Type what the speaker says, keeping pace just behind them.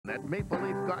at Maple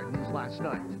Leaf Gardens last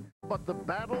night. But the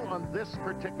battle on this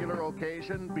particular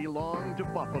occasion belonged to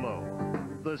Buffalo.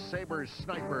 The Sabres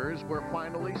snipers were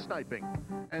finally sniping,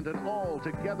 and an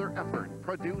all-together effort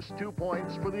produced 2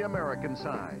 points for the American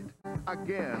side.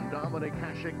 Again, Dominic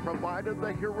Hasek provided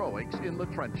the heroics in the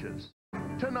trenches.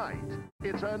 Tonight,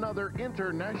 it's another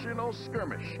international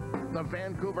skirmish. The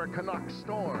Vancouver Canucks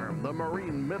storm the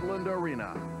Marine Midland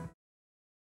Arena.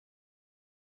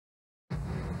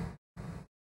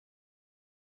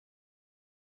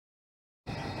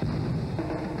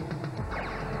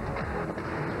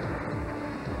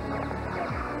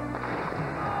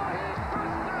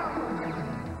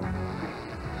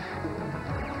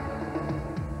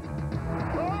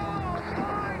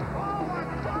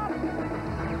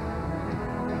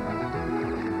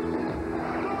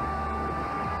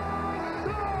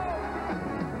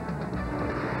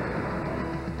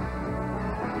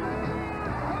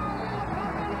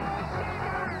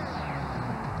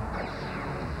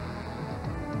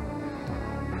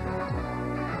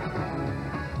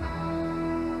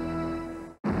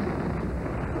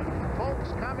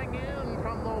 Coming in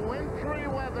from the wintry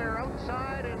weather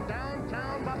outside in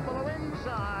downtown Buffalo,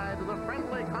 inside the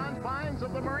friendly confines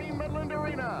of the Marine Midland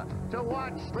Arena to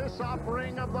watch this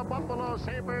offering of the Buffalo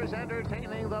Sabres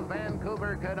entertaining the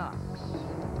Vancouver Canucks.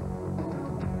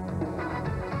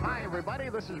 Hi, everybody.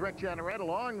 This is Rick Jeanneret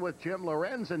along with Jim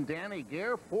Lorenz and Danny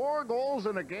Gear. 4 goals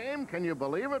in a game. Can you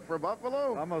believe it for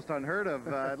Buffalo? Almost unheard of.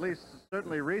 At least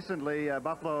certainly recently,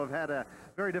 Buffalo have had a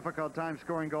very difficult time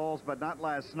scoring goals, but not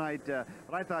last night.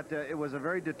 But I thought it was a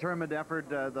very determined effort.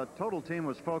 The total team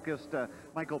was focused.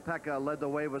 Michael Pekka led the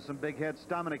way with some big hits.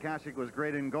 Dominic Hasek was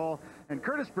great in goal. And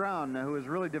Curtis Brown, who is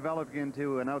really developing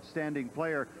into an outstanding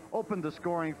player, opened the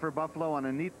scoring for Buffalo on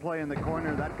a neat play in the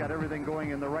corner. That got everything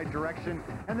going in the right direction.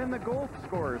 And then the goal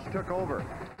scorers took over.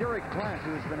 Derek Plant,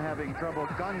 who's been having trouble,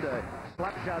 gunned a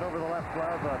slap shot over the left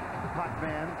glove of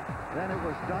Potvin. Then it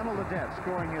was Donald Adet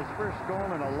scoring his first goal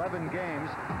in 11 games.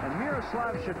 And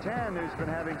Miroslav Shatan, who's been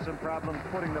having some problems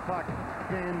putting the puck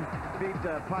in, beat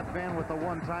Potvin with a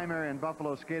one-timer, and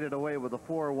Buffalo skated away with a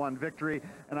 4-1 victory.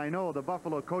 And I know the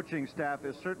Buffalo coaching staff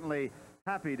is certainly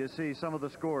happy to see some of the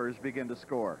scorers begin to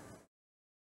score.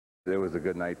 It was a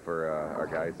good night for our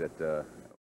guys that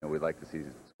we'd like to see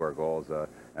score goals.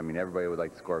 I mean, everybody would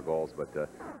like to score goals, but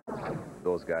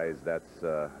those guys, that's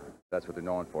what they're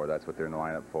known for. That's what they're in the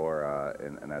lineup for,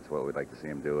 and that's what we'd like to see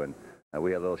them do. And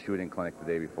we had a little shooting clinic the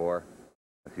day before.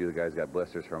 A few of the guys got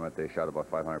blisters from it. They shot about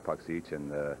 500 pucks each,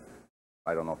 and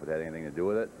I don't know if it had anything to do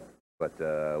with it, but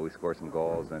we scored some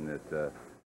goals, and it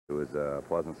was a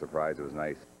pleasant surprise. It was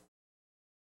nice.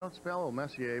 Don't spell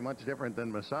Messier much different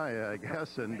than Messiah, I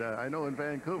guess. And I know in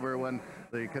Vancouver, when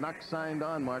the Canucks signed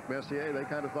on Mark Messier, they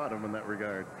kind of thought of him in that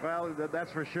regard. Well,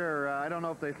 that's for sure. I don't know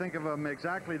if they think of him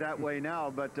exactly that way now,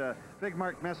 but big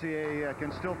Mark Messier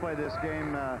can still play this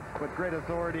game with great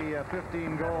authority.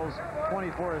 15 goals,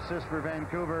 24 assists for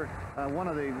Vancouver. One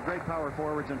of the great power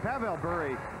forwards. And Pavel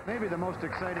Bure, maybe the most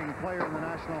exciting player in the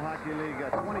National Hockey League.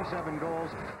 27 goals,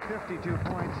 52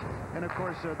 points. And, of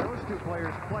course, those two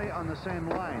players play on the same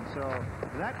line. So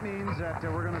that means that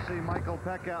we're going to see Michael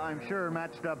Pekka, I'm sure,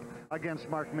 matched up against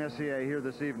Mark Messier here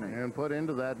this evening. And put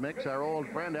into that mix, our old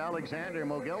friend Alexander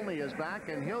Mogilny is back,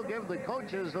 and he'll give the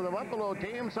coaches of the Buffalo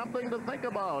team something to think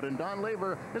about. And Don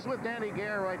Lever is with Danny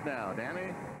Gear right now.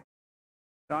 Danny?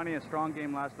 Donnie, a strong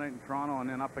game last night in Toronto and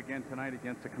then up again tonight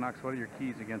against the Canucks. What are your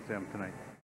keys against them tonight?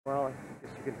 Well, I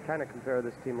guess you can kind of compare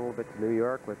this team a little bit to New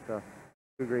York with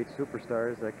two great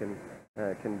superstars that can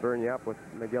burn you up with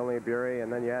McGillney, Bure,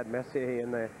 and then you add Messier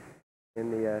in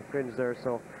the fringe there.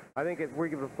 So I think if we're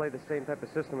going to play the same type of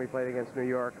system we played against New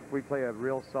York, if we play a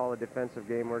real solid defensive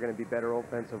game, we're going to be better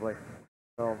offensively.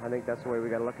 So I think that's the way we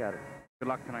got to look at it. Good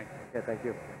luck tonight. Yeah, thank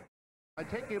you. I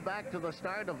take you back to the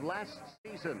start of last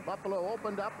season. Buffalo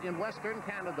opened up in Western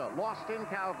Canada, lost in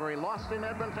Calgary, lost in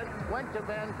Edmonton, went to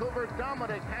Vancouver.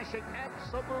 Dominic Hasek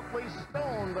absolutely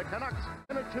stoned the Canucks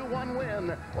in a 2-1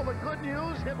 win. Well, the good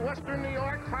news hit Western New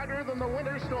York harder than the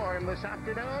winter storm this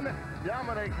afternoon.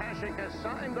 Dominic Hasek has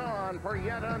signed on for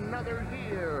yet another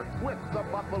year with the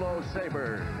Buffalo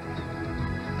Sabres.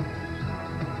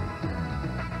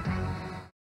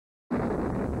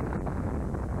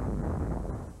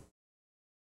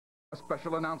 A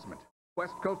special announcement.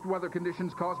 West Coast weather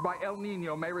conditions caused by El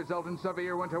Nino may result in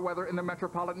severe winter weather in the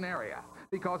metropolitan area.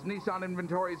 Because Nissan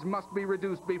inventories must be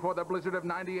reduced before the blizzard of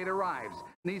 '98 arrives,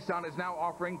 Nissan is now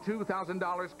offering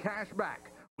 $2,000 cash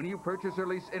back when you purchase or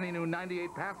lease any new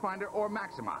 '98 Pathfinder or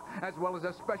Maxima, as well as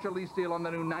a special lease deal on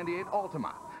the new '98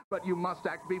 Altima. But you must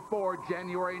act before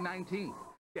January 19th.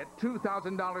 Get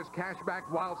 $2,000 cash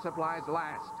back while supplies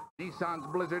last. Nissan's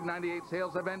Blizzard 98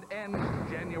 sales event ends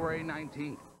January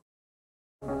 19th.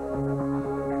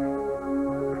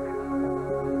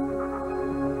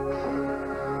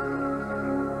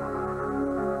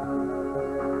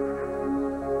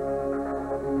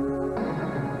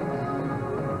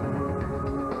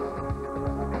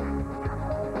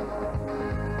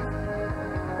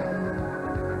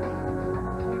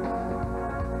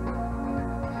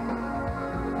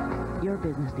 Your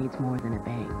business needs more than a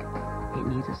bank. It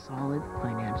needs a solid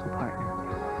financial partner.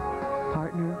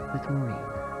 Partner with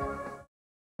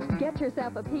Marine. Get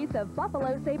yourself a piece of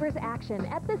Buffalo Sabres action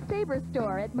at the Sabres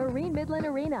store at Marine Midland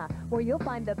Arena, where you'll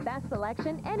find the best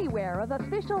selection anywhere of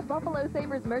official Buffalo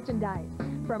Sabres merchandise.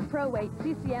 From Pro-Weight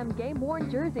CCM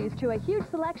game-worn jerseys to a huge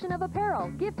selection of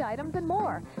apparel, gift items, and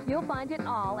more. You'll find it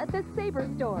all at the Sabres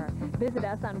store. Visit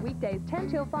us on weekdays 10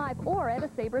 till 5 or at a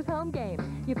Sabres home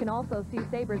game. You can also see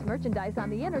Sabres merchandise on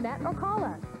the internet or call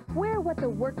us. Wear what the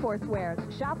workforce wears.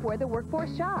 Shop where the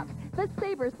workforce shops. The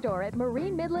Sabres store at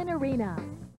Marine Midland Arena.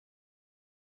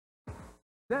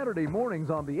 Saturday mornings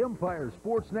on the Empire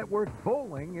Sports Network,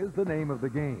 bowling is the name of the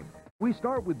game. We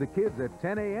start with the kids at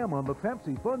 10 a.m. on the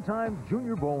Pepsi Fun Times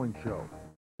Junior Bowling Show.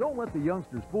 Don't let the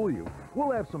youngsters fool you.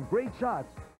 We'll have some great shots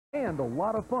and a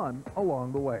lot of fun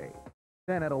along the way.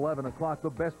 Then at 11 o'clock, the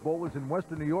best bowlers in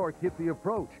Western New York hit the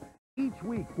approach. Each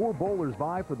week, 4 bowlers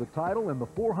vie for the title and the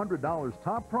 $400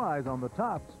 top prize on the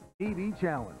Tops TV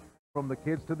Challenge. From the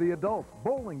kids to the adults,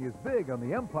 bowling is big on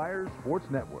the Empire Sports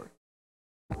Network.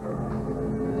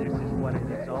 This is what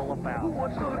it's all about.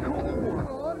 What's so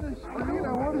cool? On the screen,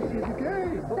 I want to see the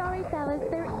game. Sorry, fellas,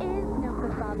 there is no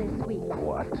football this week.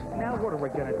 What? Now what are we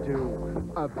going to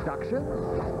do? Abduction?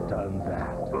 Done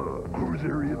that. Who's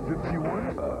Area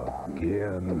 51?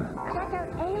 Again. Check out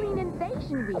Alien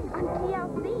Invasion Week on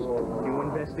TLC. New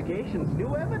investigations,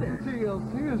 new evidence.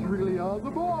 TLC is really on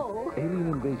the ball. Alien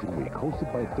Invasion Week,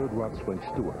 hosted by Third Rock Swing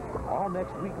Stewart. All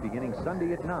next week, beginning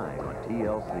Sunday at 9 on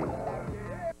TLC.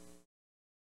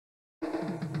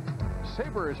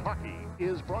 Sabres hockey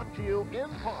is brought to you in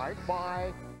part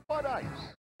by Bud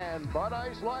Ice and Bud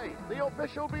Ice Light, the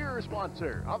official beer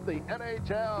sponsor of the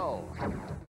NHL.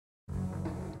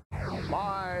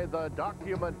 By the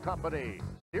Document Company,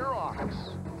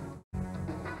 Xerox.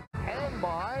 And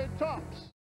by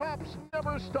Tops. Tops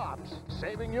never stops,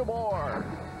 saving you more.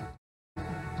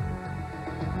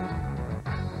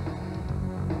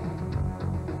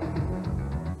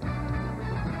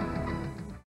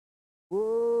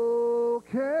 Oh,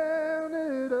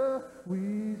 Canada,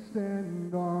 we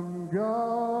stand on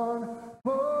guard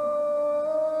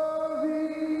for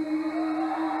thee.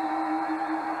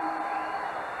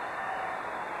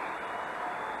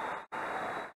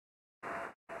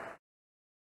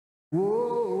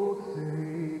 Oh,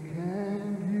 say, can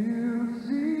you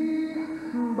see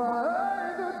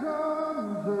by the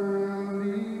dawn's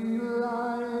early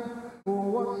light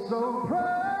what so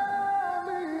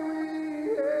proudly we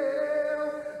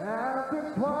hailed at the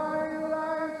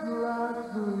twilight's last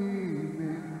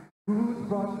gleaming, whose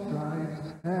broad stripes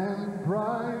and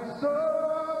bright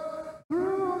swords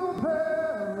through the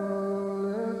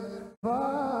perilous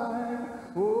fight,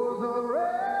 o'er the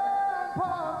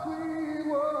ramparts we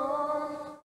watched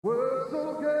were so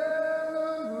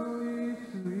gallantly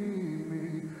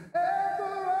streaming, and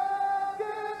the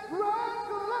rockets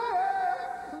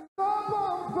rattling, the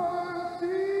bumpers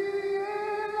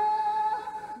singing out,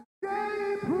 gay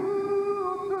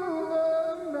proof through the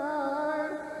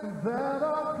night that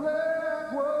our flag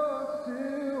was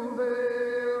still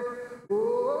there.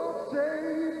 Oh, say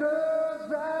does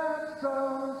that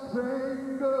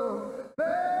star-spangled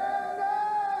banner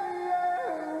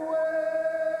yet wave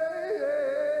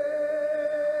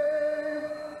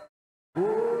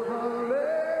o'er the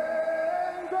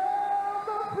land of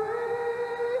the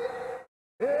free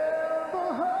and the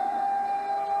home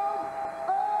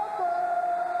of the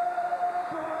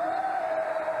brave.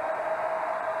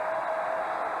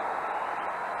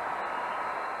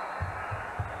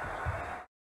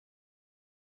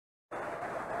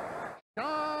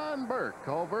 John Burke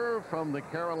over from the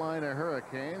Carolina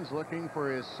Hurricanes, looking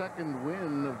for his second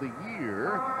win of the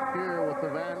year here with the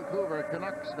Vancouver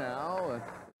Canucks now.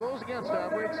 Goes against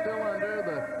average, still under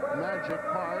the magic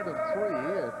part of 3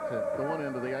 at the one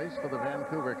end of the ice for the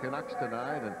Vancouver Canucks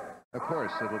tonight. And of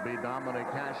course, it'll be Dominic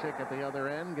Hasek at the other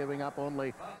end, giving up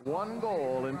only 1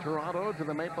 goal in Toronto to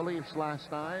the Maple Leafs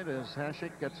last night as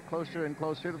Hasek gets closer and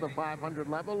closer to the 500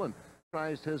 level and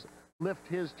tries to lift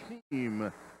his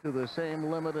team to the same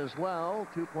limit as well.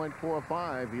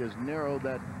 2.45. He has narrowed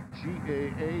that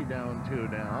GAA down to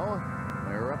now.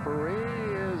 The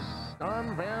referee is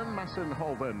Stan Van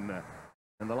Massenhoven.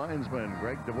 And the linesmen,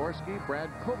 Greg Dvorsky, Brad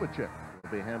Kovacic,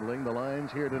 will be handling the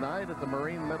lines here tonight at the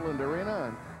Marine Midland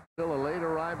Arena. And still a late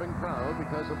arriving crowd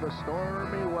because of the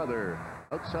stormy weather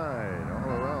outside all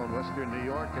around western New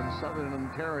York and southern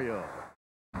Ontario.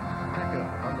 Pekka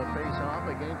on the face-off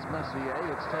against Messier.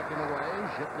 It's taken away.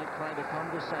 Zhipnik trying to come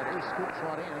to center. Scoops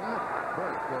one in.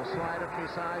 Burke will slide it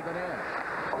beside the net.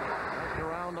 Pushed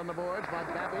around on the boards by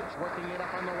Babbage, working it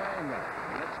up on the wing.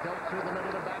 It's dealt through the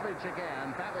middle to Babbage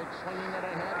again. Babbage swinging it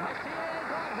ahead. Messier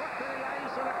got hooked to the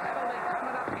ice and a penalty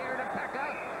coming up here to Pekka.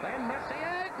 Then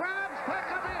Messier grabs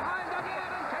Pekka behind the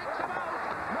net and takes him out.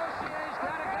 Messier's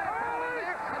got to get a penalty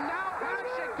there, and now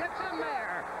Hasek gets in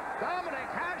there. Dominic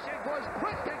Hasek was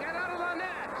quick to get out of the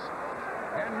net.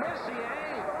 And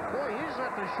Messier, boy, he's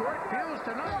at the short fuse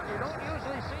tonight. You don't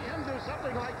usually see him do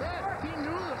something like that. He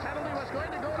knew the penalty was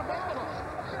going to go to Buffalo.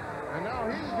 And now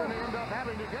he's going to end up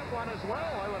having to get one as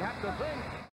well, I would have to think.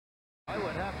 I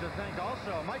would have to think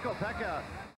also. Michael Pekka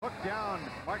hooked down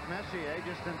Mark Messier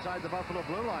just inside the Buffalo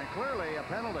blue line. Clearly a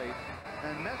penalty.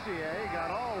 And Messier got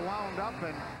all wound up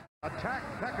and attacked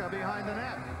Pekka behind the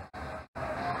net.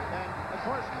 And, of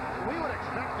course, we would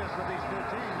expect this with these two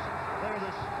teams. They're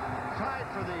this tied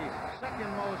for the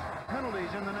second most penalties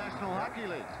in the National Hockey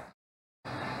League.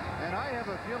 And I have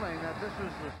a feeling that this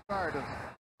is the start of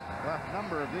a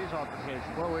number of these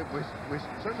altercations. Well, we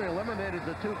certainly eliminated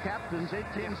the two captains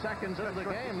 18 seconds into the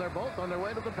game. They're both on their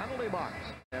way to the penalty box.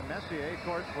 And Messier, of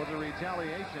course, for the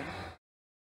retaliation.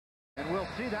 And we'll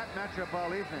see that matchup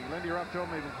all evening. Lindy Ruff told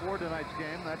me before tonight's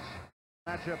game that's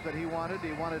the matchup that he wanted.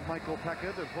 He wanted Michael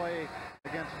Pekka to play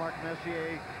against Mark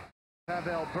Messier,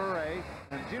 Pavel Bure,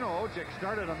 and Gino Ojic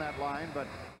started on that line, but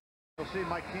you'll see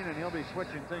Mike Keenan, he'll be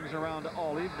switching things around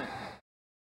all evening.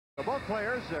 So both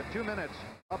players, 2 minutes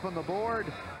up on the board.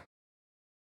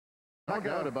 No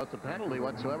doubt about the penalty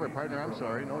whatsoever, partner. I'm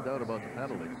sorry, no doubt about the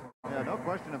penalty. Yeah, no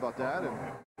question about that. And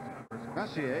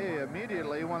Messier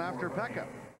immediately went after Pekka.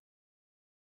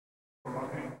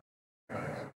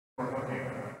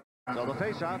 So the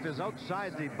face-off is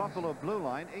outside the Buffalo blue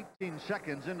line, 18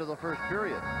 seconds into the first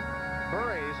period.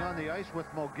 Bure's on the ice with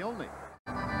Mogilny.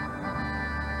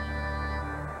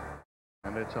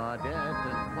 And it's Audette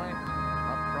and Plank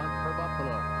up front for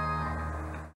Buffalo.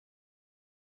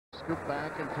 Scooped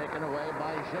back and taken away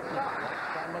by Zhipnik.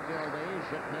 Watched by Mogilny.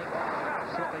 Zhipnik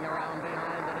slipping around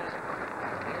behind the net.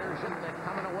 Here's Zhipnik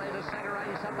coming away to center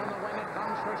ice. Up on the wing it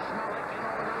comes for Schmelik. In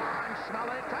over the line.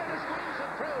 Schmelik trying to squeeze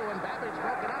it through, and Babbage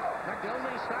broke it up.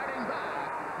 Mogilny starting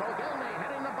back. Mogilny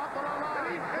hitting the Buffalo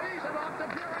line. Takes it off the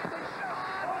Bureau. The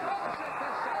shot. Close it to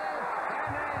save.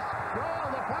 And there's Royal.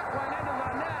 The puck went into the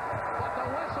net, but the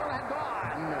whistle had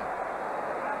gone.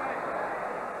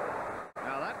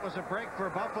 Now that was a break for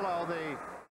Buffalo. The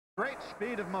great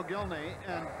speed of Mogilny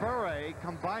and Bure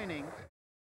combining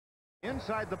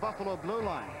inside the Buffalo blue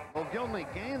line. Mogilny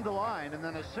gained the line, and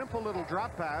then a simple little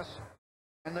drop pass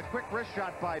and the quick wrist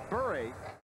shot by Bure.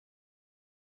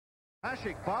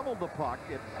 Hasek bobbled the puck.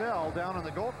 It fell down in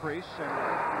the goal crease and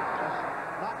just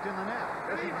knocked in the net.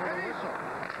 Listen for the whistle.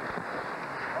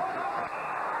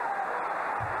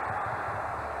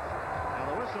 Now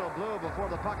the whistle blew before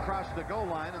the puck crossed the goal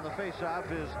line, and the face-off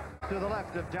is to the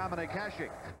left of Dominic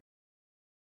Hasek.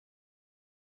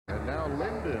 And now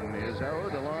Linden is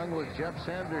out along with Jeff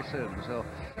Sanderson. So,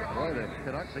 boy, the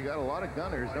Canucks have got a lot of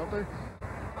gunners, don't they?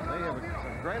 They have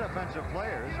some great offensive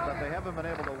players, but they haven't been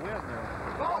able to win.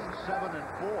 They're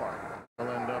 1-7-4. They'll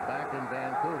end up back in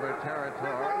Vancouver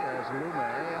territory as Lume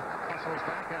hustles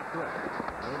back after it.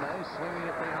 Lume swinging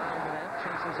it behind the net,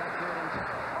 chases up to it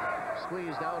himself.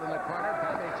 Squeezed out in the corner.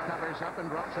 Babbage covers up and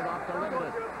drops it off to Linden.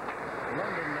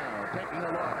 Linden now taking a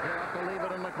look. He'll have to leave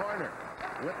it in the corner.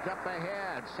 Whipped up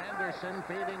ahead. Sanderson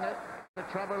feeding it to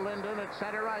Trevor Linden at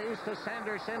center ice to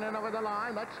Sanderson and over the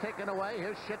line. That's taken away.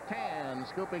 Here's Chatan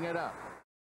scooping it up.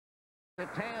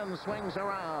 Chatan swings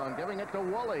around, giving it to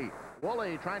Woolley.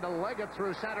 Woolley trying to leg it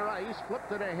through center ice.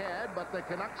 Flipped it ahead, but the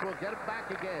Canucks will get it back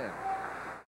again.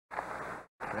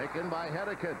 Taken by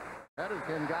Hedican.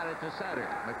 Hedican got it to center.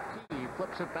 McKee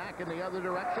flips it back in the other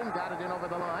direction. Got it in over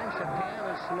the line.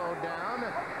 Chatan is slowed down.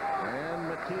 And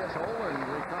Matthias Oland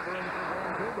recovering for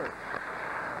Vancouver.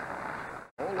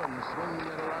 Oland swinging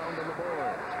it around on the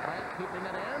boards. Plant keeping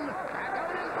it in. Back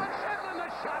out is Butchett, and the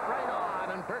shot right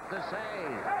on. And Burke the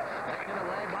save. Taken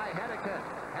away by Hedican.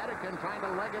 Hedican trying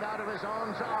to leg it out of his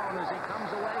own zone as he comes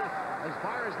away as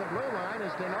far as the blue line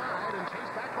is denied and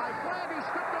chased back by Plant. He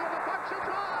stripped him with the puck.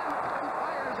 Shoots on and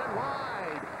fires it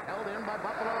wide. Held in by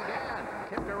Buffalo again.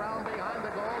 Kicked around behind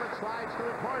the goal. It slides to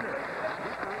the corner.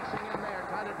 He's racing in there,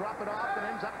 trying to drop it off, and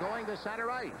ends up going to center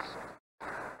ice.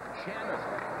 Shannon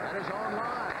at his own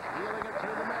line, dealing it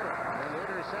through the middle. And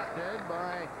intercepted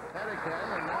by Hedican,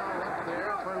 and now up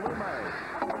there for Lume.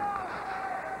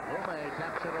 Lume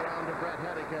taps it around to Brett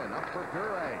Hedican. Up for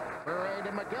Bure. Bure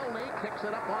to McGillney. Kicks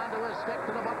it up onto his stick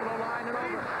to the Buffalo line and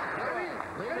over. Bure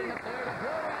leaving it there to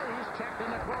Bure. He's checked in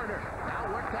the corner.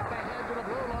 Now worked up ahead to the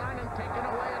blue line and taken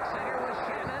away at center with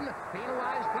Shannon.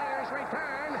 Penalized players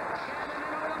return. Shannon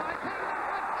in over the line.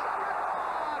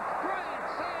 Great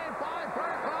save by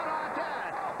Burke on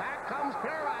Audette. Back comes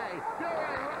Bure.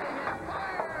 Bure looking and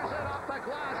fires it off the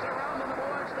glass around the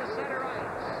boards to center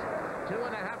ice. 2.5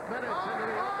 minutes into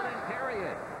the opening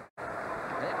period.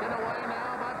 Taken away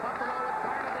now by Buffalo with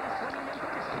Barnaby swinging into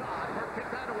the shot. Burke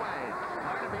kicked that away.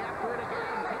 Barnaby after it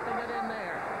again, keeping it in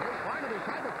there. Here's Barnaby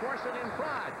trying to force it in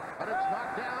front, but it's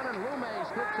knocked down and Lume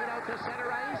scoops it out to center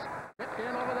ice. Tipped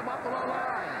in over the Buffalo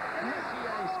line.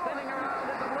 Messier spinning around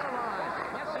at the blue line.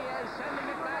 Messier sending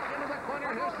it back into the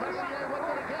corner. Here's Messier with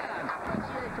it again.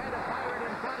 Messier tried to fire it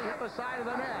in front. He hit the side of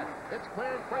the net. It's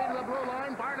cleared free to the blue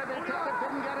line. Barnaby took it,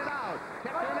 didn't get it out.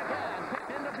 Kicked in again.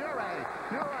 Kicked into Bure.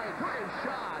 Bure, great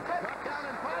shot. Knocked down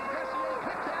in front. Messier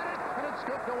kicked at it, and it's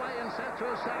scooped away in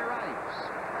central center ice.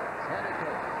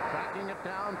 Hedican tracking it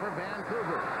down for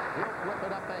Vancouver. He'll flip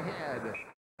it up ahead.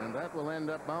 And that will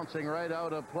end up bouncing right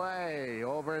out of play.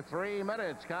 Over 3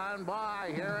 minutes gone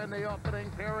by here in the opening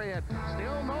period.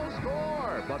 Still no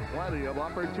score, but plenty of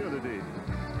opportunity.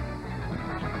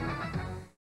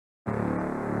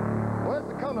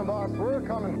 We're coming, boss. We're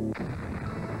coming.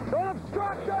 Don't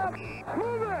obstruct us!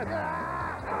 Move it!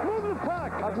 Move the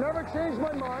puck! I've never changed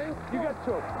my mind. You get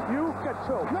choked. You get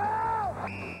choked. No!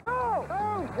 No!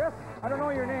 No! Yes, I don't know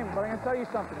your name, but I'm going to tell you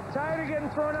something. Tired of getting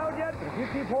thrown out yet? If you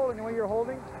keep holding the way you're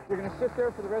holding, you're going to sit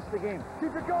there for the rest of the game.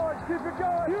 Keep it going! Keep it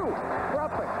going! You!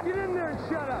 Drop it! Get in there and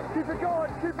shut up! Keep it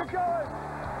going! Keep it going!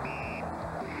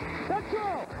 That's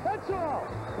all! That's all!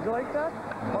 Did you like that?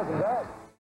 Wasn't bad.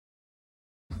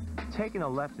 Taking a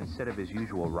left instead of his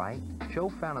usual right,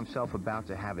 Joe found himself about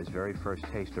to have his very first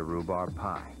taste of rhubarb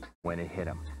pie when it hit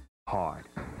him hard.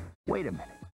 Wait a minute.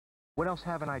 What else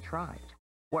haven't I tried?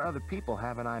 What other people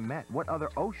haven't I met? What other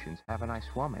oceans haven't I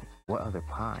swum in? What other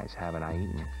pies haven't I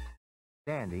eaten?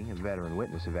 Sandy, a veteran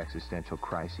witness of existential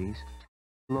crises,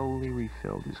 slowly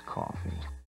refilled his coffee.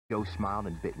 Joe smiled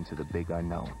and bit into the big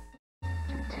unknown.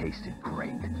 It tasted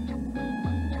great.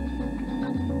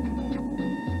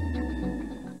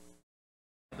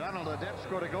 Donald Audette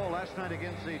scored a goal last night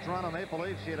against the Toronto Maple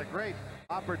Leafs. He had a great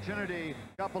opportunity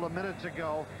a couple of minutes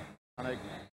ago on a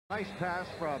nice pass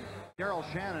from Daryl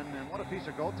Shannon, and what a piece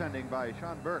of goaltending by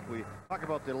Sean Burke. We talk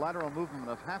about the lateral movement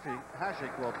of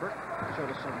Hasek. Well, Burke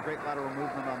showed us some great lateral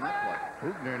movement on that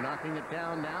play. Hubner knocking it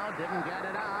down now, didn't get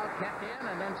it out, kept in,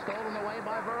 and then stolen away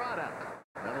by Barada.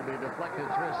 That'll be deflected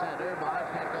through center by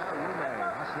Pekka Lume,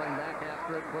 hustling back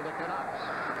after it for the Canucks.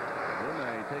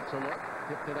 Lume takes a look,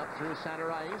 tipped it up through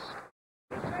center ice.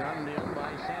 It's gunned in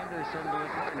by Sanderson to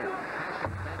the corner.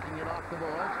 Hasek taking it off the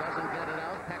boards, doesn't get it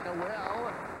out. Pekka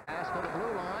will. Pass to the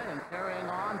blue line and carrying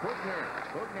on Bugner.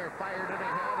 Bugner fired it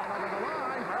ahead and over the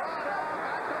line. Barada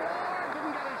got to Ward,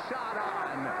 didn't get his shot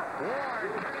on.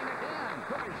 Ward turning again,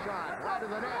 took his shot wide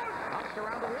of the net. Ups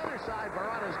around to the other side.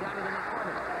 Barada's got it in the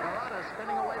corner. Barada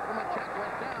spinning away from a check,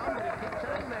 went down, but he keeps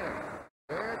it in there.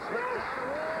 There it's slipped out to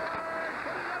Ward,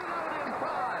 putting it out in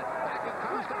front. Back it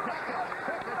comes to Pekka.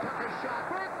 Pekka took his shot,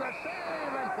 Burke the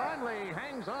save, and finally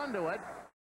hangs on to it.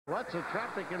 Lots of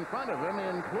traffic in front of him,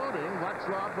 including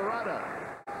Václav Barada.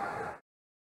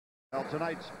 Well,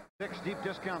 tonight's 6 deep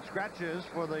discount scratches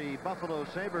for the Buffalo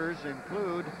Sabres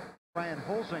include Brian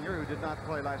Holsinger, who did not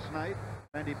play last night,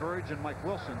 Randy Burge, and Mike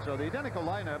Wilson. So the identical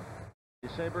lineup, the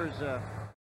Sabres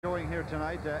going here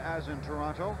tonight as in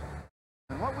Toronto.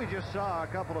 And what we just saw a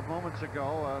couple of moments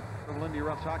ago from Lindy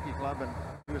Ruff's Hockey Club, and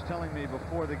he was telling me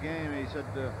before the game, he said,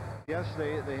 yes,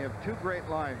 they have 2 great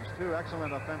lines, 2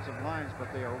 excellent offensive lines,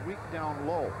 but they are weak down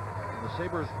low. And the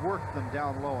Sabres worked them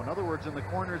down low. In other words, in the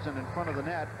corners and in front of the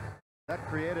net. That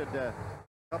created a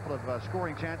couple of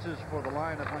scoring chances for the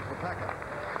line of Michael Pekka.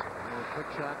 Quick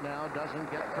shot now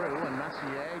doesn't get through, and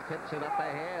Messier tips it up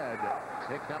ahead.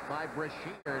 Picked up by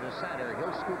Brashear to center.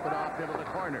 He'll scoop it off into the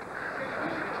corner.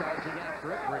 Charging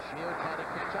after it. Brashear tried to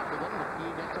catch up with him.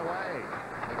 McKee gets away.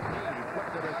 McKee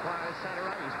flipped it as far as center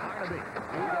ice. Barnaby.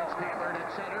 He gets hammered at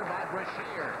center by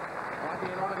Brashear.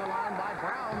 Walking it over the line by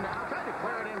Brown now. Trying to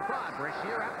clear it in front.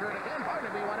 Brashear after it again.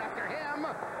 Barnaby went after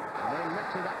him. And they mix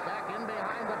it up back in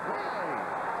behind the play.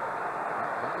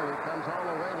 Barnaby comes all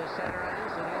the way to center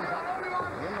ice and ends up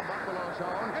in the Buffalo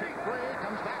zone. Cheap free,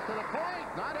 comes back to the point.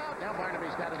 Not out. Now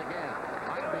Barnaby's got it again.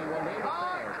 Barnaby will leave it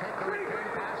there. Take the return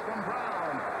pass from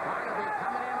Brown. Barnaby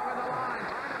coming in over the line.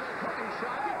 Barnaby took his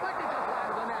shot. He put it just wide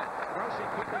of the net. Grossi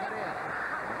keeping it in.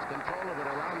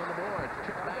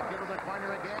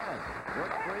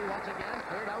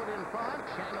 front.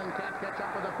 Shannon gets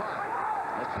up with the puck.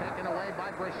 It's taken away by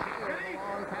Brashear. A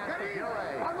long pass to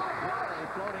Buray. Buray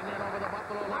floating in over the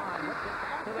Buffalo line. Let's get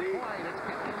back to the point. It's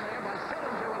kicked in there by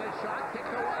Sillinger with a shot.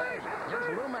 Kicked away.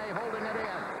 Here's Lume holding it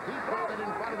in. He floated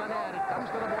in front of the net. It comes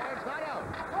to the boards. Not out.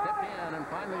 Tipped in. And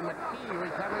finally McKee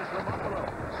recovers for Buffalo.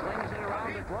 Swings it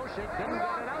around to Grosek. Didn't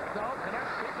get it out though.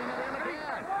 Canucks kicking it in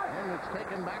again. And it's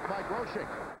taken back by Grosek.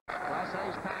 Cross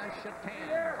ice pass.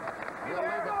 Shatan. He'll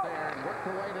leave it there and work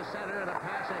away to center, and a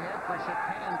pass ahead for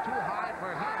Shatan. Too high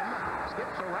for him.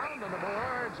 Skips around to the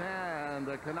boards, and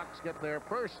the Canucks get there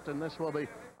first, and this will be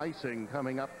icing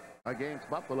coming up against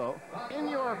Buffalo. In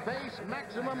your face,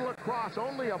 Maximum Lacrosse,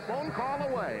 only a phone call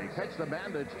away. Catch the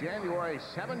Bandits January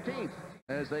 17th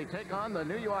as they take on the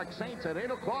New York Saints at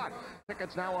 8 o'clock.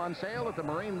 Tickets now on sale at the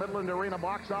Marine Midland Arena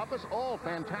box office. All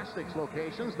Fantastics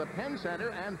locations, the Penn Center,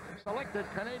 and selected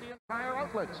Canadian Tire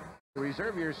outlets. To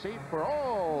reserve your seat for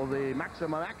all the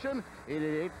Maximum action,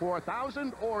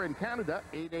 888-4000, or in Canada,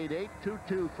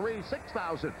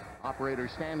 888-223-6000.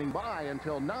 Operators standing by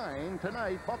until 9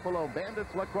 tonight. Buffalo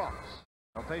Bandits Lacrosse.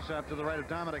 I'll face off to the right of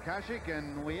Dominic Hasek,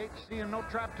 and we ain't seeing no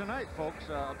trap tonight, folks.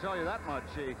 I'll tell you that much.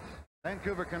 The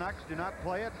Vancouver Canucks do not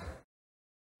play it.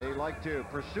 They like to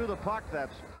pursue the puck.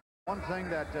 That's one thing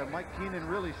that Mike Keenan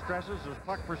really stresses is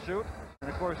puck pursuit.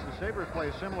 And, of course, the Sabres play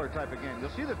a similar type of game.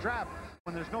 You'll see the trap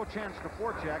when there's no chance to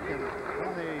forecheck, and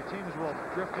then the teams will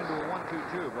drift into a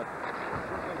 1-2-2. But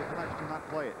certainly the Canucks do not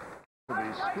play it. To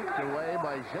be scooped away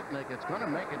by Zhitnik. It's going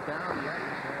to make it down the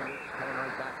ice, and it's coming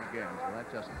right back again. So that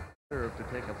just served to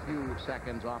take a few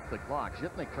seconds off the clock.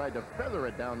 Zhitnik tried to feather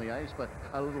it down the ice, but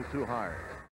a little too hard.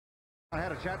 I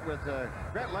had a chat with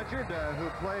Grant Ledgerd, who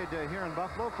played here in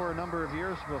Buffalo for a number of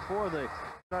years before the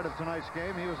start of tonight's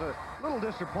game. He was a little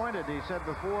disappointed. He said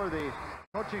before the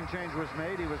coaching change was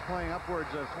made, he was playing upwards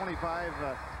of 25,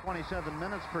 27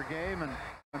 minutes per game. And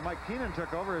when Mike Keenan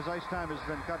took over, his ice time has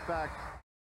been cut back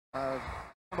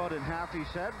about in half, he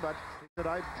said. But he said,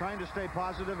 I'm trying to stay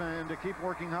positive and to keep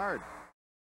working hard.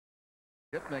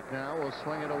 Zhitnik now will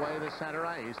swing it away to center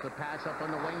ice. The pass up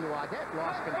on the wing to Audette.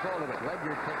 Lost control of it.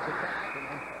 Ledger takes it back, and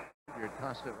then Ledger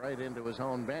tossed it right into his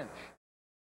own bench.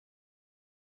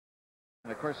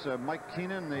 And, of course, Mike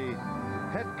Keenan, the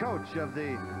head coach of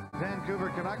the Vancouver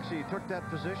Canucks, he took that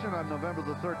position on November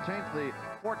the 13th, the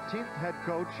 14th head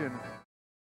coach in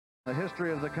the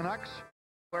history of the Canucks.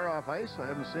 Square off ice? I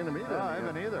haven't seen him either. No, I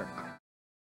haven't either.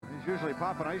 He's usually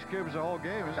popping ice cubes the whole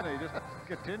game, isn't he? Just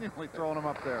continually throwing them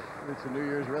up there. It's a New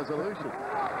Year's resolution.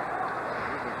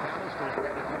 The Canisters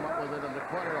tried to come up with it in the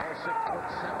corner, all 6'7"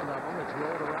 of them. It's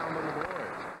rolled around on the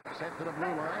boards. Sent to the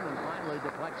blue line and finally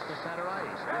deflects to center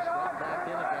ice. This right back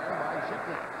in again by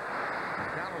Zhitnik. The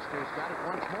Canisters got it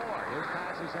once more. His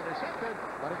pass is intercepted,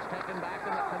 but it's taken back,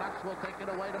 and the Canucks will take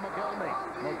it away to McGillney.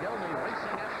 McGillney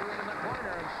racing after it in the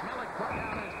corner, and Schmelik put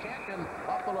down his check, and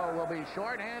Buffalo will be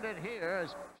shorthanded here as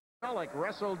Schmelik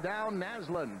wrestled down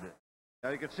Naslund.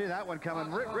 You could see that one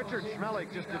coming. Richard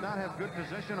Schmelik just did not have good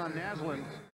position on Naslund.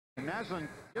 And Naslund,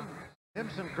 give him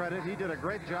some credit. He did a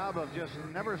great job of just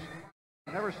never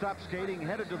stopped skating,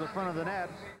 headed to the front of the net,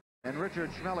 and Richard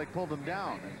Schmelik pulled him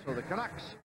down. And so the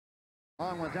Canucks,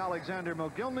 along with Alexander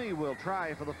Mogilny, will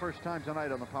try for the first time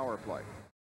tonight on the power play.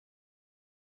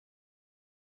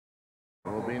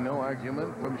 There will be no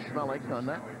argument from Schmelik on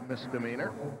that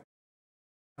misdemeanor.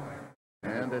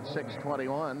 And at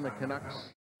 6:21, the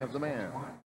Canucks have the man.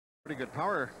 Pretty good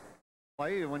power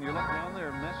play. When you look down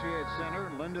there, Messier at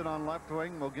center, Linden on left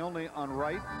wing, Mogilny on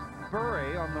right,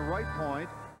 Bure on the right point,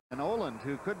 and Oland,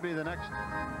 who could be the next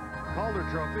Calder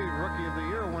Trophy Rookie of the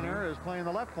Year winner, is playing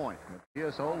the left point.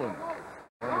 Matthias Oland.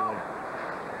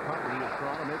 Property of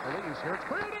Toronto Maple Leafs. Here it's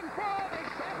cleared in front. They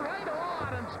set right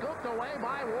on and scooped away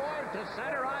by Ward to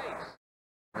center ice.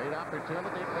 Great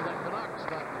opportunity for the Canucks,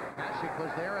 but Hasek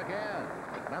was there again.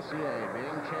 Messier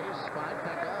being chased by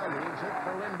Pekka, leaves it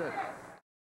for Linden.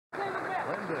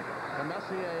 Linden to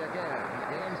Messier again. He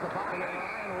gains the Buffalo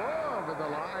line, over the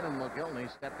line, and Mogilny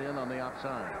stepped in on the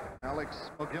offside. Alex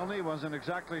Mogilny wasn't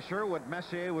exactly sure what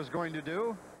Messier was going to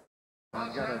do.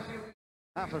 He's got a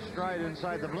half a stride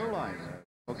inside the blue line.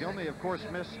 Mogilny, of course,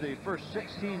 missed the first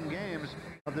 16 games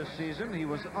of this season. He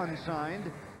was unsigned.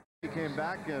 He came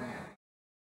back and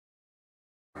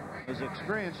his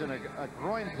experience in a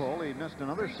groin pull. He missed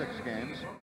another 6 games.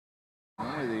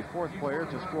 Only the 4th player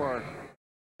to score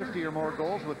 50 or more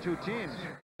goals with 2 teams.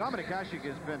 Dominic Hasek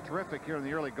has been terrific here in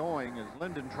the early going as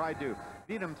Linden tried to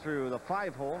beat him through the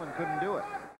 5-hole and couldn't do it.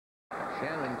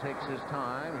 Shannon takes his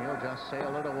time. He'll just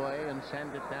sail it away and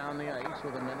send it down the ice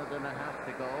with a minute and a half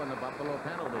to go in the Buffalo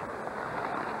penalty.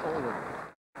 Oland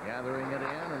gathering it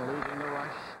in and leading the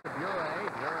rush to Bure.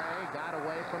 Bure got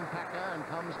away from Pekka.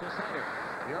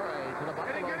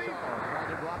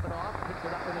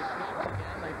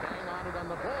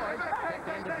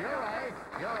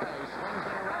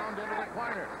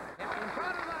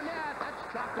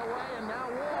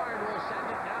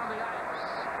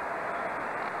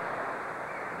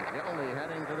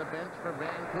 points for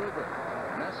Vancouver.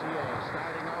 Messier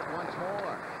starting out once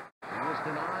more. He was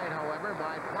denied, however,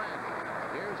 by Plant.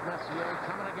 Here's Messier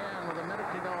coming again with a minute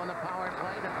to go on the power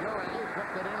play. To Bure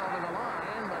flipped it in over the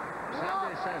line, but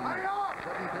Sanderson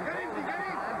couldn't control it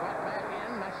that time. Brought back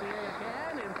in. Messier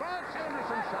again. In front.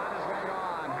 Sanderson's shot is right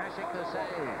on. Hasek the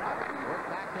save. Work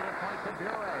back to the point to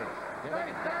Bure. Giving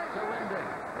it back to Linden.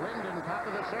 Linden, top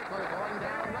of the circle, going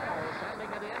down low.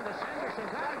 Sending it in to Sanderson.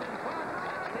 Got it in front.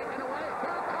 That's taken away.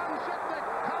 Here comes Shipnick.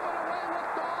 Coming away with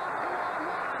Dawn.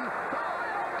 2-on-1. Dawn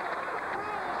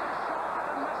drills a shot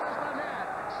and misses the net.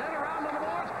 Sent around to the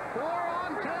boards.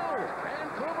 4-on-2.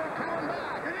 Vancouver coming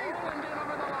back. Rolling in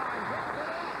over the line. Dropped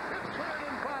it off. It's cleared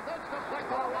in front. That's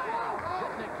deflected away.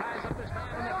 Shipnick ties up his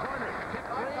man in the corner. Tip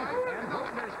free. And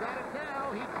Buchner's got it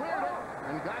now. He cleared it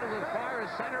and got it as far as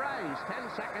center ice. 10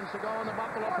 seconds to go on the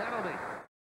Buffalo penalty.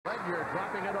 Ledger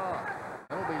dropping it off.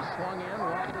 He'll be swung in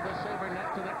wide to the Sabre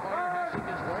net to the corner. Hasek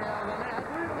is way out of the net.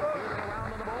 Feed it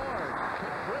around to the board.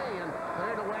 Tip free and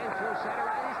cleared away through center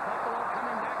ice. Buffalo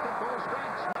coming back to full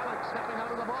strength. Smolik stepping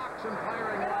out of the box and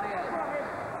firing one in.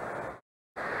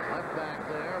 Left back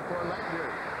there for Ledger.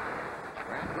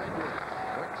 Brad Ledger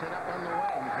works it up on the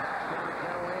wing. That's going to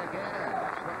get away again.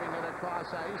 Slipping it across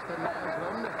ice to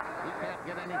Naslund. He can't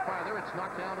get any farther. It's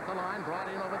knocked down at the line. Brought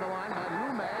in over the line by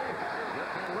Lume.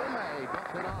 Lume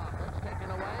dumped it off. It's taken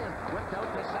away and whipped out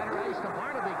to center ice to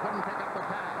Barnaby. Couldn't pick up the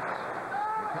pass.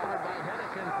 Recovered by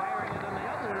Hennigan, firing it in the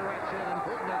other direction. And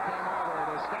Bugner came over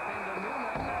to step into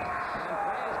Newman. And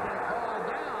play's been called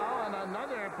down.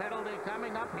 Another penalty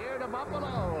coming up here to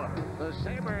Buffalo. The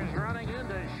Sabres running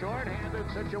into short-handed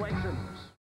situations.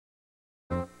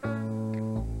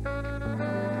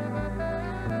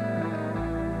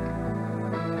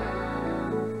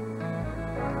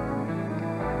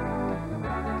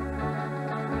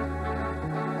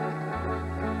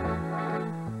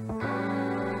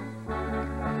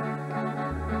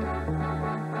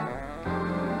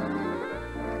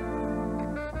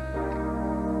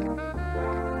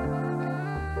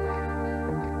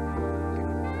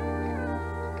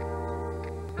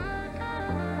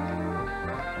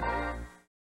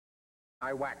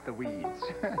 I whack the weeds.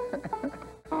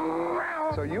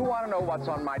 So you want to know what's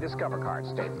on my Discover Card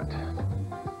statement.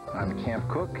 I'm a camp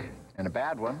cook, and a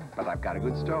bad one, but I've got a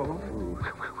good stove.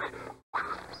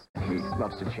 He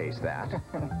loves to chase that.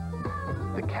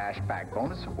 The cashback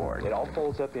bonus award. It all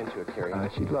folds up into a carry-on.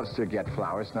 She loves to get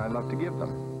flowers, and I love to give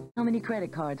them. How many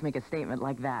credit cards make a statement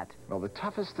like that? Well, the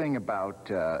toughest thing about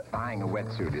buying a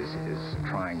wetsuit is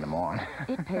trying them on.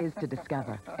 It pays to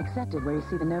Discover. Accepted where you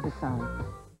see the Nova sign.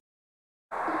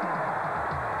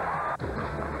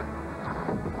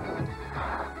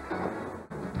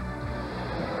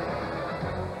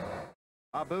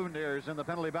 Boone there is in the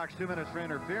penalty box, 2 minutes for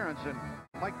interference, and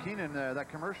Mike Keenan, that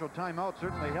commercial timeout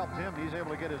certainly helped him. He's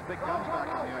able to get his big guns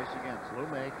back on the ice again.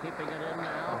 Lume keeping it in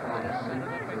now. Set it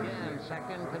up again.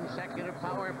 Second consecutive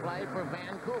power play for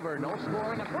Vancouver. No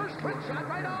score in the first. Quick shot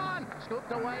right on.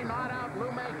 Scooped away, not out.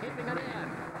 Lume keeping it in.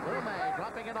 Lume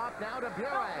dropping it off now to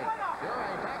Bure.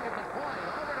 Bure back at the point.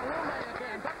 Over to Lume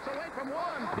again. Ducks away from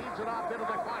one. Feeds it off into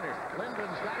the corner.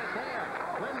 Linden's got it there.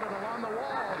 Linden along the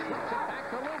wall. Flips it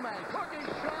back to Lume. Cookie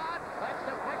shot. That's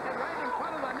deflected right in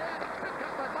front of the net. Picked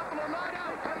up by Buffalo. Not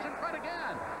out. Comes in front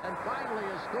again. And finally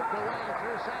is scooped away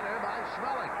through center by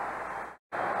Smolik.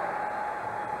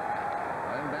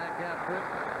 And back after it.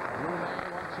 Lume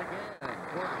once again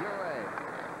for Bure.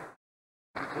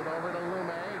 Puts it over to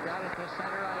Lume. Got it to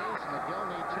center ice.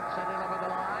 McGillney chips it in over the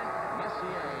line.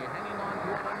 Messier hanging on to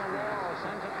it on the wall.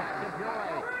 Sends it back to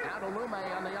Bure. Now to Lume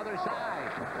on the other side.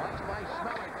 Watched by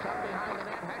Smolik. Up behind the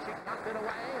net. Hasek knocked it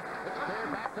away. It's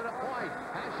cleared back to the point.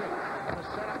 Hasek was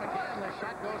set up again. The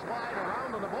shot goes wide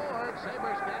around to the board.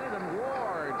 Sabres get it, and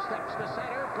Ward steps to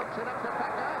center. Puts it up to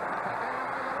Pekka. Pekka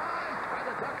after the line. Try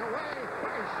to duck away.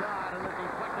 Big shot, and it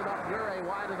deflected off Bure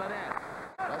wide of the net.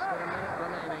 Less than a minute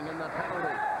remaining in the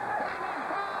penalty.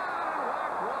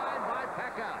 Walked wide by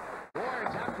Pekka.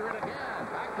 Ward's after it again.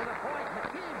 Back to the point.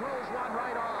 McKee drills one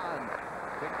right on.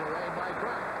 Picked away by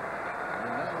Bruck.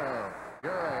 And now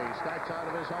Bure starts out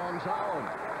of his own zone.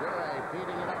 Bure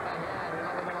feeding it up ahead, and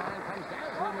over the line comes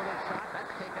Naslund with a shot.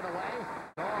 That's taken away.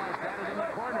 Shaw's got it in the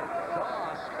corner.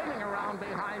 Shaw spinning around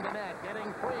behind the net,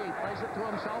 getting free, plays it to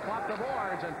himself off the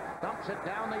boards, and dumps it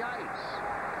down the ice.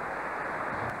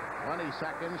 20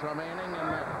 seconds remaining in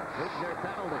the Bugner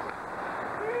penalty.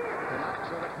 Canucks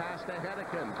with a pass to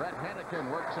Hennigan. Brett Hennigan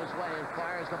works his way as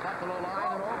far as the Buffalo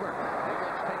line and over. It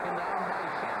gets taken down by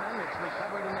Shannon. It's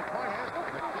recovered in the corner.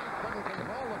 McKee couldn't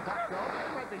control the puck, though.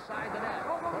 Everett beside the net.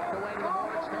 Hooked away to the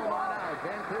board, still not out.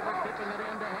 Vancouver keeping it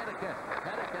in to Hedican.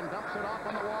 Hedican dumps it off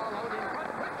on the wall, out in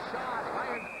front. Quick shot,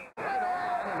 fired right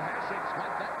on, and Hasek's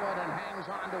got that one and hangs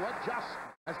on to it just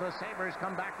as the Sabres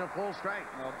come back to full strength.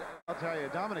 Well, I'll tell you,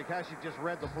 Dominic Hasek just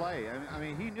read the play. I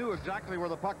mean, he knew exactly where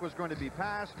the puck was going to be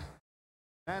passed.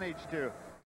 Managed to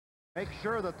make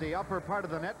sure that the upper part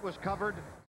of the net was covered.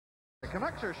 The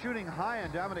Canucks are shooting high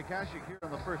on Dominic Hasek here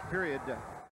in the first period.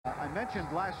 I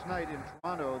mentioned last night in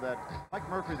Toronto that Mike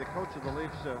Murphy, the coach of the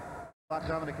Leafs, thought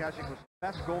Dominic Hasek was the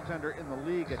best goaltender in the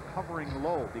league at covering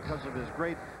low because of his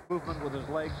great movement with his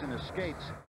legs and his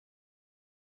skates.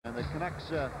 And the Canucks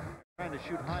trying to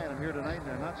shoot high on him here tonight, and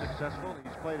they're not successful.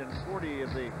 He's played in 40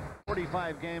 of the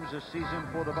 45 games this season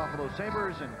for the Buffalo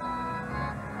Sabres, and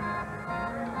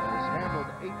has handled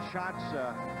 8 shots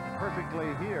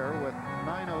perfectly here with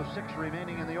 9:06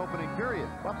 remaining in the opening period.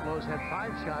 Buffalo's had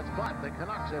 5 shots, but the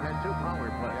Canucks have had 2 power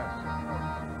plays.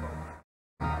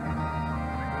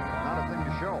 Not a thing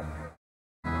to show.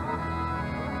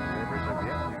 Sabres have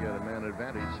yet to get a man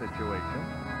advantage situation.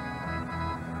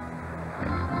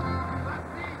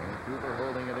 Vancouver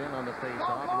holding it in on the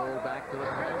face-off, roll back to the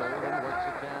point. Olin works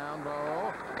it down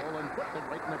low. Olin puts it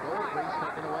right in the goal crease,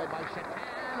 taken away by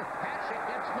Shatan. Hasek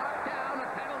gets knocked down. A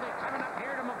penalty coming up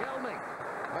here to McGillney.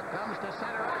 But comes to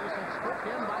center ice and scooped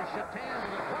in by Shatan to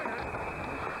the corner.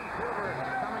 Vancouver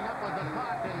coming up with the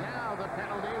puck, and now the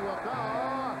penalty will go.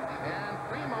 And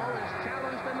Primo is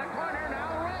challenged in the corner.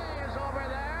 Now Ray is over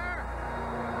there.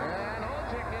 And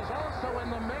Olczyk is also in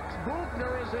the mix.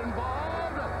 Buchner is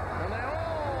involved. And they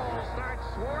all start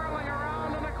swirling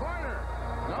around in the corner.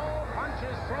 No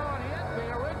punches thrown yet.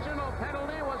 The original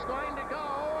penalty was going to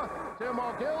go to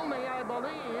McGillney, I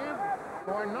believe,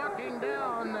 for knocking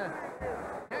down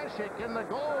Hasek in the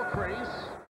goal crease.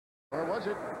 Or was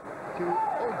it to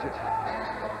Olczyk?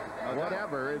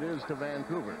 Whatever it is to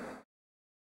Vancouver.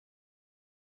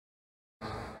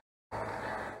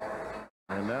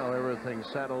 And now everything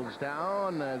settles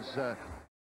down as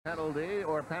penalty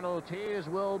or penalties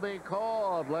will be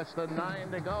called. Less than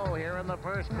 9 to go here in the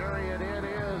first period. It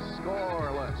is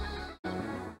scoreless.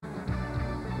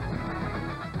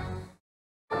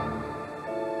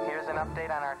 Here's an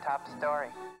update on our top story.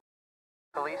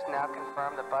 Police now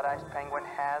confirm the Bud Ice Penguin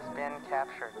has been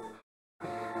captured.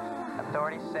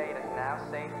 Authorities say it is now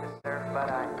safe to serve Bud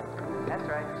Ice. That's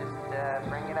right, just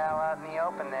bring it all out in the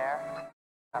open there.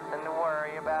 Nothing to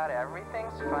worry about,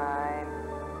 everything's fine.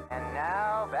 And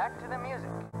now, back to the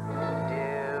music.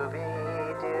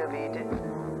 Doobie, doobie, doo.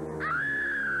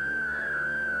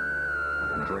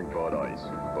 Drink Bud Ice,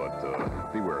 but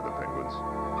beware the penguins.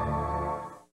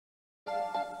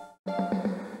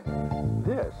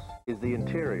 This is the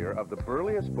interior of the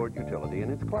burliest sport utility in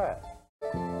its class.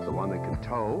 The one that can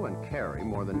tow and carry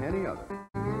more than any other.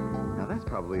 Now that's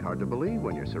probably hard to believe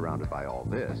when you're surrounded by all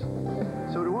this.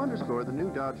 So to underscore the new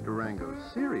Dodge Durango's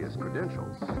serious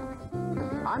credentials,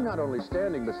 I'm not only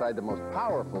standing beside the most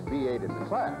powerful V8 in the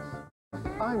class,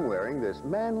 I'm wearing this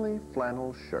manly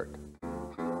flannel shirt.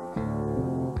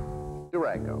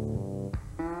 Durango.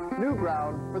 New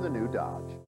ground for the new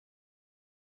Dodge.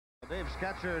 Dave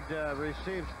Scatchard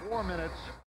receives 4 minutes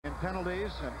in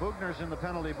penalties. Buchner's in the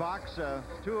penalty box.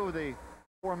 2 of the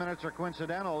 4 minutes are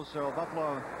coincidental, so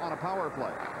Buffalo on a power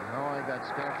play. Now I got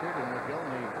Scatchard and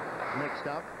McGillney mixed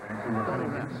up.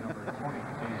 Don't mess.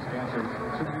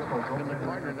 In the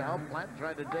corner now, Platt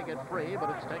tried to dig it free, but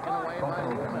it's taken away by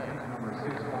Lume.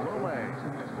 Lume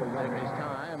take his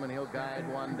time, and he'll guide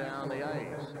one down the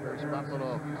ice. First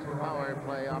Buffalo power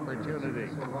play opportunity.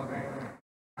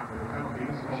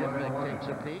 Shipnick takes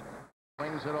a peek,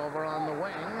 swings it over on the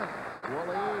wing.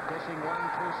 Woolley dishing one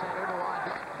through center to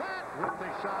Audrey. Platt with the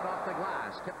shot off the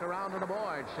glass, tipped around to the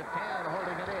board. Shatan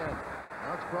holding it in.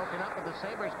 Now it's broken up, but the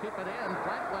Sabres keep it in.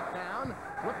 Platt went down,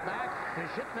 flipped back to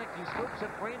Shipnick. He scoops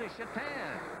it free to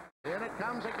Shatan. Then it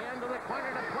comes again to the corner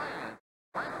to Platt.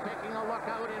 Platt taking a look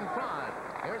out in front.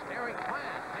 Here's Derek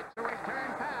Platt. Hits a return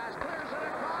pass, clears it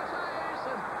across ice,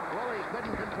 and Woolley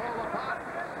couldn't control the puck.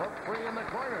 Hook free in the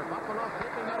corner. Buffalo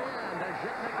keeping it in. To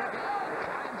Shipnick again.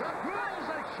 Lines up, drills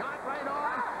a shot right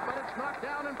on, but it's knocked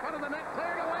down in front of the net.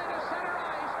 Cleared away to center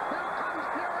ice. Here comes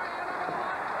Puree into the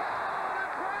line. Oh, a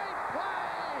great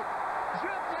play!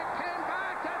 Shipnick came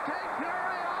back to take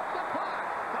Puree off the puck.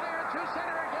 Fired through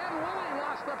center again. Woolley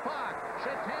lost the puck.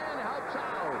 Shatan helps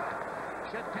out.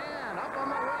 Shatan up on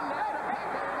the wing now to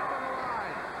Pekka over the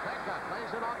line. Pekka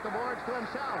plays it off the boards to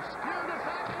himself. Skewed it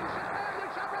back in. Shatan to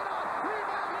shove it off.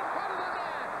 Rebound in front of the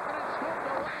net. But it's scooped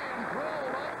away and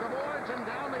drilled off the boards and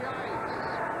down the ice.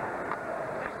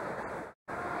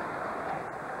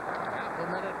 Half a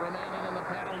minute remaining in the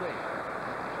penalty.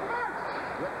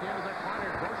 Whipped into the corner.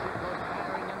 Grosek goes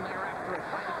firing in there after it.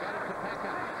 Trying to get it to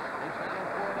Pekka. They battle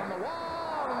for it on the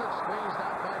wall, and it's squeezed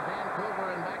out by Vancouver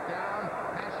and back down.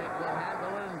 Hasek will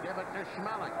handle it and give it to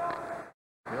Schmelik.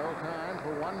 Still time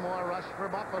for one more rush for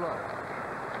Buffalo.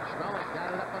 Schmelik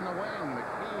got it up on the wing.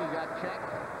 McKee got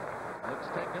checked. It's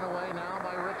taken away now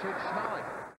by Richard Schmelik.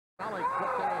 Schmelik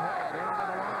flipped it ahead, into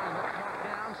the line. It's knocked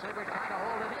down. Sabres trying to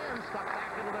hold it in. Stuck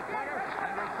back into the corner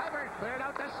and recovered. Cleared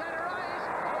out to center ice.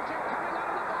 Ojek coming out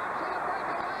of the box with a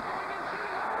breakaway. Going and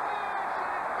shooting up the boards.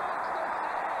 And it knocks the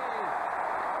save.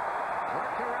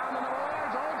 Worked around in the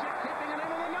boards. Ojek keeping it in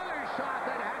with another shot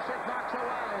that Hasek knocks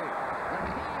away.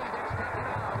 McKee gets taken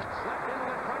out. It's left into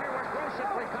the corner where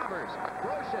Grosek recovers.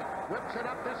 Grosek whips it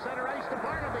up to center ice to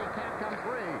Barnaby. Can't come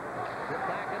free. Get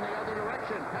back in the other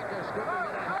direction. Pekka scooping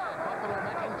it ahead. Buffalo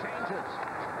making changes.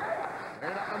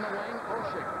 Straight up in the wing.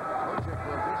 Ojek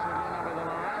will dish it in over the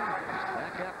line.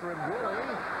 Back after him, Woolley.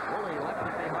 Woolley left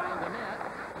it behind the net.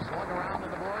 Swung around to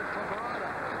the boards for Barada.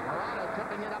 Barada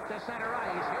tipping it up to center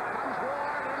ice. Here comes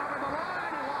Ward and over the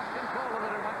line. He lost control of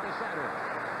it and went to center.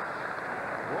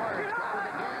 Ward got it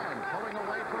again. Pulling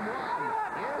away from one.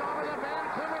 In over the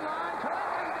Vancouver line.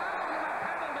 Dropping down and a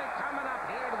penalty coming up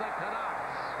here to the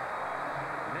Canucks.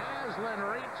 Naslund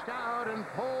reached out and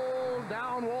pulled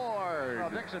down Ward. Well,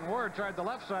 Dixon Ward tried the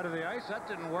left side of the ice. That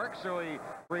didn't work, so he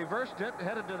reversed it,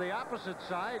 headed to the opposite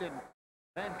side, and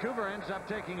Vancouver ends up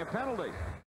taking a penalty.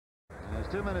 And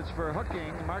it's 2 minutes for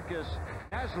hooking Marcus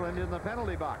Naslund in the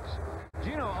penalty box.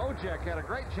 Gino Ojek had a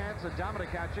great chance at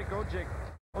Dominik Hasek.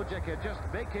 Ojek had just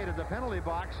vacated the penalty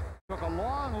box, took a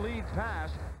long lead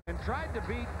pass, and tried to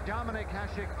beat Dominik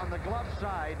Hasek on the glove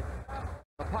side.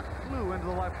 The puck flew into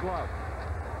the left glove.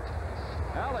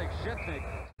 Alex Shitnik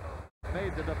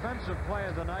made the defensive play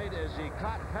of the night as he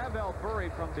caught Pavel Bure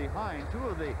from behind, two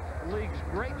of the league's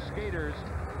great skaters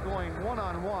going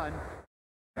one-on-one.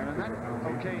 And on that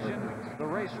occasion, the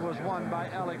race was won by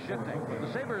Alex Shitnik.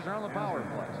 The Sabres are on the power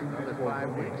play. Another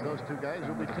 5 weeks, those two guys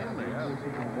will be teammates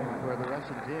for the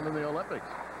Russian team in the Olympics.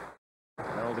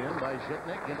 Held in by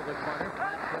Shitnik into the corner.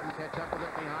 Couldn't catch up with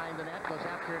it behind the net. Goes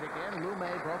after it again. Lume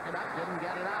broke it up. Didn't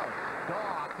get it out.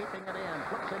 Daw keeping it in.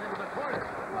 Flips it into the corner.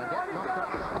 Again, knocked off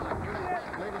the puck.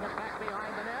 Leaving it back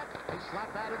behind the net. He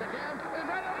slapped at it again. And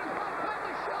right out in front. Got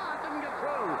the shot. Didn't get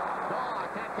through. Daw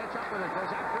can't catch up with it. Goes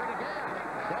after it again.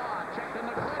 Daw checked in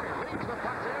the corner. Leaves the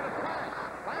puck there to Plant.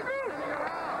 Plant spinning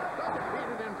around. Got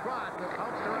defeated in front. But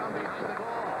bounced around behind the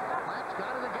goal. Plant's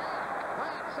got it again.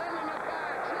 Plant sending it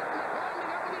back. Shitnik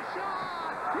winding up with a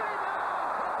shot.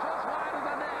 Rebound. Just wide of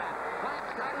the net.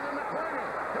 Plant's got it in the corner.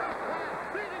 Here's Plant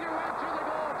beating her right through the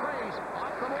goal crease.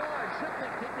 Off the board.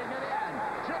 Shitnik keeping it in.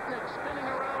 Shitnik spinning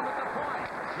around at the point.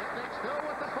 Shitnik still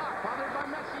with the puck. Bothered by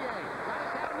Messier. Got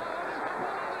it down low. He's got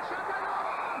one on the shot right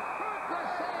on. Hurt the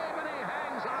save, and he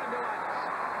hangs on to it.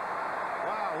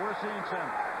 Wow, we're seeing some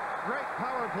great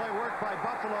power play work by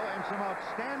Buffalo and some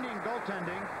outstanding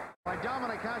goaltending by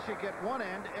Dominik Hasek at one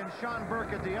end and Sean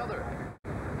Burke at the other.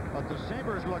 But the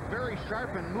Sabres look very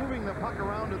sharp in moving the puck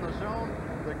around in the zone.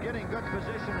 They're getting good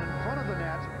position in front of the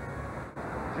net.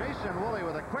 Jason Woolley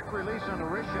with a quick release on the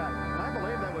wrist shot. And I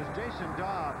believe that was Jason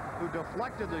Daw who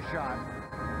deflected the shot.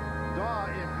 Daw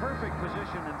in perfect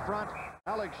position in front.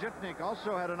 Alex Shitnik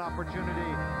also had an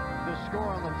opportunity to score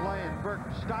on the play, and Burke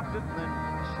stopped it and then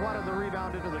swatted the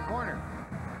rebound into the corner.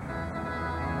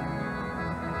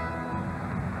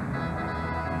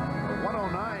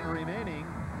 1:09 remaining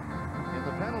in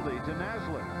the penalty to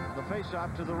Naslund. The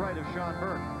face-off to the right of Sean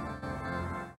Burke.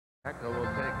 Pekka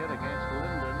will take it against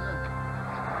Linden.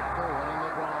 Pekka winning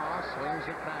the draw, swings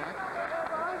it back.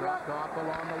 Dropped off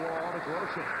along the wall to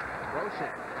Grosek.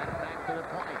 Grosek had it back to the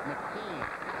point. McKee,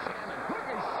 Shannon, took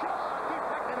his shot.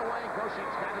 Deflected away.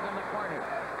 Grosek's got it in the corner.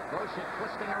 Grosek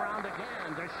twisting around again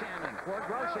to Shannon for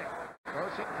Grosek.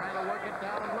 Grosek trying to work it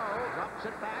down low. Drops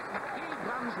it back. McKee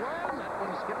guns low. That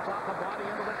one skips off the body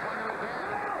into the corner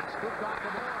again. Scooped off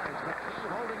the boards. McKee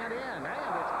holding it in. And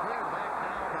it's cleared back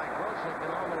now by Grosek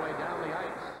and all the way down the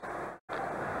ice.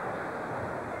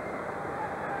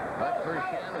 But for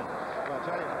Shannon. Well, I'll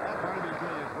tell you, that Barnaby's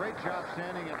doing a great job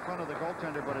standing in front of the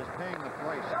goaltender, but is paying the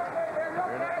price.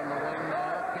 Right up on the wing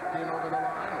now. Kicked in over the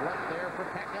line. Left there for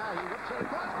Pekka. He whips it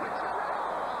across. Puts the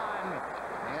on.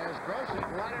 As Grosek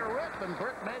let her rip, and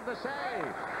Burke made the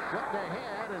save. Flipped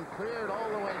ahead and cleared all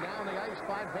the way down the ice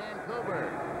by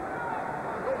Vancouver.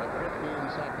 With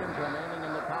 15 seconds remaining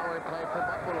in the power play for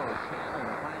Buffalo. Shannon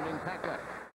finding Pekka.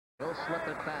 He'll slip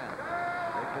it back.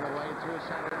 Taking away through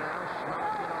center now.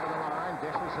 Schmelik over the line.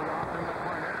 Dishes it off in the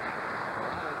corner.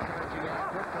 Charging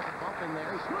after, took a bump in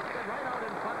there. He swooped it right out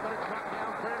in front, but it's knocked down,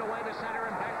 cleared away to center,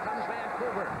 and back comes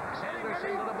Vancouver.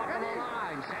 Sanderson to the Buffalo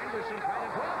line. Sanderson trying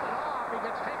to whip it off. He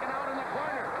gets taken out in the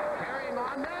corner. Carrying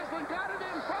on. Naslund got it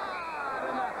in front,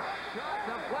 and the shot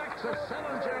deflects. The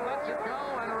Sillinger lets it go,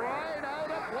 and right out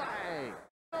of play.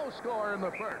 No score in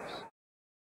the first.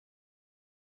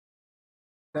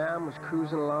 Sam was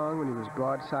cruising along when he was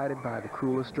broadsided by the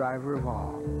cruelest driver of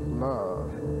all,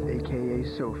 Love, a.k.a.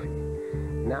 Sophie.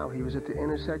 Now he was at the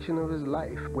intersection of his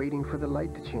life, waiting for the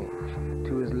light to change.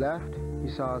 To his left, he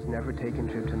saw his never-taken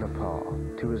trip to Nepal.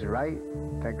 To his right,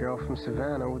 that girl from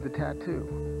Savannah with the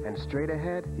tattoo. And straight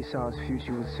ahead, he saw his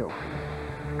future with Sophie.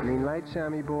 Green light,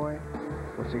 Sammy boy.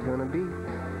 What's it gonna be?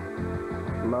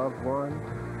 Love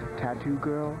 1, tattoo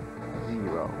girl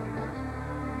 0.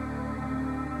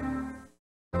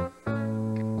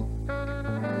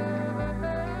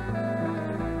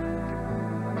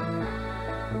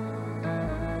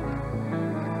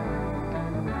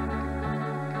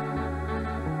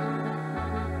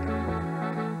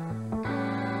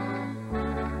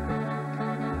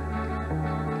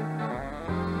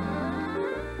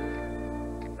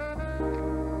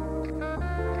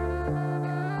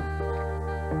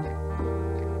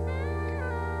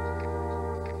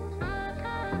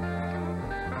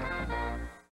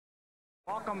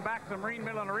 Welcome back to Marine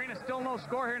Midland Arena. Still no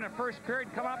score here in the first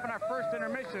period. Coming up in our first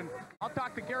intermission, I'll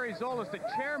talk to Gary Zolas, the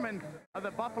chairman of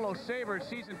the Buffalo Sabres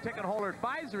Season Ticket Holder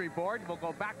Advisory Board. We'll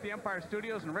go back to the Empire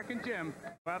Studios, and Rick and Jim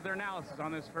will have their analysis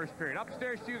on this first period.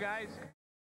 Upstairs to you guys.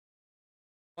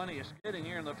 Plenty of skidding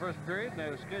here in the first period, and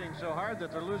they're skidding so hard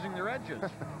that they're losing their edges.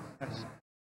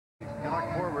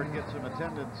 Canuck forward gets some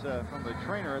attendance from the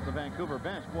trainer at the Vancouver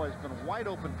bench. Boy, it's been a wide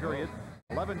open period.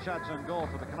 11 shots on goal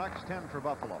for the Canucks, 10 for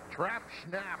Buffalo. Trap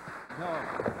snap. No.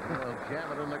 They'll jam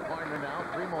it in the corner now.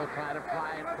 Primo tried to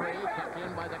fly it free. Kept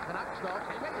in by the Canucks, though.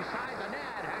 Came inside the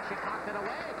net. Hasek knocked it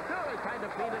away. No, he tried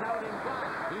to feed it out in front.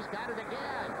 He's got it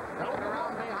again. Going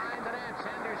around behind the net.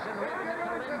 Sanderson leaving it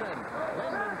to Linden.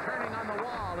 Linden turning on the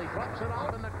wall. He drops it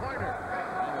off in the corner.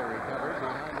 Either recovered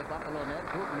behind the Buffalo net.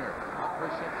 Hutner up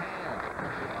for Shatan.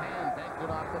 Shatan banked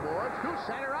it off the boards. To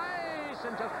center ice.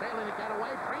 And just failing to get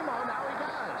away. Primo, now he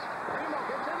does. Primo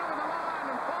gets in over the line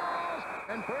and falls.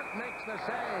 And Burke makes the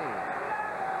save.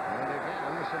 And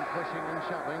again, some pushing and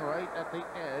shoving right at the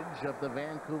edge of the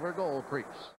Vancouver goal crease.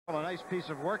 Well, a nice piece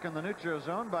of work in the neutral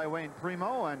zone by Wayne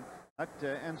Primo, and that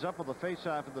ends up with a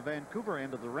face-off at the Vancouver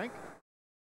end of the rink.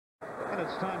 And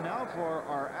it's time now for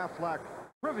our Aflac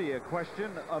trivia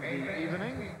question of the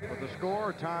evening, with the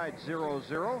score tied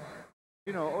 0-0.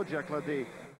 You know, Ojek led the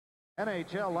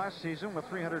NHL last season with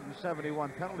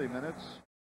 371 penalty minutes.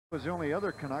 Was the only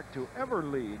other Canuck to ever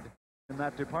lead in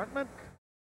that department.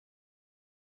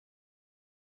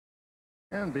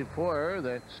 And before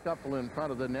that scuffle in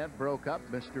front of the net broke up,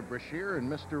 Mr. Brashear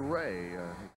and Mr. Ray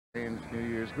exchanged New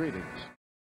Year's greetings.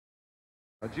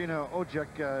 Gino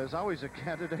Ojek is always a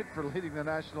candidate for leading the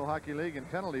National Hockey League in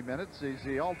penalty minutes. He's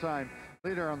the all-time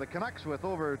leader on the Canucks with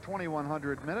over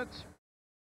 2,100 minutes.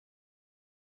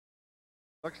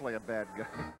 Looks like a bad guy.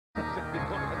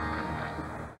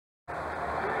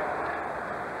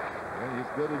 Well,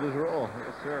 he's good at his role.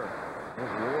 Yes, sir.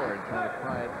 There's Ward trying to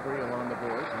pry it free along the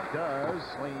boards. He does,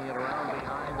 swinging it around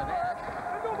behind the net.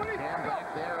 Cam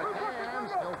back there again,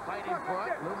 still fighting for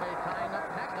it. Lume tying up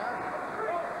Pekka.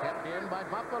 Kept in by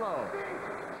Buffalo.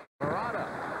 Barada.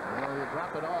 Well, you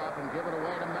drop it off and give it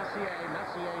away to Messier.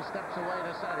 Messier steps away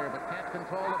to center, but can't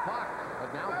control the puck. But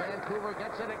now Vancouver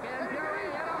gets it again. Fury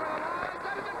in over the line.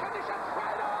 Got it in condition.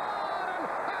 Right on! And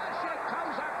Hasek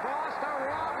comes across to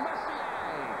Rob Messier.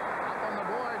 Up on the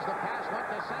boards, the pass went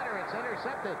to center. It's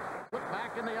intercepted. Put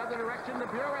back in the other direction to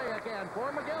Fury again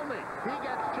for McGillney. He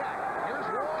gets checked. Here's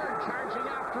Ward charging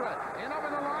after it. In over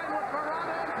the line with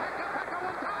Barada and Pekka. Pekka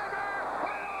with timer.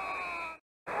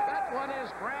 That one is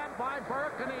grabbed by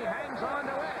Burke, and he hangs on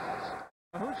to it.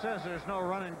 Who says there's no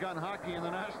run-and-gun hockey in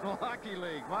the National Hockey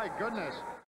League? My goodness.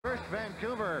 First,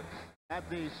 Vancouver at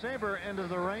the Sabre end of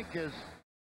the rink is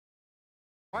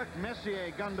Mark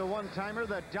Messier gunned a one-timer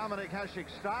that Dominic Hasek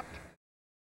stopped.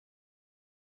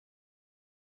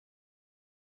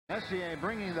 Messier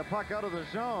bringing the puck out of the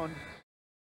zone.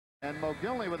 And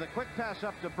Mogilny with a quick pass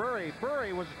up to Burry.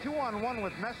 Burry was 2-on-1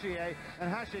 with Messier,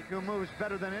 and Hasek, who moves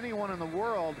better than anyone in the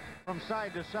world from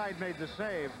side to side, made the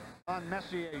save on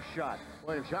Messier's shot.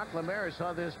 Well, if Jacques Lemaire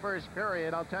saw this first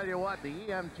period, I'll tell you what, the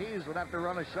EMTs would have to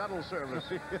run a shuttle service.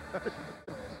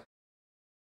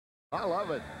 I love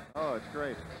it. Oh, it's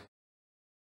great.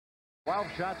 12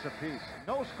 shots apiece.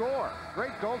 No score.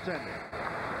 Great goaltending.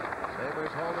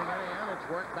 Sabres holding it in. It's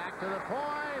worked back to the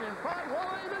point. In front,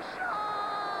 Woolley, the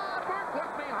shot! Burke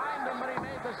looked behind him, but he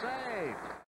made the save.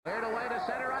 Cleared away to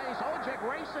center ice. Ojek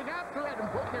racing after it, and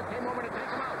Buchner came over to take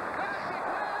him out. Classic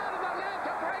way out of the net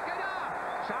to break it up.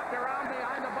 Chopped around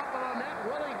behind the Buffalo net.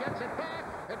 Willie gets it back.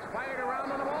 It's fired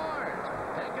around on the boards.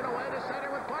 Taken away to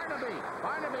center with Barnaby.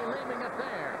 Barnaby leaving it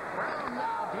there. Brown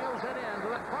now deals it in to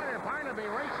the corner. Barnaby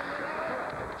racing it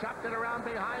out. Chopped it around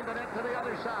behind the net to the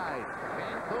other side.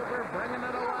 Vancouver bringing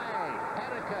it away.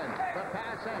 Hedican, the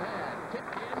pass ahead.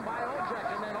 Tipped in by Ojek,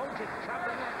 and then Ojek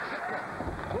chopping that chiplet.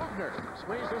 Bugner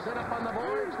squeezes it up on the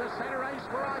boards. The center ice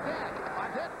for Audette.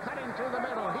 Audette cutting through the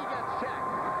middle. He gets checked.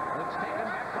 It's taken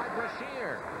back by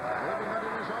Brashear. Leaving it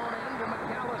in his own end to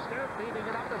McAllister. Feeding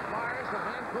it up as far as the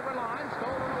Vancouver line.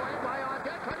 Stolen away by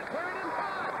Audette. Trying to clear it in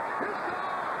front. His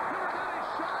goal. Never got his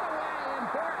shot away, and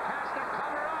Burke has to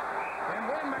cover up. And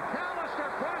when McAllister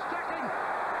cross-checking,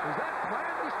 is that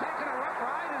Bradley's taking a rough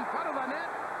ride in front of the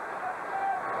net?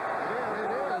 Yeah,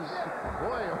 it is.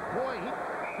 Boy, oh boy,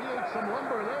 he ate some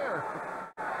lumber there.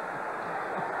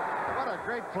 What a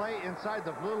great play inside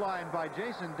the blue line by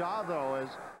Jason Daw, though, as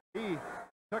he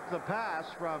took the pass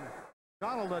from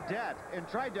Donald Audette and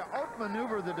tried to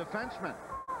outmaneuver the defenseman.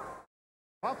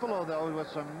 Buffalo, though, with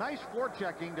some nice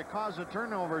forechecking to cause a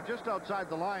turnover just outside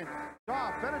the line.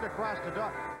 Daw fed it across to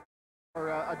Daw, or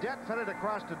Audette fed it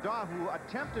across to Daw, who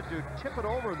attempted to tip it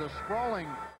over the sprawling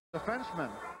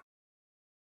defenseman.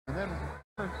 And then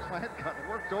Plant got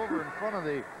worked over in front of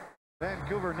the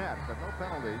Vancouver net, but no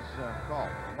penalties called.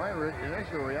 My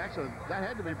initial reaction, that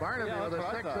had to be Barnaby with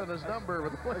a 6 on his number.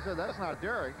 With the I said, that's not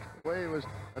Derek. The way he was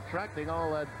attracting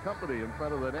all that company in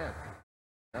front of the net.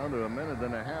 Down to a minute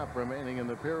and a half remaining in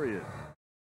the period.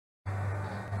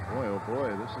 Boy, oh boy,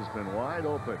 this has been wide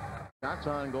open. Shots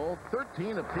on goal,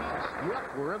 13 apiece.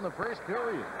 Yep, we're in the first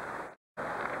period.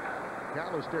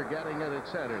 Callister getting it at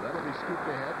center. That'll be scooped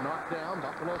ahead, knocked down.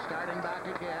 Buffalo starting back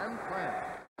again.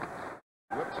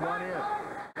 Whips one in.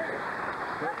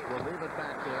 Quick will leave it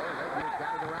back there. Ledger's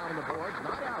got it around the boards.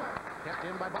 Not out. Kept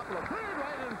in by Buffalo. Cleared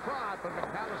right in front, but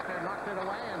McAllister knocked it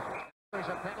away, and there's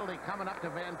a penalty coming up to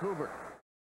Vancouver.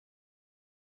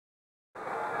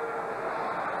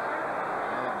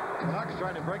 Canucks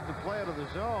trying to break the play out of the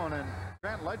zone, and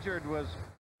Grant Ledger was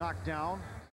knocked down.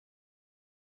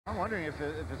 I'm wondering if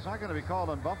it's not going to be called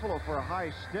on Buffalo for a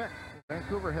high stick.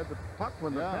 Vancouver had the puck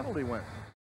when the penalty went.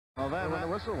 Well, then when the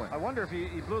whistle went. I wonder if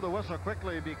he blew the whistle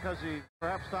quickly because he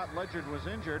perhaps thought Ledger was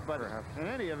injured. But in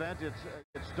any event,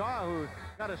 it's Daw who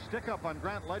got a stick up on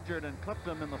Grant Ledger and clipped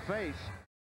him in the face.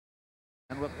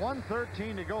 And with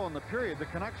 1:13 to go in the period, the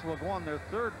Canucks will go on their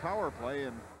third power play,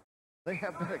 and they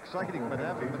have been exciting, but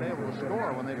haven't been able to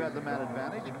score when they've had the man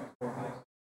advantage.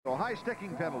 So high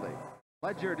sticking penalty.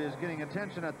 Ledger is getting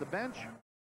attention at the bench.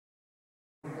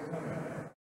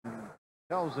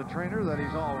 Tells the trainer that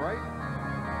he's all right.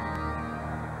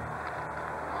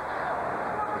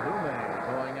 Lume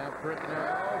going after it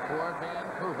now for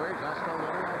Vancouver. Just a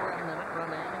little over a minute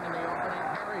remaining in the opening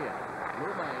period.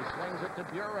 Lume slings it to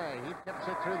Bure. He tips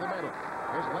it through the middle.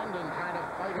 Here's Linden trying to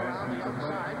fight around the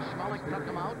outside. Schmelik took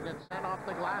him out and it's sent off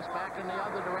the glass back in the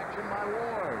other direction by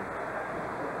Ward.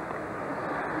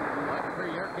 But for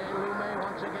Jurke Lume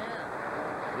once again.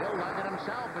 He'll lug it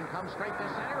himself and comes straight to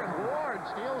center, and Ward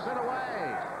steals it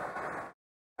away.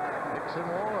 Dixon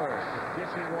Ward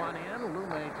dishing one in.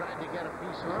 Lume tried to get a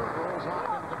piece of it, rolls off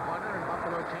into the corner, and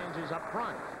Buffalo changes up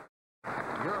front.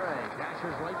 Ure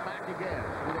dashes right back again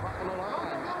to the Buffalo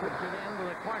line. Strips it into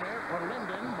the corner for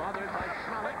Linden, bothered by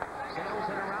Schmelik. Sails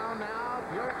it around now.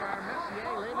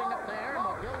 Messier leaving it there.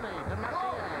 Mogilny to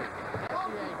Messier.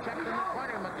 Messier checked in the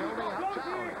corner. Mogilny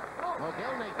outside.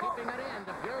 Mogilny keeping it in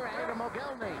to Bure to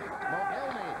Mogilny.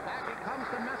 Mogilny, back it comes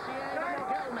to Messier to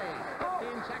Mogilny.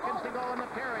 15 seconds to go in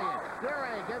the period.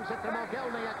 Bure gives it to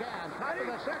Mogilny again. Top of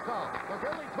the circle.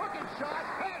 Mogilny took his shot,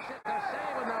 pass it to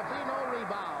save, and there'll be no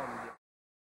rebound.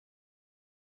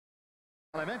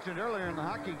 Well, I mentioned earlier in the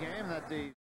hockey game that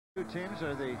the two teams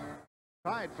are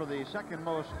tied for the second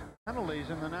most penalties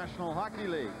in the National Hockey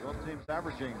League. Both teams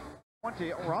averaging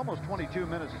 20 or almost 22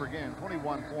 minutes per game,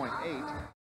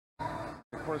 21.8.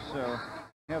 Of course, you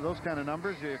have those kind of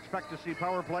numbers, you expect to see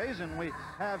power plays, and we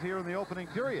have here in the opening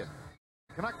period.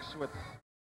 Canucks with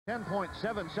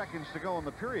 10.7 seconds to go in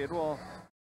the period will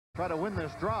try to win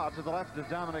this draw. To the left is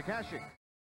Dominic Hasek.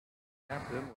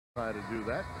 Captain will try to do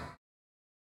that.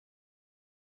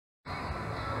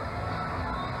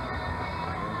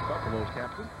 Buffalo's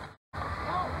captain.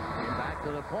 Came back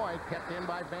to the point, kept in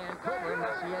by Vancouver.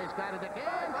 Messier's got it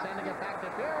again, sending it back to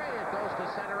Fury. It goes to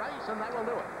center ice, and that will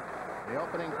do it. The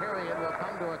opening period will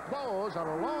come to a close on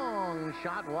a long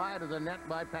shot wide of the net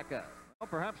by Pekka. Well,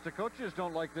 perhaps the coaches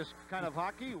don't like this kind of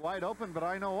hockey, wide open, but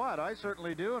I know what. I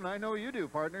certainly do, and I know you do,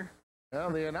 partner. Well,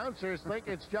 the announcers think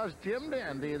it's just Jim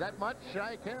Dandy. That much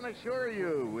I can assure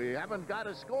you. We haven't got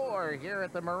a score here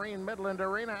at the Marine Midland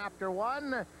Arena after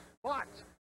one, but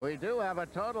we do have a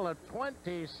total of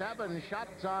 27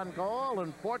 shots on goal,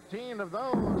 and 14 of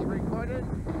those recorded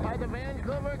by the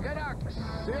Vancouver Canucks.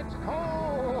 It's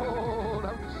cold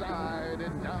outside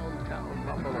in downtown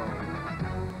Buffalo.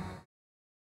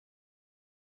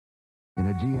 In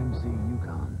a GMC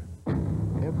Yukon,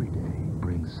 every day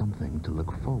brings something to look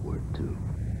forward to.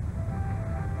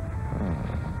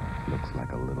 Looks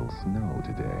like a little snow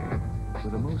today. For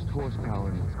the most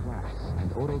horsepower in its class and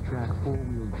AutoTrack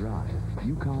four-wheel drive,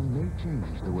 Yukon may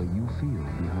change the way you feel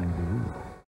behind the wheel.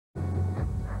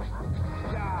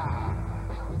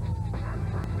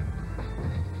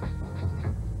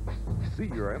 See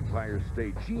your Empire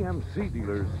State GMC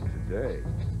dealers today.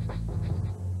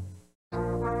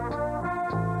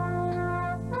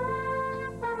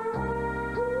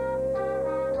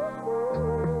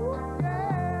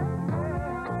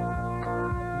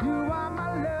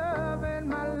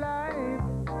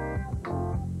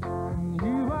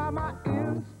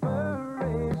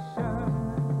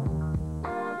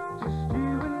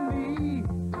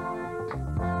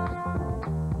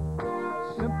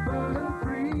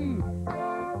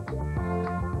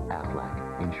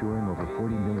 Insuring over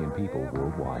 40 million people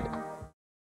worldwide.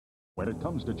 When it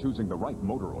comes to choosing the right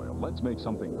motor oil, let's make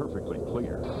something perfectly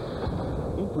clear.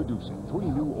 Introducing 3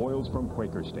 new oils from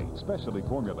Quaker State, specially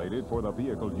formulated for the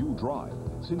vehicle you drive.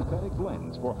 Synthetic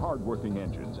blends for hard-working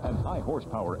engines and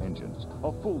high-horsepower engines.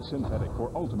 A full synthetic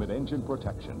for ultimate engine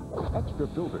protection. Extra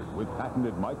filtered with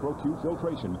patented micro-Q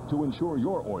filtration to ensure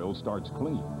your oil starts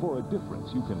clean for a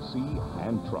difference you can see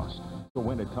and trust. So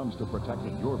when it comes to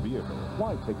protecting your vehicle,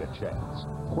 why take a chance?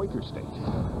 Quaker State.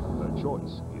 The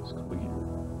choice is clear.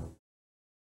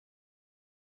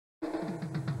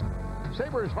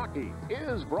 Sabres Hockey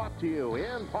is brought to you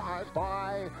in part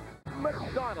by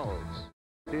McDonald's.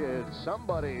 Did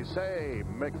somebody say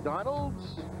McDonald's?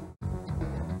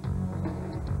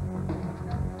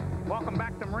 Welcome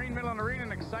back to Marine Midland Arena.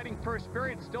 An exciting first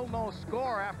period. Still no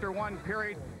score after one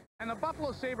period. And the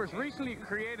Buffalo Sabres recently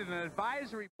created an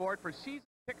advisory board for season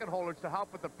ticket holders to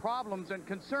help with the problems and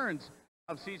concerns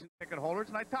of season ticket holders.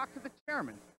 And I talked to the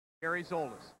chairman, Gary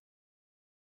Zolas.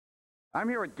 I'm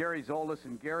here with Gary Zolas,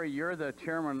 and Gary, you're the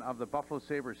chairman of the Buffalo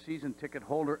Sabres Season Ticket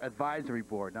Holder Advisory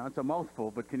Board. Now, it's a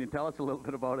mouthful, but can you tell us a little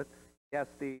bit about it? Yes,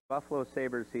 the Buffalo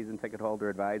Sabres Season Ticket Holder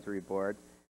Advisory Board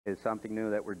is something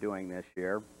new that we're doing this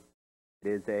year. It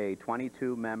is a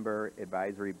 22-member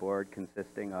advisory board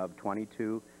consisting of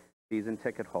 22 season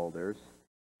ticket holders.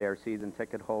 They're season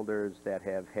ticket holders that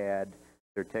have had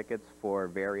their tickets for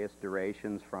various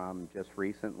durations from just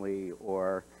recently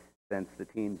or since the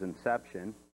team's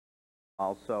inception.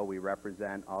 Also, we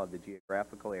represent all of the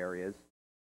geographical areas,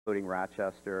 including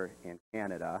Rochester and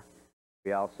Canada.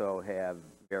 We also have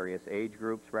various age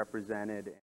groups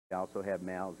represented. We also have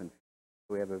males and females.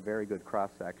 We have a very good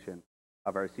cross-section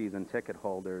of our season ticket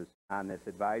holders on this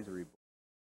advisory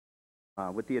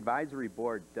board. What the advisory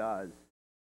board does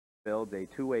builds a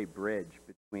two-way bridge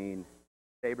between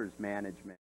Sabres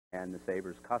management and the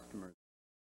Sabres customers.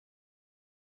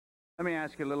 Let me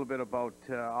ask you a little bit about,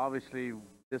 obviously,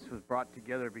 this was brought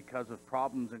together because of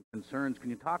problems and concerns. Can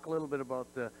you talk a little bit about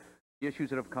the issues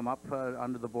that have come up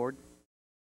under the board?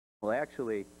 Well,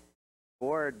 actually, the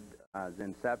board's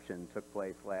inception took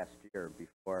place last year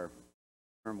before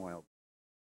turmoil.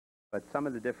 But some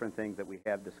of the different things that we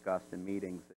have discussed in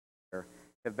meetings this year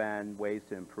have been ways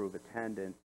to improve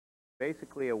attendance,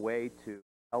 basically a way to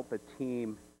help a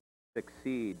team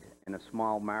succeed in a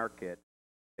small market.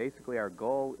 Basically, our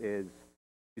goal is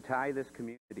to tie this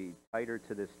community tighter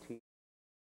to this team,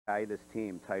 tie this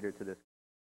team tighter to this.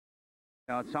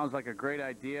 Now, it sounds like a great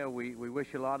idea. We wish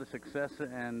you a lot of success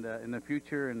and in the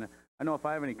future. And I know if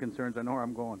I have any concerns, I know where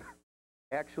I'm going.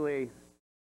 Actually,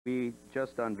 we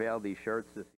just unveiled these shirts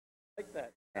this year. Like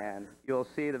that. And you'll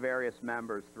see the various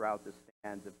members throughout the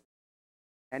stands. If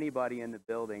anybody in the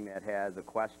building that has a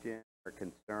question or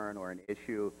concern or an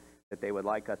issue that they would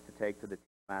like us to take to the team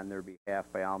on their behalf,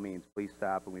 by all means, please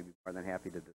stop, and we'd be more than happy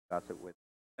to discuss it with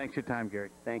you. Thanks for your time, Gary.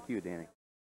 Thank you, Danny.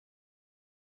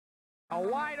 A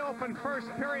wide-open first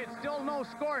period. Still no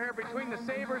score here between the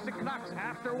Sabres and Canucks.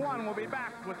 After one, we'll be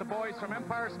back with the boys from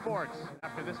Empire Sports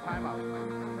after this timeout.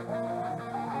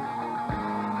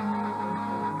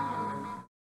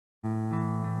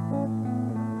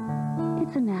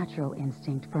 It's a natural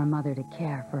instinct for a mother to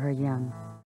care for her young,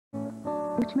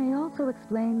 which may also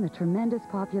explain the tremendous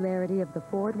popularity of the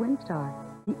Ford Windstar,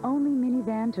 the only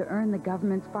minivan to earn the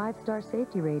government's 5-star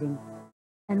safety rating.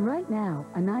 And right now,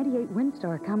 a 98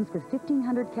 Windstar comes with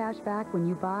 $1,500 cash back when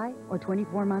you buy or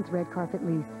 24-month red carpet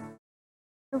lease.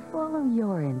 So follow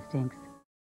your instincts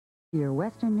to your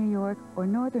Western New York or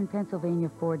Northern Pennsylvania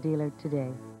Ford dealer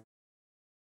today.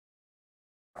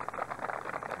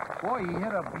 Boy, he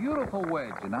hit a beautiful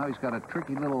wedge, and now he's got a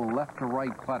tricky little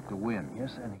left-to-right putt to win.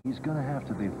 Yes, and he's going to have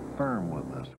to be firm with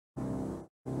this.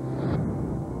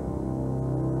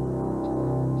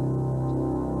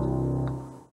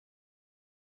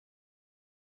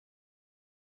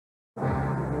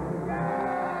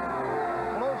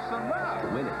 To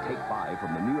win at Take 5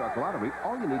 from the New York Lottery,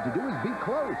 all you need to do is be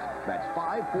close. That's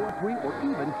 5, 4, 3, or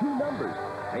even 2 numbers.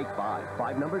 Take 5.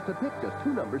 5 numbers to pick, just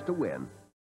 2 numbers to win.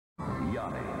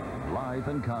 Yanni, live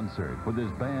in concert with his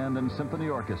band and symphony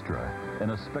orchestra in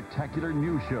a spectacular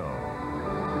new show.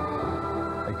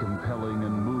 A compelling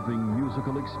and moving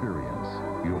musical experience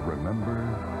you'll remember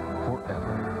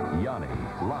forever. Yanni,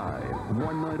 live.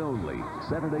 One night only,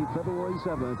 Saturday, February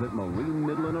 7th at Marine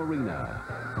Midland Arena.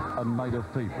 A night of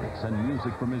favorites and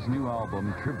music from his new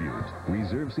album, Tribute.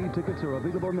 Reserve seat tickets are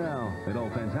available now at all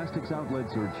Fantastics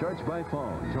outlets or charged by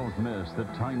phone. Don't miss the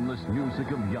timeless music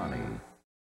of Yanni.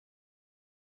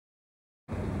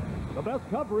 The best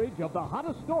coverage of the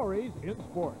hottest stories in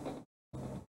sports.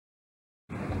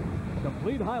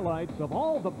 Complete highlights of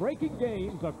all the breaking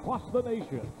games across the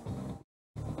nation.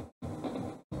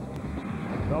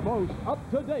 The most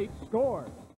up-to-date scores.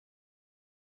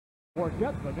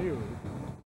 Forget the news.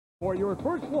 For your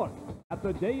first look at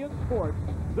the day in sports,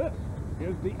 this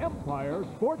is the Empire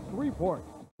Sports Report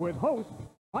with host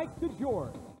Mike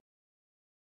DeGeorge.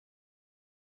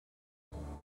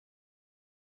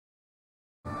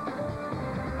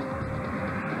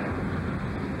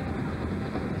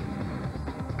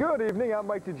 Good evening, I'm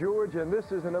Mike DeGeorge, and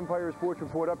this is an Empire Sports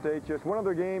Report update. Just one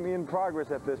other game in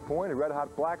progress at this point. The Red Hot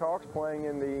Blackhawks playing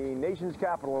in the nation's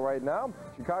capital right now.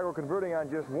 Chicago converting on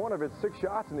just one of its 6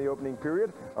 shots in the opening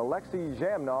period. Alexei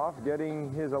Zhamnov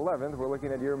getting his 11th. We're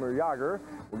looking at Jaromir Jagr.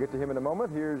 We'll get to him in a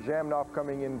moment. Here's Zhamnov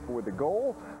coming in for the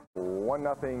goal.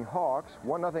 1-0 Hawks.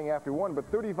 1-0 after 1, but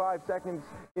 35 seconds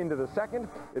into the second.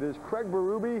 It is Craig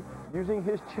Berube using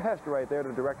his chest right there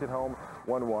to direct it home.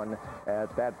 1-1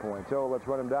 at that point. So let's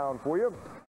run him down for you.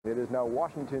 It is now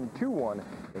Washington 2-1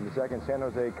 in the second. San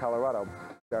Jose, Colorado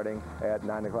starting at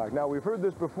 9 o'clock. Now, we've heard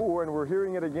this before, and we're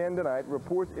hearing it again tonight.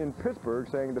 Reports in Pittsburgh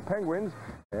saying the Penguins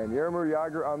and Jaromir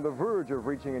Jagr on the verge of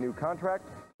reaching a new contract.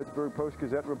 Pittsburgh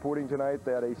Post-Gazette reporting tonight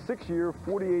that a 6-year,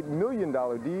 $48 million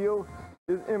deal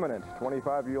is imminent.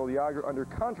 25-year-old Jagr under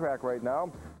contract right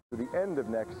now to the end of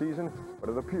next season, but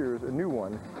it appears a new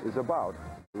one is about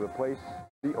to replace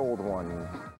the old one.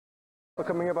 Well,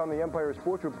 coming up on the Empire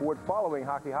Sports Report following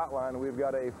Hockey Hotline, we've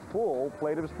got a full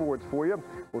plate of sports for you.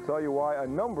 We'll tell you why a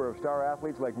number of star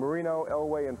athletes like Marino,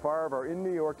 Elway, and Favre are in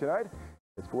New York tonight.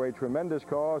 It's for a tremendous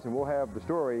cause, and we'll have the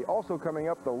story. Also coming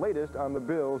up, the latest on the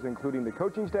Bills, including the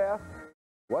coaching staff.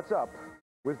 What's up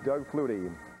with Doug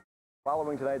Flutie?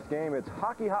 Following tonight's game, it's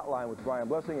Hockey Hotline with Brian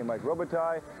Blessing and Mike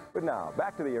Robitaille. But now,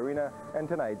 back to the arena and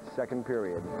tonight's second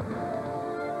period.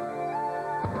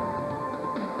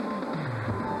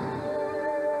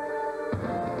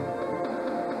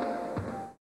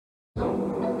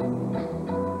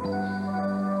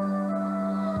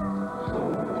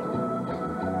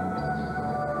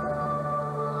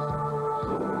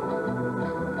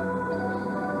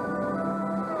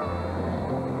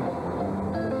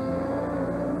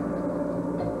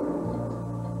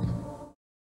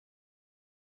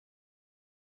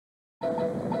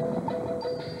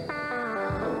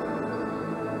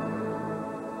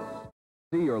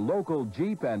 See your local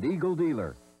Jeep and Eagle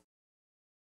dealer.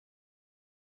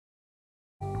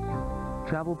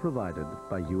 Travel provided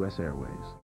by U.S. Airways.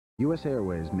 U.S.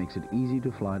 Airways makes it easy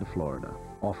to fly to Florida,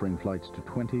 offering flights to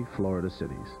 20 Florida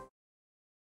cities.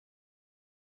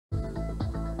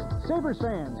 Sabres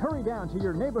fans, hurry down to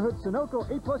your neighborhood Sunoco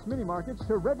A+ mini markets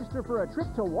to register for a trip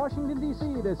to Washington,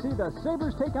 D.C. to see the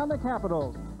Sabres take on the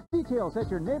Capitals. Details at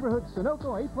your neighborhood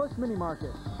Sunoco A+ mini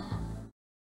market.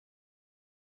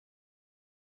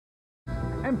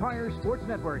 Empire Sports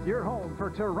Network, your home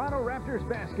for Toronto Raptors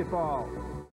basketball.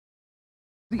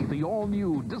 See the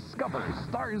all-new Discover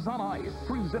Stars on Ice,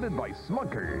 presented by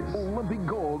Smuckers. Olympic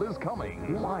gold is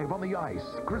coming. Live on the ice,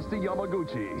 Christy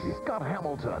Yamaguchi, Scott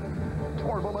Hamilton,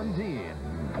 Torval Dean,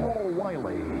 Paul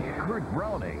Wiley, Kurt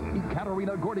Browning,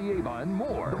 Ekaterina Gordieva, and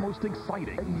more. The most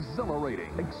exciting,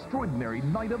 exhilarating, extraordinary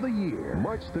night of the year.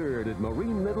 March 3rd at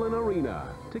Marine Midland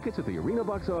Arena. Tickets at the Arena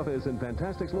box office and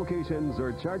Fantastics locations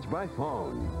are charged by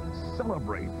phone.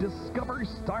 Celebrate Discover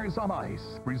Stars on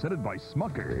Ice, presented by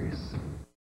Smuckers.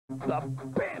 The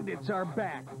Bandits are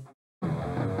back.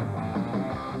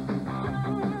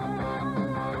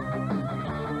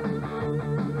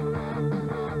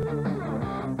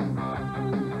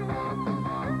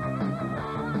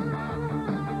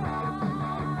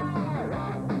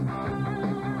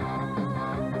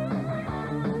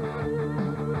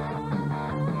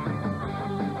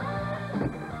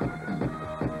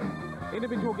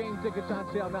 Individual game tickets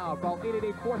on sale now. Call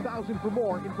 888-4000 for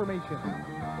more information.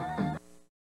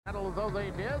 Though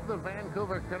they did, the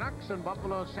Vancouver Canucks and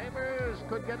Buffalo Sabres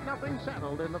could get nothing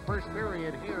settled in the first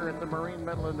period here at the Marine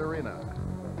Midland Arena.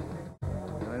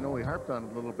 And I know we harped on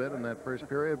it a little bit in that first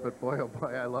period, but boy, oh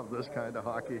boy, I love this kind of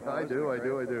hockey. I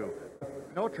do.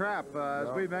 No trap, as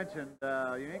we mentioned.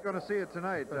 You ain't going to see it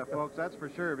tonight, folks, that's for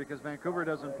sure, because Vancouver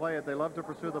doesn't play it. They love to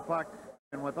pursue the puck.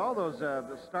 And with all those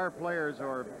star players,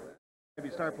 or maybe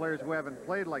star players who haven't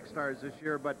played like stars this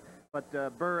year, but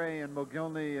Bure and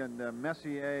Mogilny and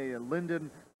Messier and Linden,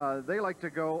 they like to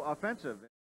go offensive.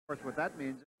 Of course, what that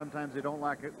means, sometimes they don't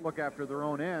look after their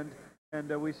own end, and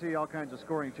we see all kinds of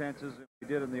scoring chances that we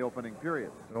did in the opening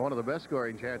period. One of the best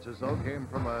scoring chances, though, came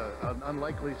from an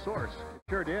unlikely source. It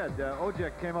sure did.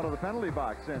 Ojek came out of the penalty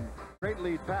box, and great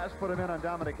lead pass, put him in on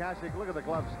Dominik Hasek. Look at the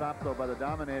glove stop, though, by the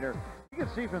Dominator. You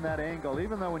can see from that angle,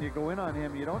 even though when you go in on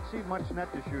him, you don't see much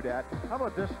net to shoot at. How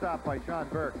about this stop by Sean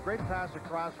Burke? Great pass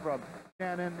across from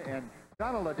Shannon, and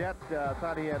Donald Ledette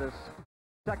thought he had his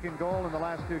second goal in the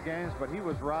last two games, but he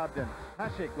was robbed, and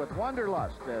Hasek with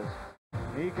wanderlust as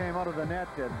he came out of the net,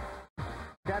 and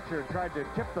catcher tried to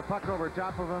tip the puck over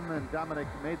top of him, and Dominik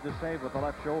made the save with the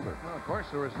left shoulder. Well, of course,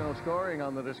 there was no scoring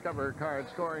on the Discover Card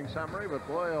scoring summary, but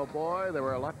boy, oh boy, there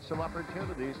were lots of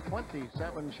opportunities,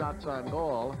 27 shots on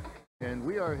goal. And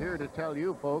we are here to tell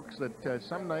you, folks, that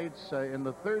some nights in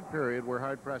the third period we're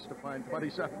hard-pressed to find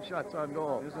 27 shots on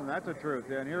goal. Isn't that the truth?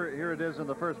 And here it is in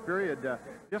the first period.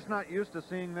 Just not used to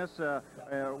seeing this,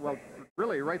 well,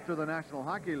 really right through the National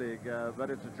Hockey League.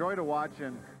 But it's a joy to watch,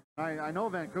 and I know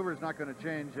Vancouver's not going to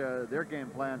change their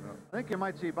game plan. I think you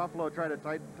might see Buffalo try to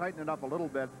tighten it up a little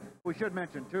bit. We should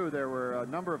mention, too, there were a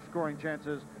number of scoring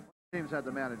chances. Teams had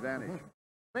the man advantage.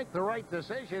 Make the right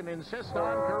decision, insist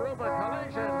on Karuba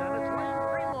collision, and it's Wayne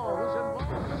Primo who's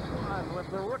involved in this one with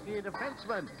the rookie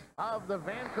defenseman of the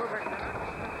Vancouver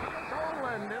Canucks,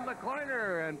 Oland in the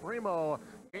corner, and Primo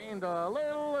gained a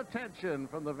little attention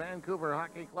from the Vancouver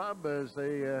Hockey Club as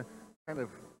they kind of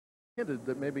hinted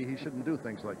that maybe he shouldn't do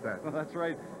things like that. Well, that's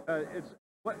right. It's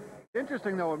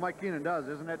interesting, though, what Mike Keenan does,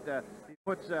 isn't it? He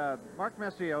puts Mark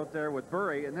Messier out there with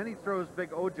Bure, and then he throws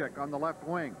Big Ojek on the left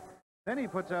wing. Then he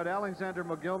puts out Alexander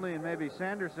Mogilny and maybe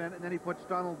Sanderson, and then he puts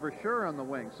Donald Brashear on the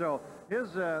wing. So his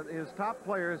top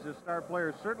players, his star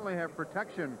players, certainly have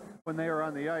protection when they are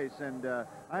on the ice. And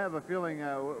I have a feeling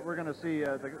we're going to see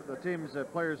the team's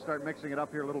players start mixing it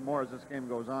up here a little more as this game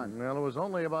goes on. Well, it was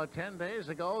only about 10 days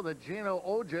ago that Gino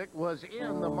Ojek was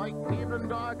in the Mike Peavin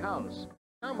doghouse.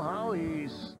 Somehow he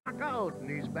stuck out, and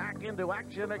he's back into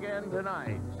action again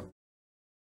tonight.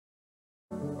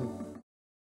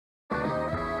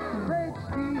 Great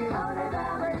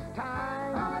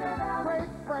time, great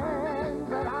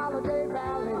friends at Holiday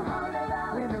Valley.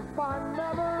 When the fun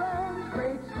never ends,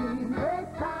 great skiing,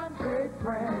 great time, great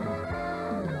friends.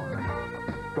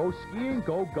 Go skiing,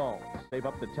 go golf. Save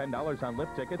up to $10 on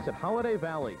lift tickets at Holiday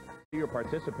Valley. See your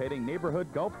participating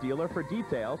neighborhood golf dealer for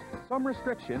details. Some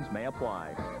restrictions may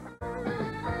apply.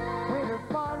 When the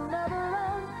fun never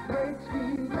ends, great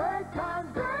skiing, great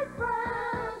time, great friends.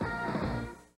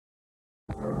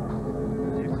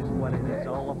 What it is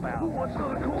all about. Who wants to go?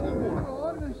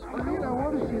 I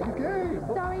want to see the game.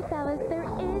 Sorry, fellas, there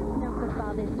is no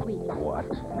football this week. What?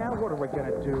 Now what are we going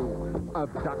to do?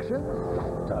 Abduction?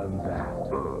 Done that.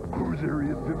 Who's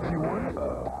Area 51?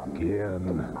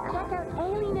 Again. Check out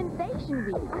Alien Invasion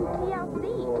Week on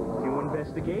TLC. New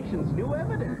investigations, new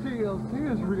evidence.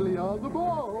 TLC is really on the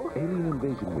ball. Alien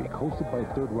Invasion Week, hosted by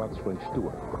Third Rock's French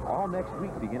Stewart. All next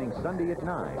week, beginning Sunday at 9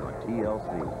 on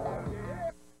TLC.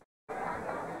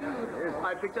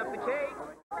 I picked up the cake.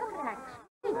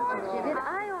 Did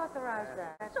I authorize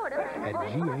that? Sort of. At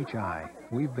GHI,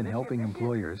 we've been helping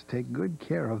employers take good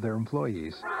care of their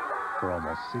employees for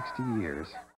almost 60 years.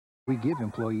 We give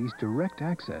employees direct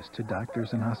access to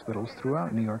doctors and hospitals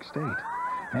throughout New York State.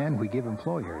 And we give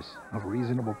employers a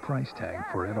reasonable price tag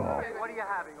for it all. What are you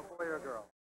having, a boy or a girl?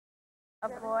 A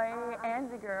boy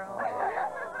and a girl.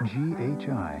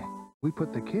 GHI. We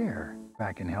put the care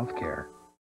back in healthcare.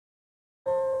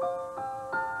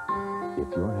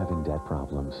 If you're having debt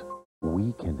problems,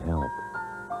 we can help.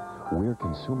 We're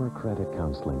Consumer Credit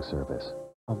Counseling Service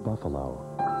of Buffalo.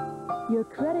 Your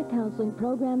credit counseling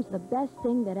program's the best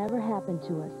thing that ever happened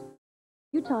to us.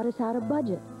 You taught us how to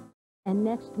budget. And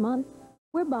next month,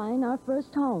 we're buying our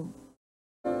first home.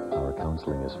 Our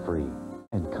counseling is free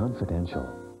and confidential.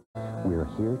 We're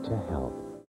here to help.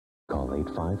 Call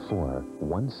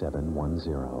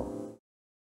 854-1710.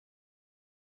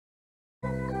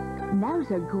 Now's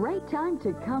a great time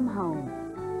to come home.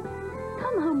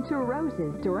 Come home to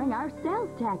Rose's during our sales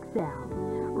tax sale.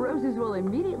 Rose's will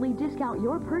immediately discount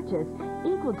your purchase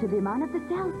equal to the amount of the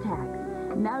sales tax.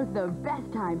 Now's the best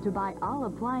time to buy all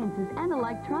appliances and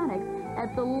electronics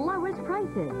at the lowest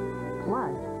prices.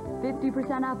 Plus,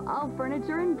 50% off all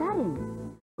furniture and bedding.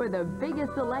 For the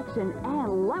biggest selection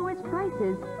and lowest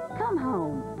prices, come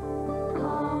home.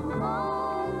 Come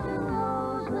home to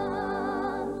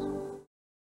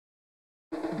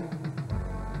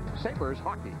Rose's. Sabres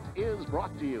Hockey is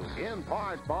brought to you in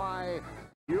part by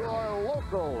your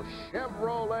local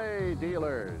Chevrolet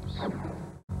dealers.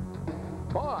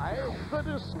 By the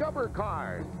Discover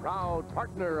Card, proud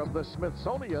partner of the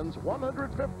Smithsonian's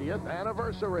 150th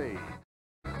anniversary.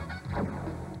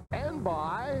 And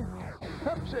by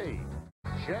Pepsi,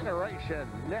 Generation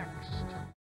Next.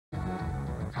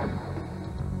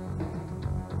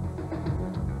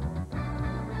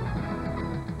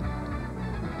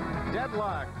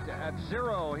 Deadlocked at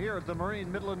 0 here at the Marine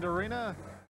Midland Arena.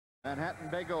 Manhattan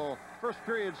Bagel first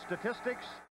period statistics.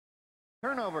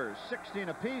 Turnovers, 16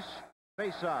 apiece.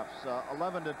 Face-offs,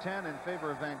 11-10 in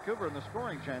favor of Vancouver, and the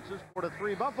scoring chances,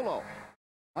 4-3 Buffalo.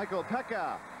 Michael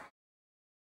Pekka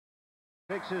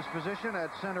takes his position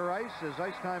at center ice. His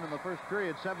ice time in the first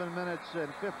period, 7 minutes and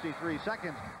 53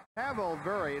 seconds. Pavel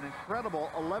Bure, an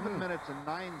incredible 11 minutes and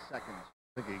 9 seconds.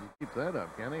 I think he can keep that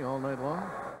up, can he, all night long?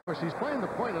 Of course, he's playing the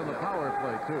point on the power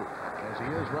play, too, as he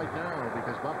is right now,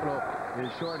 because Buffalo is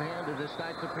shorthanded to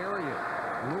start the period.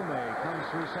 Lume comes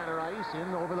through center ice,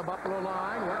 in over the Buffalo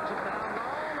line, works it down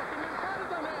low, looking in front of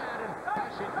the net, and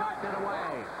Pesci knocked it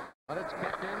away. But it's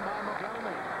kept in by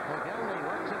McGillney. McGillney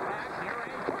works it back, here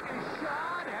a important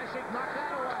shot, Pesci knocked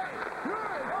that away.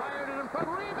 Good, fired it in front,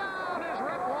 rebound is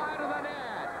ripped wide of the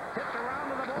net. Tipped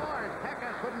around to the boards, Pekka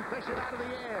couldn't fish it out of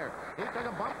the air. He took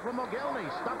a bump from McGillney,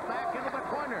 stuffed back into the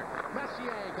corner.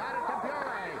 Messier got it to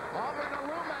Bure, over to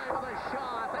Lume with a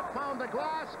shot that found the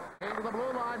glass, into the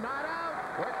blue line, not out.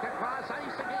 Worked across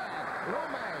ice again.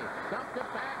 Lume dumped it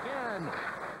back in.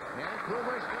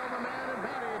 Vancouver still the man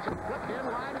advantage and flipped in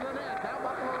wide of the net. Now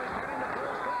Buffalo returning to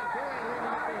full strength. Bure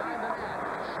leaving it behind the net.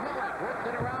 Schmilek worked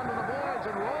it around to the boards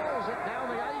and rolls it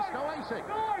down the ice. No icing.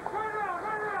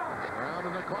 Around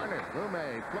in the corner.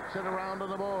 Lume flips it around to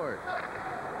the boards.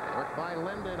 Worked by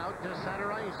Linden out to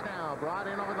center ice now. Brought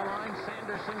in over the line.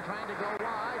 Sanderson trying to go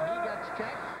wide. He gets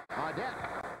checked. Audette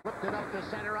flipped it up to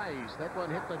center ice. That one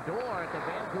hit the door at the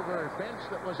Vancouver bench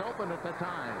that was open at the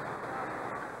time.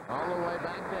 All the way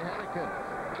back to Hedican.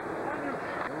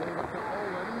 He'll leave it to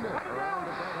Oland. Around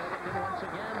to Brett Hedican once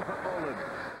again for Oland.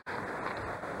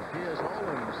 Matthias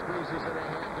Oland squeezes it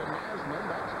ahead to Naslund.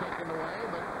 That's taken away,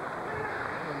 but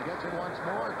Oland gets it once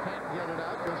more. Can't get it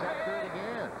out. Goes after it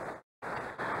again.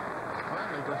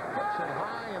 Finally just puts it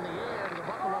high in the air to the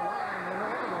Buffalo line and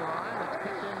over the line. It's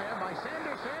kicked in there by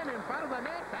Sanderson in front of the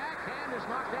net. Backhand is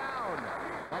knocked down.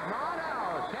 But not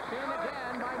out. Kept in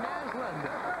again by Naslund.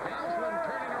 Naslund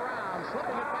turning around,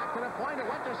 slipping it back to the point. It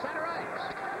went to center ice.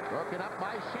 Broken up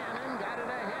by Shannon. Got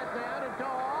it ahead there to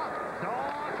Daw.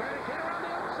 Daw trying to get around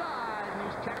the outside. And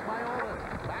he's checked by Olin.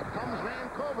 Back comes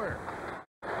Vancouver.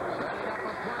 Setting up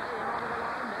a play and over the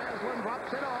line. Naslund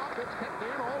drops it off. It's kicked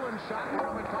in. Olin shot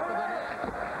over top of the net.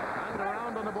 Turned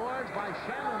around on the boards by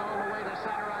Shannon all the way to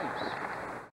center ice.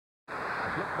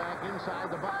 Flip back inside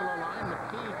the Buffalo line.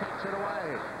 McKee takes it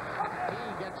away.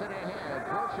 McKee gets it ahead.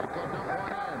 Brochik will dump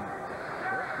one in.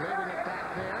 Burke leaving it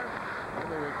back there.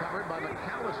 Only recovered by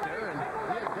McAllister, and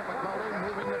he had difficulty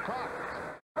moving the puck.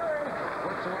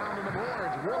 Works around on the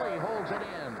boards. Willie holds it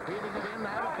in. Feeding it in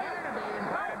now to Barnaby,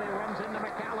 and Barnaby runs into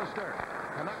McAllister.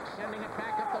 Canucks sending it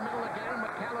back up the middle again.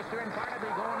 McAllister and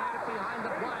Barnaby going at it behind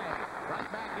the play. Right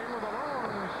back in with a long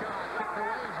shot. Kicked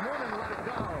away. Noonan let it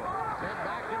go. Then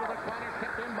back into the corner.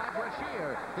 Kicked in by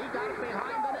Brashear. He got it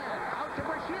behind the net. Out to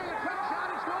Brashear. Quick shot.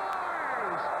 He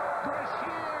scores!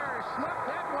 Brashear slipped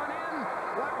that one in.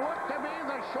 What looked to be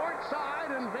the short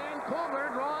side, and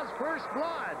Vancouver draws first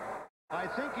blood. I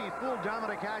think he fooled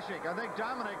Dominic Hasek. I think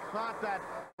Dominic thought that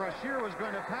Brashear was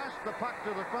going to pass the puck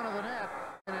to the front of the net,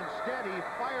 and instead he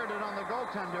fired it on the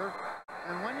goaltender.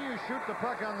 And when you shoot the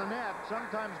puck on the net,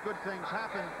 sometimes good things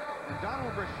happen. And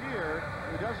Donald Brashear,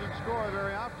 who doesn't score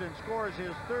very often, scores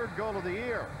his third goal of the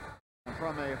year. And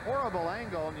from a horrible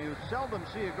angle, and you seldom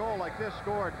see a goal like this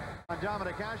scored on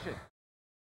Dominic Hasek.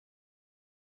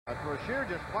 Brashear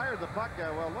just fired the puck.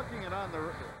 Well, looking at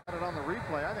it on the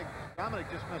replay. I think Dominic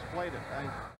just misplayed it. I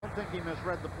don't think he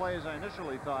misread the play as I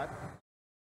initially thought.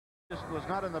 Just was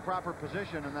not in the proper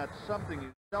position, and that's something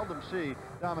you seldom see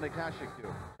Dominic Hasek do.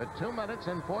 At 2 minutes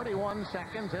and 41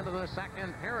 seconds into the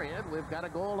second period, we've got a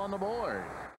goal on the board.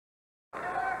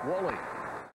 Woolley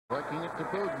working it to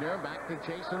Bugner, back to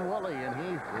Jason Woolley, and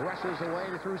he rushes away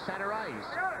through center ice.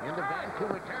 Into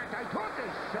Vancouver territory, took a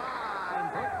shot,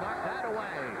 and Buck knocked that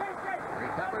away.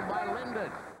 Recovered by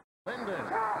Linden. Linden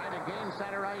trying to gain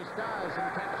center ice, does,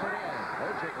 and taps it in.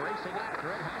 Wojcik racing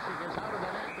after it. Hasek is out of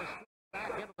the net to scoot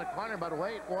back into the corner, but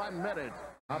wait 1 minute.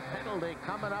 A penalty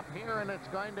coming up here, and it's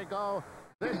going to go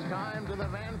this time to the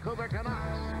Vancouver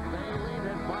Canucks. They lead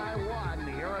it by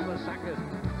 1 here in the second.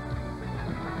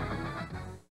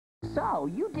 So,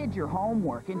 you did your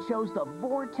homework and chose the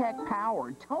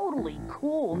Vortec-powered, totally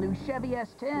cool new Chevy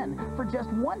S10 for just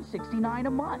 $169 a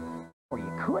month. Or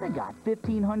you could have got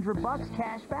 $1,500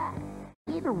 cash back.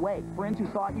 Either way, friends who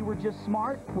thought you were just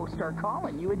smart will start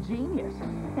calling you a genius.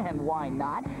 And why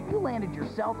not? You landed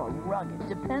yourself a rugged,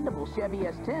 dependable Chevy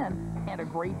S10 and a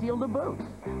great deal to boot.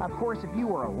 Of course, if you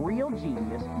were a real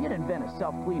genius, you'd invent a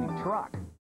self-cleaning truck.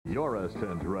 Your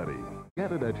S10's ready.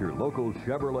 Get it at your local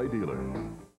Chevrolet dealer.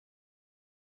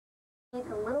 Needs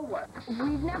a little work.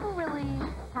 We've never really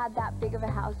had that big of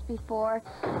a house before.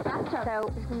 So there's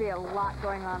going to be a lot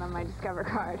going on my Discover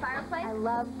card. Fireplace? I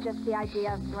love just the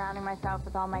idea of surrounding myself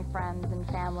with all my friends and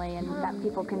family and that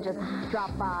people can just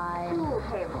drop by. Pool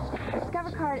table.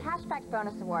 Discover card Cashback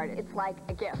Bonus Award. It's like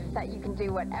a gift that you can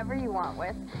do whatever you want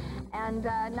with and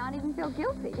not even feel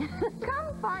guilty.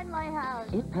 Come find my house.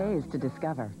 It pays to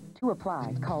Discover. To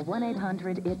apply, call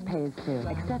 1-800-IT-PAYS-TO.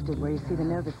 Accepted where you see the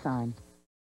Novus sign.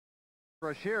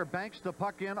 Brashear banks the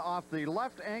puck in off the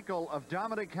left ankle of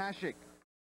Dominic Hasek.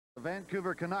 The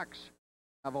Vancouver Canucks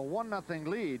have a 1-0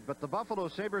 lead, but the Buffalo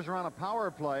Sabres are on a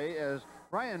power play as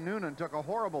Brian Noonan took a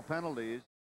horrible penalty.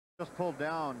 Just pulled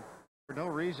down for no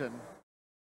reason.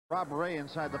 Rob Ray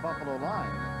inside the Buffalo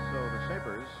line. So the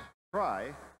Sabres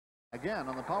try again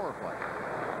on the power play.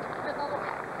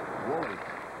 Woolley.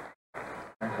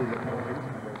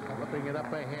 Flipping it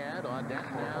up ahead on deck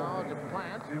now to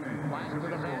Plant. Plant to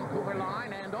the Vancouver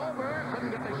line and over.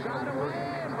 Couldn't get the shot away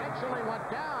and eventually went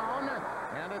down.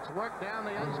 And it's worked down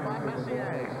the ice by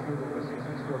Messier.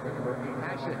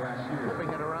 Hasek flipping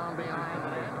it around behind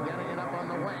the net, getting it up on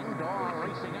the wing. Daw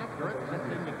racing after it,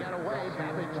 attempting to get away.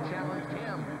 Babbage challenged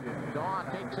him. Daw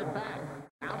takes it back.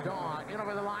 Now Daw in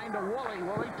over the line to Woolley.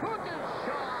 Woolley took his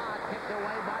shot. Kicked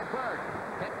away by Burke.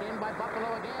 Kicked in by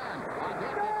Buffalo again.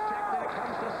 Again it's checked and it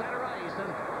comes to center ice.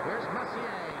 And here's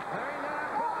Messier clearing it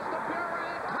across the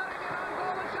perimeter, cutting it on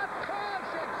goal. The shot.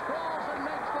 Hasek scrolls and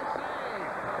makes the save.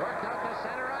 Worked out to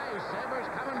center ice. Sabres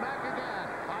coming back again.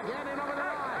 Again in over the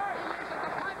line. He leaves it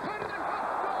to Plant. Put it in front.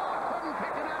 Daw couldn't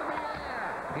pick it out of the air.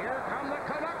 Here come the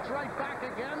Canucks right back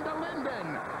again to Linden.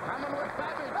 Coming with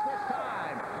Babbage this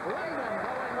time. Linden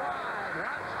going wide.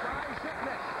 Watched by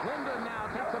Shipnick. Linden now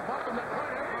takes a bump in the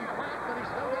corner from Plant, but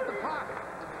he's still got the puck.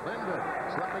 Linden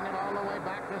slipping it all the way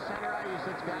back to center ice.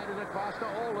 It's guided across to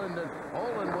Oland, and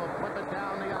Oland will flip it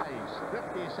down the ice.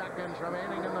 50 seconds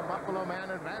remaining in the Buffalo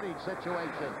man advantage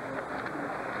situation.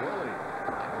 Woolley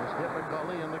has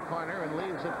difficulty in the corner and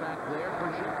leaves it back there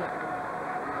for Shipnick.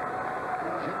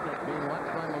 Shipnick being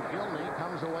watched by McGillney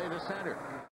comes away to center.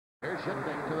 Here's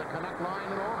Shipnick to the Canuck line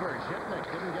and over. Shipnick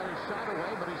didn't get his shot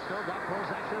away, but he's still got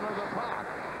possession of the puck.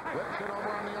 Whips it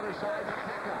over on the other side to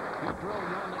Pekka. He drills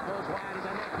one that goes wide of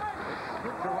the net. It's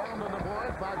scooped around on the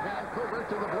boards by Vancouver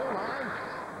to the blue line.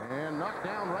 And knocked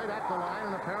down right at the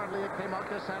line, and apparently it came out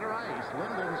to center ice.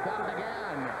 Linden's got it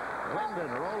again.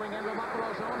 Linden rolling into Buffalo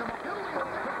zone. And McGillney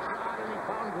with a quick shot, and he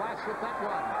found glass with that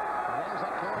one. It ends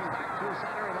up going back through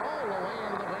center and all the way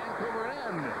into the Vancouver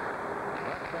end.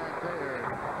 Right back there.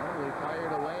 Only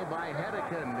fired away by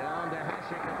Hedican down to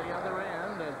Hasek at the other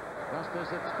end. And just as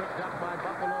it's picked up by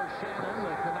Buffalo Shannon,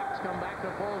 the Canucks come back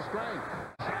to full strength.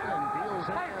 Shannon deals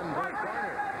it in to the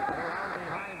corner. Around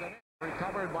behind the net.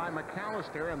 Recovered by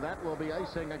McAllister, and that will be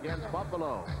icing against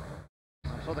Buffalo.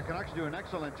 So the Canucks do an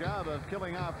excellent job of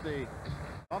killing off the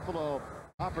Buffalo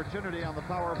opportunity on the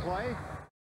power play.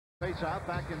 Face off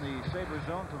back in the Sabres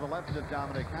zone to the left of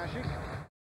Dominic Hasek.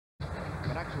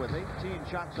 Canucks with 18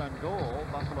 shots on goal.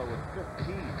 Buffalo with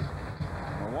 15.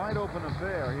 A wide open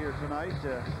affair here tonight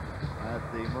at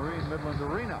the Marine Midland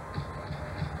Arena.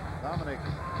 Dominic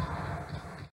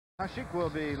Hasek will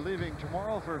be leaving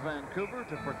tomorrow for Vancouver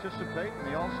to participate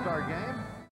in the All-Star game.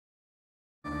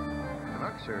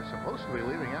 Canucks are supposed to be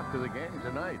leaving after the game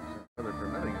tonight, weather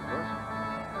permitting, of course.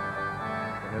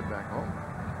 To head back home.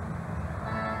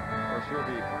 Or course,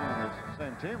 he'll be playing the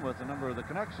same team with a number of the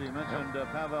Canucks. You mentioned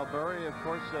Pavel Bure, of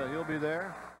course, he'll be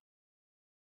there.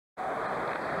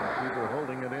 Vancouver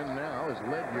holding it in now as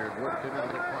Ledyard worked it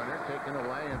into the corner, taken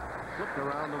away and flipped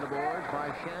around on the boards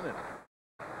by Shannon.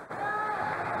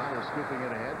 Now scooping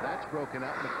it ahead. That's broken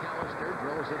up. McAllister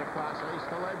drills it across ice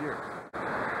to Ledyard.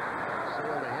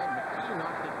 Sailed ahead. McKee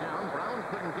knocked it down. Brown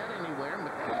couldn't get anywhere.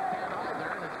 McKee can't either,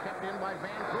 and it's kept in by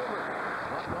Vancouver.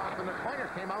 Swept off in the corner.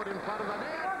 Came out in front of the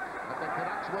net. But the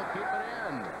Canucks will keep it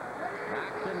in.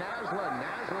 Back to Naslund.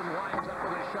 Naslund winds up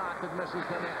with a shot that misses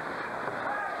the net.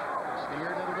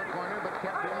 Steered into the corner, but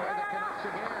kept in by the Canucks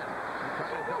again. He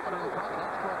tried to dump it in front.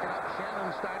 That's broken up.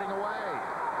 Shannon starting away.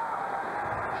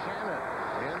 Shannon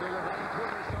into the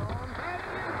Vancouver zone.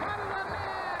 Batting in front of the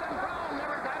net. And Brown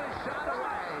never got his shot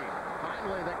away.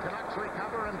 Finally, the Canucks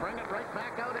recover and bring it right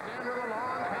back out again with a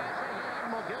long pass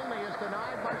ahead. Mogilny is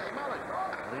denied by Smellick.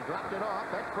 He dropped it off.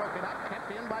 That's broken up.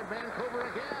 Kept in by Vancouver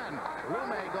again.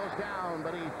 Lume goes down,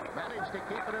 but he managed to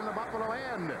keep it in the Buffalo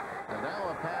end. And now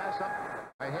a pass up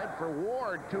ahead for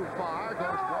Ward. Too far. Goes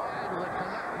wide of the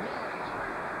Canuck net.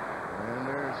 And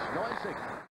there's Noisik.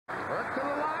 Work to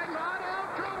the line. Not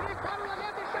out. Truly front of the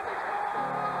net. The Chevy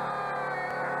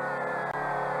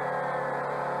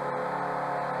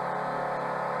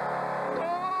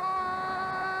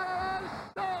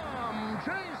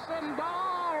Jason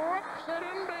Dahl rips it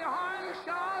in behind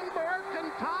Sean Burke and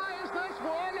ties this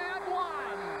one at 1.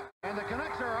 And the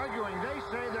Canucks are arguing. They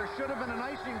say there should have been an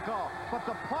icing call, but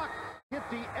the puck hit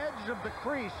the edge of the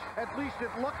crease. At least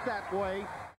it looked that way.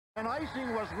 And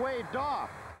icing was waved off.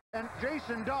 And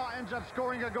Jason Dahl ends up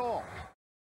scoring a goal.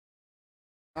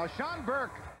 Now, Sean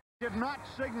Burke did not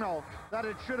signal that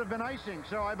it should have been icing,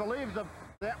 so I believe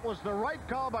that was the right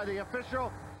call by the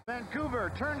official.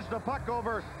 Vancouver turns the puck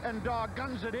over, and Dahl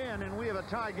guns it in, and we have a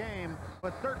tie game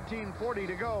with 13:40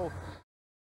 to go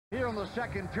here in the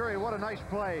second period. What a nice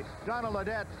play. Donald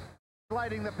Ledette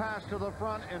sliding the pass to the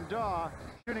front, and Dahl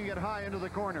shooting it high into the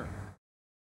corner.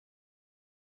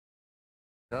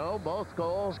 So both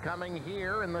goals coming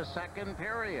here in the second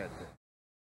period.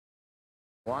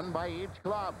 One by each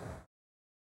club.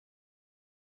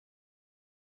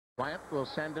 Plant will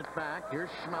send it back. Here's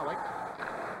Schmelik.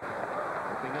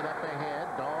 Whipping it up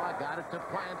ahead. Dahl got it to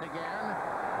Plant again.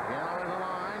 In over the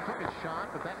line. Took a shot,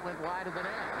 but that went wide of the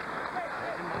net.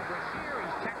 Taken by Brashear.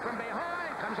 He's checked from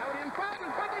behind. Comes out in front.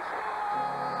 And they score!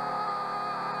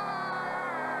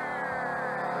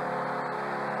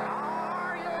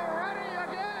 Are you ready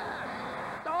again?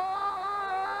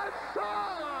 Awesome!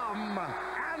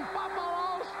 And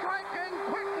Buffalo striking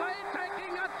quickly,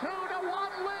 taking a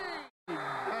 2-1 lead.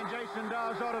 And Jason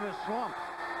Dawes out of his slump.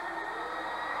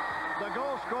 The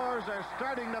goal scorers are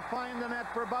starting to find the net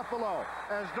for Buffalo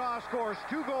as Daw scores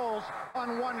 2 goals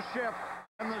on 1 shift,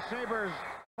 and the Sabres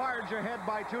charge ahead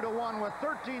by 2-1 with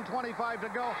 13:25 to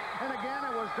go. And again,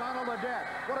 it was Donald Ledette.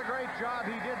 What a great job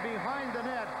he did behind the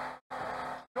net.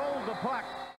 Stole the puck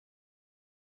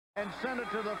and sent it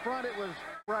to the front. It was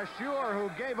Brashear who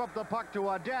gave up the puck to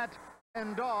Ledette,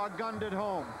 and Daw gunned it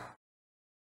home.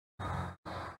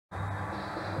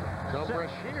 So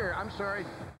Brashear,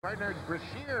 partner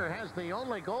Brashear has the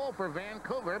only goal for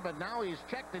Vancouver, but now he's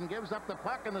checked and gives up the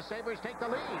puck, and the Sabres take the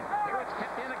lead. Here it's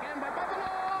kept in again by Buffalo,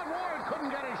 and Ward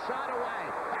couldn't get his shot away.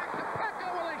 Back to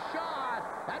Pekka with a shot.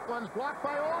 That one's blocked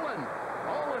by Olin.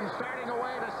 Olin starting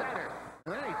away to center.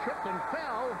 And then he tripped and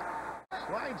fell.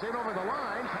 Slides in over the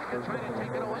line. Pekka trying to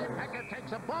take it away. Pekka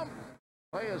takes a bump.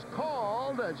 Play is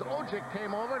called as Ojic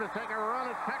came over to take a run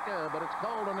at Pekka, but it's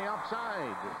called on the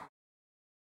offside.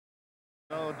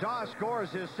 So Daw scores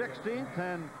his 16th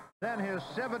and then his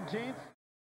 17th.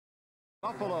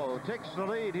 Buffalo takes the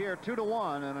lead here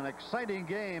 2-1 in an exciting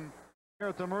game here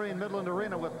at the Marine Midland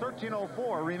Arena with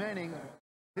 13:04 remaining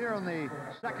here in the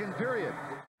second period.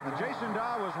 And Jason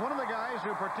Daw was one of the guys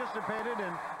who participated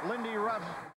in Lindy Ruff's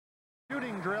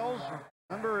shooting drills.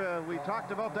 Remember, we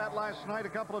talked about that last night a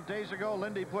couple of days ago.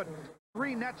 Lindy put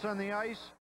 3 nets on the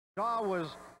ice. Daw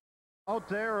was out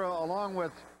there along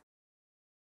with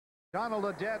Donald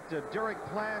Ledette, Derek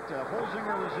Plant,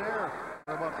 Holzinger was there.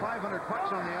 About 500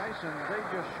 pucks on the ice, and they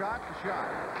just shot and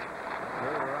shot.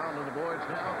 They're around to the boards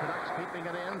now. Canucks keeping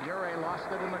it in. Bure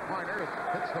lost it in the corner. It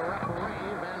hits the referee,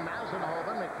 Van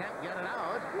Mazenhoven. They can't get it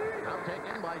out. Now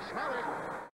taken by Schmelik.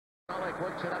 Schmelik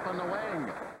works it up on the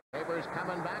wing. Sabres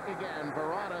coming back again.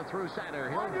 Verada through center.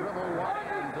 He'll dribble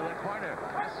wide into the corner.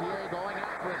 Messier going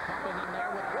after it, popping in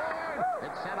there with Ward.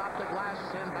 It's set off the glass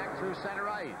and back through center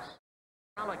ice.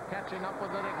 Schmelik catching up with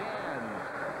it again.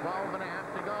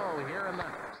 12.5 to go here in the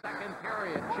second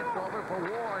period. Chipped over for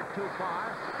Ward too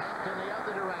far. Back in the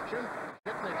other direction.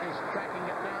 Chipped Shipnick is tracking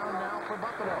it down now for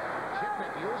Buffalo.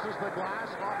 Shipnick uses the glass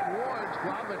off Ward's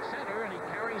glove at center, and he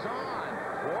carries on.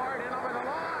 Ward in over the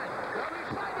line. He's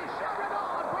trying to shove it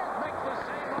on. Burke makes the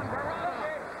save on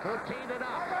Verona, who teed it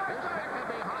up. Here's Pekka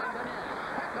behind the net.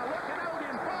 Pekka looking out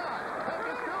in front.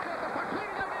 Pekka still got the puck,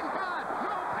 leading him in front.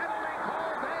 No penalty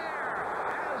called there,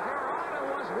 as Verona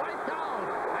was wiped out.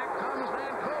 Back comes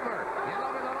Vancouver. In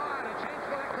over the line. A change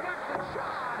for the Canucks. And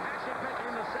shot. Hasek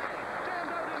making the save.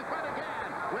 Jammed out in front again.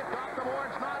 Whipped off the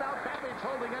boards. Not out. Babbage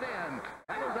holding it in.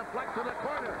 That'll deflect to the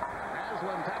corner.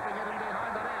 Aslan tapping it in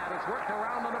behind the net. It's worked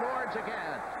around on the boards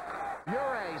again.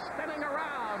 Ure spinning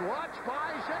around. Watched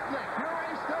by Shipnick. Ure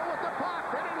still with the puck.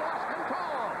 Then he lost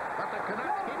control. But the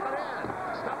Canucks keep it in.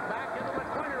 Stuffed back into the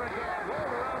corner again.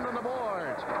 Rolled around on the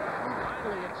boards. And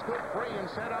finally it's scooped free and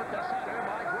sent out to center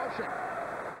by Grosek.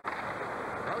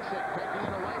 Grosek taking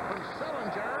it away from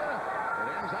Sillinger. It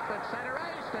ends up at center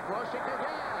ice to Grosek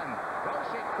again.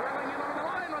 Grosek curling in on the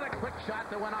line with a quick shot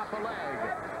that went off a leg.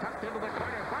 Tucked into the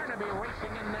corner. Barnaby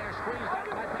racing in there. Squeezed up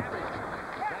by Babbage.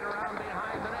 Get around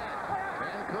behind the net.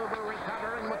 Vancouver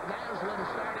recovering with Naslund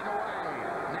starting away.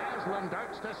 Naslund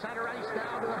darts to center ice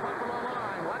now to the Buffalo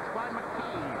line. Watched by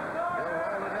McKee. He'll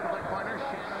roll it into the corner.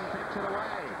 Shannon takes it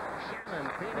away. Shannon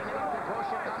feeding it up to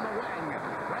Grosek on the wing.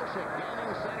 Grosek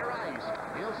gaining center ice.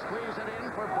 He'll squeeze it in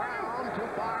for Brown. Too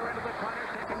far into the corner.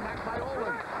 Taken back by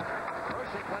Olin.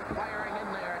 Grosek went firing in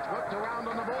there. It's whipped around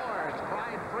on the boards.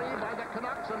 Pried free by the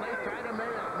Canucks, and they try to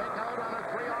make out on a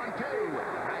 3-on-2.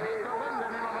 Ahead to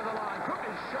Linden in over the line.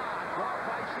 Crooked shot. Blocked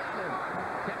by Shannon.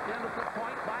 Kept in at the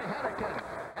point by Hedican.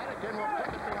 Hedican will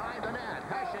kick it behind the net.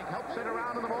 Hasek helps it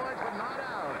around on the boards, but not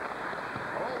out.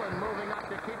 Olin moving up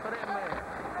to keep it in there.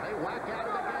 They whack at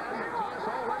it again. Matthias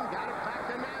Olin got it back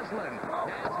to Naslund.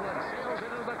 Naslund sails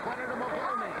into the corner to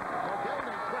Mogilny.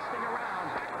 Mogilny twisting around.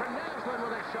 Back for Naslund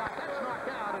with a shot. That's knocked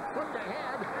out. It's put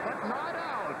ahead, but not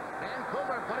out.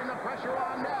 Vancouver putting the pressure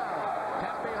on now.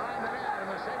 Tapped behind the net, and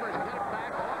the Sabres get it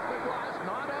back off the glass.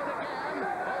 Not out again.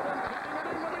 Olin kicking it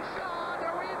in with a shot. A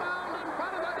rebound in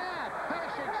front of the net.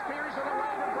 Hasek spears it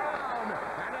away to Brown.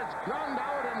 And it's gunned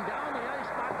out and down the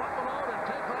ice by Buffalo to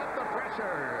take off the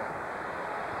pressure.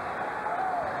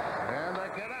 And the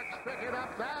Canucks pick it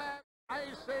up that.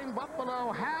 Icing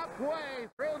Buffalo halfway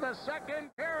through the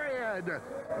second period.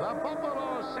 The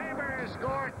Buffalo Sabres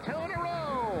score 2 in a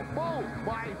row, both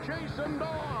by Jason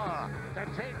Daw, to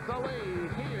take the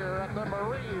lead here at the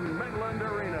Marine Midland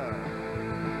Arena.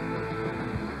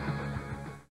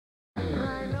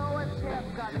 I know a chef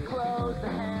got the clothes, the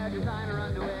hair, designer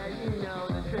underwear, you know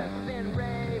the trip's been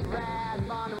rave, rad,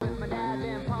 bonding with my dad,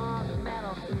 then palm the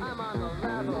metal, I'm on the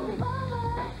level.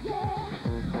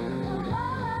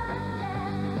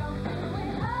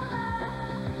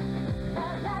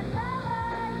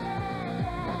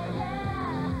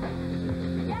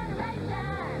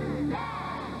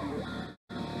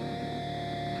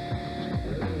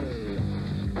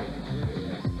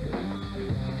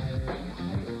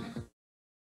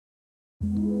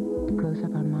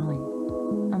 Close-up on Molly,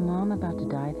 a mom about to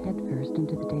dive headfirst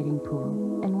into the dating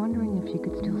pool and wondering if she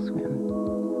could still swim.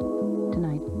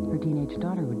 Tonight, her teenage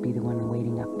daughter would be the one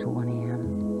waiting up till 1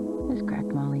 a.m. This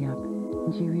cracked Molly up,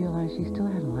 and she realized she still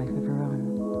had a life of her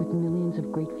own, with millions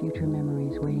of great future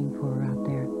memories waiting for her out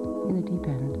there, in the deep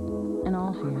end. And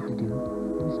all she had to do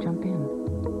was jump in.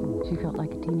 She felt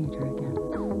like a teenager again,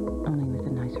 only with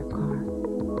a nicer car.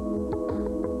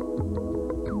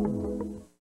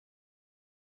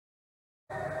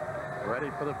 Ready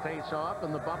for the face-off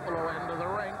in the Buffalo end of the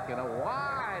rink in a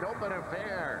wide-open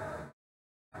affair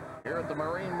here at the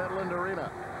Marine Midland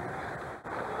Arena.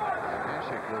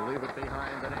 Hasek will leave it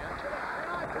behind the net.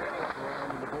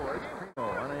 Around the boards. Primo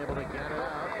unable to get it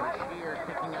out. Brashear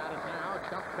kicking at it now.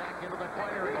 Dumped back into the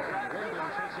corner again. Linden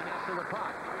chasing after the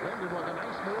puck. Linden with a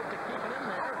nice move to keep it in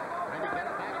there. Trying to get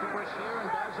it back to Brashear, and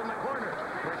does in the corner.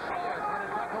 Brashear trying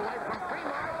to duck away from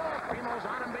Primo. Primo's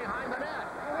on him behind the net.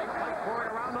 They fight for it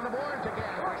around on the boards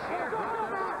again. Brashear dropped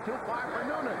it off too far for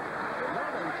Noonan.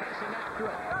 Noonan chasing after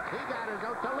it. He got it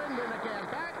out to Linden again.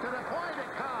 Back to the point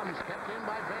it comes. Kept in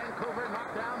by Vancouver.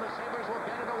 Knocked down. The Sabres will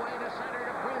get it away to center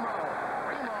to Primo.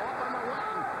 Primo up on the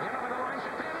wing. In over the line.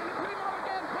 Shatan into Primo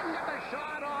again. Couldn't get the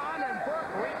shot on. And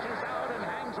Burke reaches out and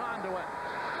hangs on to it.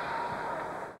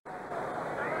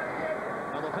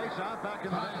 Now the face-off back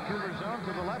in the Vancouver zone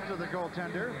to the left of the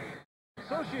goaltender.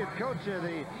 Associate coach of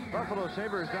the Buffalo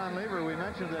Sabres, Don Lever, we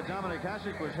mentioned that Dominic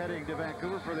Hasek was heading to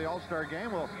Vancouver for the All-Star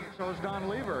game. Well, so is Don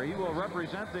Lever. He will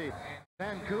represent the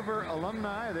Vancouver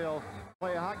alumni. They'll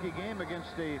play a hockey game against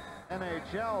the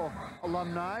NHL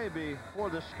alumni before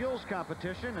the skills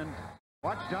competition, and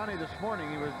Watched Johnny this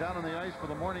morning. He was down on the ice for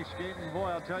the morning skating.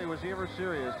 Boy, I'll tell you, was he ever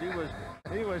serious. He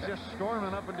was just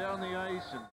storming up and down the ice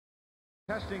and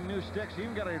testing new sticks. He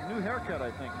even got a new haircut, I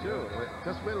think, too.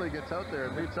 Just wait till he gets out there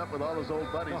and meets up with all his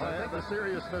old buddies. I think the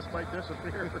seriousness might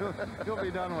disappear. He'll be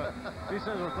done with. He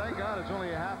says, well, thank God it's only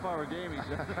a half-hour game, he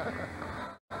said.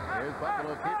 Here's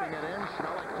Buffalo keeping it in.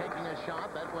 Schmelik taking a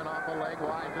shot. That went off a leg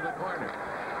wide to the corner.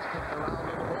 Kicked around to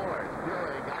the board.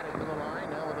 Fury got it to the line.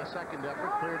 Now with a second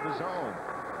effort, cleared the zone.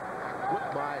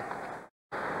 Whipped by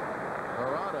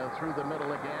Verada through the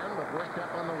middle again, but worked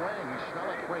up on the wing.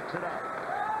 Schmelik breaks it up.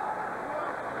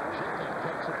 Shitnik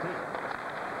takes a peek.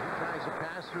 He tries a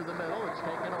pass through the middle. It's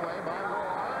taken away by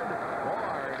Ward.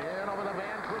 Ward in over the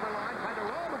Vancouver line. Tried to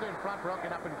roll it in front.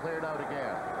 Broken up and cleared out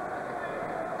again.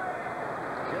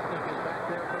 Shitnik is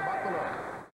back there for Buffalo.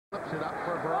 Flips it up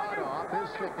for Verada off his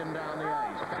stick and down the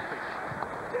ice. Papic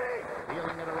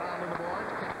dealing it around in the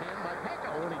boards. Kicked in by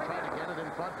Pecco when he tried to get it in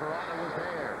front. Verada was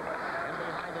there. And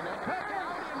behind the net. Pecco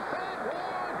out in front.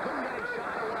 Ward couldn't get his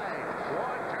shot away.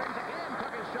 Ward turns again.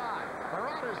 Took his shot.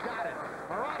 Verada's got it.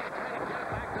 Verada trying to get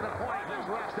it back to the point. He's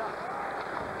rushed up.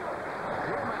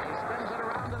 Dume spins it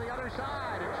around to the other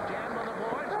side. It's jammed on the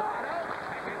boards. Not out.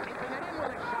 Pecco keeping it in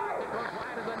with a shot that goes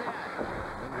wide of the net.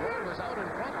 And Ward was out in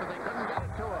front, but they couldn't get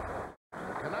it to him.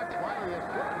 The Canucks finally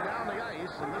have put him down the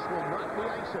ice, and this will not be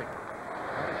icing.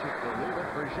 Krejci will leave it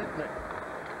for Shitnik.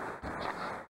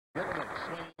 Shitnik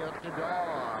swinging up to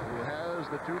Daw, who has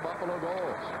the 2 Buffalo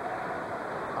goals.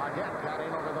 Audette got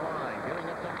in over the line, giving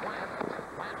it to Plant.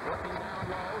 Plant working down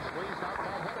low, squeezed out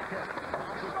by Henneke.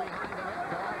 Bounces behind the net.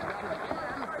 Daw's got it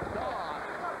again. Daw.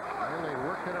 And they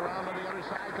worked it around to the other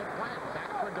side to Plant.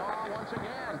 Back for Daw once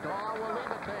again. Daw will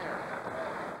leave it there.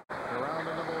 Around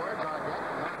in the boards, Audette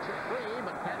knocks it free,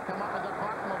 but can't come up with the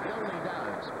puck. Mogilny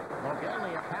does.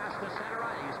 Mogilny a pass to center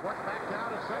ice. Work back down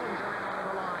to Sillinger in over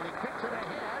the line. He kicks it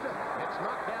ahead. It's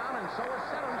knocked down, and so is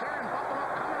Sillinger, and Buffalo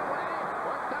coming away.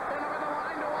 Worked up in over the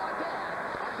line to Audette.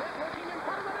 Audette looking in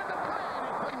front of the net to play, and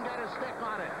he couldn't get his stick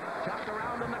on it. Chucked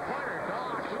around in the corner.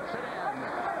 Daw shoots it in.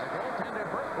 The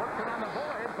goaltender Burke worked it on the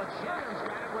board, but Shannon's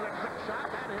got it with a quick shot.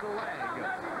 That hit a leg.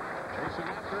 Chasing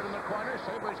after it in the corner.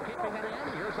 Sabres keeping it in.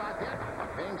 Here's Audette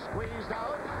being squeezed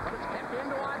out, but it's kept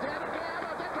into Audette again.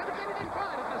 Audette trying to get it in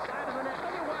front at the side of the net.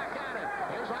 Another whack at it.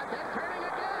 Here's Audette turning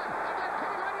again. Audette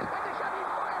turning right in front of the shot. He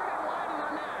fired it wide in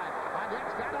the net.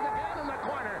 Audette's got it again in the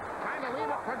corner. Trying to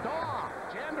leave it for Daw.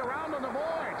 Jammed around on the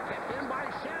boards. Kept in by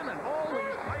Shannon. All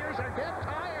these players are dead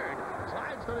tired.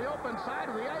 Slides to the open side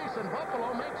of the ice, and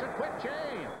Buffalo makes a quick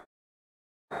change.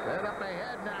 Then up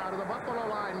ahead now to the Buffalo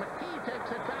line. McKee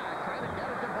takes it back, trying to get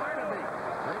it to Barnaby.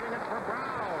 Leaving it for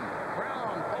Brown.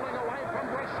 Brown pulling away from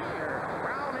Brashear.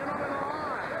 Brown in over the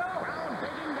line. Brown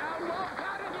digging down low.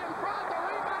 Got it in front. The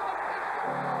rebound.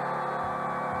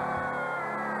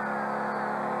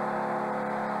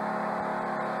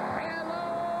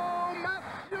 Hello,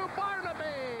 Matthew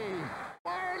Barnaby.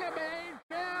 Barnaby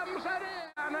jams it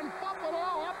in, and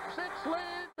Buffalo up 6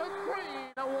 lead to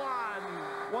 3-1.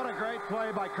 What a great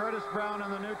play by Curtis Brown in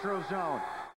the neutral zone.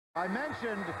 I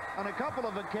mentioned on a couple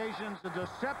of occasions the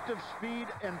deceptive speed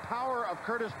and power of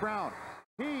Curtis Brown.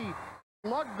 He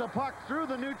lugged the puck through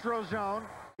the neutral zone.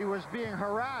 He was being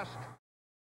harassed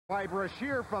by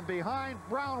Brashear from behind.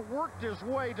 Brown worked his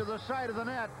way to the side of the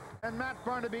net, and Matt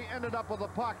Barnaby ended up with the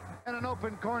puck in an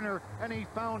open corner, and he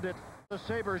found it. The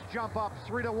Sabres jump up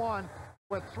 3-1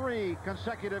 with 3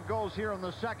 consecutive goals here in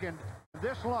the second.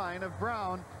 This line of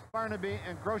Brown, Barnaby,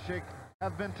 and Grosek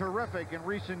have been terrific in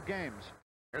recent games.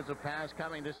 Here's a pass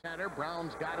coming to center.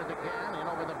 Brown's got it again. In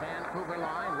over the Vancouver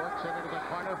line. Works it into the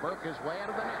corner. Burke is way out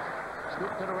of the net.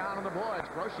 Scooped it around on the boards.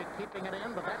 Grosek keeping it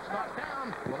in, but that's knocked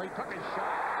down. Well, he took his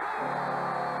shot.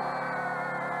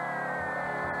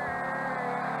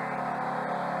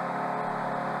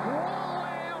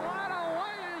 Whoa, a lot of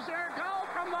laser go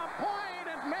from the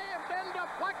point. It may have been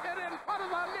deflected in front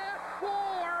of the net. 4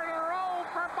 in a row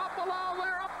for Buffalo.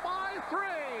 They're up by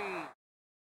 3.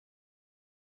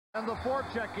 And the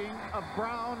forechecking of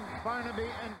Brown, Barnaby,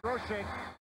 and Grosek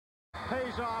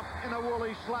pays off in a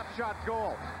Woolley slapshot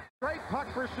goal. Great puck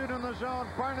pursuit in the zone.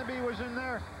 Barnaby was in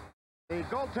there. The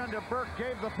goaltender Burke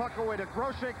gave the puck away to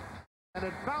Grosek, and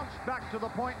it bounced back to the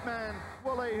point man,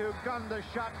 Woolley, who gunned the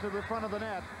shot to the front of the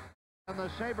net. And the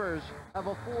Sabres have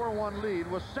a 4-1 lead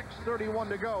with 6:31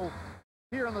 to go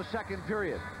here in the second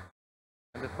period.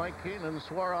 And if Mike Keenan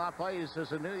swore off ice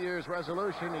as a New Year's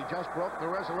resolution, he just broke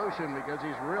the resolution because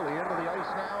he's really into the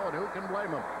ice now, and who can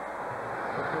blame him?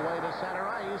 Hooked away to center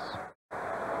ice.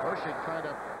 Grosek trying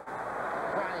to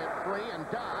pry it free, and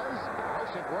does.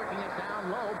 Grosek working it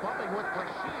down low, bumping with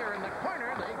Brashear in the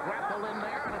corner. They grapple in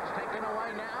there, and it's taken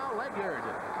away now. Ledyard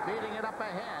up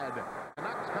ahead.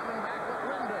 Canucks coming back with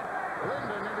Linden.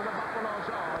 Linden into the Buffalo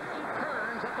zone. He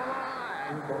turns at the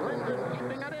line. Linden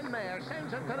keeping it in there.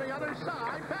 Sends it to the other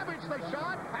side. Babbage the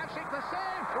shot. Hashik the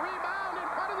save. Rebound in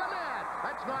front of the net.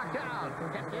 That's knocked out.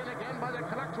 Kept in again by the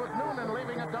Canucks with Noonan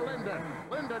leaving it to Linden.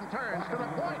 Linden turns to the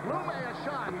point. Lume a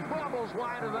shot. Bobbles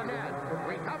wide of the net.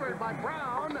 Recovered by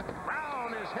Brown.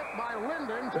 Brown is hit by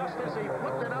Linden just as he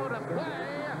flipped it out of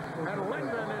play. And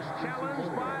Linden is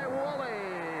challenged by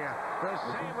Woolley. The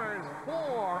Sabres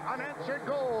 4 unanswered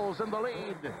goals in the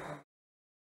lead.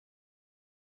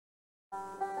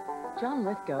 John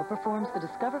Lithgow performs the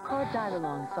Discover Card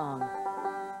Dial-Along song.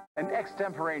 An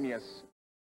extemporaneous.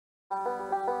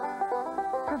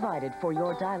 Provided for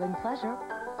your dialing pleasure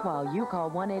while you call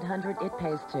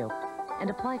 1-800-IT-PAYS-2 and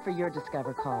apply for your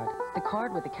Discover Card, the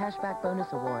card with the cashback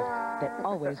bonus award that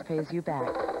always pays you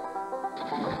back.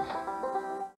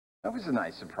 That was a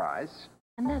nice surprise.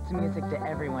 And that's music to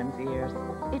everyone's ears.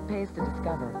 It pays to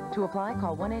discover. To apply,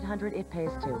 call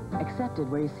 1-800-IT-PAYS-2. Accepted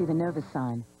where you see the Novus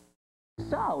sign.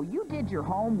 So, you did your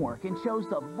homework and chose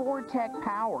the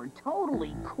Vortec-powered,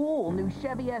 totally cool new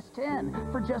Chevy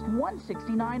S10 for just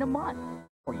 $169 a month.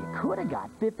 Or you could have got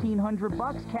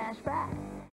 $1,500 cash back.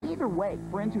 Either way,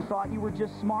 friends who thought you were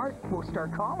just smart will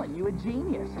start calling you a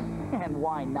genius. And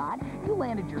why not? You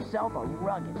landed yourself a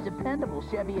rugged, dependable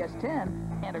Chevy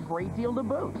S10 and a great deal to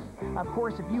boot. Of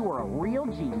course, if you were a real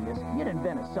genius, you'd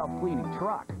invent a self-cleaning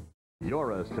truck. Your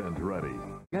S10's ready.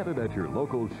 Get it at your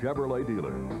local Chevrolet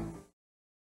dealer.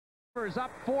 Is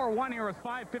up 4-1 here with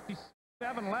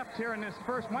 5:57 left here in this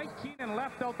first. Mike Keenan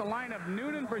left out the line of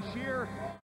Noonan, Brashear,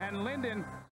 and Linden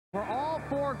for all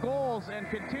 4 goals and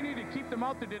continue to keep them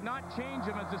out. They did not change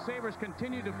them as the Sabres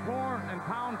continue to pour and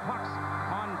pound pucks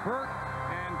on Burke.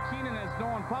 And Keenan has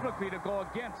known publicly to go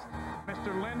against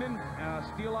Mr. Linden.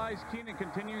 Steel Eyes Keenan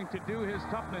continuing to do his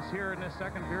toughness here in this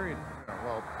second period.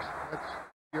 Well,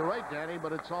 you're right, Danny,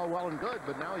 but it's all well and good.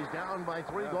 But now he's down by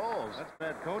 3 goals. That's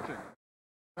bad coaching.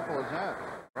 Simple as that.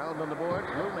 Round on the board.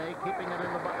 Lume keeping it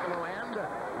in the Buffalo end.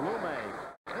 Lume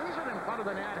leaves it in front of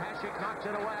the net. Hashik knocks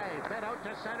it away. Fed out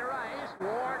to center ice.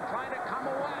 Ward trying to come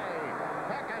away.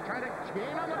 Pekka trying to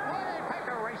gain on the play.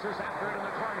 Pekka races after it in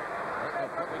the corner. Pekka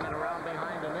flipping it around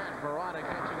behind the net. Barada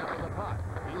catching up with the puck.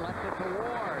 He left it to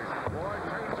Ward. Ward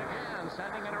turns again,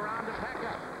 sending it around to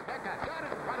Pekka. Pekka got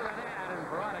it in front of the net, and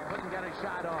Barada couldn't get a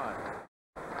shot on.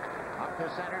 Up to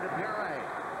center to Bure.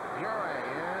 Bure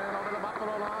in over the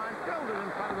Buffalo line. Drilled it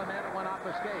in front of the net. It went off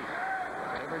the skate.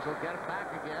 Sabres will get it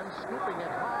back again. Scooping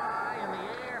it high in the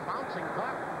air. Bouncing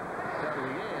puck. Out of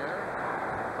the air.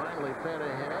 Finally fed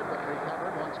ahead, but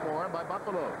recovered once more by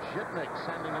Buffalo. Shipnick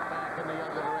sending it back in the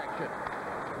other direction.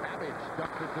 Babbage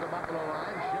dumped it to the Buffalo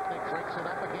line. Shipnick breaks it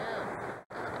up again.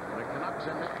 The Canucks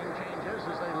are making changes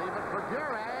as they leave it for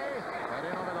Bure. Got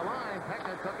in over the line.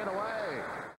 Pekka took it away.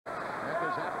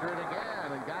 Pekka's after it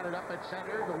again and got it up at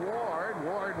center to Ward.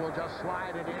 Ward will just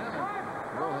slide it in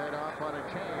and will head off on a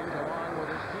change along with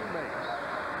his teammates.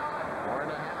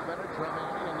 4.5 minutes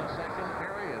remaining in the second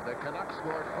period. The Canucks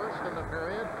scored first in the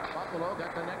period. Buffalo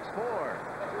got the next 4.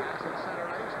 Pass at center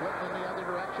ice, flipped in the other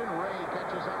direction. Ray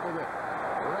catches up with it.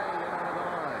 Ray in over the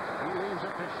line. He leaves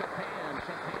it to Chapin.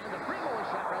 Chapin to Primo, a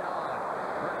shot right on.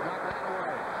 Burke knocked that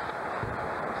away.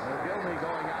 Gilney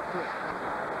going after it.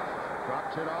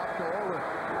 Drops it off to Olin.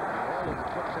 Olin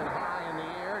puts it high in the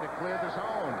air to clear the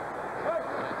zone.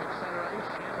 Back at center ice,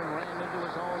 Shannon ran into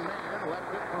his own man,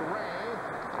 left it for Ray.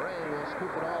 Ray will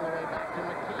scoop it all the way back to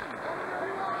McKee.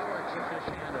 He works it to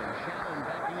Shannon. Shannon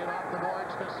backing it off the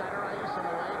boards to center ice, and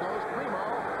away goes Primo.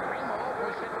 Primo for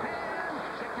Chapin.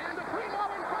 Chapin to Primo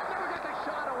in front, never got the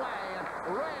shot away. And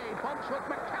Ray bumps with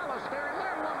McAllister, and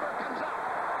their lumber comes up.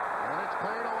 And it's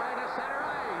cleared away to center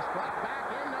ice. Brought back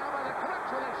in now by the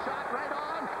Canucks with a shot right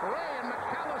on. Ray and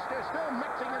McAllister still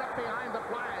mixing it up behind the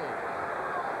play.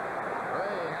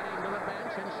 Ray heading to the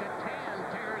bench, and Chapin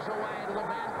tears away to the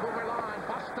Vancouver line.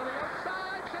 Bust to the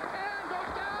outside. Chapin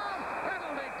goes down.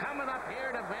 Penalty coming up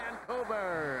here to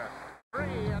Vancouver.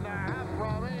 3.5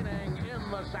 remaining in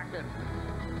the second.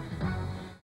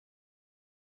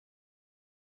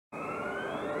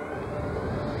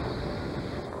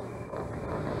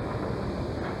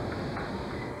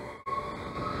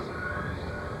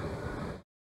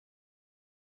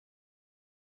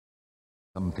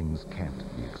 Some things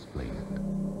can't be explained.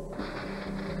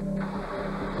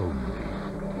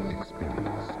 Only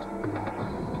experienced.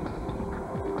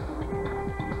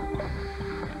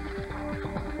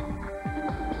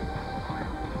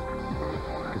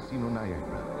 Casino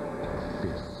Niagara.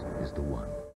 This is the one.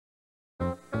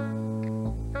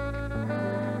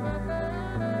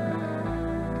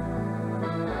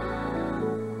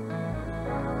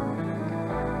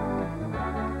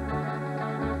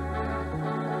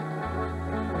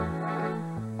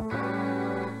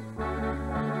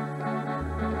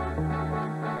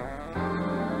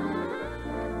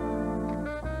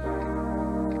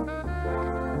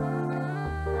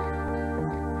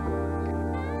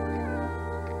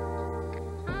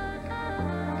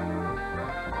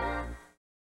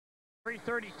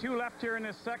 3:32 left here in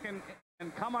this second.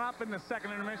 And coming up in the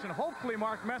second intermission, hopefully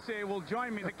Mark Messier will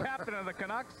join me, the captain of the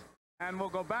Canucks. And we'll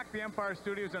go back to the Empire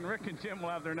Studios, and Rick and Jim will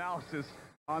have their analysis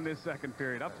on this second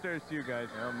period. Upstairs to you guys.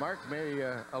 Mark may,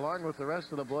 along with the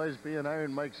rest of the boys, be in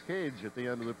Iron Mike's cage at the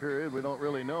end of the period. We don't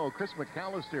really know. Chris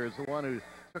McAllister is the one who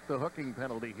took the hooking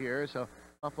penalty here, so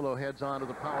Buffalo heads on to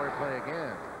the power play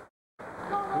again.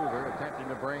 Vancouver attempting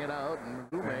to bring it out, and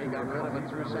Boumet got rid of it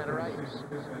through center ice.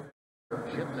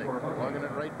 Shipnick plugging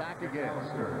it right back again.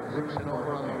 Rips it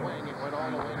over on the wing. It went all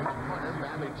the way to the corner.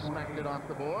 Babbage smacked it off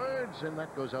the boards, and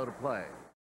that goes out of play.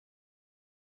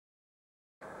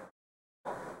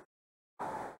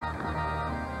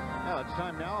 Now it's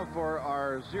time now for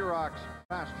our Xerox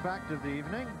Fast Fact of the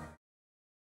evening.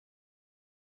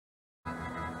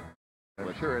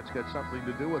 I'm sure it's got something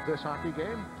to do with this hockey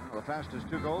game. Well, the fastest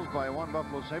 2 goals by one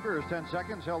Buffalo Sabre is 10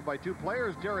 seconds, held by 2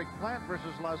 players. Derek Plant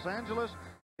versus Los Angeles.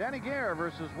 Danny Gare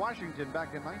versus Washington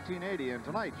back in 1980. And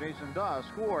tonight, Jason Daw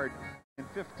scored in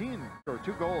 2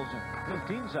 goals in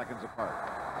 15 seconds apart.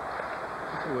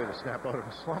 That's a way to snap out of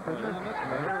a slump, isn't it?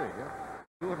 Yeah.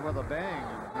 Do it with a bang,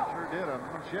 and he sure did on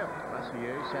one shift.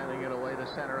 Messier sending it away to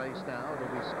center ice now.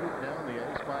 It'll be scooped down the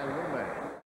ice by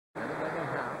Lume. Minute and a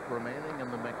half remaining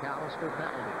in the McAllister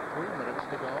penalty. 3 minutes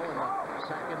to go in the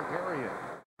second period.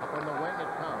 Up on the wing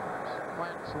it comes.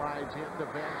 Plant slides into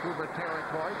Vancouver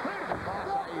territory. Clears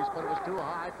across ice, but it was too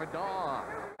high for Daw.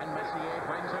 And Messier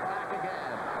brings it back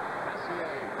again.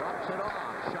 Messier drops it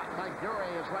off. Shot by Gure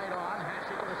is right on.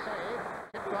 Hashing the save.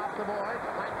 Tipped off the board.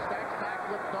 Plant starts back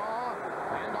with Daw.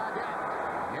 And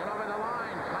Audette. In over the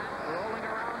line. Plant rolling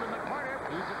around in the corner.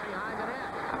 He's it behind the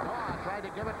net. Daw tried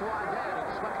to give it to Audette. It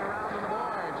swept around in the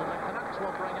boards. And the Canucks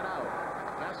will bring it out.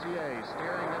 Messier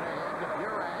steering it ahead to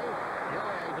Gure.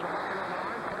 Gure to the Buffalo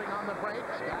line. Putting on the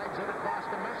brakes. Guides it across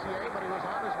to Messier. But he was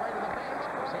on his way to the bench.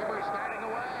 Sabres starting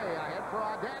away. Ahead for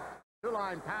Audette.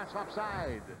 Two-line pass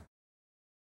offside.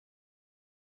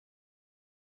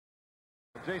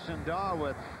 Jason Daw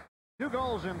with 2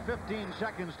 goals in 15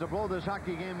 seconds to blow this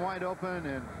hockey game wide open,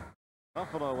 and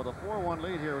Buffalo with a 4-1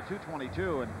 lead here with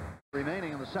 2:22 and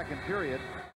remaining in the second period.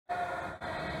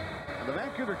 And the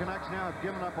Vancouver Canucks now have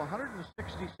given up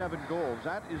 167 goals.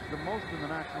 That is the most in the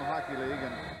National Hockey League,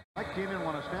 and Mike Keenan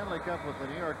won a Stanley Cup with the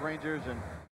New York Rangers, and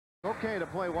it's okay to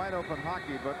play wide open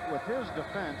hockey, but with his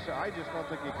defense, I just don't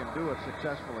think he can do it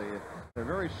successfully. They're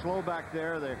very slow back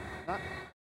there. They're not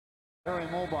very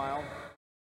mobile.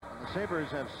 The Sabres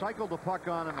have cycled the puck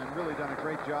on him and really done a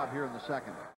great job here in the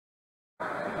second.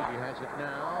 He has it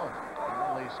now.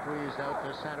 Only squeezed out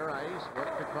to center ice.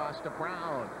 Worked across to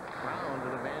Brown. Brown to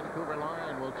the Vancouver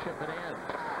line. Will chip it in.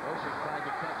 Oshie tried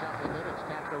to catch up with it. It's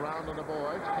tapped around on the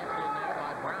boards. Kept in there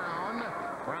by Brown.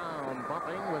 Brown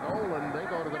bumping with Olin. They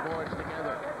go to the boards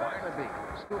together. Barnaby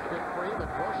scooped it free, but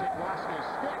Broshik lost his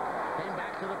stick. Came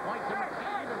back to the point to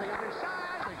McKay to the other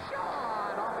side. The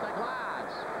shot off the glass.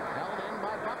 Held in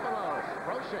by Buffalo.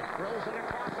 Broshik drills it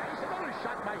across ice. Another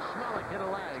shot by Schmelik hit a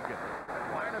leg.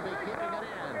 Barnaby keeping it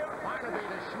in. Barnaby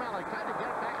to Schmelik. Tried to get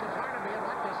it back to Barnaby and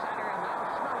went to center. And now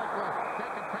Schmelik will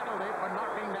take a penalty for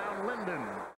knocking down Linden.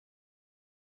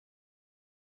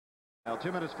 Now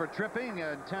 2 minutes for tripping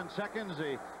and 10 seconds.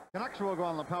 The Canucks will go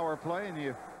on the power play, and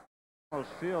you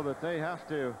almost feel that they have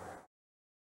to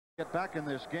get back in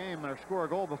this game or score a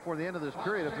goal before the end of this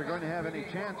period if they're going to have any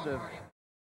chance of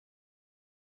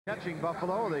catching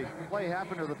Buffalo. The play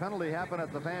happened, or the penalty happened,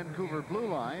 at the Vancouver blue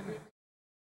line.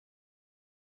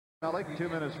 Schmelik, 2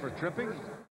 minutes for tripping.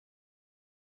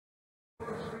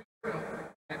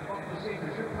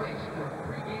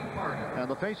 And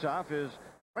the face-off is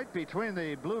right between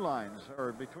the blue lines,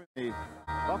 or between the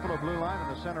Buffalo blue line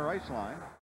and the center ice line.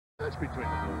 That's between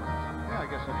the blue lines. Yeah, I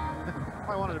guess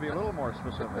I wanted to be a little more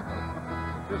specific.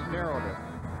 Just narrowed it.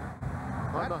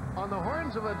 On the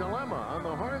horns of a dilemma, on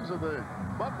the horns of the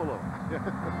Buffalo. Yeah,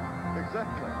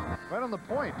 exactly. Right on the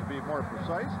point, to be more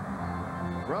precise.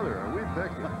 Brother, are we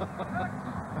picking?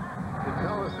 You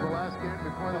tell us the last game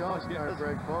before the All-Star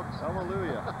break, folks.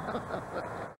 Hallelujah.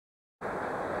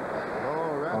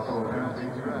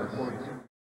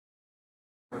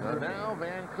 So now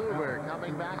Vancouver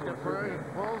coming back to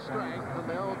full strength, and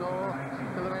they'll go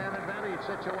to the man advantage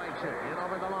situation. In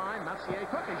over the line, Messier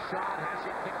took his shot,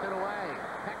 Hasek kicked it away.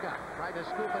 Pekka tried to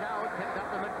scoop it out, picked up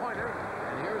in the corner,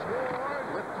 and here's Ward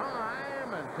with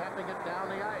time and tapping it down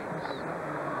the ice.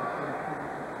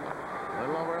 A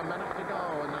little over a minute to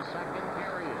go in the second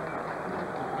period.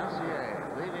 Messier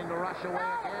leading to rush away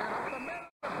again. Up the middle,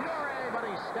 Fury, but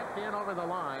he stepped in over the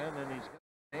line, and he's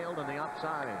nailed on the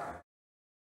offside.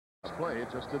 This play, it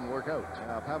just didn't work out.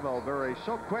 Pavel Bure,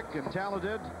 so quick and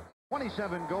talented.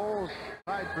 27 goals,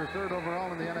 tied for third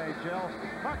overall in the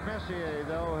NHL. Mark Messier,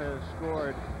 though, has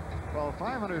scored, well,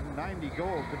 590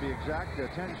 goals to be exact,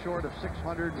 10 short of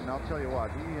 600. And I'll tell you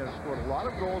what, he has scored a lot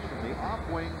of goals from the off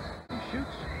wing. He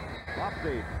shoots off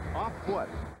the off foot.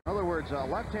 In other words, a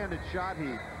left-handed shot.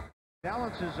 He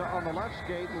balances on the left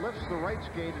skate, lifts the right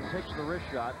skate, and takes the wrist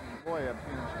shot. And boy,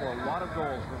 he can score a lot of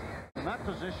goals from that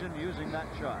position using that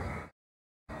shot.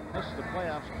 Missed the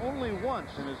playoffs only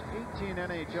once in his 18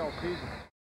 NHL seasons.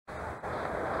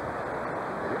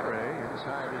 Ray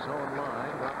inside his own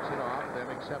line, drops it off, then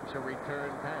accepts a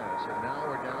return pass. And now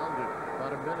we're down to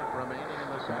about a minute remaining in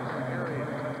the second period.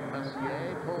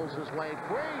 Messier pulls his way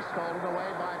free, stolen away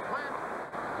by Plant.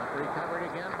 Not recovered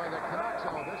again by the Canucks.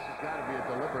 Oh, this has got to be a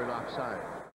deliberate offside.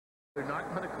 They're not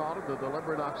going to call it the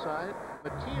deliberate offside.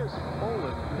 Matthias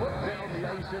Poland looked down the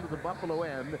ice into the Buffalo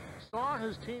end, saw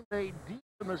his teammate deep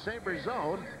in the Sabres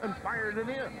zone, and fired it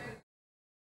in.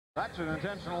 That's an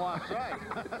intentional offside.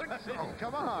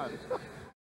 Come on.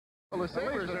 Well, the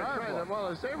Sabres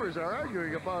are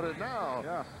arguing about it now.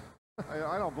 Yeah,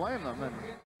 I don't blame them.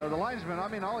 And the linesman, I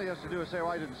mean, all he has to do is say,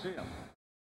 "Well, I didn't see him."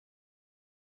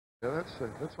 Yeah,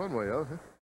 that's one way out. Huh?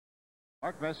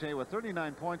 Mark Messier with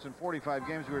 39 points in 45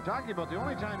 games. We were talking about the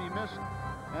only time he missed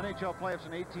NHL playoffs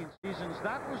in 18 seasons.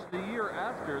 That was the year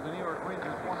after the New York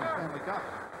Rangers won the Stanley Cup.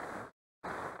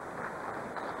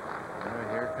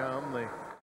 Here come the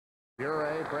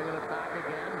Bure bringing it back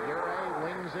again. Bure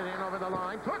wings it in over the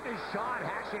line. Took his shot.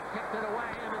 Hasek kicked it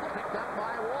away, and it's picked up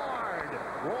by Ward.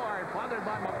 Ward, bothered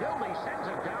by McGillney, sends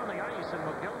it down the ice, and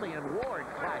McGillney and Ward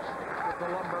clash with the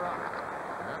lumber up.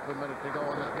 Half a minute to go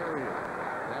in the period.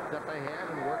 Left up ahead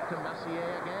and work to Messier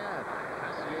again.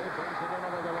 Messier brings it in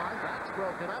over the line. That's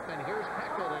broken up, and here's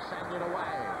Pekka to send it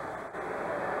away.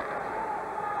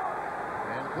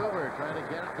 Vancouver trying to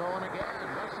get it going again.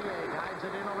 Messier guides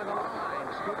it in over the line.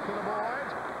 Scoop to the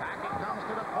boards. Back it comes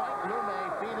to the point. Lume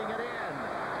feeding it in.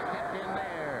 Kept in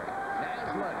there.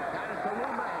 Naslund got it to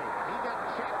Lume. He got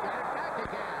checked. Got it back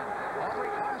again. Over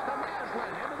he comes to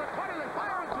Naslund. Into the corner. They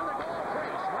fire it to the goal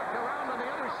crease. Worked around on the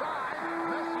other side.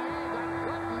 Messier got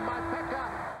flattened by Pekka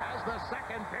as the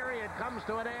second period comes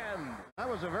to an end.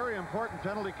 That was a very important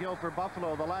penalty kill for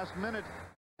Buffalo. The last minute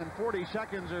and 40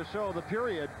 seconds or so of the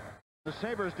period. The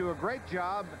Sabres do a great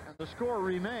job, and the score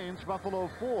remains Buffalo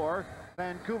 4,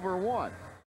 Vancouver 1.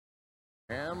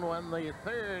 And when the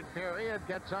third period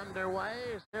gets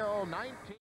underway, still 19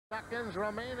 seconds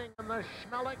remaining in the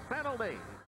Schmelik penalty.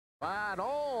 But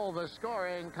all the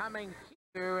scoring coming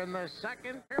here in the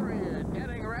second period,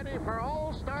 getting ready for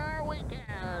All-Star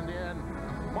Weekend in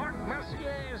Mark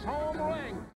Messier's home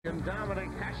rink. And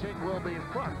Dominic Hasek will be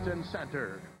front and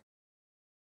center.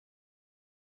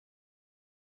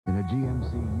 In a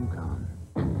GMC Yukon,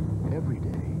 every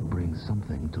day brings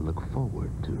something to look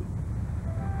forward to.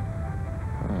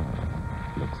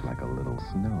 Looks like a little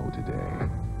snow today.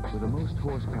 With the most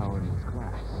horsepower in its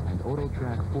class and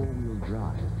auto-track four-wheel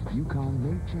drive, Yukon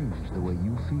may change the way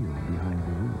you feel behind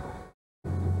the wheel.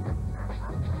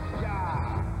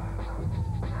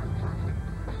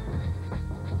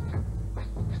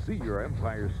 See your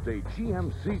Empire State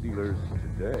GMC dealers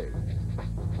today.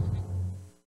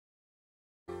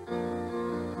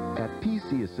 At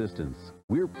PC Assistance,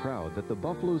 we're proud that the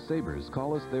Buffalo Sabres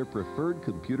call us their preferred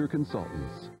computer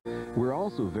consultants. We're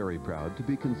also very proud to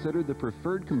be considered the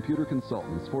preferred computer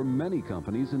consultants for many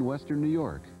companies in Western New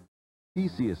York.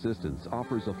 PC Assistance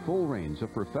offers a full range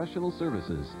of professional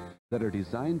services that are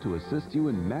designed to assist you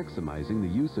in maximizing the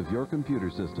use of your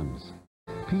computer systems.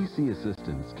 PC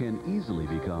Assistance can easily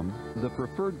become the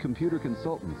preferred computer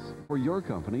consultants for your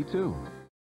company too.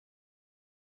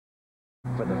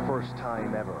 For the first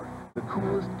time ever, the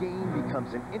coolest game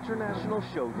becomes an international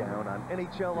showdown on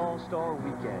NHL All-Star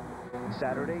Weekend.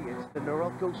 Saturday, it's the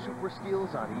Norelco Super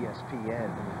Skills on ESPN,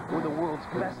 where the world's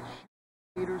best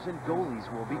skaters and goalies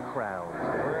will be crowned.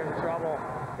 We're in trouble.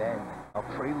 Then, a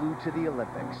prelude to the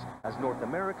Olympics, as North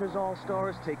America's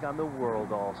All-Stars take on the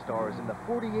World All-Stars in the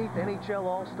 48th NHL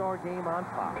All-Star Game on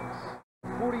Fox.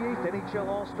 48th NHL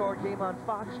All-Star Game on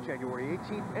Fox, January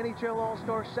 18th, NHL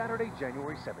All-Star Saturday,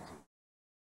 January 17th.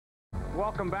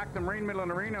 Welcome back to Marine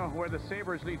Midland Arena, where the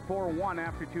Sabres lead 4-1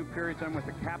 after two periods. I'm with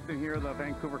the captain here, the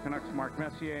Vancouver Canucks, Mark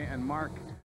Messier. And Mark,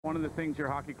 one of the things your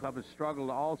hockey club has struggled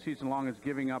all season long is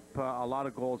giving up a lot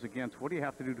of goals against. What do you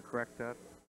have to do to correct that?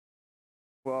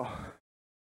 Well,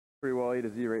 pretty well A to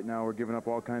Z right now. We're giving up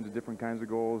all kinds of different kinds of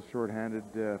goals, shorthanded,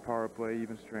 power play,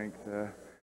 even strength.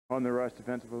 On the rush,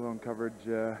 defensive zone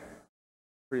coverage,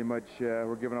 pretty much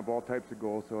we're giving up all types of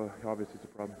goals, so obviously it's a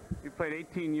problem. You've played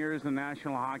 18 years in the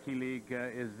National Hockey League.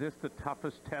 Is this the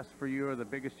toughest test for you or the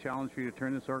biggest challenge for you to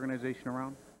turn this organization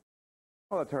around?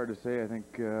 Well, it's hard to say. I think,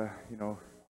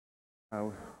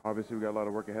 obviously we got a lot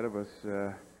of work ahead of us.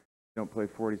 Don't play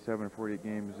 47 or 48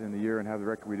 games in the year and have the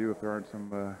record we do if there aren't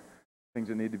some things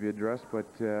that need to be addressed. But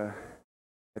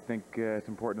I think it's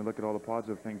important to look at all the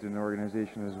positive things in the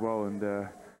organization as well and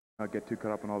not get too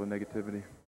caught up in all the negativity.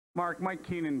 Mark, Mike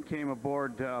Keenan came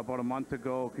aboard about a month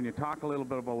ago. Can you talk a little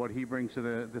bit about what he brings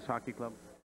to this hockey club?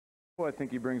 Well, I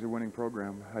think he brings a winning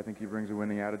program. I think he brings a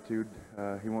winning attitude.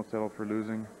 He won't settle for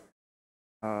losing.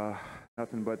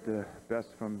 Nothing but the best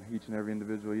from each and every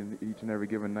individual each and every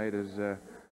given night is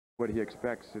what he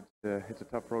expects. It's a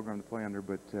tough program to play under,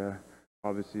 but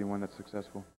obviously one that's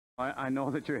successful. I know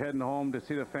that you're heading home to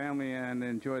see the family and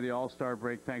enjoy the All-Star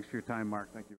break. Thanks for your time, Mark.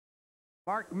 Thank you.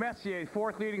 Mark Messier,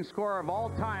 4th leading scorer of all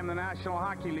time in the National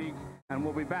Hockey League, and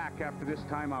we'll be back after this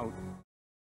timeout.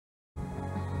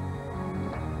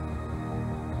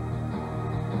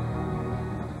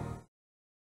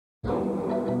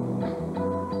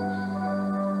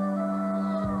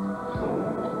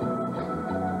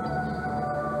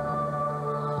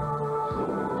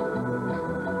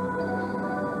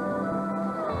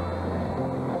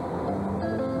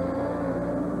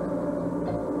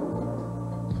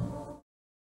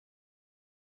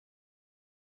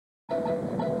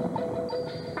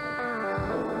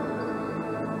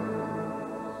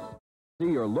 See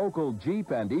your local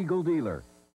Jeep and Eagle dealer.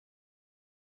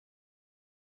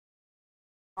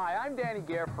 Hi, I'm Danny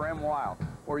Gare for M Wild,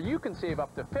 where you can save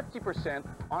up to 50%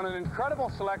 on an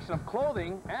incredible selection of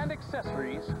clothing and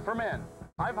accessories for men.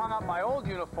 I've hung up my old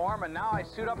uniform and now I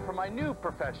suit up for my new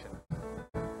profession.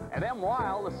 At M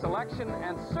Wild, the selection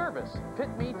and service fit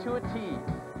me to a T.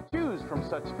 Choose from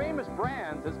such famous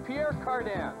brands as Pierre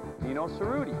Cardin, Nino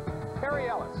Cerruti, Perry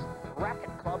Ellis,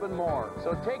 Racket Club, and more.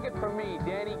 So take it from me,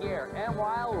 Danny Gare. M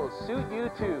Wild will suit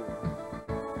you too.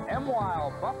 M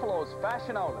Wild, Buffalo's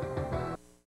fashion outlet.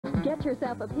 Get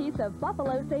yourself a piece of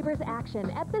Buffalo Sabres action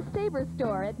at the Sabres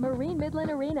store at Marine Midland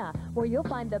Arena, where you'll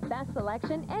find the best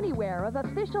selection anywhere of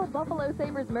official Buffalo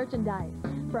Sabres merchandise.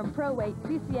 From Pro-Weight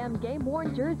CCM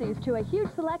game-worn jerseys to a huge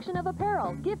selection of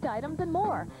apparel, gift items, and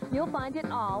more. You'll find it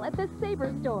all at the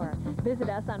Sabres store. Visit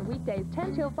us on weekdays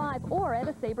 10 till 5 or at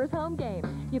a Sabres home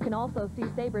game. You can also see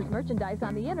Sabres merchandise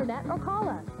on the internet or call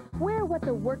us. Wear what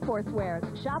the workforce wears.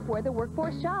 Shop where the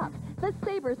workforce shops. The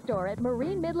Sabres store at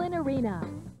Marine Midland Arena.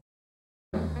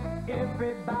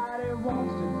 Everybody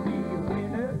wants to be a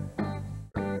winner.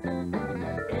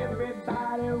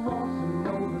 Everybody wants to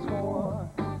know the score.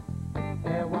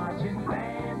 They're watching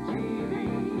Fan TV,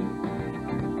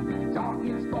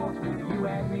 talking sports with you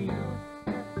and me.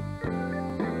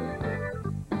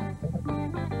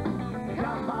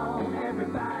 Come on,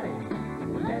 everybody,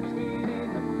 let's get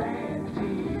into Fan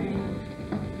TV.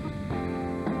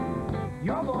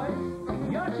 Your voice,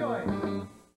 your choice.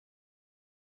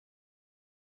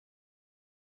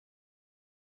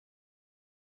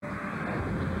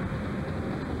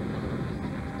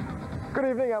 Good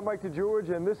evening, I'm Mike DeGeorge,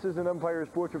 and this is an Empire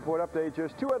Sports Report update.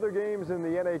 Just 2 other games in the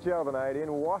NHL tonight.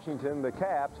 In Washington, the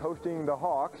Caps hosting the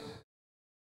Hawks.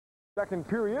 Second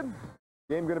period,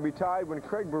 game going to be tied when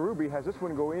Craig Berube has this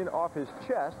one go in off his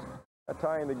chest,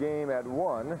 tying the game at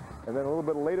 1. And then a little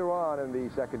bit later on in the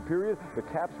second period, the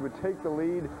Caps would take the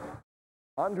lead.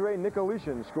 Andrei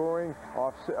Nikolitin scoring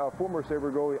off former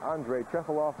Sabre goalie Andrei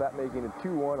Trefilov, that making it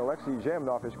 2-1. Alexei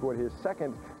Zhamnov has scored his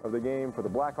second of the game for the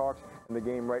Blackhawks, and the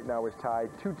game right now is tied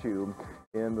 2-2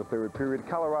 in the third period.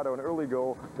 Colorado, an early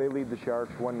goal. They lead the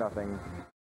Sharks 1-0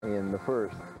 in the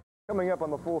first. Coming up on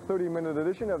the full 30-minute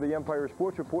edition of the Empire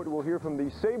Sports Report, we'll hear from the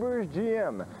Sabres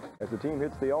GM as the team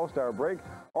hits the All-Star break.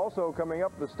 Also coming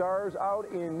up, the Stars out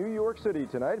in New York City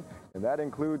tonight, and that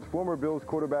includes former Bills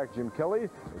quarterback Jim Kelly.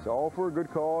 It's all for a good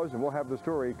cause, and we'll have the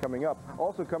story coming up.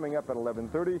 Also coming up at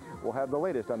 11:30, we'll have the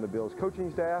latest on the Bills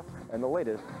coaching staff and the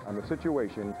latest on the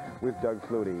situation with Doug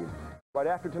Flutie. Right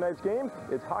after tonight's game,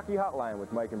 it's Hockey Hotline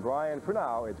with Mike and Brian. For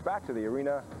now, it's back to the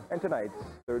arena and tonight's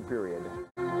third period.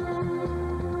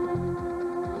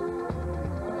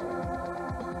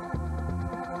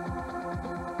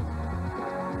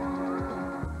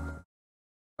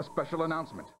 A special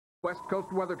announcement. West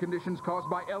Coast weather conditions caused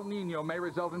by El Nino may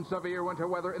result in severe winter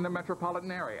weather in the metropolitan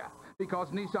area. Because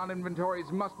Nissan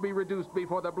inventories must be reduced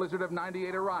before the blizzard of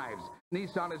 '98 arrives,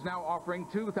 Nissan is now offering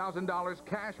 $2,000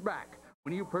 cash back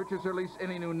when you purchase or lease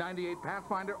any new '98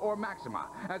 Pathfinder or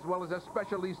Maxima, as well as a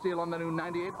special lease deal on the new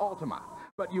 '98 Altima.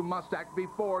 But you must act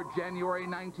before January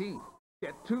 19th.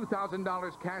 Get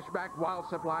 $2,000 cash back while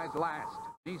supplies last.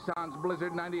 Nissan's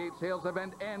Blizzard '98 sales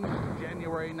event ends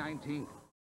January 19th.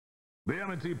 The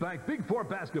M&T Bank Big Four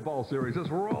Basketball Series is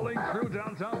rolling through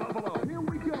downtown Buffalo. Here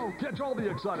we go. Catch all the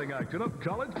exciting action of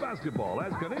college basketball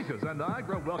as Canisius and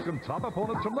Niagara welcome top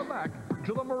opponents from the MAC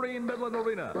to the Marine Midland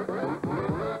Arena.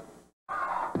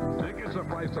 Tickets are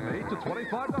priced from $8 to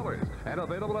 $25 and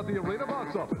available at the arena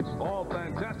box office. All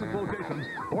fantastic locations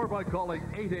or by calling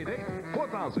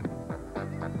 888-4000.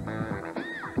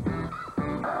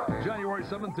 January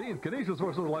 17th, Canisius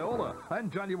versus Loyola,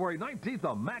 and January 19th,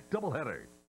 a MAC doubleheader.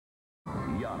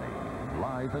 Yanni,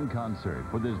 live in concert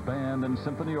with his band and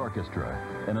symphony orchestra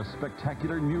in a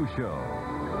spectacular new show.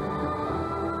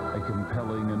 A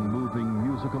compelling and moving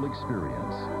musical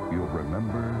experience you'll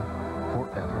remember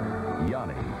forever.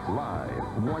 Yanni,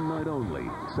 live, one night only,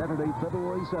 Saturday,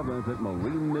 February 7th at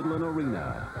Marine Midland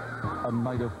Arena. A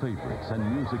night of favorites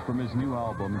and music from his new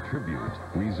album, Tribute.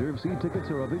 Reserve seat tickets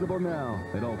are available now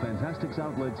at all Fantastics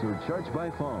outlets or charged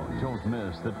by phone. Don't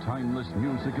miss the timeless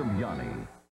music of Yanni.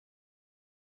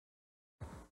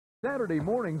 Saturday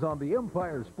mornings on the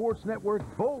Empire Sports Network,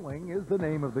 bowling is the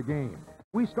name of the game.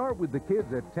 We start with the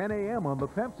kids at 10 a.m. on the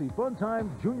Pepsi Fun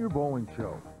Times Junior Bowling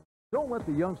Show. Don't let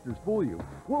the youngsters fool you.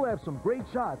 We'll have some great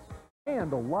shots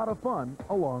and a lot of fun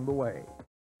along the way.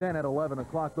 Then at 11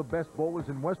 o'clock, the best bowlers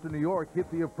in Western New York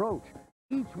hit the approach.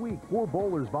 Each week, 4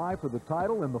 bowlers vie for the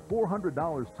title and the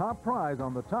 $400 top prize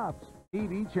on the Tops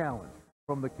TV Challenge.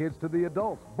 From the kids to the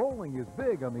adults, bowling is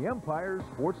big on the Empire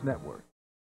Sports Network.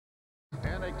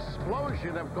 An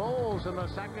explosion of goals in the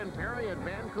second period.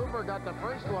 Vancouver got the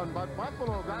first one, but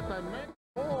Buffalo got the next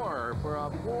 4 for a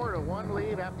 4-1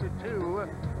 lead after 2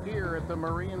 here at the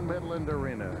Marine Midland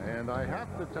Arena. And I have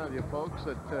to tell you, folks,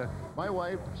 that my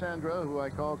wife, Sandra, who I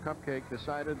call Cupcake,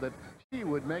 decided that she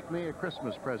would make me a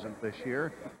Christmas present this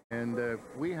year. And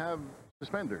we have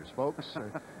suspenders, folks.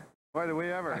 Boy, do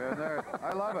we ever.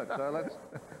 I love it. Let's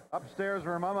upstairs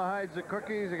where Mama hides the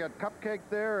cookies. You got Cupcake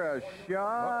there, a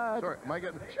shot. Oh, sorry, am I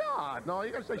getting shot? No,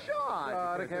 you got to say shot.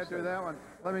 Shot, I can't do that one.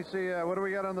 Let me see, what do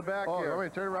we got on the back here? Oh, let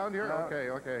me turn around here?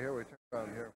 Okay, here we turn around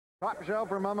here. Top shelf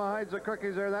where Mama hides the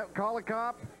cookies there. That call a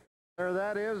cop. There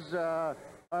that is.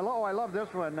 I love this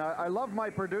one. I love my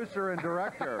producer and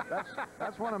director.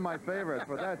 That's one of my favorites,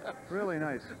 but that's really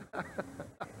nice.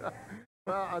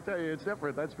 Well, I'll tell you, it's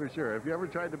different, that's for sure. If you ever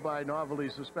tried to buy novelty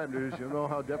suspenders, you know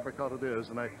how difficult it is,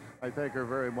 and I thank her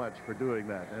very much for doing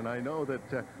that. And I know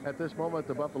that at this moment,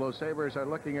 the Buffalo Sabres are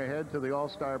looking ahead to the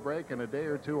All-Star break and a day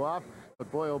or two off,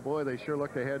 but boy, oh boy, they sure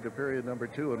looked ahead to period number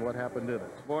 2 and what happened in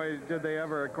it. Boy, did they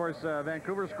ever. Of course,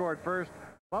 Vancouver scored first.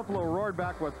 Buffalo roared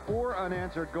back with 4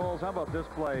 unanswered goals. How about this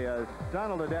play?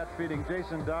 Donald Adet feeding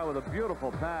Jason Daw with a beautiful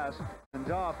pass, and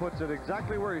Daw puts it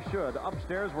exactly where he should,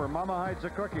 upstairs where Mama hides the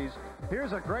cookies.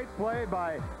 Here's a great play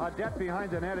by Adet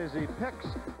behind the net as he picks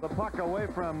the puck away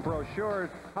from Brochure.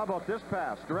 How about this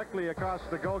pass? Directly across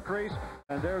the goal crease,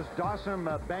 and there's Dawson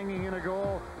banging in a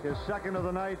goal, his second of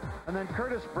the night, and then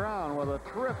Curtis Brown with a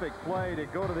terrific play to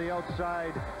go to the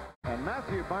outside. And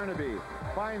Matthew Barnaby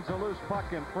finds a loose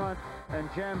puck in front and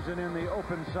jams it in the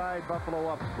open side. Buffalo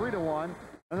up 3-1.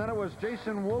 And then it was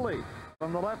Jason Woolley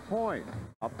from the left point.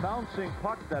 A bouncing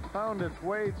puck that found its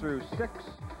way through sticks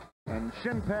and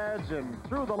shin pads and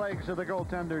through the legs of the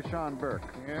goaltender, Sean Burke.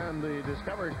 And the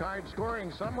Discover Card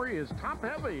scoring summary is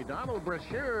top-heavy. Donald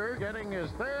Brashear getting his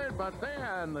third, but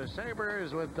then the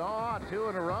Sabres with Daw 2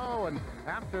 in a row, and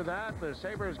after that, the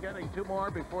Sabres getting 2 more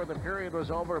before the period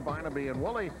was over. Barnaby and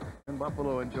Woolley, and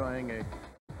Buffalo enjoying a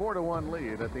 4-1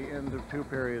 lead at the end of 2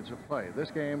 periods of play.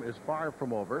 This game is far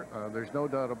from over. There's no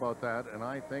doubt about that, and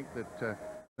I think that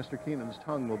Mr. Keenan's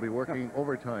tongue will be working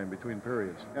overtime between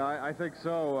periods. Yeah, I think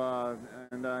so.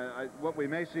 What we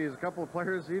may see is a couple of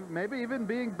players maybe even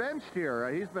being benched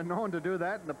here. He's been known to do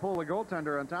that and to pull the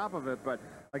goaltender on top of it. But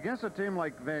against a team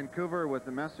like Vancouver with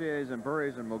the Messiers and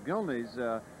Burries and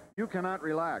Mogilnys, you cannot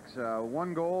relax.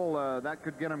 1 goal, that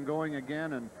could get them going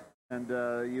again. And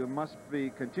you must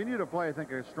continue to play, I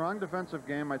think, a strong defensive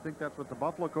game. I think that's what the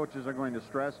Buffalo coaches are going to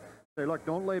stress. Say, look,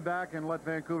 don't lay back and let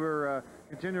Vancouver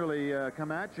continually come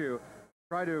at you.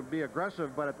 Try to be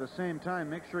aggressive, but at the same time,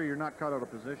 make sure you're not caught out of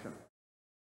position.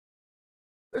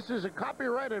 This is a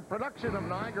copyrighted production of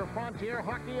Niagara Frontier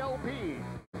Hockey LP.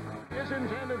 Is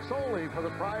intended solely for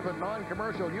the private,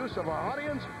 non-commercial use of our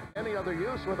audience. Any other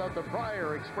use without the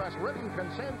prior express written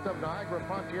consent of Niagara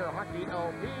Frontier Hockey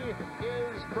LP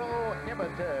is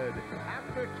prohibited.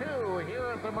 After 2 here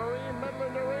at the Marine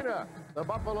Midland Arena, the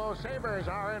Buffalo Sabres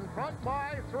are in front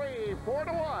by 3,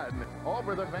 4-1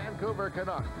 over the Vancouver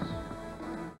Canucks.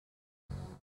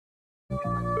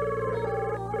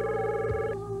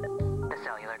 The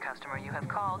cellular customer you have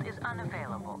called is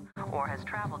unavailable or has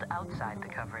traveled outside the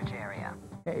coverage area.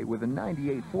 Hey, with a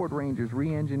 98 Ford Ranger's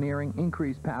re-engineering,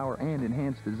 increased power, and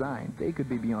enhanced design, they could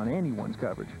be beyond anyone's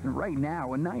coverage. And right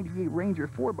now, a 98 Ranger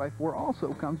 4x4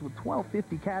 also comes with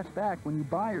 $1,250 cash back when you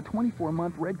buy your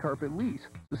 24-month red carpet lease.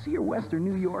 So see your Western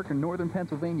New York or Northern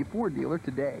Pennsylvania Ford dealer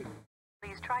today.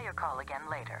 Please try your call again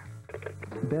later.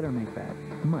 Better make that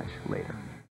much later.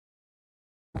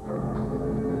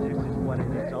 This is what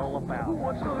it is all about. Who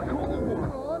wants another Cold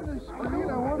War?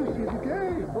 I want to see the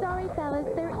game. Sorry, fellas,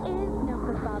 there is no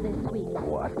football this week.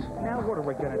 What? Now what are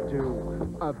we gonna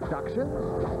do? Abductions?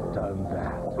 Done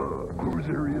that. Who's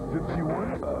Area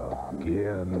 51?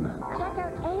 Again. Check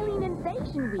out Alien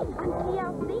Invasion Week on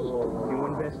TLC. New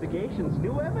investigations,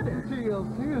 new evidence.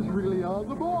 TLC is really on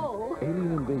the ball.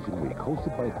 Alien Invasion Week,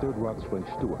 hosted by Third Rock's French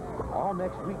Stewart. All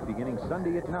next week, beginning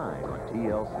Sunday at 9 on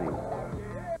TLC.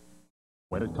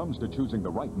 When it comes to choosing the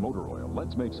right motor oil,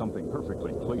 let's make something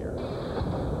perfectly clear.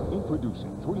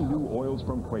 Introducing 3 new oils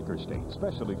from Quaker State,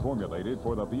 specially formulated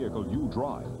for the vehicle you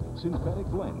drive. Synthetic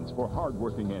blends for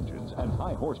hard-working engines and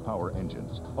high-horsepower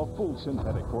engines. A full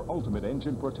synthetic for ultimate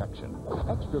engine protection.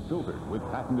 Extra filtered with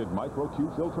patented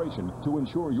micro-Q filtration to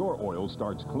ensure your oil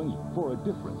starts clean for a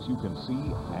difference you can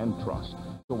see and trust.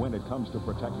 So when it comes to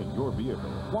protecting your vehicle,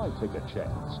 why take a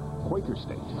chance? Quaker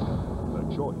State. The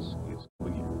choice is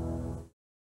clear.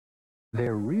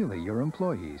 They're really your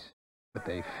employees, but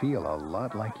they feel a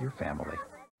lot like your family.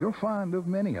 You're fond of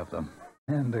many of them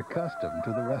and accustomed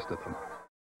to the rest of them.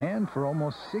 And for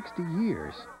almost 60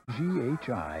 years,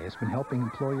 GHI has been helping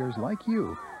employers like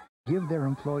you give their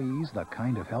employees the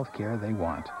kind of health care they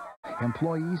want.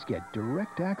 Employees get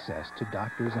direct access to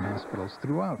doctors and hospitals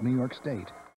throughout New York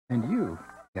State, and you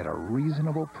get a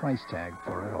reasonable price tag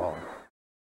for it all.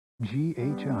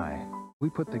 GHI. We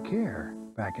put the care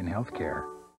back in health care.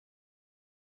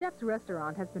 Chef's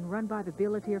Restaurant has been run by the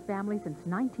Billetier family since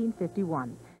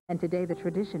 1951, and today the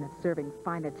tradition of serving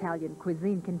fine Italian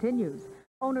cuisine continues.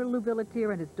 Owner Lou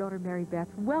Billetier and his daughter Mary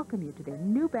Beth welcome you to their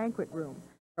new banquet room.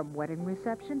 From wedding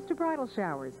receptions to bridal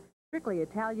showers, strictly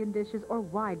Italian dishes or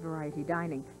wide variety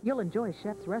dining, you'll enjoy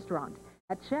Chef's Restaurant.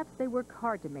 At Chef's, they work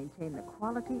hard to maintain the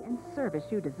quality and service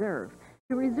you deserve.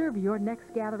 To reserve your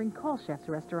next gathering, call Chef's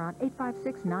Restaurant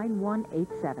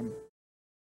 856-9187.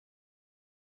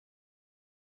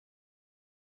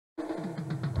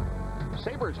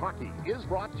 Sabres hockey is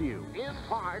brought to you in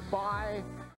part by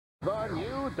the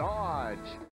new Dodge.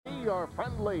 Be your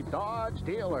friendly Dodge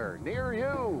dealer near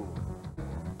you.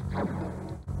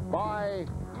 By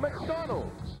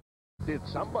McDonald's. Did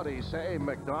somebody say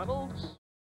McDonald's?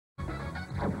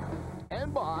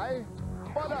 And by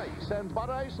Bud Ice and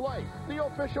Bud Ice Light, the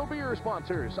official beer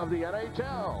sponsors of the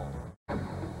NHL.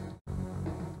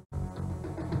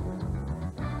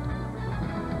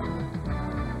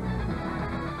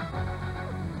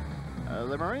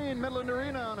 The Marine Midland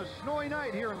Arena on a snowy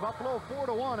night here in Buffalo,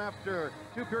 4-1 after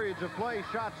 2 periods of play.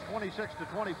 Shots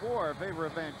 26-24 in favor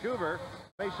of Vancouver.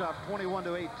 Face-off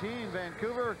 21-18.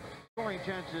 Vancouver scoring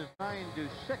chances 9-6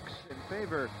 in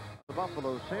favor of the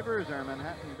Buffalo Sabres. Our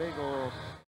Manhattan Bagel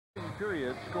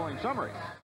period scoring summary,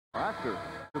 or after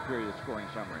 2 periods scoring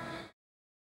summary.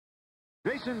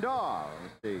 Jason Daw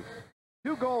with the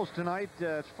 2 goals tonight.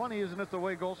 It's funny, isn't it, the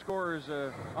way goal scorers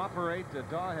operate?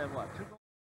 Daw had, what, 2 goals?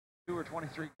 2 or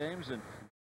 23 games, and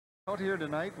out here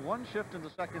tonight, 1 shift in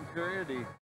the second period, he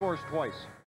scores twice.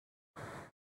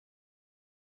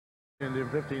 And in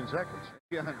 15 seconds.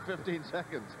 Yeah, in 15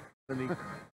 seconds. And the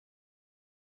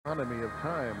economy of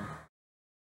time.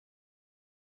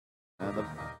 And the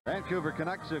Vancouver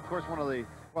Canucks, of course, one of the,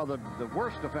 well, the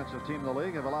worst defensive team in the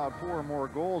league, have allowed 4 or more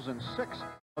goals in 6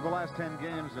 of the last 10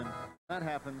 games, and that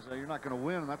happens, you're not going to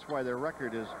win, and that's why their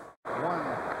record is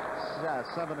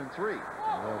 1-7-3.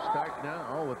 We'll start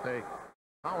now with a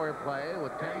power play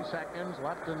with 10 seconds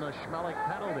left in the Schmelik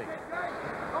penalty.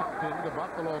 Up into the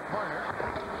Buffalo corner.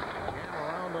 Cam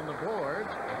around on the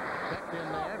boards. Checked in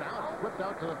there. Now it's whipped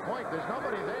out to the point. There's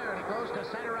nobody there, and he goes to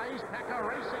center ice. Pekka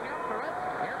racing after it.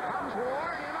 Here comes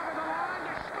Ward. In over the line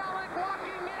to Schmelik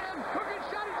walking in. Who can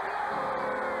shut it down?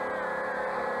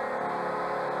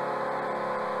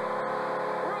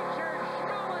 Richard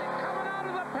Schmelik coming out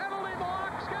of the penalty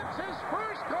box gets his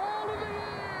first goal of the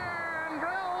year and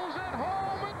drills it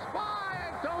home. It's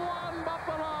 5-1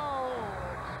 Buffalo.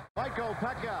 Michael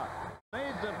Pekka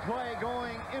made the play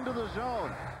going into the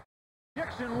zone.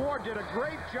 Dixon Ward did a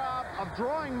great job of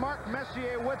drawing Mark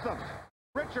Messier with him.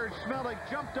 Richard Schmelik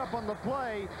jumped up on the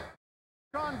play.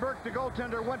 Sean Burke, the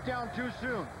goaltender, went down too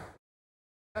soon.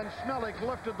 And Schmelik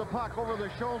lifted the puck over the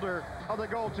shoulder of the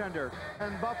goaltender.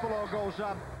 And Buffalo goes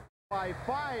up by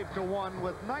 5-1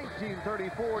 with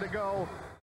 19:34 to go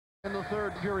in the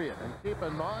third period. And keep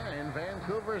in mind,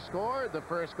 Vancouver scored the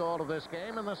first goal of this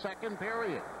game in the second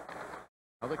period.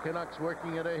 Now the Canucks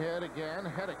working it ahead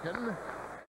again. Hedican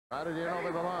got it in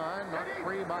over the line, knocked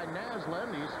free by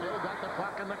Naslund. He's still got the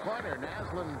puck in the corner.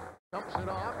 Naslund dumps it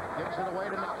off, gives it away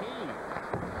to McKee.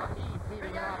 McKee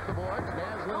feeding it off the boards.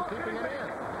 Naslund keeping it in.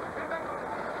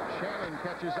 Shannon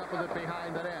catches up with it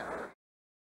behind the net.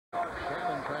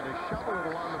 Shannon trying to shovel it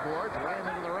along the boards, ran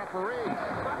into the referee.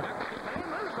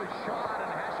 There's a shot,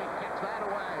 and Hasek kicks that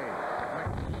away.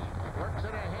 McKee works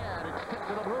it ahead. It's kicked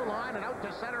to the blue line and out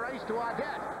to center ice to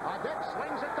Audette. Audette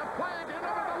swings it to Plant, in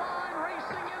over the line,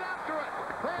 racing in after it.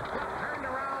 Plant got turned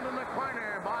around in the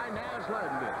corner by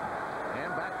Naslund.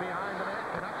 And back behind the net,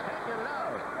 Canucks can't get it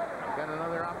out. We've got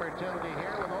another opportunity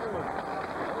here with Olin.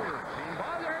 Olin being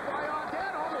bothered by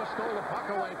Audette, almost stole the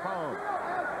puck away from him.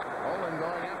 Olin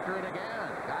going after it again.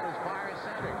 Got as far as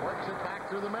center, works it back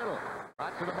through the middle.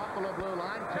 Brought to the Buffalo blue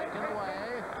line, taken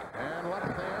away, and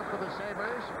left there for the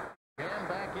Sabres. And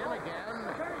back in again.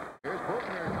 Here's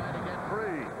Bugner trying to get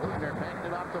free. Bugner banked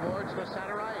it off the boards to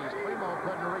center ice. Primo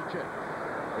couldn't reach it.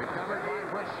 Recovered by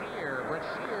Brashear.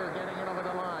 Brashear getting it over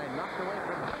the line. Knocked away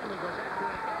from him. He goes after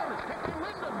it again. It's kicked to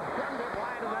Linden. Gunned it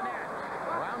wide of the net.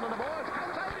 Around on the boards.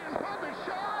 Comes out in front. The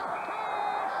shot.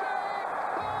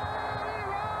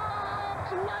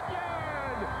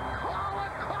 Ledyard! Call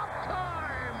it clock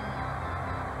time!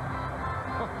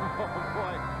 Oh,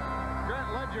 boy. Grant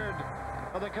Ledyard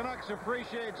of the Canucks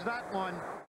appreciates that one.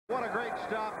 What a great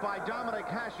stop by Dominic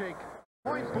Hasek.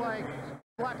 Point blank,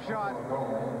 slap shot.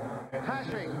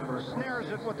 Hasek snares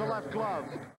it with the left glove.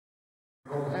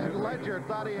 And Ledyard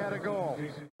thought he had a goal.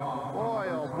 Boy,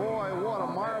 oh boy, what a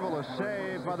marvelous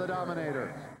save by the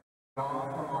Dominator.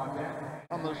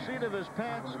 On the seat of his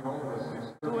pants,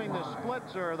 doing the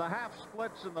splits or the half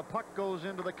splits, and the puck goes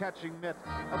into the catching mitt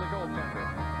of the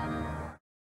goaltender.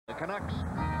 The Canucks,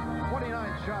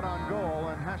 29th shot on goal,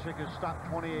 and Hasek has stopped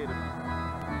 28 of them.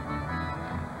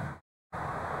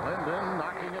 Linden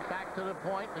knocking it back to the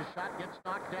point. The shot gets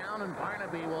knocked down, and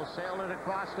Barnaby will sail it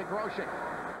across to Grosek.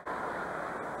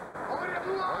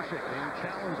 Grosek being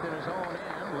challenged in his own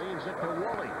end, leaves it to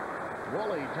Woolley.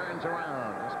 Woolley turns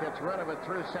around. This gets rid of it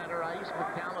through center ice.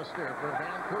 McAllister for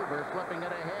Vancouver, flipping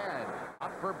it ahead.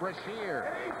 Up for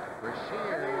Brashear.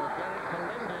 Brashear will get it to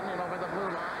Linden in over the blue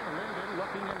line. Linden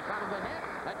looking in front of the net.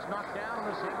 That's knocked down.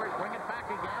 The Sabres bring it back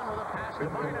again with a pass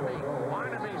to Barnaby.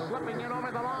 Barnaby slipping in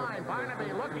over the line.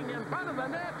 Barnaby looking in front of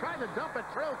the net, trying to dump it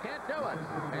through. Can't do it.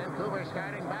 Vancouver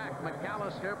starting back.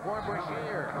 McAllister for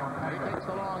Brashear. He takes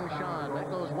the long shot. That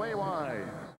goes way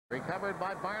wide. Recovered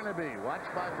by Barnaby.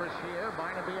 Watched by Brashear.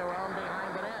 Barnaby around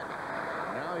behind the net.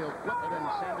 Now he'll flip it and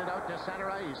send it out to center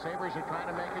ice. Sabres are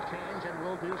trying to make a change and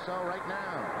will do so right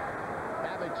now.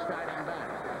 Babbage starting back.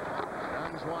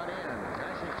 Runs one in.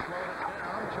 Hasek slowed it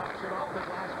down. Chops it off the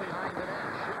glass behind the net.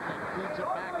 Shipman feeds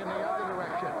it back in the other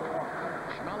direction.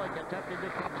 Schmelik attempted to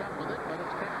catch up with it, but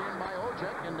it's picked in by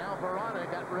Ojek, and now Verona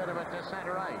got rid of it to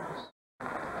center ice.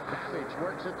 Babbage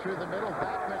works it through the middle.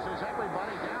 Back misses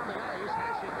everybody down the ice.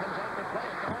 Hasek comes out to play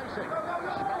it to icing.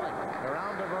 Schmelik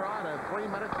around to Verona. 3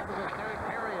 minutes into the third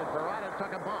period. Verona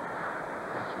took a bump.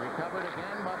 It's recovered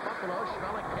again by Buffalo.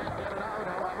 Schmelik can't get it out,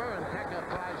 however, and Pekka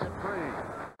pries it free.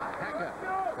 Pekka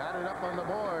got it up on the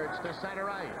boards to center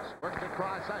ice. Worked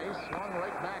across ice. Swung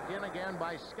right back in again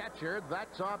by Sketcher.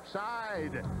 That's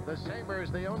offside. The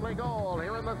Sabres the only goal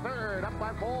here in the third. Up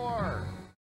by 4.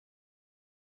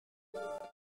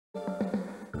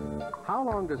 How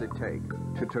long does it take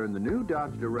to turn the new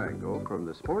Dodge Durango from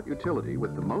the sport utility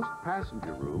with the most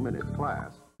passenger room in its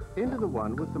class into the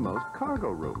one with the most cargo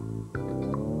room?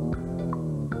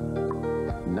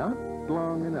 Not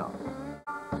long enough.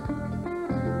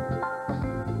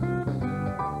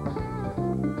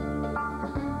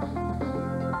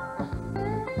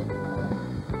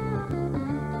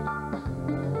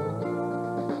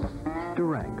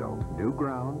 Durango, new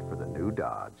ground for the new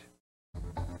Dodge.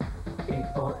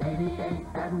 8488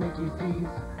 at Mickey D's,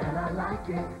 and I like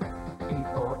it.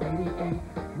 8488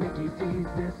 Mickey D's,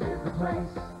 this is the place.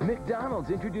 McDonald's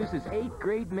introduces 8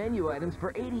 great menu items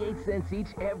for 88 cents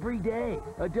each every day.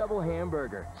 A double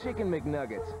hamburger, chicken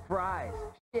McNuggets, fries,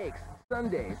 shakes,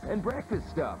 sundaes, and breakfast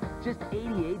stuff. Just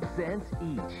 88 cents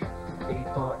each.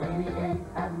 8488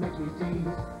 at Mickey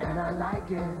D's, and I like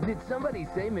it. Did somebody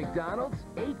say McDonald's?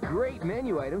 8 great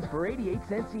menu items for 88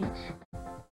 cents each.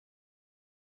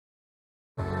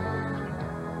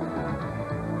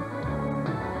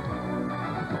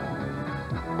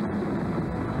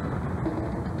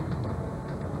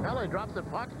 drop the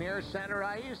puck near center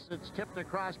ice. It's tipped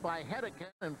across by Hedican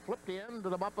and flipped into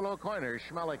the Buffalo corner.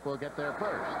 Schmelik will get there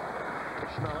first.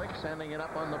 Schmelik sending it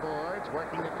up on the boards,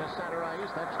 working it to center ice.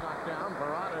 That's knocked down.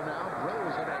 Verada now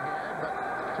drills it ahead, but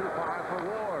too far for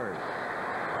Ward.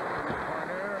 In the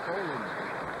corner, Olin.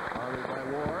 Bothered by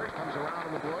Ward, comes around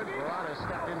the board. Verada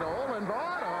stepped into Olin.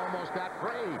 Verada almost got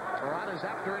free. Verada's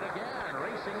after it again,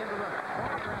 racing into the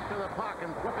corner after the puck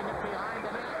and flipping it behind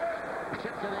the net.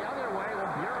 Chip to the other way.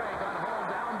 Well, Bure got hauled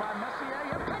down by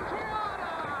Messier. You pick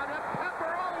Verada to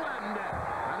Pepper Oland.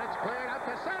 And it's cleared out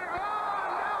to center. Oh,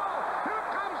 no! Here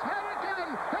comes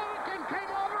Hedican. Hedican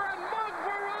came over and mugged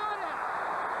Verada.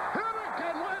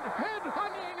 Hedican went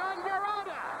head-hunting on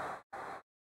Verada.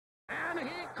 And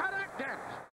he connected.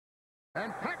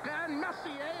 And Pekka and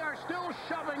Messier are still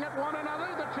shoving at one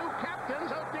another, the two captains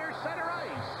out near center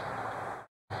ice.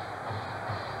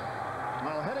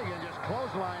 Well, Hedigan just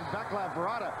clotheslined Vaclav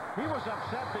Verada. He was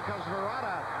upset because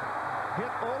Verada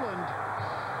hit Oland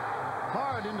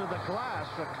hard into the glass.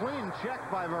 A clean check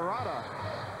by Verada.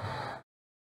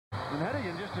 And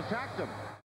Hedigan just attacked him.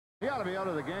 He ought to be out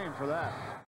of the game for that.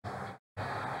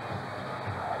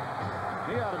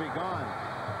 He ought to be gone.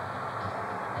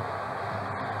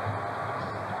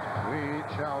 We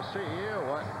shall see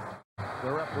what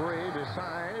the referee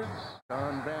decides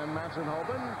on Van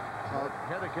Matsenhoven.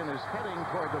 Hedican is heading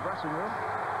toward the dressing room.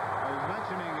 I was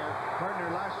mentioning,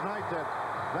 partner, last night that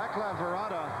Vaclav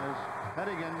Verada, as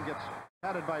Hedigan gets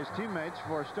patted by his teammates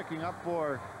for sticking up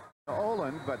for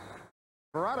Oland, but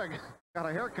Verada got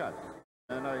a haircut.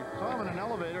 And I saw him in an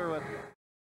elevator with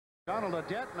Donald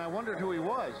Adet, and I wondered who he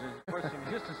was. And of course,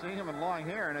 I'm used to seeing him in long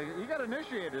hair, and he got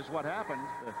initiated is what happened.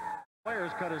 The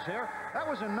players cut his hair. That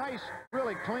was a nice,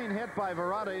 really clean hit by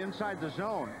Verada inside the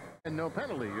zone. And no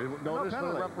penalty. You notice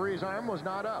the referee's arm was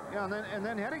not up. Yeah, and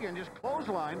then Hedigan just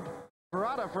clotheslined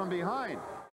Verada from behind.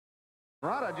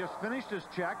 Verada just finished his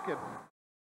check.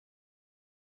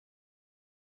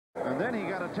 And then he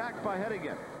got attacked by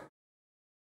Hedigan.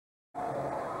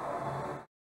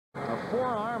 The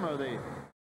forearm of the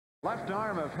left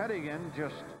arm of Hedigan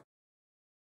just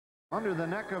under the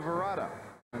neck of Verada.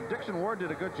 And Dixon Ward did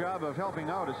a good job of helping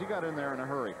out as he got in there in a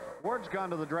hurry. Ward's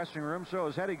gone to the dressing room, so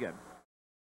is Hedigan.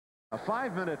 A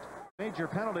 5-minute major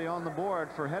penalty on the board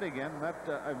for Hedigan. That,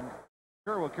 I'm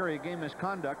sure, will carry a game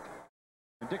misconduct.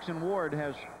 And Dixon Ward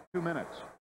has 2 minutes.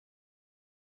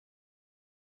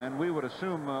 And we would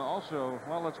assume also,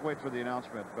 well, let's wait for the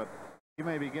announcement, but he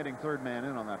may be getting third man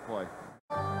in on that play.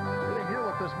 I didn't hear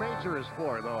what this major is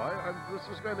for, though. This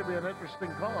is going to be an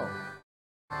interesting call.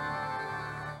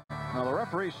 Now, the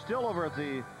referee's still over at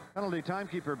the penalty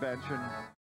timekeeper bench, and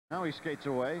now he skates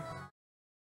away.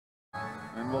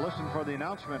 And we'll listen for the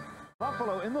announcement.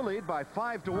 Buffalo in the lead by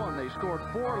 5-1. They scored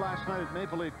 4 last night at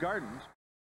Maple Leaf Gardens.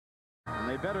 And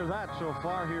they better that so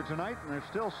far here tonight, and there's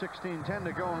still 16:10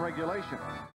 to go in regulation.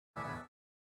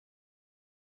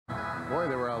 Boy,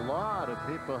 there were a lot of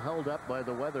people held up by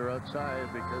the weather outside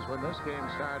because when this game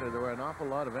started, there were an awful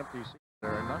lot of empty seats.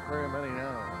 There are not very many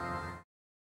now.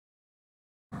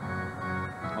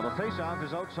 Well, the face-off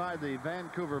is outside the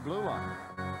Vancouver blue line.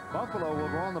 Buffalo will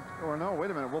go on the, or no,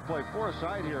 wait a minute, we'll play 4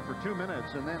 aside here for 2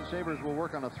 minutes, and then Sabres will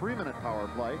work on a 3-minute power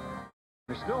play.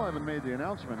 They still haven't made the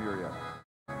announcement here yet.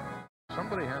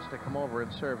 Somebody has to come over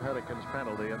and serve Hedican's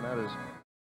penalty, and that is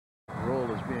the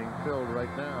role is being filled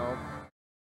right now.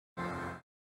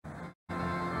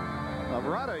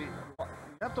 Verada, you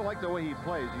have to like the way he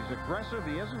plays. He's aggressive.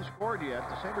 He hasn't scored yet.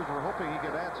 The Sabres were hoping he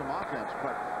could add some offense,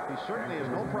 but he certainly has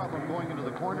no problem going into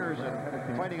the corners and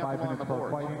fighting up along the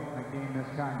boards.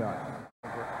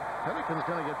 Hedican's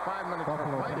going to get 5 minutes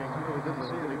for fighting. He didn't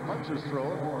see any punches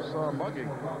thrown. Saw a mugging.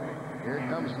 Here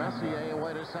comes Messier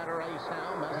away to center ice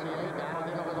now. Messier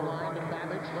battled in over the line to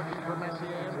Babbage, looking for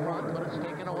Messier in front, but it's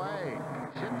taken away.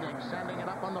 Shipnick sending it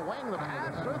up on the wing. The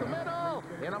pass through the middle.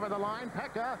 In over the line.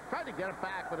 Pekka tried to get it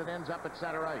back, but it ends up at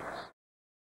center ice.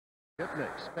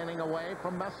 Shipnick spinning away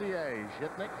from Messier.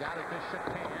 Shipnick got it to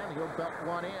Shatan. He'll belt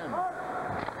one in.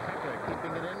 Pekka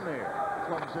keeping it in there.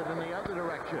 Flubs it in the other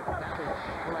direction. Babbage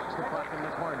collects the puck in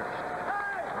the corners.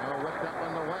 Now whipped up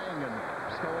on the wing and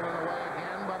stolen away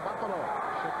again by Buffalo.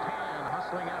 Shatan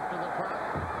hustling after the puck.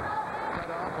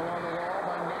 Cut off along the wall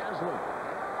by Nasli.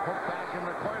 Hooked back in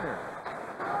the corner.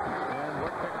 And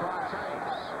worked across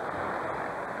ice.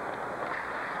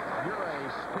 Bure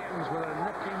spins with a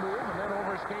nifty move and then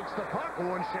overskates the puck.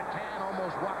 Oh, and Shatan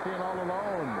almost walked in all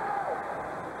alone.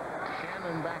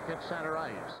 Shannon back at center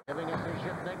ice. Giving it to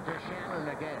Shipnick to Shannon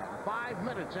again. 5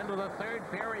 minutes into the third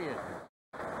period.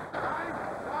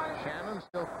 Shannon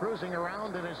still cruising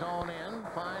around in his own end.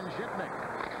 Finds Shipnick.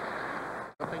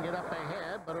 Whipping it up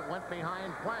ahead, but it went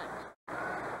behind Plant.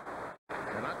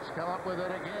 Canucks come up with it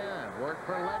again. Work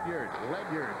for Ledyard.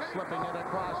 Ledyard slipping it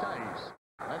across ice.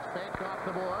 That's baked off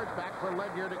the boards. Back for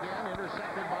Ledyard again.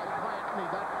 Intercepted by Plant, and he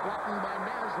got flattened by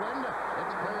Naslund.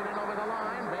 It's cleared in over the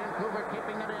line. Vancouver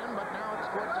keeping it in, but now it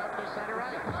squirts out to center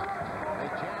ice. They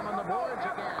jam on the boards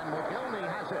again. Mogilny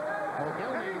has it.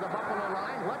 Mogilny to the Buffalo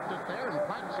line. Left it there, and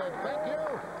Plant said, thank you.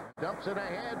 Dumps it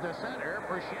ahead to center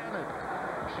for Shannon.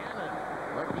 Shannon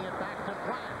working it back to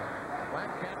Plant.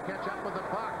 Plant can't catch up with the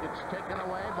puck. It's taken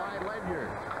away by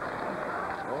Ledyard.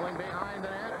 Rolling behind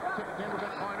the net, tipped into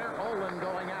the corner. Olin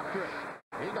going after it.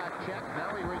 He got checked.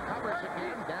 Now he recovers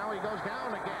again. Now he goes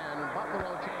down again.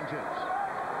 Buffalo changes.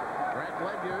 Brett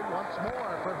Ledyard once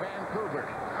more for Vancouver.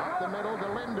 Up the middle to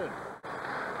Linden.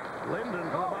 Linden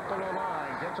to the Buffalo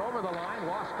line. Gets over the line.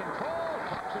 Lost control.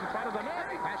 Pucks in front of the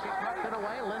net. Hasek knocked it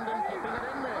away. Linden keeping it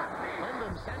in there.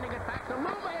 Linden sending it back to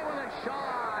Lume with a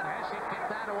shot. Hasek kicked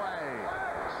that away.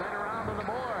 Sent around to the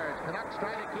boards. Canucks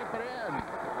trying to keep it in.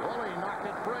 Woolley knocked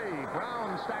it free.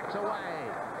 Brown stacks away.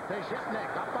 To Shipnick.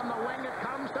 Up on the wing it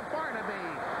comes to Barnaby.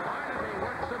 Barnaby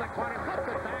works to the corner. Flipped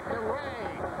it back to Ray.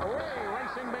 Ray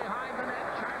racing behind the net.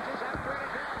 Charges after it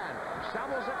again.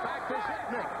 Shovels it back to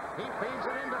Shipnick. He feeds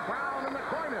it into Brown in the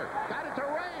corner. Got it to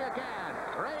Ray again.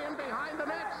 Ray in behind the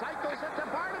net. Cycles it to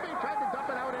Barnaby. Tried to dump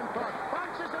it out in front.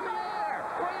 Bounces in the air.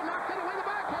 Ray knocked it away the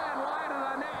backhand. Wide of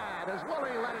the net as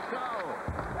Woolley let it go.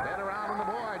 Get around on the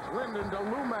boards. Linden to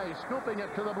Lume. Scooping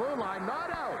it to the blue line. Not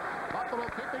out. Buffalo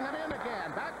keeping it in again.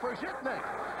 Back for Shipnick.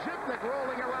 Shipnick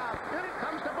rolling around. In it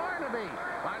comes to Barnaby.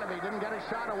 Barnaby didn't get a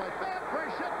shot away. Back for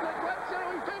Shipnick. Let's see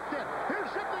how he faked it. Here's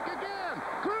Shipnick again.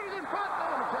 Cleared it in front.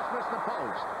 Oh, just missed the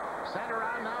post. Sent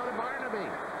around now to Barnaby.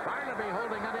 Barnaby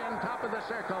holding it in top of the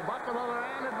circle. Buffalo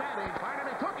ran advantage.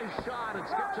 Barnaby took his shot. It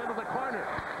skips into the corner.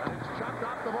 But it's chucked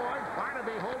off the board.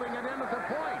 Barnaby holding it in at the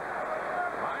point.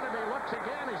 Barnaby looks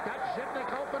again. He's got Shipnick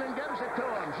open and gives it to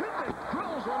him. Shipnick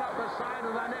drills one up the side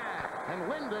of the net. And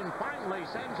Linden finally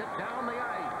sends it down the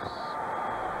ice.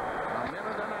 A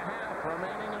minute and a half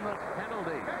remaining in the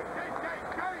penalty.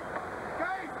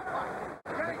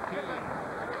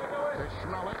 McKee to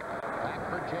Schmelik. Back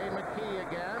for Jay McKee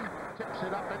again. Tips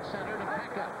it up at center to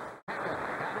Pekka. Pekka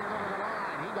got in over the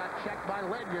line. He got checked by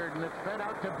Ledyard, and it fed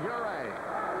out to Bure.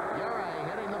 Bure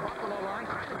hitting the Buffalo line.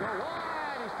 Trying to go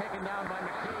wide. He's taken down by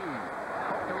McKee.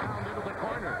 Poked around into the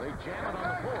corner. They jam it on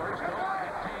the boards. Dog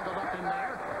get tangled up in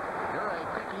there. Bure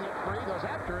kicking it free. Goes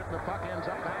after it, and the puck ends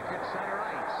up back at center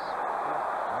ice.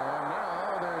 And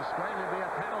now there's going to be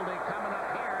a penalty coming up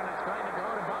here, and it's going to go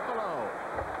to Buffalo.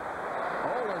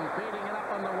 Olin feeding it up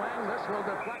on the wing. This will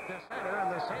deflect to center,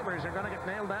 and the Sabres are going to get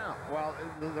nailed down. Well,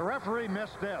 the referee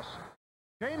missed this.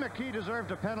 Jay McKee deserved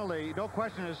a penalty. No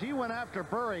question. As he went after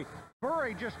Burry,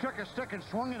 Burry just took a stick and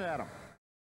swung it at him.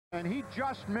 And he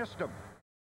just missed him.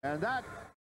 And that,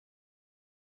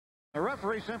 the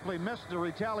referee simply missed the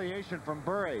retaliation from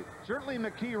Burry. Certainly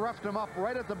McKee roughed him up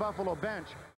right at the Buffalo bench,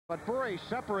 but Burry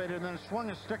separated and then swung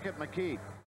his stick at McKee.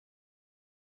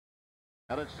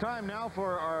 And it's time now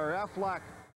for our Aflac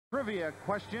trivia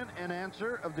question and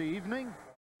answer of the evening.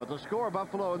 But the score,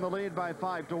 Buffalo in the lead by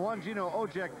 5-1. Gino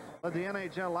Ojek led the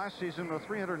NHL last season with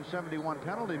 371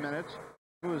 penalty minutes.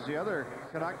 Who is the other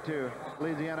Canuck to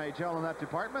lead the NHL in that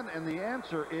department? And the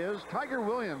answer is Tiger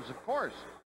Williams, of course.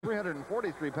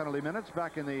 343 penalty minutes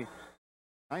back in the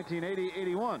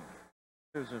 1980-81.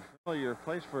 There's a familiar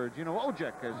place for Gino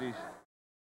Ojek as he's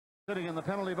sitting in the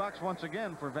penalty box once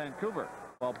again for Vancouver.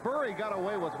 Well, Burry got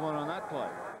away with one on that play,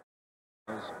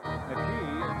 as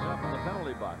McKee ends up in the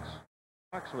penalty box.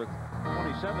 Canucks with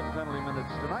 27 penalty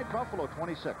minutes tonight. Buffalo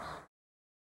 26.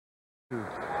 Those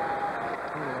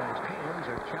teams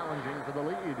are challenging for the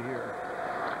lead here.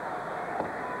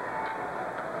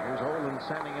 Here's Olin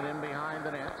sending it in behind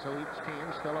the net, so each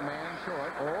team still a man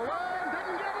short. Olin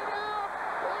didn't get it out.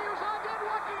 Williams on good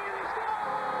lucky, and he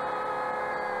scores!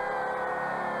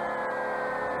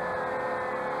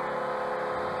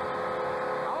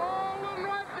 Olin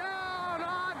went down.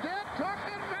 Dick took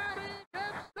advantage.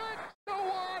 It's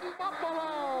 6-1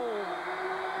 Buffalo.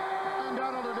 And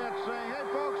Donald Audette saying, hey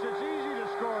folks, it's easy to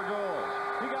score goals.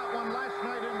 He got one last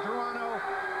night in Toronto.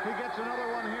 He gets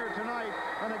another one here tonight.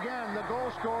 And again, the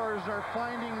goal scorers are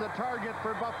finding the target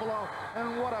for Buffalo.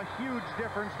 And what a huge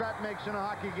difference that makes in a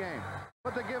hockey game.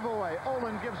 But the giveaway,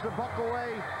 Olin gives the puck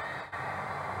away.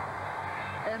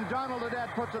 And Donald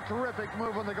Audette puts a terrific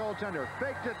move on the goaltender.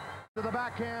 Faked it to the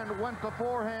backhand, went the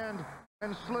forehand,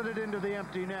 and slid it into the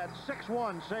empty net.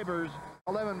 6-1 Sabres,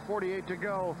 11:48 to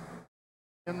go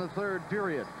in the third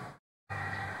period.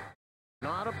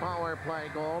 Not a power play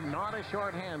goal, not a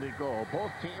shorthanded goal.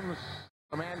 Both teams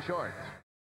a man short.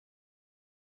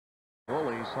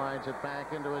 Woolley slides it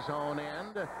back into his own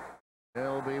end.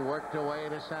 He'll be worked away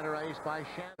to center ice by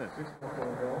Shannon.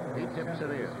 He tips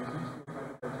it in.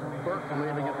 Burke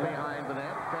leaving it behind the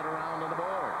net, fed around on the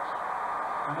boards.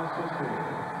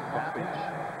 Babbage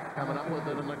coming up with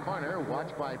it in the corner,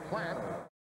 watched by Plant.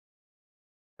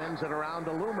 Sends it around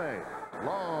to Lume.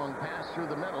 Long pass through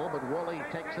the middle, but Woolley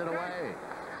takes it away.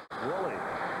 Woolley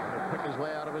will pick his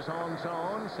way out of his own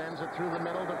zone, sends it through the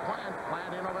middle to Plant.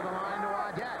 Plant in over the line to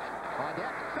Audette.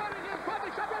 Audette cutting in front,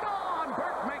 he shoved it on.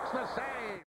 Burke makes the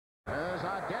save. As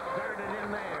Audette darted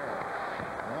in there.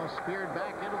 Well, speared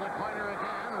back into the corner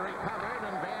again, recovered,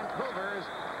 and Vancouver's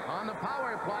on the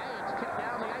power play. It's kicked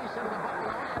down the ice into the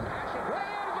Buffalo, and Hasek way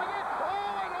out of the net.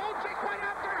 Oh, and Ojek went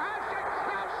after Hasek.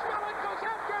 Now Schmelik goes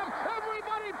after him.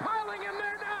 Everybody piling in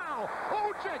there now.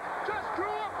 Ojek just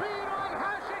drew a bead on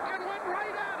Hasek and went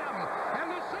right at him. And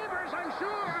the Sabres, I'm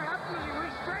sure, have to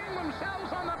restrain themselves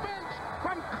on the bench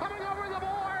from coming over the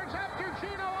boards after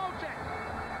Gino Ojek.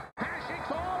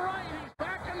 Hasek's all right. He's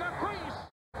back in the crease.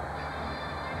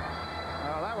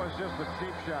 That was just a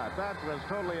cheap shot. That was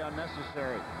totally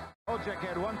unnecessary. Ojek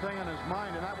had one thing in his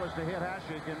mind, and that was to hit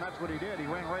Hasek, and that's what he did. He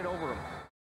ran right over him.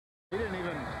 He didn't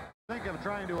even think of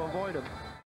trying to avoid him.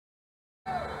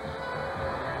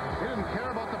 He didn't care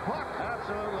about the puck.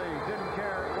 Absolutely didn't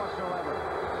care whatsoever.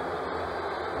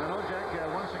 And Ojek,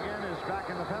 once again, is back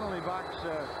in the penalty box,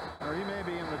 or he may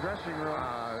be in the dressing room.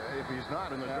 If he's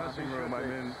not in the dressing room, I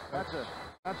mean...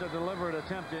 That's a deliberate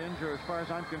attempt to injure, as far as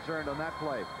I'm concerned, on that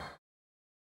play.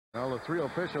 Well, the three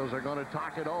officials are going to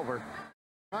talk it over.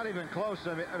 Not even close.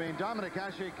 I mean, Dominic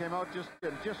Hasek came out, just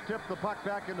tipped the puck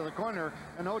back into the corner,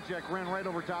 and Ojek ran right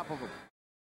over top of him.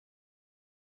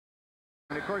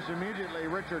 And, of course, immediately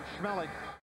Richard Schmelik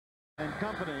and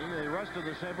company, the rest of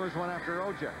the Sabres, went after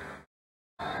Ojek.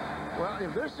 Well,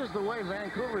 if this is the way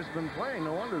Vancouver's been playing,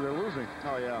 no wonder they're losing.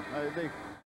 Oh, yeah.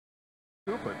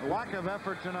 Stupid. Lack of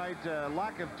effort tonight,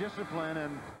 lack of discipline,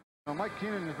 and Mike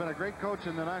Keenan has been a great coach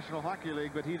in the National Hockey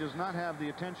League, but he does not have the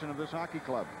attention of this hockey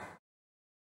club.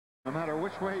 No matter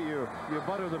which way you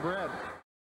butter the bread,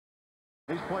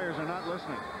 these players are not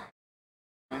listening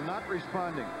and not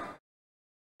responding.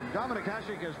 Dominic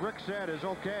Hasek, as Rick said, is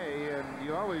okay, and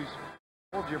you always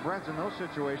hold your breath in those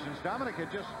situations. Dominic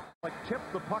had just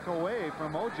tipped the puck away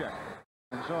from Ojek,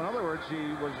 and so in other words,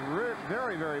 he was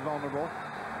very, very vulnerable,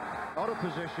 out of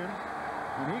position,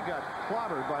 and he got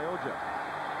clobbered by Ojek.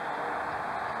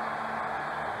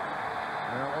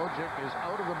 Well, Ojek is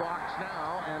out of the box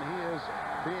now, and he is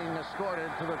being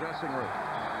escorted to the dressing room.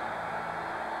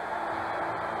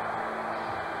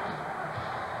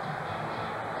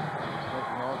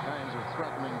 Making all kinds of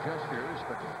threatening gestures,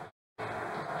 but...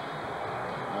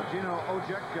 Gino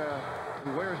Ojek,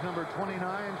 who wears number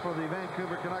 29 for the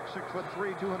Vancouver Canucks,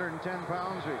 6'3", 210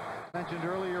 pounds. We mentioned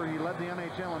earlier he led the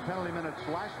NHL in penalty minutes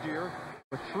last year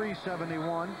with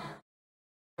 371.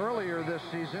 Earlier this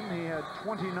season, he had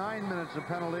 29 minutes of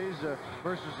penalties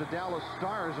versus the Dallas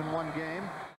Stars in one game.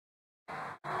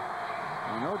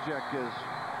 And Ojek is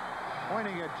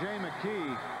pointing at Jay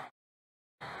McKee.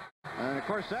 And, of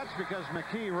course, that's because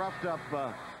McKee roughed up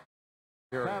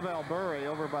Pavel Bure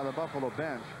over by the Buffalo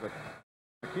bench. But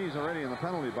McKee's already in the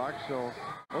penalty box, so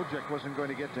Ojek wasn't going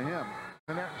to get to him.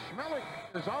 And now Schmelik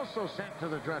is also sent to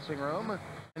the dressing room,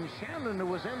 and Shannon, who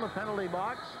was in the penalty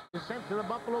box, is sent to the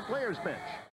Buffalo players' bench.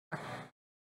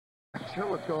 Not sure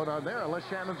what's going on there, unless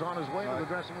Shannon's on his way to the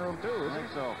dressing room, too. I think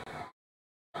so.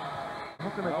 How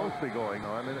can they both be going,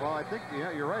 though? I mean, well, I think,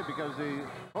 yeah, you're right, because the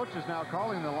coach is now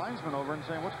calling the linesman over and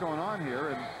saying, what's going on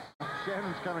here? And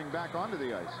Shannon's coming back onto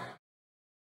the ice.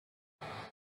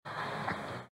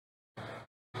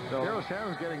 So Daryl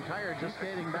Shannon's getting tired just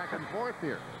skating back and forth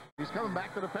here. He's coming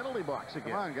back to the penalty box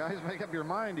again. Come on, guys, make up your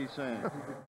mind, he's saying.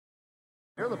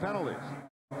 Here are the penalties.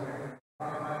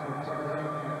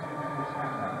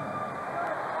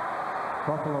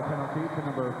 Buffalo penalty to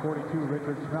number 42,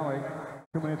 Richard Schmelik.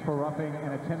 2 minutes for roughing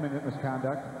and a 10-minute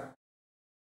misconduct.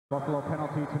 Buffalo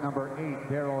penalty to number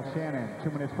 8, Daryl Shannon.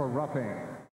 2 minutes for roughing.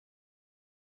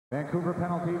 Vancouver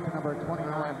penalty to number 29.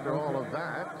 Well, after all of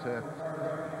that,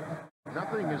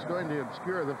 nothing is going to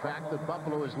obscure the fact that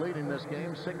Buffalo is leading this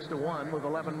game 6-1 with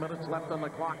 11 minutes left on the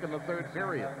clock in the third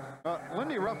period.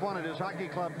 Lindy Ruff wanted his hockey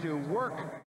club to work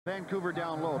Vancouver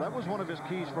down low. That was one of his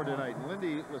keys for tonight. And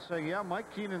Lindy was saying, yeah,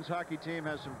 Mike Keenan's hockey team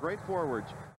has some great forwards,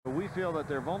 but we feel that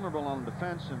they're vulnerable on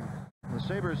defense, and the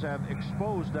Sabres have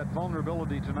exposed that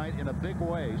vulnerability tonight in a big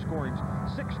way, scoring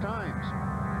 6 times.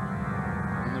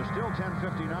 And there's still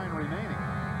 10:59 remaining.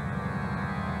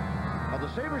 Now,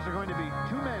 the Sabres are going to be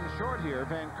 2 men short here.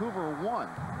 Vancouver 1.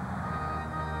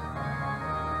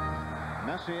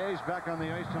 Messier's back on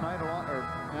the ice tonight,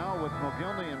 now with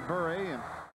Mogilny and Bure, and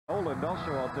Oland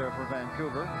also out there for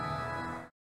Vancouver.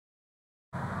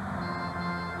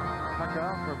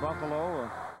 Pekka for Buffalo.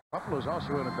 Buffalo's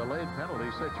also in a delayed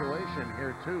penalty situation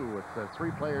here, too, with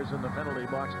 3 players in the penalty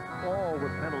box, all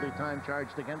with penalty time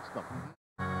charged against them.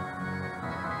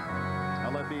 Now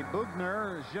it'll be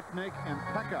Bugner, Zhipnik, and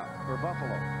Pekka for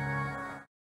Buffalo.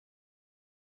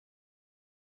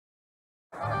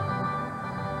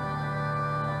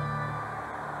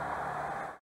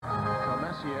 So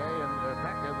Messier and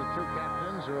Pekka, the 2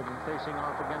 captains who have been facing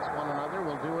off against one another,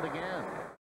 will do it again.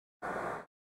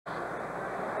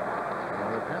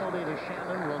 The penalty to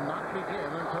Shannon will not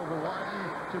begin until the one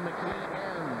to McKee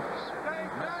ends.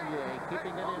 Messier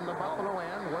keeping it in the Buffalo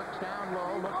end, works down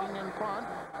low, looking in front,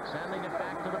 sending it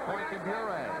back to the point to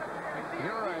Bure.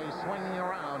 Bure swinging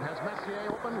around, has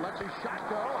Messier open, lets his shot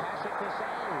go, Hasek to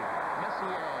save.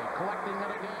 Messier collecting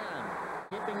it again,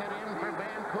 keeping it in for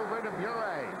Vancouver to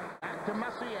Bure. Back to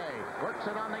Messier, works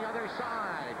it on the other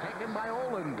side, taken by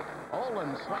Oland.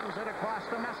 Oland swings it across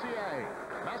to Messier.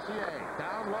 Messier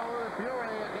down low to Bure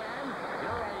again.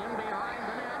 Bure in behind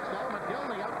the net. So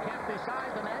Mogilny out camped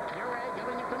beside the net. Bure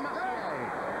giving it to Messier.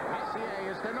 Messier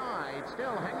is denied.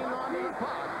 Still hanging on to the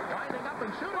puck. Winding up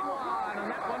and shooting one. And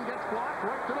that one gets blocked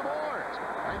right to the boards.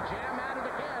 They jam at it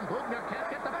again. Bugner can't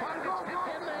get the puck. It's kicked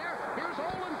in there. Here's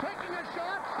Oland taking a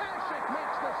shot. Hasek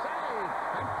makes the save.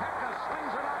 And Pekka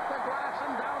swings it off the glass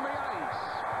and down the ice.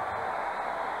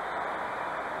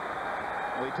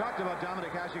 We talked about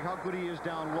Dominic Hasek, how good he is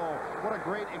down low. What a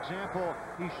great example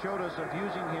he showed us of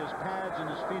using his pads and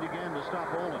his feet again to stop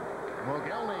Oland.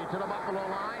 Mogilny to the Buffalo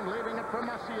line, leaving it for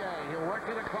Messier. He'll work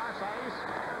it across ice.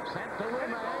 Sent to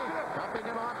Lume. Dumping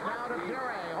it off now to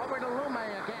Bure. Over to Lume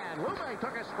again. Lume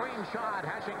took a screenshot.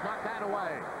 Hasek knocked that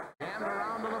away. Jammed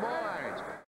around to the boards.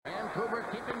 Vancouver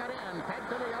keeping it in. Fed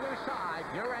to the other side.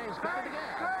 Bure's got it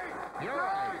again.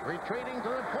 Bure retreating to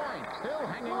the point. Still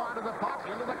hanging onto the puck.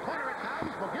 Into the corner it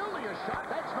comes. Mogilny a shot.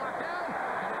 That's knocked down.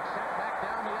 And it's sent back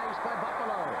down the ice by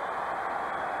Buffalo.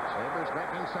 Sabres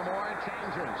making some more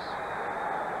changes.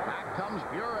 Back comes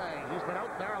Bure. He's been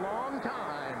out there a long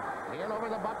time. In over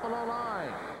the Buffalo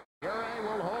line. Bure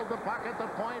will hold the puck at the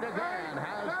point again.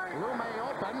 Has Lume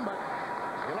open, but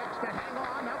he likes to hang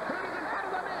on. Now put it in front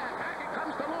of the net. Back it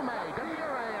comes to Lume. To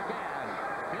Bure again.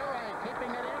 Bure keeping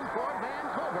it in for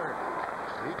Vancouver.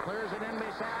 He clears it in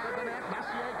beside the net.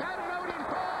 Messier got it out in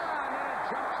front. And it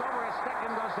jumps over a stick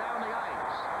and goes down the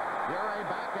ice. Bure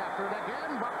back after it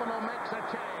again. Buffalo makes a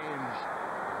change.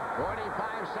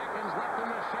 45 seconds left in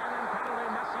the Shannon penalty.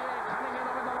 Messier coming in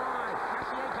over the line.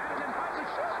 Messier got it in front. The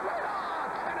shot right on.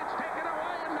 And it's taken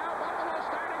away. And now Buffalo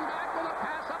starting back with a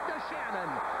pass up to Shannon.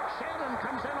 Shannon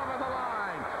comes in over the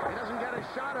line. He doesn't get a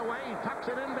shot away. He tucks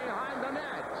it in behind the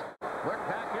net. Work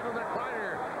back into the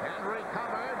corner. And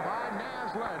recovered by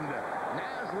Naslund.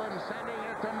 Naslund sending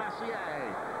it to Messier.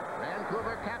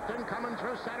 Vancouver captain coming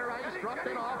through center ice, dropped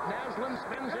it off. Naslund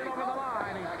spins in over the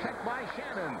line. He's checked by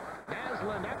Shannon.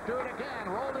 Naslund after it again,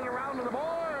 rolled it around to the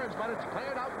boards, but it's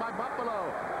cleared out by Buffalo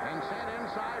and sent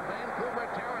inside Vancouver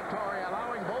territory,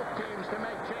 allowing both teams to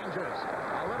make changes.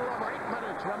 A little over 8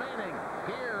 minutes remaining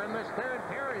here in this third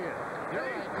period.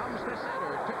 Bure comes to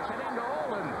center, tips it into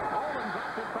Oland. Oland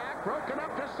dropped it back, broken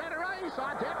up to center ice.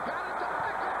 Audette got it to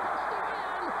Pekka, pushed it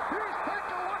in. Here's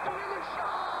Pekka walking in the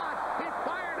shot. He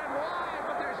fired it wide,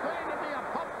 but there's going to be a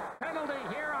penalty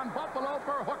here on Buffalo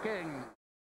for hooking.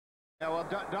 Yeah, well,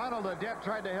 Donald Audette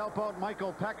tried to help out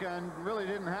Michael Pekka and really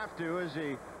didn't have to as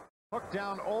he hooked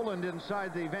down Oland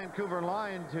inside the Vancouver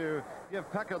line to give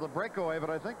Pekka the breakaway, but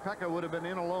I think Pekka would have been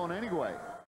in alone anyway.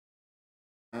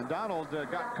 And Donald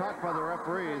got caught by the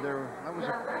referee. That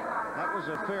was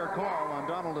a fair call on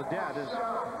Donald Audette as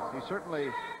he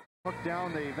certainly hooked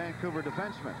down the Vancouver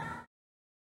defenseman.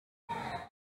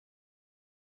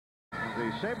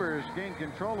 The Sabres gained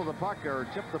control of the puck, or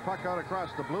chipped the puck out across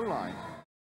the blue line.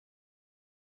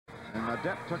 And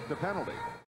Audette took the penalty.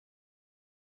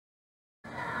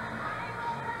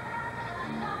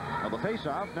 Now the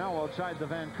face-off now outside the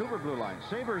Vancouver blue line.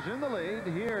 Sabres in the lead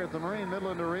here at the Marine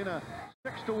Midland Arena,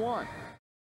 6-1.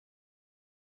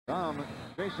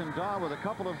 Jason Daw with a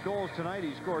couple of goals tonight.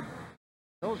 He scored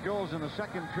those goals in the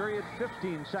second period,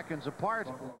 15 seconds apart.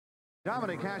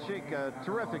 Dominic Hasek,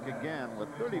 terrific again with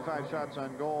 35 shots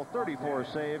on goal, 34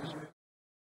 saves.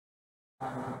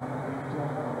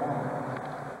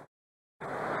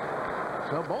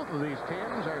 So both of these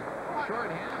teams are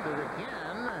short-handed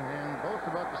again, and both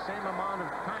about the same amount of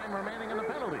time remaining in the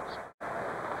penalties.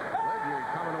 Ledyard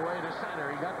coming away to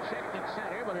center. He got checked at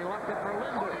center, but he left it for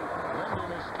Linden.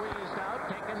 Linden is squeezed out,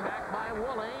 taken back by by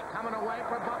Woolley. Coming away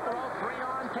for Buffalo,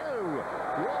 3-on-2.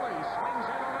 Woolley swings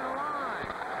in over the line.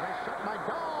 They shot by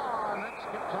Dawn. That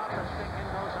skips off the stick and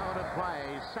goes out of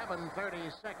play.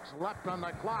 7:36 left on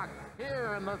the clock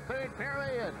here in the third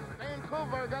period.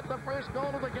 Vancouver got the first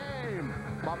goal of the game.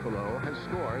 Buffalo has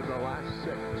scored the last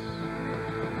 6.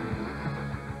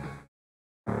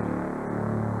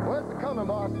 We're coming,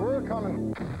 boss. We're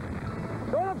coming.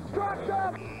 Don't obstruct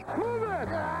us! Move it!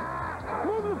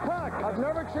 Move the puck! I've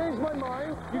never changed my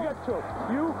mind. You got choked.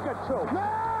 You got choked.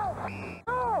 No!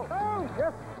 No! No!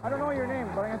 Yes, I don't know your name,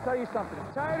 but I'm going to tell you something.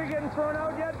 Tired of getting thrown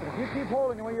out yet? If you keep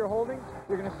holding the way you're holding,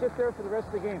 you're going to sit there for the rest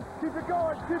of the game. Keep it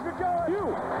going! Keep it going!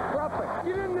 You! Drop it!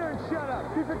 Get in there and shut up!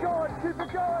 Keep it going! Keep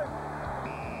it going!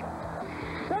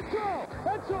 That's all!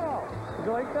 That's all! Did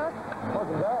you like that?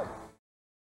 Wasn't bad.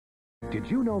 Did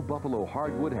you know Buffalo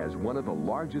Hardwood has one of the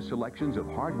largest selections of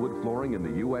hardwood flooring in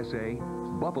the USA?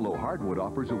 Buffalo Hardwood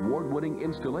offers award-winning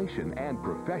installation and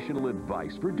professional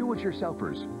advice for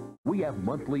do-it-yourselfers. We have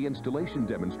monthly installation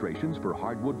demonstrations for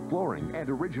hardwood flooring and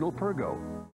original Pergo.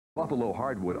 Buffalo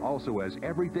Hardwood also has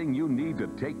everything you need to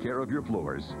take care of your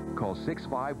floors. Call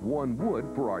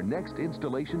 651-WOOD for our next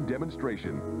installation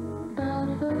demonstration.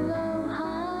 Buffalo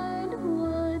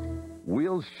Hardwood.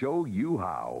 We'll show you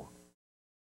how.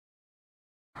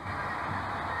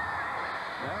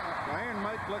 Iron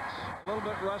Mike looks a little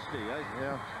bit rusty. I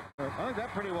think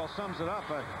that pretty well sums it up.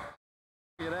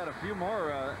 You'd add a few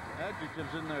more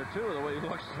adjectives in there, too, the way he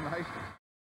looks tonight.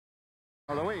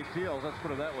 Or the way he feels, let's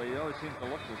put it that way. He always seems to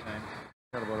look the same.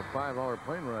 Got about a 5-hour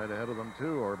plane ride ahead of them,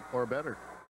 too, or better.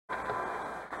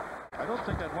 I don't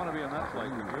think I'd want to be on that flight,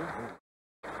 would you?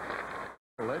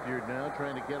 Ledyard now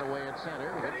trying to get away at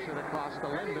center. Hits it across to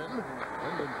Linden.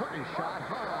 Linden putting his shot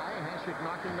high. Hasek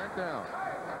knocking that down.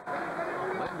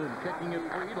 Linden kicking it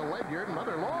free to Ledyard.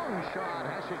 Another long shot.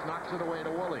 Hasek knocks it away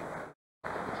to Woolley.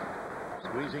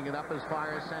 Squeezing it up as far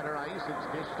as center ice. It's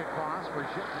dished across for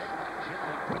Shipnick.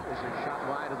 Shipnick throws his shot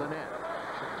wide of the net.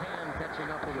 Shatan catching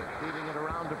up with it. Feeding it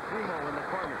around to Primo in the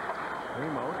corner.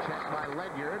 Primo checked by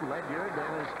Ledyard. Ledyard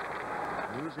then is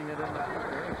losing it in the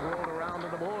corner. Throw it around to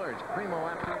the boards. Primo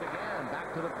after it again.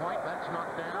 Back to the point. That's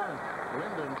knocked down.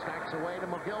 Linden stacks away to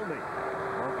McGillney.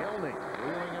 McGillney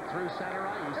wheeling it through center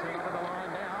ice. Over the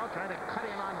line now. Trying to cut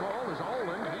in on goal is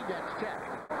Olin. He gets checked.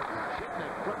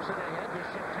 Shipnick flips it ahead to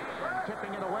Shatan.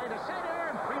 Tipping it away to center.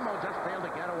 And Primo just failed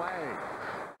to get away.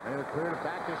 They cleared it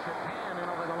back to Shatan and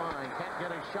over the line. Can't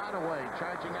get a shot away.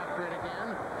 Charging after it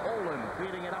again. Olin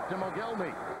feeding it up to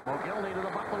McGillney. McGillney to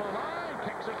the Buffalo line.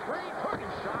 Kicks it free. Took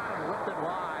his shot and whipped it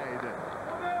wide.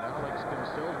 Alex can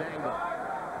still dangle.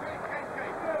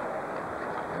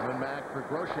 Coming back for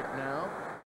Grosek now.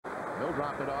 He'll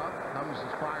drop it off. Comes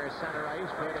as far as center ice.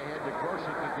 Straight ahead to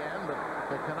Grosek again. But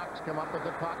the Canucks come up with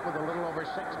the puck with a little over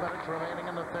 6 minutes remaining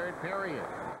in the third period.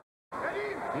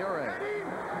 Fury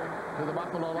to the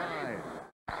Buffalo line.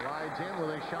 Slides in with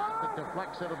a shot that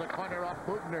deflects it to the corner off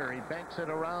Bugner. He banks it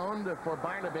around for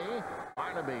Barnaby.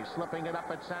 Barnaby slipping it up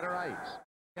at center ice.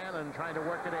 Cannon trying to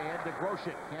work it ahead to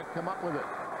Grosek. Can't come up with it.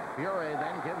 Fury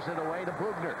then gives it away to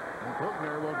Bugner. And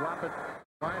Bugner will drop it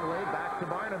finally back to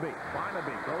Barnaby.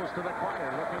 Barnaby goes to the corner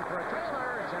looking for a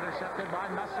trailer. It's intercepted by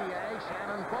Messier.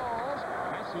 Shannon falls.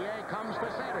 Messier comes to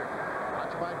center.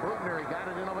 Touched by Bugner. He got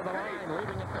it in over the line.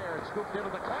 Leaving it there. It's scooped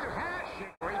into the corner.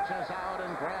 Hasek reaches out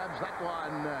and grabs that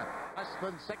one. Less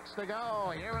than 6 to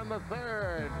go here in the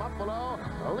third. Buffalo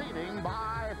leading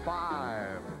by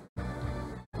 5.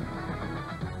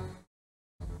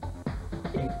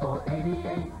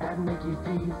 8488 at Mickey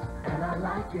D's, and I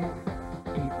like it.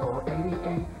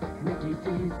 8488 Mickey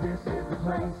D's, this is the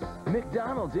place.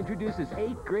 McDonald's introduces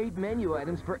 8 great menu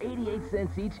items for 88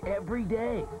 cents each every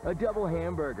day. A double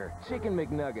hamburger, chicken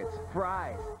McNuggets,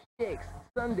 fries, shakes,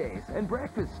 sundaes, and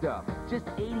breakfast stuff. Just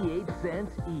 88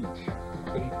 cents each.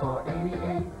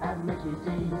 8488 at Mickey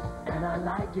D's, and I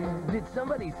like it. Did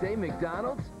somebody say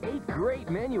McDonald's? 8 great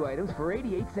menu items for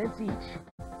 88 cents each.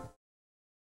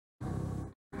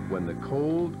 When the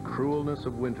cold cruelness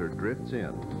of winter drifts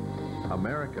in,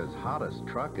 America's hottest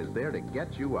truck is there to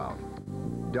get you out.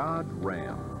 Dodge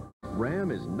Ram.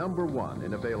 Ram is #1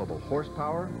 in available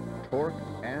horsepower, torque,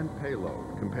 and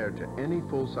payload compared to any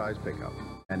full-size pickup.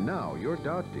 And now your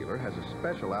Dodge dealer has a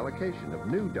special allocation of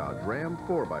new Dodge Ram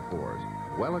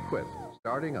 4x4s, well-equipped,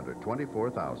 starting under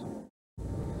 $24,000.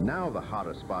 Now the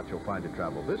hottest spot you'll find to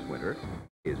travel this winter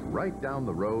is right down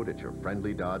the road at your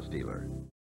friendly Dodge dealer.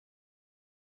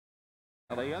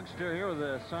 Well, a youngster here with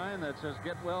a sign that says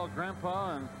 "Get well,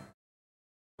 Grandpa," and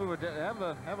move it, have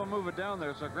a move it down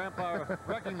there so Grandpa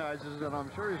recognizes it.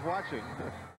 I'm sure he's watching.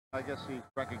 I guess he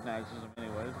recognizes him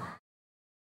anyways.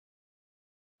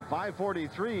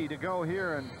 5:43 to go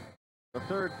here in the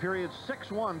third period.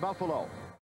 6-1 Buffalo.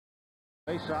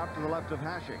 Face off to the left of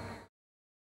Hasek.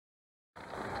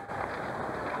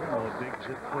 Digs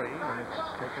it free, and it's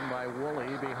taken by Woolley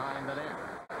behind the net.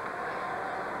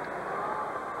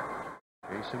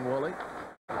 Jason Woolley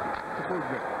to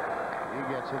Bugner. He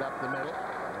gets it up the middle.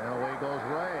 And away goes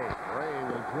Ray. Ray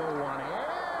will drill one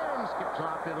in, skips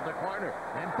off into the corner.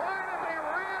 And Barnaby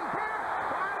ran Burke.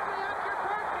 Barnaby after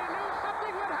Burke. He knew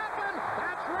something would happen.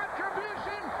 That's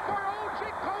retribution for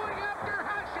Ojic going after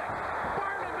Hasek.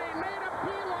 Barnaby made a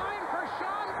beeline for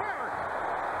Sean Burke.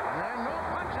 And no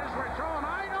punches were thrown.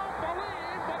 I don't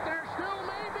believe, but there still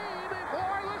may be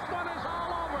before this one is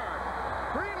all over.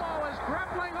 Primo is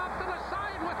grappling up to the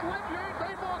side with Ledyard.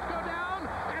 They both go down,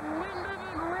 and Linden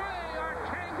and Ray are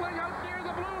tangling out near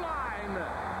the blue line.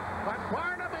 But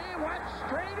Barnaby went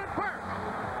straight at Burke.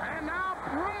 And now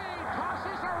Ray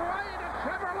tosses a right at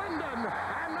Trevor Linden.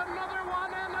 And another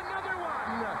one, and another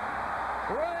one.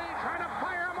 Ray trying to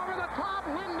fire him over the top.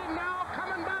 Linden now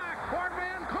coming back for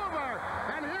Vancouver.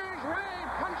 And here's Ray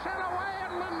punching away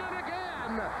at Linden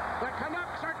again. The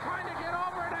Canucks are trying to get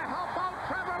over to help out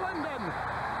Trevor Linden.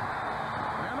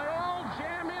 And they all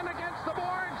jam in against the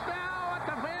boards now at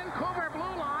the Vancouver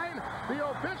blue line. The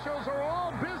officials are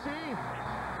all busy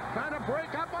trying to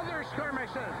break up other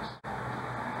skirmishes.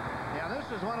 Yeah, this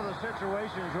is one of the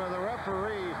situations where the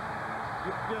referee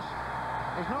just,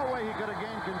 there's no way he could have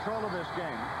gained control of this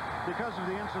game because of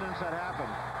the incidents that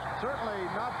happened. Certainly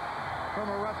not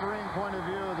from a refereeing point of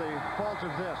view the fault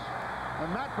of this. And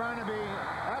Matt Barnaby,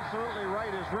 absolutely right,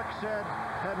 as Rick said,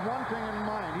 had one thing in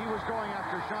mind. He was going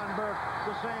after Sean Burke,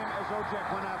 the same as Ojic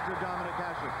went after Dominic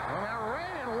Hasek. Well, now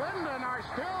Ray and Linden are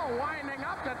still winding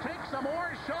up to take some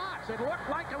more shots. It looked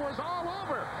like it was all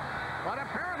over, but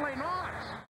apparently not.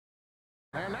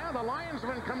 And now the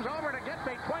linesman comes over to get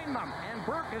between them, and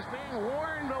Burke is being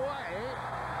warned away.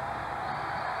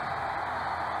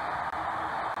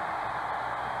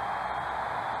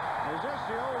 Is this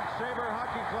the old Sabre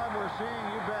Hockey Club we're seeing?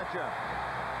 You betcha.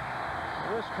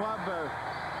 This club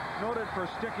noted for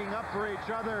sticking up for each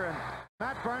other, and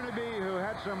Matt Barnaby, who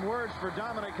had some words for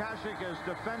Dominic Hasek, has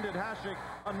defended Hasek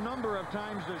a number of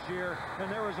times this year,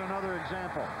 and there was another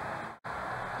example.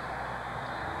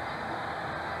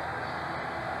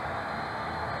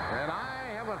 And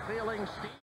I have a feeling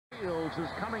Steve Shields is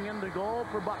coming into goal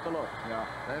for Buffalo. Yeah.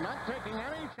 They're not taking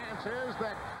any chances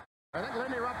that... I think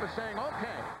Lindy Rupp is saying,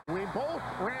 okay, we both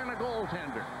ran a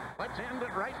goaltender. Let's end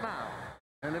it right now.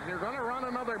 And if you're going to run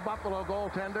another Buffalo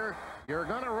goaltender, you're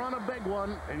going to run a big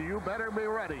one, and you better be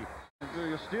ready.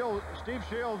 Steve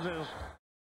Shields is...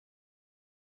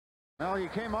 Well, he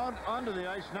came out onto the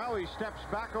ice. Now he steps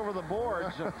back over the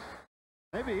boards.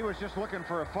 Maybe he was just looking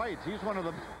for a fight. He's one of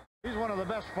the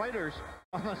best fighters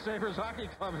on the Sabres Hockey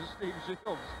Club, is Steve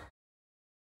Shields.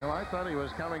 Well, I thought he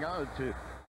was coming out to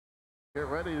get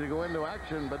ready to go into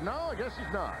action, but no, I guess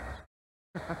he's not.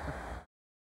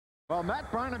 Well,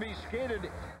 Matt Barnaby skated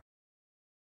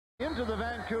into the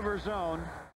Vancouver zone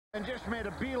and just made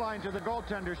a beeline to the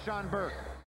goaltender, Sean Burke.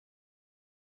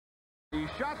 He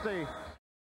shot the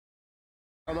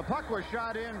puck was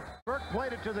shot in, Burke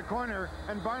played it to the corner,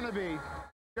 and Barnaby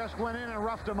just went in and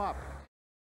roughed him up.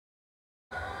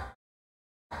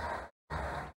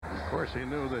 Of course, he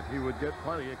knew that he would get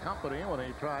plenty of company when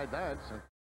he tried that. So.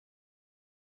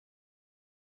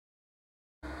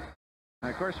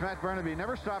 And of course, Matt Barnaby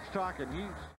never stops talking.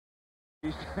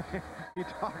 He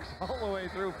talks all the way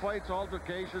through, fights,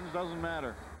 altercations, doesn't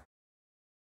matter.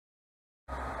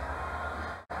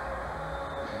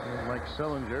 Mike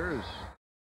Sillinger is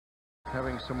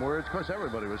having some words. Of course,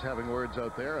 everybody was having words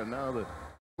out there, and now the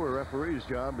poor referee's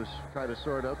job is try to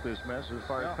sort out this mess as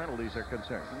far as penalties are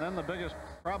concerned. And then the biggest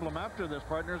problem after this,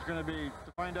 partner, is going to be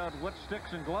to find out what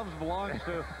sticks and gloves belongs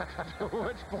to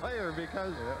which player,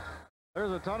 because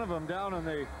there's a ton of them down in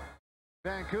the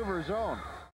Vancouver zone.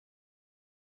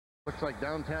 Looks like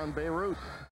downtown Beirut.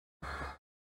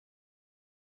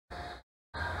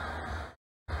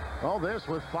 All this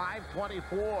with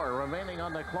 5:24 remaining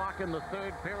on the clock in the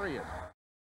third period.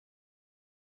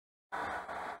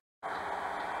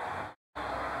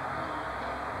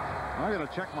 I'm going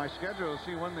to check my schedule to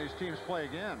see when these teams play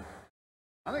again.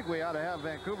 I think we ought to have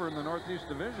Vancouver in the Northeast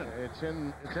Division. It's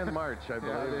in March, I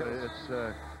believe. It's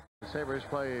the Sabres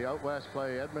play out west,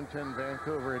 play Edmonton,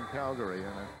 Vancouver, and Calgary in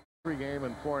a 3-game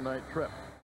and 4-night trip.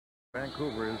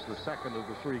 Vancouver is the second of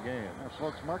the 3 games. So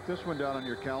let's mark this one down on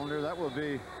your calendar. That will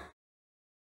be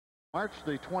March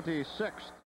the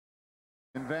 26th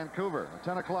in Vancouver, a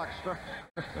 10 o'clock start.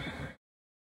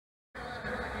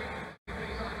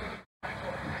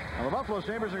 Well, the Buffalo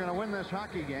Sabres are going to win this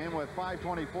hockey game with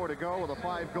 5:24 to go with a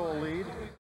 5-goal lead.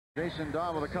 Jason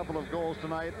Dawe with a couple of goals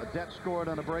tonight. A debt scored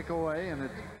on a breakaway, and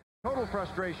it's total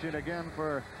frustration again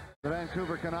for the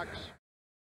Vancouver Canucks.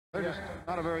 They're just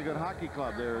not a very good hockey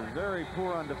club. They're very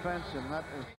poor on defense, and that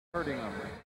is hurting them.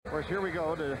 Of course, here we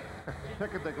go to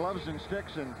pick at the gloves and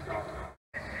sticks and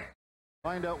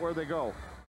find out where they go.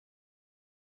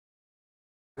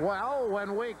 Well,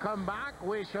 when we come back,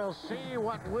 we shall see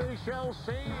what we shall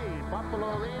see.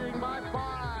 Buffalo leading by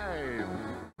 5.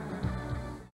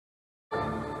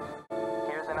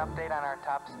 Here's an update on our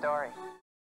top story.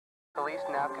 Police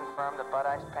now confirm the Bud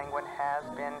Ice Penguin has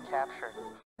been captured.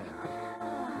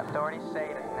 Authorities say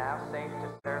it is now safe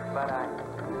to serve Bud Ice.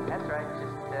 That's right,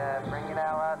 just bring it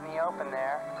all out in the open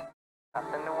there.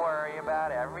 Nothing to worry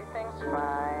about, everything's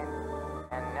fine.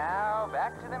 And now,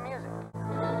 back to the music.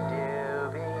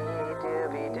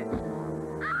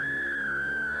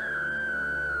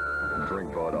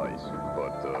 Drink Bud Ice,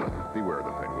 but beware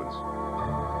the penguins.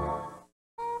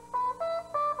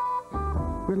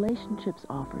 Relationships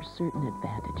offer certain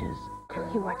advantages.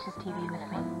 He watches TV with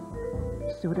me.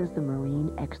 So does the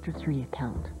Marine Extra 3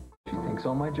 account. She thinks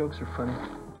all my jokes are funny.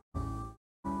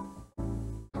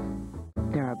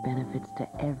 There are benefits to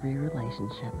every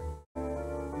relationship.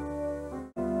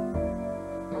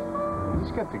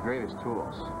 He's got the greatest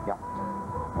tools. Yeah.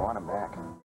 I want him back.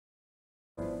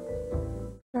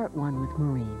 Start one with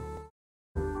Marine.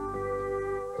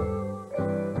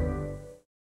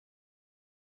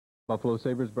 Buffalo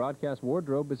Sabres broadcast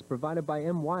wardrobe is provided by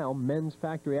M. Weil Men's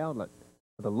Factory Outlet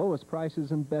for the lowest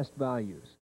prices and best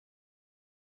values.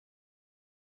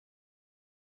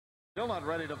 Still not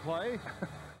ready to play.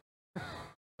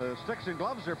 The sticks and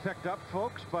gloves are picked up,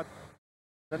 folks, but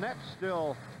the net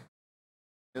still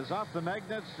is off the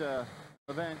magnets, the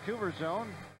Vancouver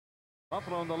zone.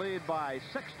 Buffalo in the lead by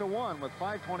 6-1 with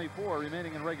 5:24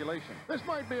 remaining in regulation. This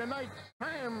might be a nice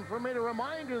time for me to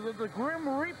remind you that the Grim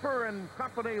Reaper and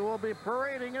company will be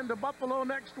parading into Buffalo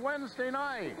next Wednesday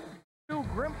night. Stu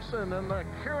Grimson and the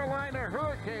Carolina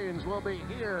Hurricanes will be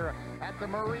here at the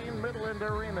Marine Midland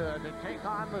Arena to take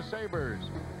on the Sabres.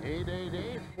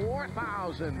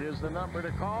 888-4000 is the number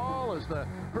to call as the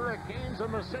Hurricanes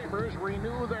and the Sabres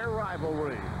renew their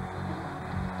rivalry.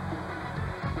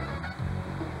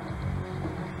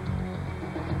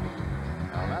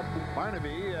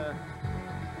 Barnaby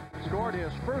scored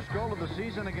his first goal of the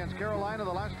season against Carolina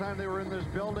the last time they were in this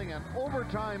building, an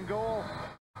overtime goal.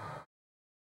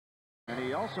 And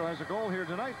he also has a goal here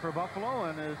tonight for Buffalo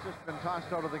and has just been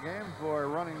tossed out of the game for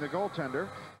running the goaltender.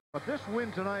 But this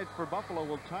win tonight for Buffalo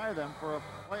will tie them for a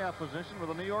playoff position with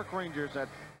the New York Rangers at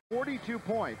 42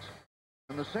 points.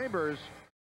 And the Sabres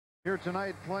here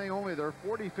tonight playing only their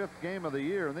 45th game of the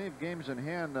year, and they have games in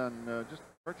hand on just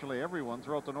virtually everyone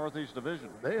throughout the Northeast Division.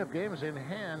 They have games in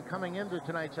hand coming into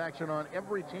tonight's action on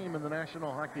every team in the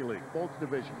National Hockey League, both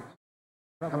divisions.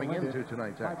 Coming into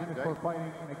tonight's action. 5 minutes for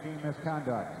fighting in a game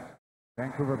misconduct.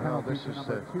 Vancouver penalty to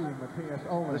number 2, Matthias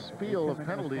Olin. The spiel of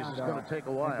penalties is going to take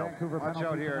a while. Watch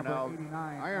out here now.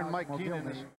 Iron Mike Keenan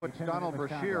has put Donald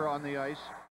Brashear on the ice.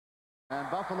 And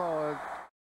Buffalo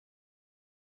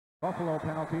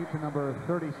penalty to number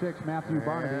 36, Matthew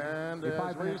Barnaby. And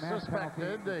as we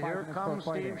suspected, here comes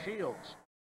Steve Shields.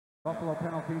 Buffalo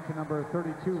penalty to number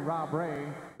 32, Rob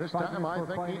Ray. This time I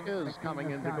think he is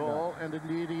coming into goal, and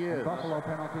indeed he is. Buffalo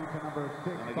penalty to number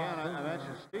 6. And again, I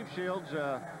mentioned Steve Shields.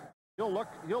 He'll look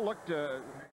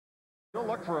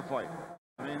for a fight.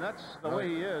 I mean, that's the way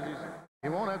he is. He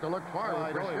won't have to look far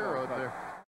with Brashear out there.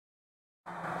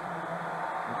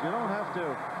 You don't have to.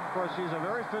 Of course, he's a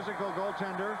very physical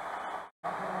goaltender.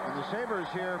 And the Sabres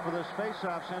here for this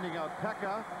face-off sending out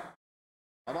Pekka.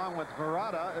 Along with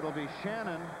Verada, it'll be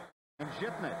Shannon and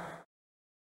Zhitnik.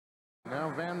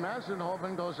 Now Van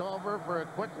Massenhoven goes over for a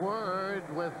quick word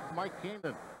with Mike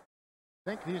Keenan. I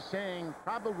think he's saying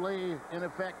probably, in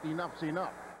effect, enough's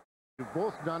enough. You've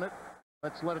both done it.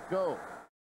 Let's let it go.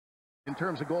 In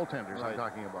terms of goaltenders, right. I'm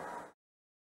talking about.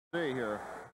 See here.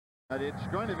 And it's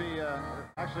going to be,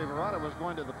 actually, Verada was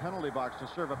going to the penalty box to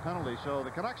serve a penalty, so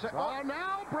the Canucks... Oh,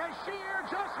 now Brashear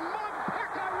just mugged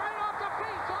Pekka right off the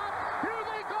face-off. Here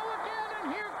they go again,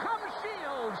 and here comes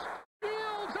Shields.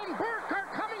 Shields and Burke are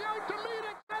coming out to meet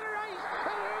at center ice,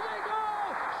 and here they go.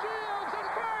 Shields and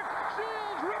Burke.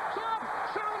 Shields rips off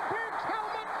Sean Burke's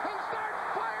helmet and starts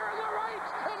firing the right,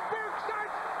 and Burke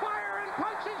starts firing and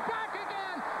punches back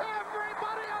again.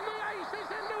 Everybody on the ice is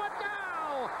into it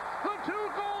now. The two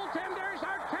goaltenders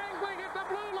are tangling at the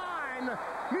blue line.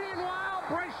 Meanwhile,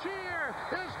 Brashear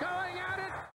is going at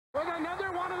it with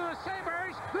another one of the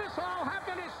Sabres. This all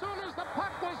happened as soon as the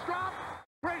puck was dropped.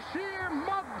 Brashear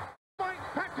mugged Mike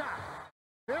Pekka.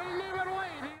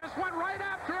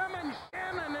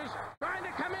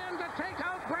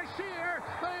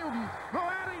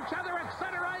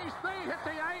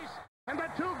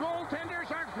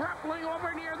 grappling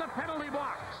over near the penalty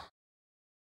box.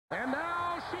 And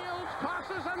now Shields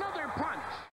tosses another punch.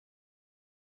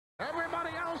 Everybody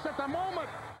else at the moment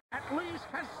at least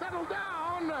has settled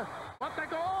down, but the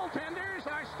goaltenders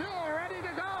are still ready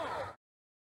to go.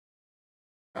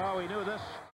 Oh, we knew this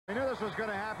was going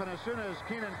to happen as soon as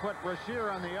Keenan put Brashear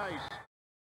on the ice.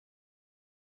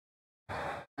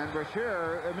 And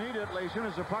Brashear immediately, as soon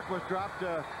as the puck was dropped,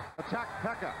 attacked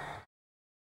Pekka.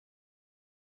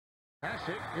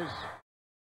 Hasek is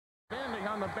standing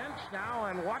on the bench now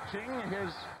and watching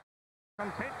his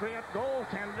compatriot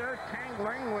goaltender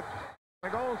tangling with the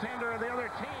goaltender of the other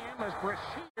team as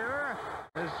Brashear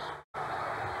is,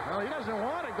 well, he doesn't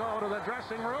want to go to the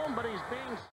dressing room, but he's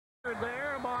being steered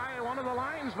there by one of the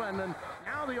linesmen. And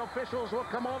now the officials will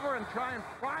come over and try and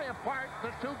pry apart the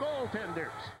two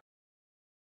goaltenders.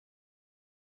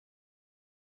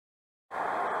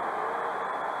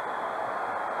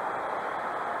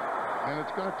 And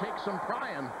it's going to take some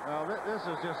prying. Well, this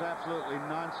is just absolutely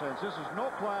nonsense. This is no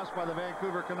class by the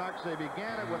Vancouver Canucks. They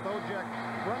began it with Ojek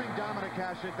running Dominik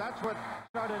Hasek. That's what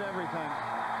started everything.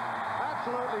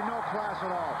 Absolutely no class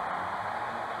at all.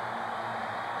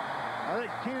 I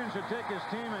think Keenan should take his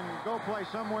team and go play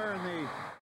somewhere in the...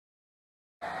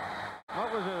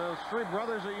 What was it, those three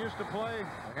brothers that used to play?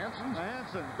 The Hansons? The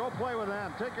Hansons. Go play with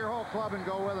them. Take your whole club and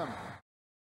go with them.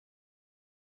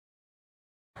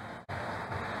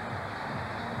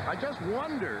 I just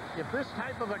wonder if this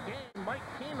type of a game Mike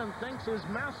Keenan thinks is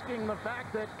masking the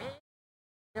fact that A,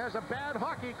 he has a bad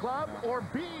hockey club, or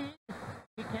B,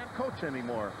 he can't coach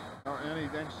anymore.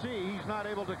 And C, he's not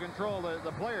able to control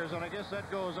the players, and I guess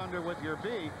that goes under with your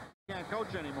B, he can't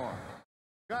coach anymore.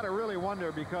 Got to really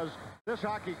wonder, because this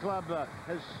hockey club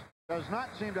does not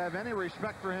seem to have any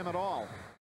respect for him at all.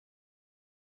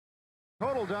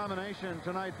 Total domination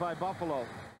tonight by Buffalo.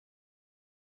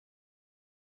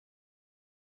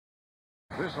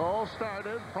 This all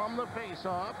started from the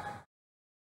face-off.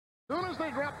 As soon as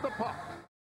they dropped the puck.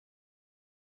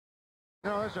 You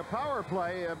know, there's a power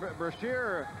play.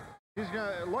 Brashear, he's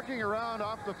looking around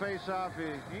off the face-off.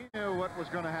 He knew what was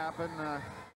going to happen. As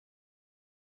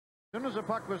soon as the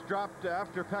puck was dropped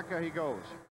after Pekka, he goes.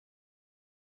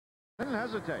 Didn't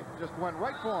hesitate. Just went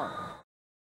right for him.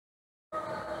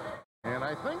 And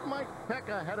I think Mike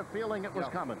Pekka had a feeling it was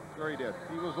coming. Sure he did.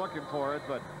 He was looking for it,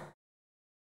 but...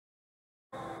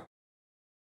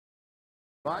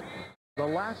 But the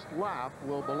last laugh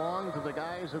will belong to the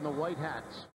guys in the white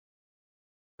hats.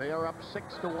 They are up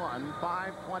 6-1,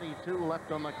 5:22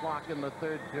 left on the clock in the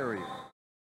third period.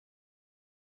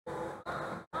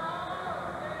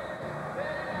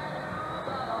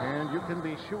 And you can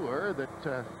be sure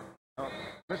that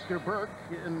Mr. Burke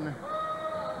in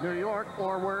New York,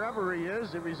 or wherever he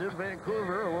is, if he's in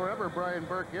Vancouver or wherever Brian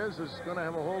Burke is going to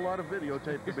have a whole lot of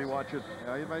videotape to be watching.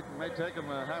 Yeah, you might take him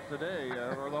half the day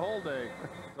or the whole day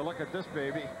to look at this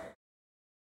baby.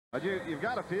 But you've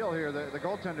got to feel here that the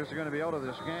goaltenders are going to be out of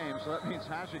this game, so that means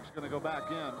Hasek's going to go back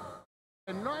in.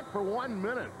 And not for 1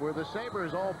 minute were the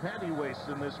Sabres all panty wastes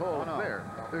in this whole affair.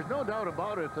 There's no doubt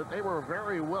about it that they were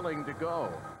very willing to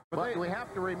go. But we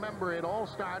have to remember it all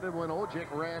started when Ojek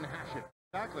ran Hasek.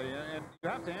 Exactly, and you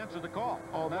have to answer the call.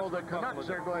 Although the Canucks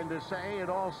are going to say it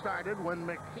all started when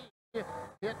McKee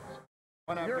hit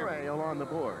Bure along the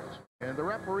boards. And the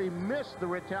referee missed the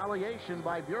retaliation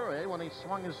by Bure when he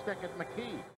swung his stick at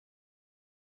McKee.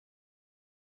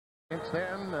 Since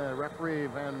then, referee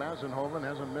Van Mazenhoven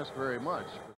hasn't missed very much.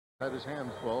 Had his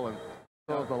hands full, and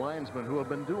so have the linesmen who have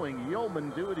been doing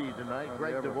yeoman duty tonight,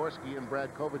 Greg Dvorsky and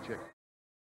Brad Kovacic.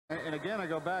 And again, I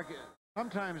go back...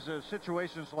 Sometimes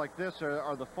situations like this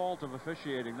are the fault of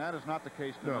officiating. That is not the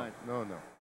case tonight. No.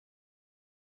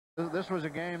 This was a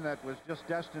game that was just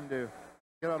destined to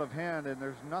get out of hand, and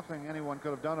there's nothing anyone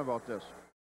could have done about this.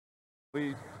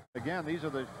 Again, these are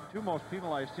the two most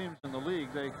penalized teams in the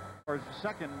league. They are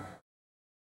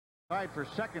tied for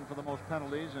second for the most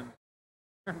penalties, and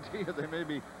I guarantee you they may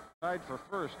be tied for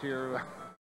first here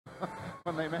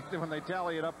when they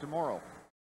tally it up tomorrow.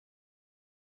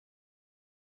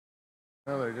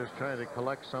 Well, they're just trying to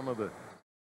collect some of the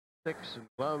sticks and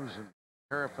gloves and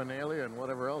paraphernalia and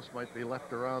whatever else might be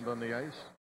left around on the ice.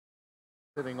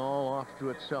 Sitting all off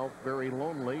to itself, very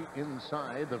lonely,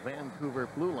 inside the Vancouver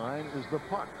blue line is the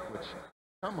puck, which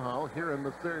somehow here in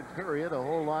the third period a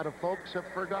whole lot of folks have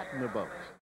forgotten about.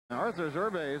 Now, Arthur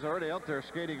Zerbe is already out there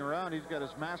skating around. He's got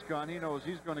his mask on. He knows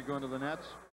he's going to go into the nets.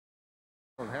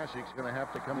 Well, Hasek's going to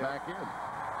have to come back in.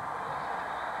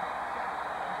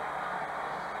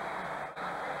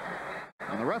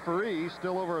 And the referee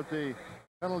still over at the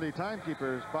penalty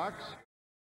timekeeper's box,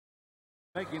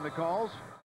 making the calls.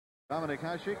 Dominik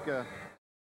Hasek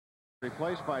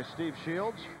replaced by Steve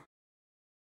Shields.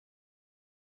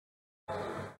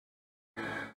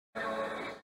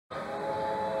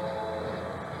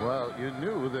 Well, you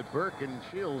knew that Burke and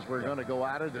Shields were going to go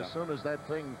at it as soon as that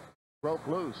thing broke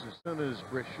loose. As soon as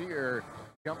Brashear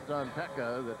jumped on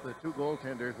Pekka, that the two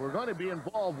goaltenders were going to be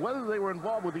involved. Whether they were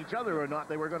involved with each other or not,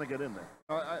 they were going to get in there.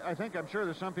 I'm sure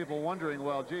there's some people wondering,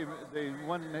 well, gee,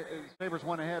 Sabres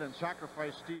went ahead and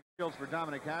sacrificed Steve Shields for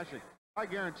Dominic Hasek. I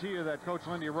guarantee you that Coach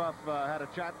Lindy Ruff had a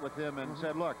chat with him and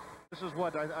said, look, this is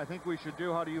what I think we should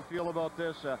do. How do you feel about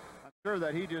this? I'm sure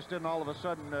that he just didn't all of a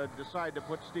sudden decide to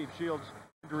put Steve Shields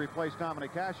to replace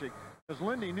Dominic Hasek, because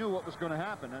Lindy knew what was going to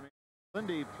happen. I mean,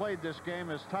 Lindy played this game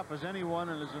as tough as anyone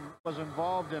and was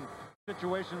involved in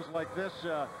situations like this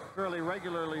fairly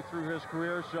regularly through his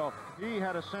career, so he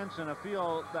had a sense and a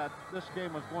feel that this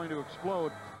game was going to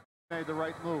explode. Made the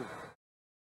right move.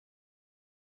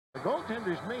 The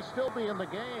goaltenders may still be in the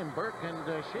game. Burke and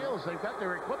Shields, they've got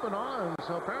their equipment on,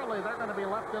 so apparently they're going to be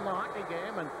left in the hockey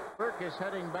game, and Burke is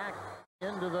heading back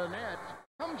into the net.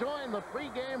 Come join the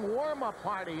pregame warm-up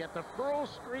party at the Pearl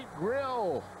Street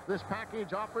Grill. This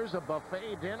package offers a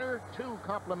buffet dinner, 2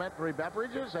 complimentary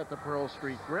beverages at the Pearl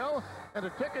Street Grill, and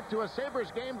a ticket to a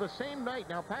Sabres game the same night.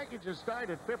 Now, packages start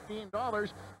at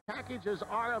 $15. Packages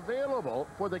are available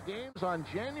for the games on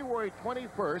January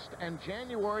 21st and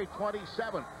January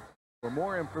 27th. For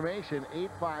more information,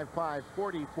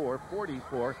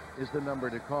 855-4444 is the number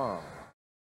to call.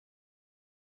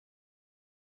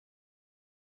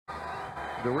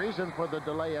 The reason for the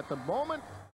delay at the moment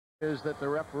is that the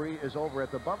referee is over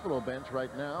at the Buffalo bench right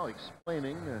now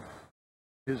explaining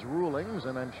his rulings,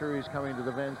 and I'm sure he's coming to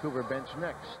the Vancouver bench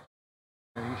next.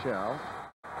 And he shall.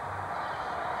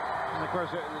 And of course,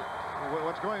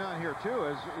 what's going on here, too,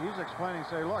 is he's explaining,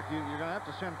 say, look, you're going to have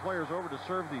to send players over to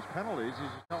serve these penalties.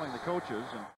 He's just telling the coaches.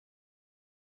 And I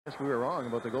guess we were wrong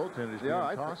about the goaltenders being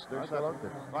tossed. They're still out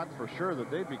there. Thought for sure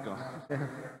that they'd be gone.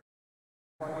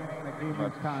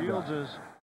 Shields is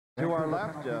to our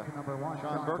left,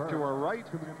 Sean Burke to our right.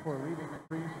 2 minutes for leaving the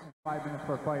crease and 5 minutes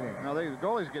for fighting. Now, the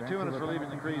goalies get 2 minutes for leaving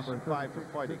the crease and 5 for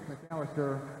fighting.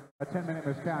 McAllister, a 10-minute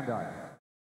misconduct.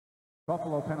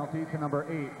 Buffalo penalty to number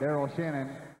 8, Daryl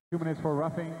Shannon, 2 minutes for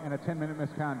roughing and a 10-minute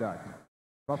misconduct.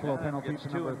 Buffalo penalty to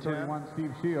number 31,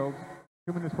 Steve Shields,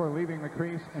 2 minutes for leaving the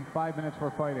crease and 5 minutes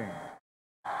for fighting.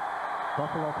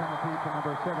 Buffalo penalty to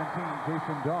number 17,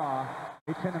 Jason Daw,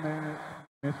 a 10-minute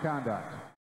misconduct.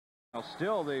 Now,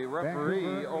 still the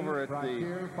referee over at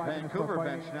the Vancouver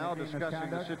bench now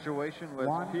discussing the situation with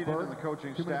Keaton and the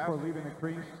coaching 2 minutes staff. for leaving the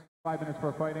crease, 5 minutes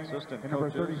for fighting. Assistant and number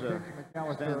coaches 36,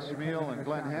 McAllister, Stan Smeal and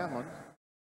Glenn Hanlon.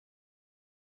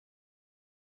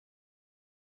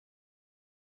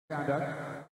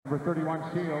 Conduct. Number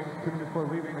 31, Shields, 2 minutes for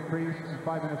leaving the crease and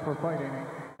 5 minutes for fighting.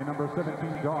 And number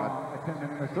 17, Daw, a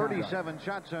 10-minute misconduct. 37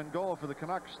 shots on goal for the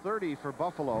Canucks, 30 for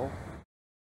Buffalo.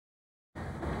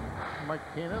 Mike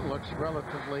Keenan looks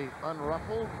relatively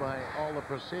unruffled by all the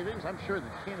proceedings. I'm sure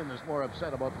that Keenan is more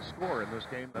upset about the score in this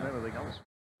game than anything else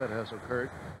that has occurred.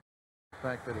 The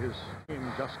fact that his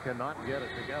team just cannot get it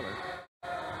together.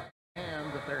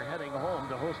 And that they're heading home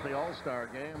to host the All-Star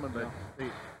game, and that the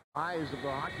eyes of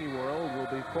the hockey world will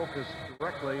be focused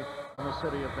directly on the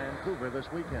city of Vancouver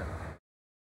this weekend.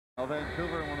 Well,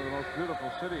 Vancouver, one of the most beautiful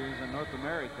cities in North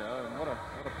America, and what a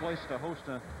place to host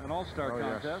an All-Star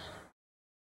contest. Yes.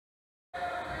 You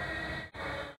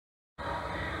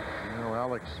know,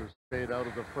 Alex has stayed out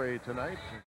of the fray tonight.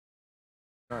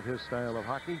 Not his style of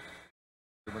hockey.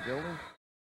 McGilden.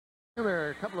 And there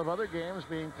are a couple of other games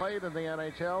being played in the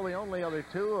NHL. The only other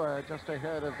two just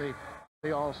ahead of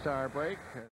the All-Star break.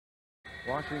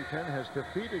 Washington has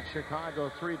defeated Chicago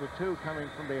 3-2, coming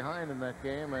from behind in that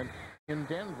game. And in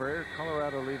Denver,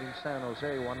 Colorado leading San Jose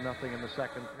 1-0 in the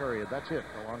second period. That's it,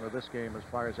 along with this game as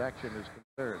far as action is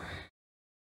concerned.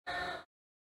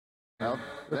 Well,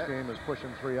 this game is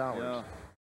pushing 3 hours. Yeah.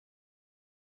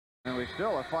 And we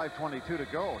still have 5:22 to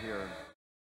go here in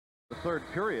the third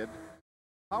period.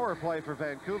 Power play for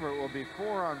Vancouver will be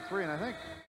 4-on-3, and I think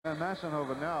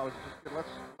Massenhoven now is just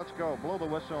let's go, blow the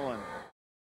whistle and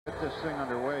get this thing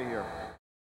underway here.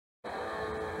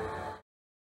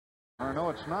 Or no,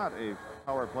 it's not a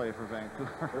power play for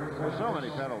Vancouver. There's so many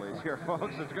penalties here,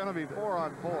 folks. It's going to be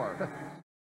 4-on-4.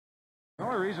 The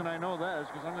only reason I know that is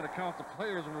because I'm going to count the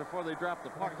players before they drop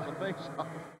the puck to the faceoff.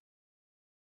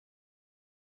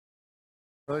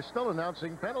 They're still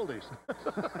announcing penalties.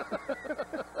 Okay,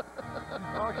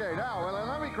 now, well,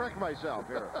 let me correct myself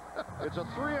here. It's a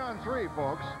 3-on-3,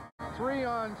 folks.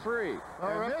 3-on-3.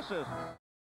 All right.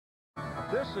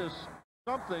 This is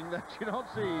something that you don't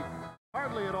see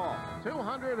hardly at all.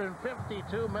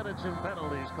 252 minutes in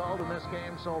penalties called in this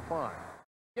game so far.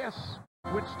 Guess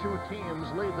which two teams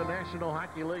lead the National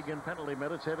Hockey League in penalty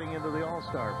minutes heading into the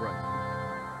All-Star break?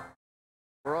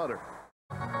 Brother.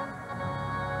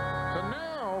 So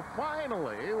now,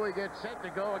 finally, we get set to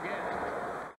go again.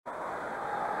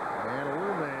 And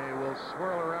Lume will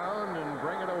swirl around and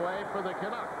bring it away for the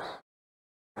Canucks.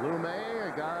 Lume,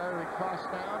 a guy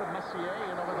crossed down to Messier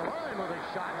and over the line with a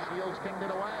shot. Shields kicked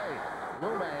it away.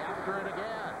 Lume after it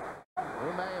again.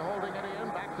 Lume holding it in,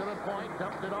 back to the point,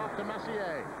 dumped it off to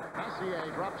Messier. Messier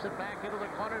drops it back into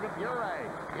the corner to Bure.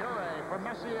 Bure for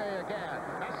Messier again.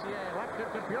 Messier left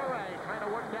it to Bure, trying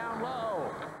to work down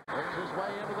low. Works his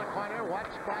way into the corner,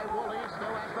 watched by Woolley,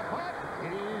 still has the puck.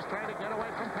 He's trying to get away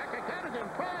from Pekka. Got it in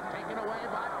front, taken away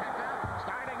by Pekka.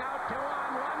 Starting out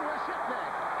 2-on-1 with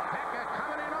Shipnick. Pekka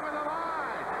coming in over the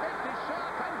line. Takes his shot,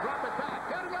 trying to drop it back.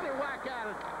 Got another whack at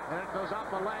it. And it goes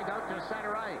off the leg out to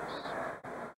center ice.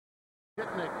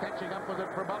 Shipnick catching up with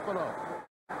it for Buffalo.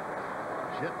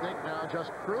 Shipnick now just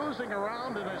cruising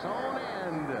around in his own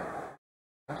end.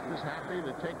 Just as happy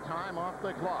to take time off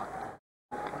the clock.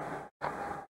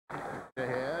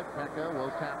 Ahead, Pekka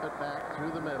will tap it back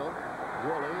through the middle.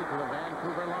 Woolley to the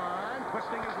Vancouver line,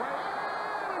 twisting his way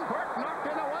in, and Burke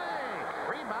knocked it away.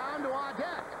 Rebound to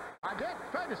Audette. Audette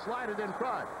tried to slide it in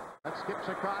front. That skips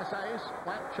across ice.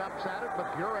 Plant chops at it,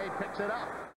 but Bure picks it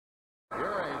up.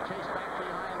 Bure chased back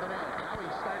behind the net. Now he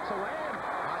starts away, and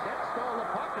Audette stole the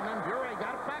puck, and then Bure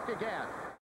got it back again.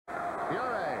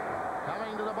 Bure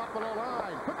coming to the Buffalo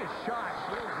line. Took a shot.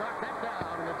 Shields knocked that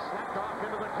down, and it slapped off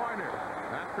into the corner.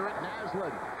 After it,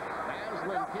 Naslund.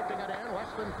 Naslund keeping it in. Less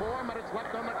than 4 minutes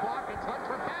left on the clock. It's left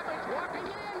for Babbage. Walking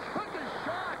in. Took a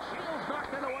shot. Shields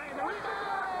knocked it away. The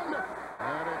rebound.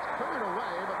 And it's cleared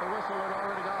away, but the whistle had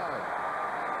already gone.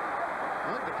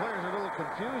 I think the players are a little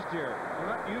confused here.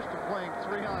 They're not used to playing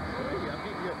 3-on-3. I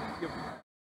mean, you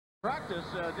practice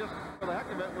just for the heck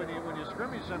of it when you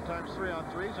scrimmage sometimes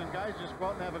 3-on-3s, and guys just go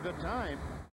out and have a good time.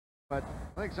 But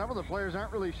I think some of the players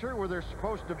aren't really sure where they're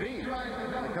supposed to be.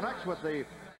 The Canucks with the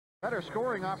better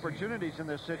scoring opportunities in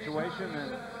this situation,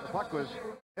 and the puck was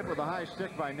hit with a high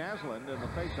stick by Naslund, and the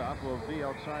faceoff will be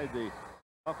outside the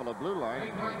Buffalo blue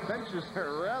line. Benches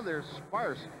are rather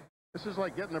sparse. This is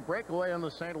like getting a breakaway on the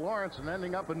St. Lawrence and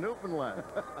ending up in Newfoundland.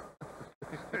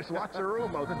 There's lots of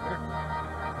room out there.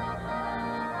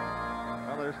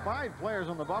 Well, there's 5 players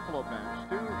on the Buffalo bench.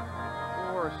 2,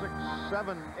 4, 6,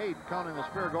 7, 8, counting the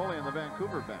spare goalie on the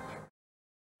Vancouver bench.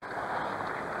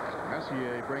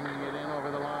 Messier bringing it in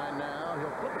over the line now.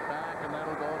 He'll flip it back, and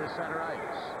that'll go to center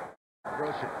ice.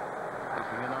 Grosek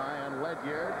keeping an eye on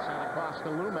Ledyard. Sent across to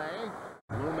Lume.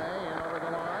 Lume in over the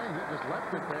line. He just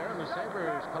left it there, and the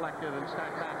Sabres collect it and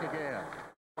start back again.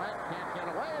 Plant can't get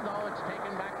away, though. It's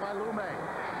taken back by Lume.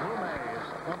 Lume is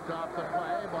bumped off the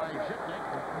play by Shipnick.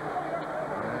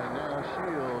 And now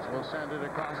Shields will send it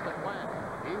across the Plant.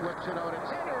 He whips it out at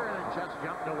center, and it just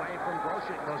jumped away from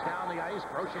Grosek. Goes down the ice.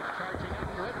 Grosek charging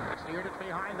after it. Steered it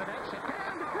behind the net.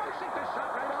 Shatan to Grosek. The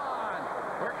shot right on.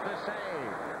 Worked the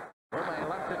save.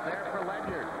 Lume left it there for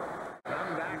Ledyard.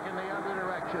 Come back in the other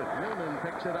direction. Newman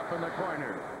picks it up in the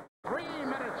corner. 3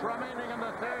 minutes remaining in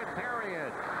the third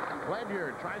period.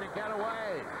 Ledyard trying to get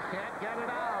away. Can't get it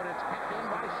out. It's kicked in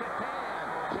by Shatan.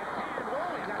 Shatan,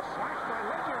 oh, he got slashed by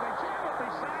Ledyard. They jam it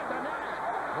beside the net.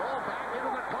 Roll back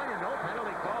into the corner. No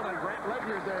penalty called on Grant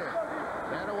Ledyard there.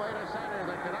 Then away to center.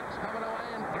 The Canucks coming away,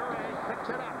 and Bure picks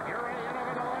it up. Bure in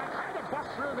over the line. Trying to bust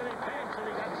through the defense, and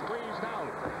he got squeezed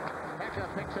out. Pekka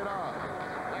picks it off.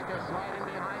 Pekka sliding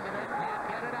behind the net. Can't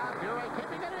get it out. Bure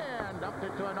keeping it in. Dumped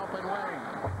it to an open wing.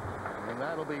 And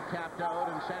that'll be tapped out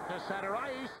and sent to center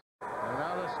ice. And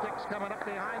now the stick's coming up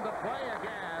behind the play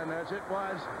again, as it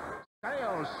was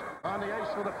Sales on the ice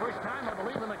for the first time, I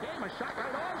believe, in the game. A shot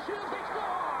right on. Shields, they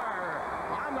score!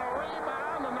 On the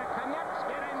rebound, and the Canucks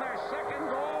getting their second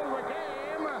goal of the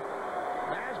game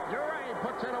as Bure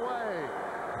puts it away.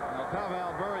 Now,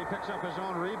 Pavel Bure picks up his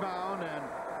own rebound and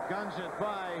guns it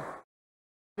by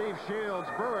Steve Shields.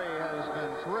 Bure has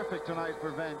been terrific tonight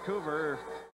for Vancouver.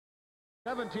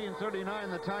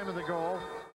 17:39 the time of the goal.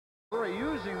 Bure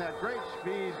using that great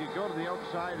speed to go to the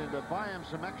outside and to buy him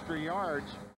some extra yards.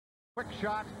 Quick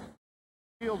shot.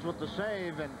 Shields with the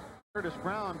save, and Curtis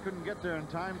Brown couldn't get there in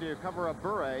time to cover up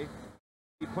Bure.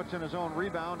 He puts in his own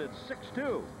rebound at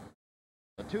 6-2.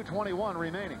 The 2:21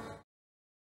 remaining.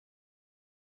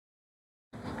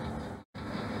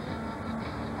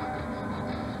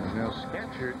 Now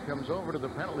Sketchert comes over to the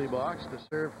penalty box to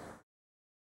serve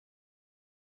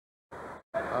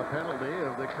a penalty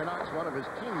of the Canucks. One of his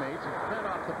teammates is fed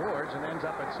off the boards and ends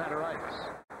up at center ice.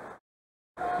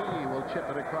 McKee will chip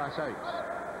it across ice.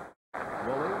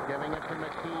 Woolley giving it to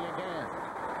McKee again.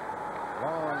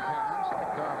 Long pass,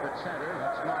 picked off at center.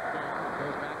 That's knocked down. It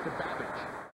goes back to Babbage.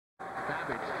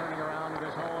 Babbage turning around at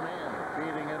his own end,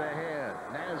 feeding it ahead.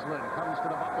 Naslund comes to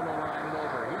the Buffalo line and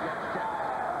over. He gets checked.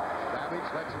 Babbage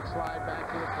lets it slide back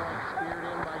to the point, speared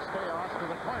in by Stayos to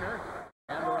the corner,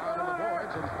 and around to the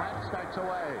boards, and Plant starts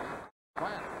away.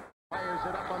 Plant fires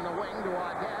it up on the wing to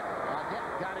Audette.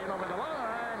 Audette got in over the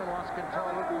line and lost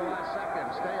control at the last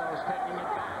second. Stayos taking it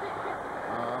back.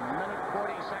 A minute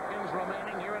 40 seconds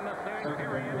remaining here in the third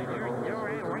period, and here's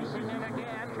Duray racing in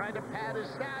again, trying to pad his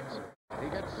stats. He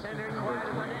gets centering wide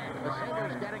of the net. The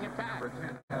Sabres getting it back.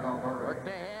 Worked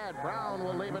ahead. Brown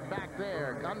will leave it back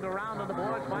there. Gunned around on the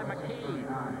boards by McKee.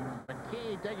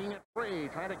 McKee digging it free,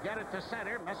 trying to get it to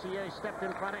center. Messier stepped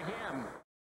in front of him.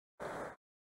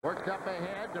 Worked up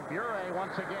ahead to Bure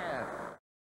once again.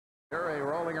 Bure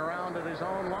rolling around at his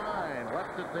own line.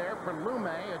 Left it there for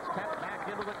Lume. It's kept back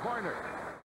into the corner.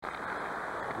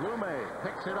 Lume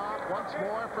picks it off once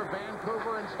more for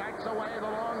Vancouver and starts away the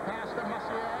long pass to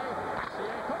Messier.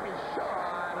 Messier took his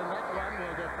shot, and that one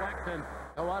will deflect and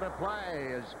go out of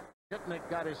play as Zipnik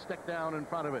got his stick down in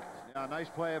front of it. Yeah, nice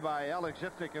play by Alex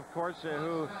Zipnik, of course,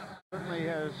 who certainly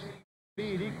has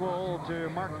speed equal to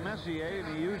Mark Messier,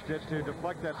 and he used it to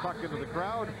deflect that puck into the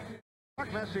crowd.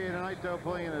 Mark Messier tonight, though,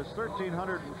 playing in his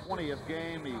 1,320th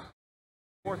game. He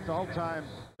fourth all-time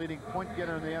leading point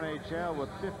getter in the NHL with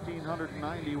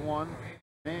 1,591.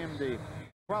 Named the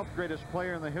 12th greatest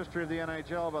player in the history of the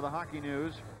NHL by the Hockey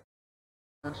News.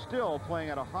 And still playing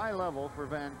at a high level for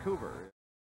Vancouver.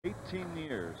 18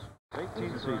 years,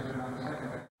 18 seasons.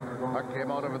 Puck came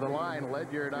out over the line.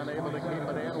 Ledyard unable to keep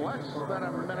it in. Less than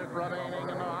a minute remaining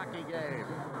in the hockey game.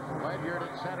 Ledyard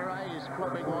at center ice,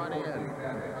 flipping one in.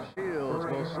 Shields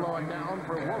will slow it down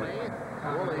for Woolley.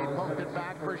 Woolley poked it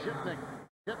back for Zipnik.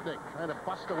 Zipnik trying to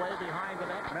bust away behind the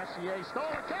net. Messier stole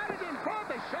it. Got it in front.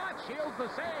 The shot. Shields the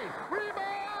save.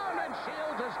 Rebound, and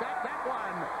Shields has got that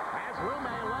one as Lume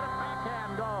let it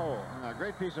backhand go. A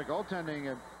great piece of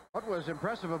goaltending. And what was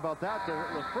impressive about that,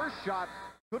 the first shot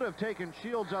could have taken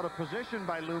Shields out of position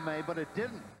by Lume, but it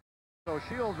didn't. So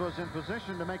Shields was in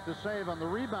position to make the save on the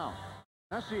rebound.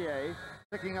 Messier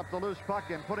picking up the loose puck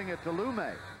and putting it to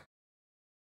Lume.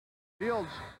 Shields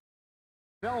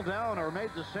fell down or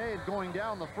made the save going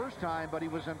down the first time, but he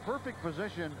was in perfect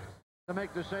position to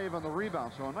make the save on the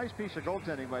rebound. So a nice piece of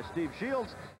goaltending by Steve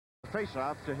Shields. The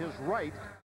face-off to his right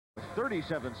with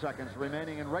 37 seconds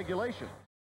remaining in regulation.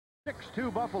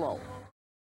 6-2 Buffalo.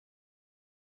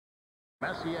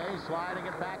 Messier sliding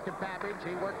it back to Babbage.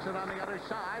 He works it on the other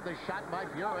side. The shot by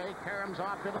Bure caroms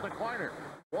off into the corner.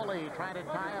 Woolley trying to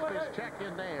tie up his check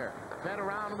in there. Fed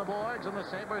around on the boards, and the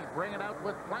Sabres bring it out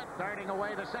with Plant darting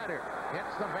away to center.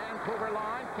 Hits the Vancouver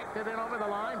line, kicked it in over the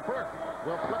line. Burke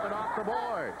will flip it off the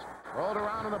boards. Rolled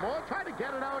around on the board, tried to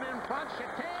get it out in front.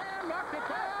 Chatan knocked it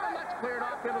down. That's cleared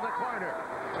off into the corner.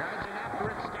 Charging after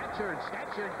it, Scatchard.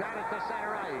 Scatchard got it to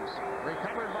center ice.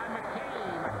 Recovered by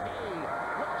McKee. McKee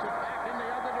flips it back in the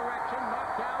other direction.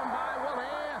 Knocked down by Woolley.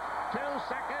 2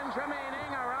 seconds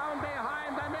remaining around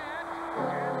behind the net.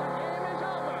 And the game is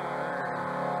over.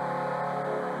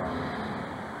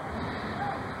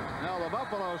 Now the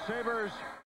Buffalo Sabres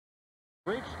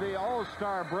reached the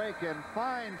All-Star break in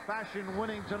fine fashion,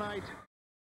 winning tonight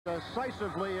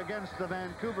decisively against the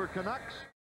Vancouver Canucks.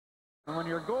 And when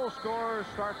your goal scorers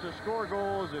start to score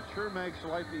goals, it sure makes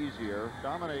life easier.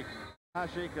 Dominic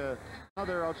Hasek,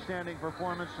 another outstanding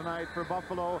performance tonight for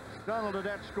Buffalo. Donald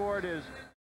Audette scored his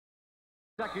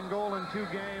second goal in 2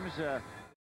 games.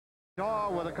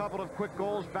 Shaw with a couple of quick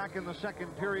goals back in the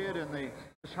second period, and the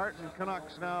disheartened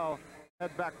Canucks now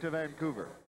head back to Vancouver.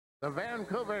 The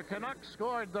Vancouver Canucks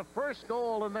scored the first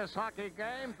goal in this hockey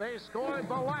game. They scored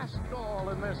the last goal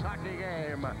in this hockey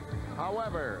game.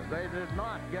 However, they did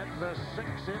not get the 6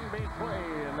 in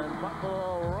between, and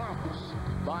Buffalo romps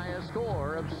by a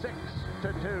score of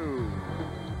 6-2.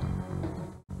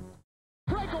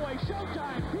 Breakaway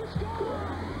showtime. He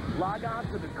scores! Log on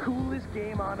to the coolest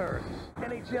game on earth.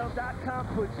 NHL.com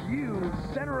puts you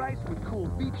center ice with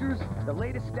cool features, the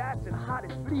latest stats, and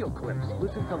hottest video clips.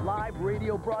 Listen to live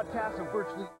radio broadcasts of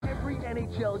virtually every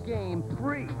NHL game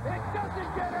free. It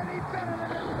doesn't get any better than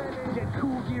this, baby! Get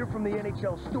cool gear from the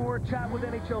NHL store, chat with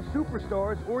NHL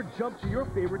superstars, or jump to your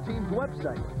favorite team's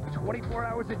website. 24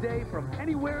 hours a day from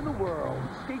anywhere in the world.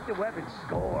 Skate the web and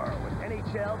score with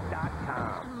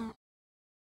NHL.com.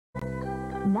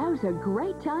 Now's a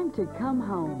great time to come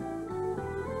home.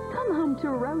 Come home to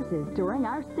Rose's during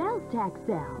our sales tax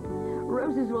sale.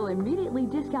 Rose's will immediately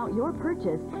discount your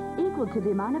purchase equal to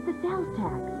the amount of the sales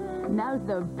tax. Now's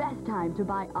the best time to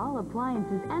buy all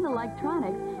appliances and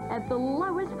electronics at the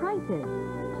lowest prices.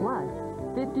 Plus,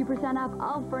 50% off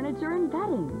all furniture and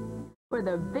bedding. For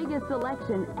the biggest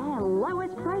selection and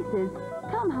lowest prices,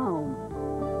 come home.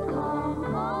 Come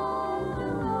home to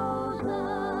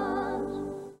Roselands.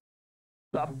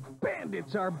 The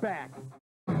Bandits are back.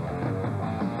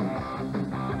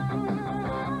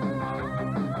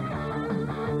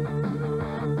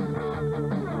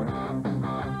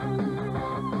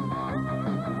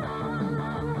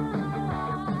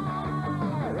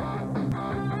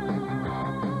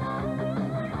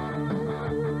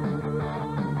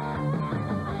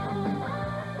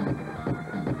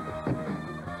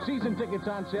 Season tickets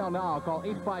on sale now. Call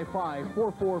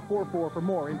 855-4444 for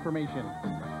more information.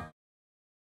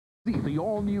 See the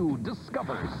all-new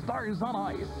Discover Stars on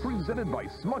Ice, presented by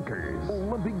Smuckers.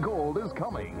 Olympic gold is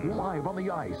coming. Live on the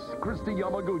ice, Christy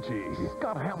Yamaguchi,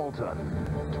 Scott Hamilton,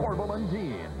 Torval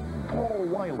Dean, Paul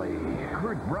Wiley,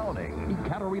 Kurt Browning,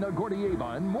 Ekaterina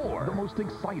Gordieva, and more. The most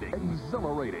exciting,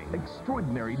 exhilarating,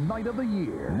 extraordinary night of the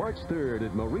year. March 3rd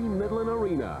at Marine Midland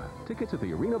Arena. Tickets at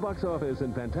the Arena box office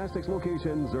and Fantastics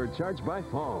locations are charged by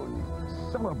phone.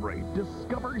 Celebrate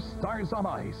Discover Stars on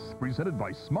Ice, presented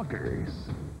by Smuckers.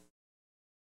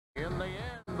 In the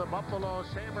end, the Buffalo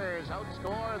Sabres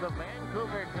outscore the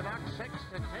Vancouver Canucks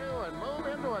 6-2 and move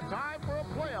into a tie for a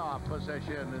playoff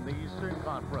position in the Eastern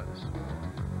Conference.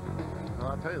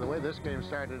 Well, I'll tell you, the way this game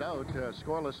started out,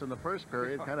 scoreless in the first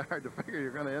period, kind of hard to figure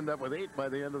you're going to end up with 8 by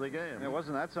the end of the game. It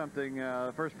wasn't that something.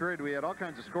 First period, we had all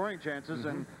kinds of scoring chances,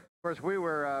 and of course, we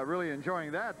were really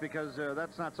enjoying that because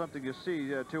that's not something you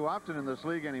see too often in this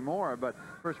league anymore. But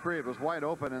first period was wide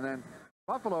open, and then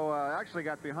Buffalo actually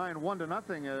got behind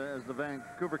 1-0 as the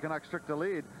Vancouver Canucks took the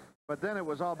lead. But then it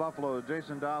was all Buffalo.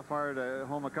 Jason Dahl fired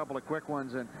home a couple of quick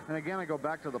ones. And again, I go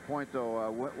back to the point,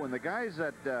 though, when the guys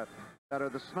that are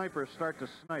the snipers start to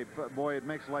snipe, boy, it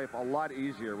makes life a lot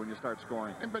easier when you start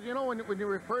scoring. But, you know, when you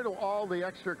refer to all the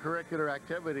extracurricular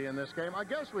activity in this game, I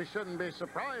guess we shouldn't be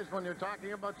surprised when you're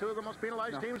talking about two of the most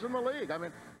penalized teams in the league. I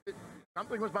mean,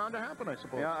 something was bound to happen, I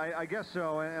suppose. Yeah, I guess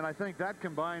so. And I think that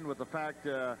combined with the fact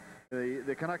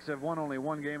the Canucks have won only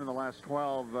one game in the last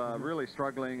 12, really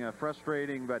struggling,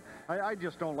 frustrating. But I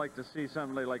just don't like to see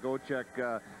somebody like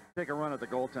Oczek take a run at the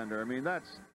goaltender. I mean, that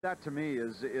to me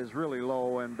is really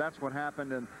low, and that's what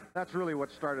happened, and that's really what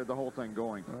started the whole thing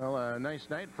going. Well, a nice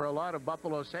night for a lot of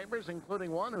Buffalo Sabres,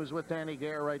 including one who's with Danny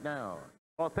Gare right now.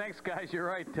 Well, thanks, guys. You're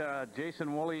right.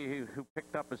 Jason Woolley, who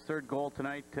picked up his third goal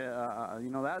tonight, you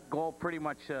know, that goal pretty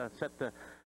much set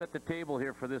the table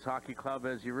here for this hockey club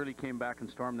as you really came back and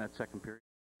stormed that second period.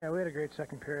 Yeah, we had a great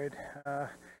second period.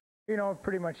 You know,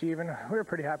 pretty much even. We were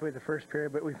pretty happy with the first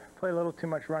period, but we played a little too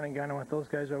much running gun, and with those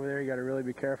guys over there, you got to really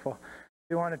be careful.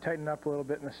 We want to tighten up a little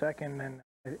bit in the second, and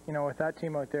you know, with that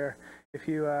team out there, if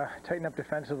you tighten up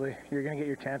defensively, you're going to get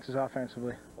your chances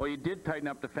offensively. Well, you did tighten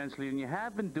up defensively, and you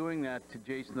have been doing that to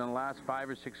Jason in the last 5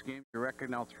 or 6 games. Your record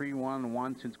now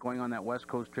 3-1-1 since going on that West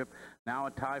Coast trip. Now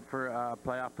a tie for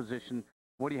playoff position.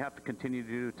 What do you have to continue to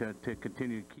do to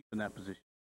continue to keep in that position?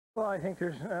 Well, I think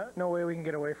there's no way we can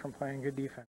get away from playing good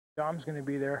defense. Dom's going to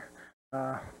be there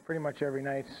pretty much every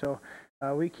night, so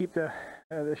we keep the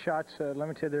shots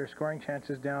limited, their scoring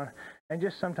chances down, and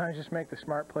just sometimes just make the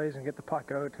smart plays and get the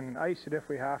puck out and ice it if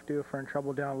we have to. If we're in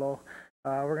trouble down low,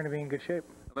 we're going to be in good shape.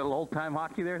 A little old-time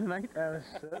hockey there tonight?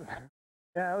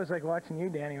 Yeah, it was like watching you,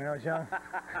 Danny, when I was young.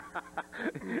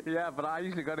 Yeah, but I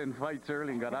usually got in fights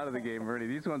early and got out of the game early.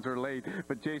 These ones were late.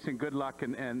 But, Jason, good luck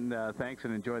and thanks,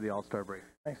 and enjoy the All-Star break.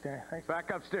 Thanks, Danny. Thanks.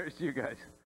 Back upstairs to you guys.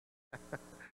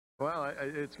 Well,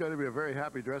 it's going to be a very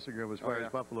happy dressing room as far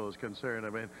as Buffalo is concerned.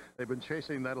 I mean, they've been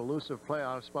chasing that elusive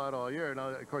playoff spot all year. Now,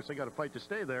 of course, they got to fight to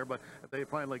stay there, but they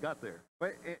finally got there.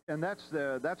 And that's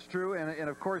true. And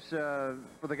of course,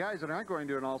 for the guys that aren't going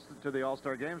to the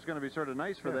All-Star game, it's going to be sort of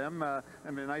nice for them. I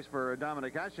mean, nice for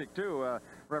Dominic Hasek too,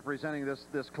 representing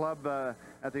this club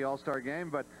at the All-Star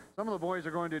game. But some of the boys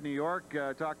are going to New York.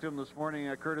 Talked to them this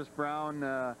morning. Curtis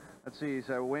Brown. Let's see,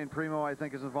 so Wayne Primo, I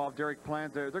think, is involved. Derek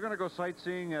Plant. They're going to go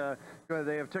sightseeing.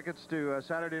 They have tickets to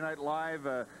Saturday Night Live.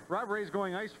 Rob Ray's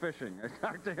going ice fishing. I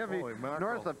talked to him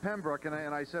north of Pembroke, and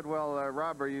I said, well,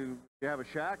 Rob, you have a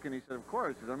shack? And he said, of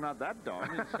course. He said, I'm not that dumb.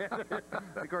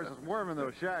 Of course, it's warm in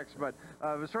those shacks, but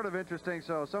it was sort of interesting.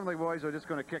 So some of the boys are just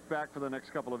going to kick back for the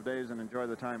next couple of days and enjoy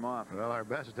the time off. Well, our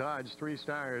best Dodge 3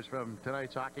 stars from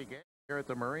tonight's hockey game here at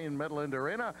the Marine Midland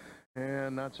Arena.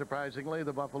 And not surprisingly,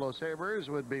 the Buffalo Sabres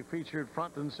would be featured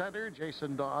front and center.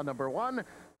 Jason Daw, number 1,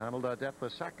 Donald Audette, the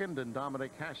second, and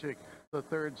Dominic Hasek, the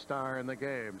third star in the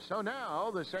game. So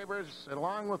now the Sabres,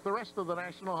 along with the rest of the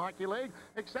National Hockey League,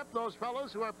 except those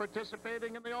fellows who are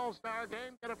participating in the All-Star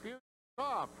game, get a few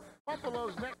off.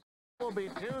 Buffalo's next will be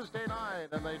Tuesday night,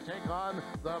 and they take on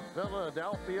the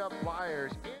Philadelphia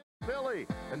Flyers in Philly,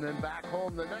 and then back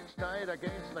home the next night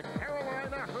against the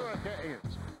Carolina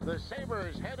Hurricanes. The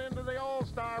Sabres head into the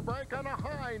All-Star break on a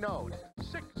high note.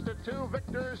 6-2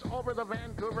 victors over the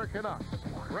Vancouver Canucks.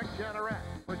 Rick Jenneret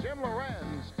for Jim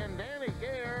Lorenz and Danny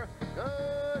Gare.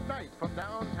 Good night from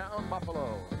downtown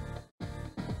Buffalo.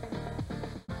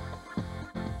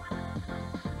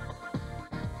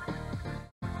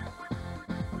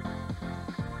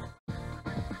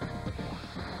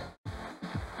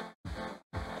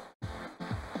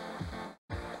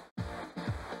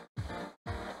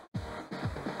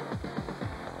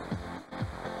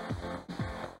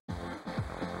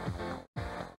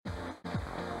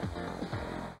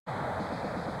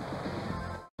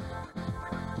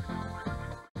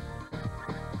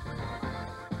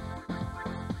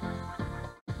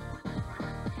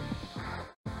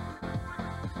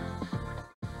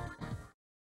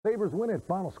 Sabres win it.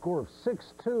 Final score of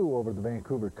 6-2 over the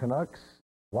Vancouver Canucks.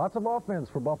 Lots of offense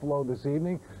for Buffalo this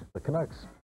evening. The Canucks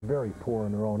very poor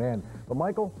in their own end. But,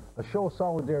 Michael, a show of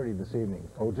solidarity this evening.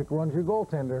 Ojic runs your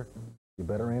goaltender. You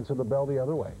better answer the bell the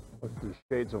other way. With the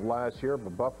shades of last year,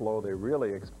 but Buffalo, they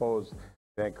really exposed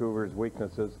Vancouver's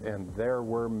weaknesses, and there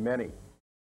were many.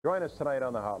 Join us tonight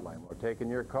on the hotline. We're taking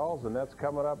your calls, and that's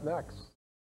coming up next.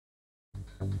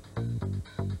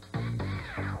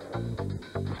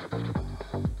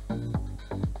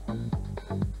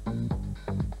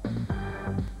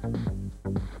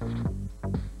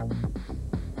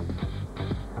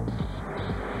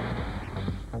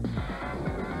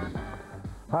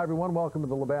 Hi, everyone. Welcome to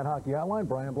the Labatt Hockey Hotline.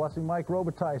 Brian Blessing, Mike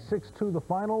Robitaille, 6-2 the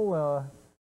final.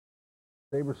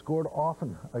 Sabres scored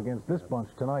often against this bunch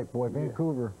tonight. Boy,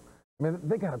 Vancouver, I mean,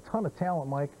 they got a ton of talent,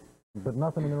 Mike, but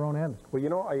nothing in their own end. Well, you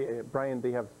know, Brian,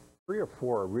 they have 3 or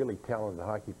 4 really talented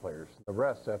hockey players. The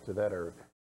rest after that are,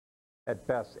 at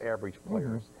best, average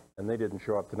players. And they didn't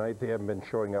show up tonight. They haven't been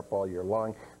showing up all year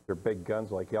long. They're big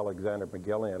guns like Alexander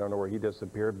McGillney. I don't know where he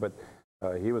disappeared, but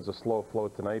he was a slow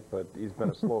float tonight, but he's been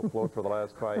a slow float for the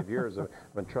last 5 years.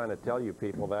 I've been trying to tell you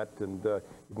people that, and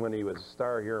when he was a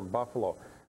star here in Buffalo,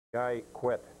 guy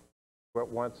quit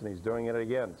once, and he's doing it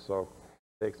again. So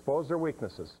they expose their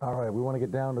weaknesses. All right, we want to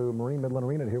get down to Marine Midland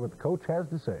Arena to hear what the coach has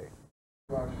to say.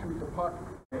 Shoot the puck.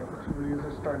 Opportunities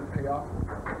are starting to pay off.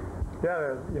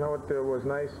 Yeah, you know what was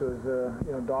nice was,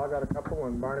 you know, Daw got a couple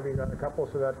and Barnaby got a couple,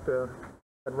 so that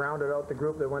rounded out the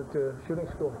group that went to shooting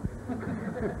school.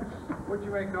 What'd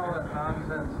you make of all that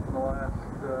nonsense in the last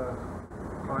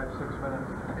 5-6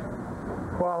 minutes?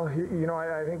 Well, you know,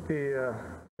 I think the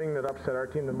thing that upset our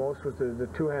team the most was the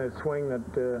two-handed swing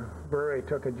that Bure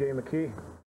took at Jay McKee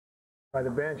by the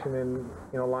bench, and then,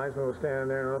 you know, linesman was standing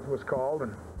there and nothing was called,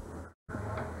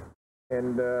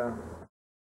 and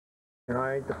you know,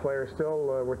 I think the players still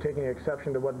were taking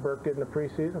exception to what Burke did in the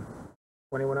preseason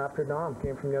when he went after Dom,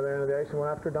 came from the other end of the ice and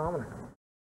went after Dominic.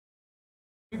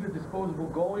 He's the disposable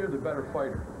goalie or the better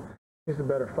fighter? He's the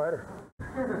better fighter.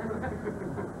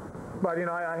 But, you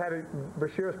know, I had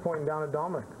Bashir's pointing down at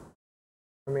Dominic.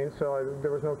 I mean, so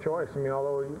there was no choice. I mean,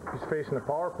 although he's facing the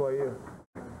power play,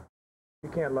 you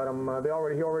can't let him. He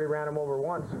already ran him over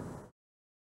once.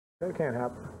 That can't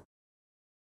happen.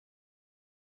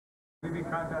 Will you be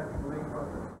contacting the league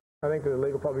about this? I think the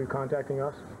league will probably be contacting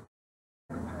us.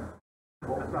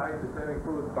 Both sides, does that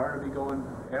include Barnaby going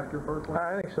after Berkeley?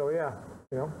 I think so, yeah.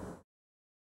 You know,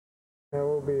 there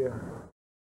will be.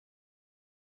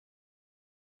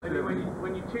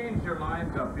 When you changed your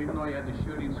lines up, even though you had the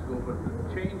shooting school, but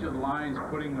the change of lines,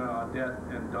 putting Det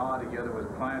and Daw together with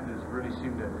Plant has really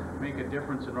seemed to make a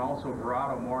difference, and also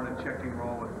Verado more in a checking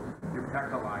role with your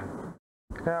Pekka line.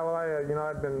 Yeah, well, you know,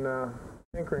 I've been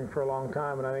tinkering for a long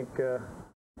time, and I think a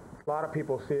lot of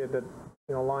people see it that,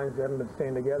 you know, lines haven't been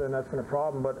staying together, and that's been a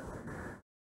problem. But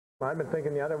I've been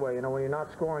thinking the other way. You know, when you're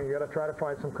not scoring, you got to try to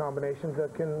find some combinations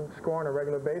that can score on a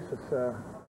regular basis.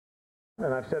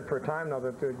 And I've said for a time now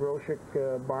that the Grosek,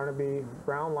 Barnaby,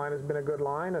 Brown line has been a good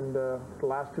line, and the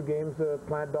last 2 games,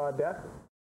 Plant, Daw, Det.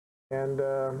 And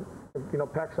you know,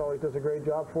 Peck's always does a great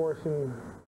job for us, and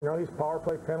you know, he's power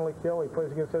play, penalty kill. He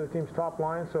plays against the other team's top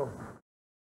line, so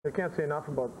I can't say enough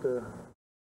about you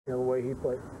know, the way he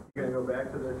plays. You gonna go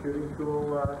back to the shooting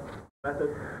school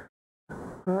method?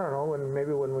 I don't know,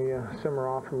 maybe when we simmer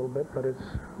off a little bit, but it's,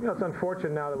 you know, it's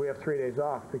unfortunate now that we have 3 days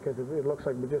off, because it looks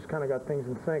like we just kind of got things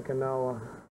in sync, and now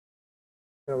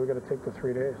you know, we got to take the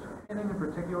 3 days. Anything in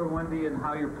particular, Wendy, and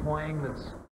how you're playing that's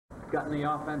gotten the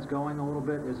offense going a little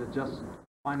bit? Is it just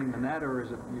finding the net, or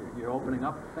is it you're opening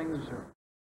up things? Or?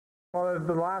 Well,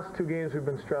 the last 2 games we've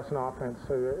been stressing offense.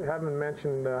 So I haven't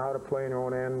mentioned how to play in your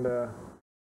own end.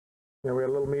 You know, we had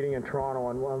a little meeting in Toronto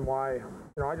on why. You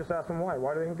know, I just asked them why.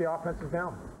 Why do they think the offense is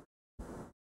down?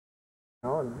 You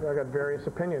know, and I got various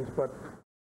opinions, but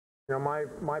you know,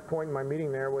 my point in my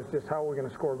meeting there was just how we're going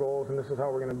to score goals, and this is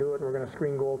how we're going to do it. We're going to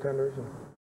screen goaltenders. And,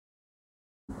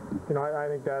 you know, I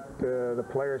think that the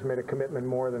players made a commitment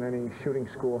more than any shooting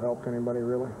school helped anybody,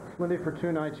 really. Lindy, for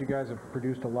 2 nights, you guys have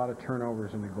produced a lot of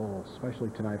turnovers into goals, especially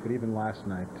tonight, but even last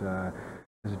night.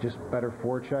 Is it just better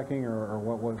forechecking, or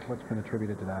what's been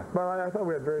attributed to that? Well, I thought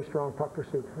we had very strong puck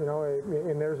pursuit. You know,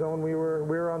 in their zone, we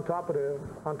were on top of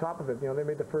it. You know, they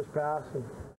made the first pass, and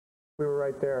we were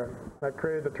right there. That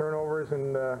created the turnovers,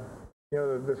 and you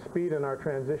know, the speed in our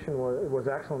transition was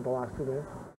excellent the last 2 days.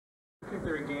 I think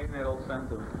they're regaining that old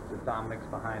sense of the Dominic's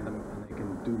behind them, and they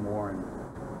can do more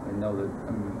and know that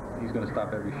he's going to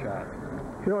stop every shot.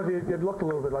 You know, it looked a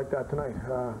little bit like that tonight.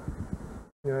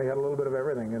 You know, he had a little bit of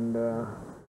everything, and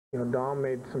you know, Dom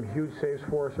made some huge saves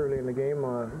for us early in the game,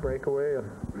 breakaway,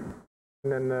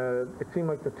 and then it seemed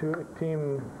like the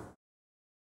team,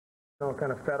 you know,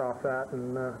 kind of fed off that,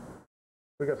 and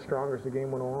we got stronger as the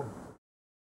game went along.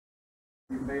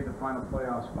 You've made the final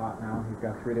playoff spot now. You've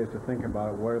got 3 days to think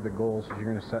about it. What are the goals that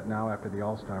you're going to set now after the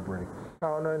All-Star break?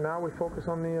 Oh, no, now we focus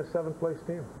on the 7th place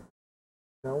team,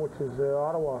 you know, which is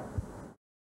Ottawa.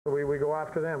 So we go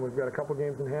after them. We've got a couple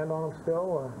games in hand on them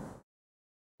still.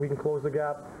 We can close the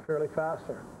gap fairly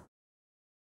faster.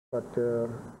 But, you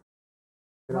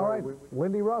know, all right,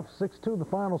 Lindy Ruff, 6-2 the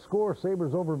final score.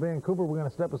 Sabres over Vancouver. We're going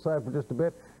to step aside for just a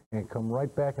bit and come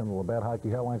right back on the Labatt Hockey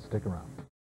Hotline. Stick around.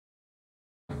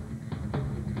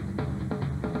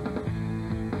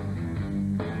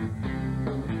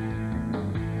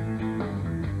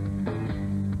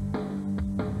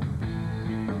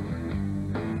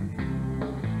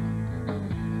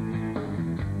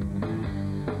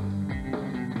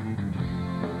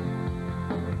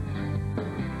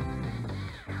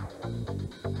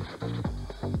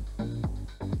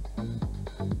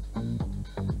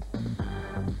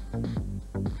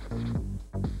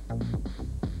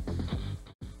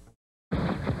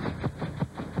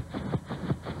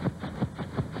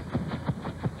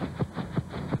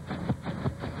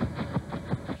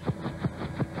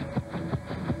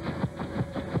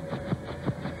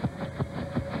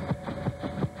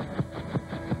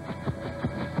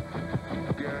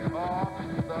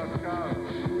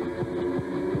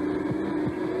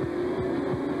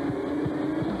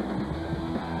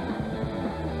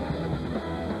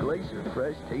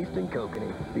 Fresh tasting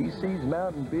kokanee. BC's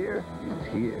mountain beer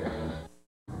is here.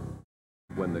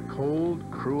 When the cold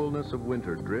cruelness of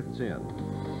winter drifts in,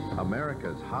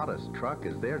 America's hottest truck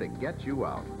is there to get you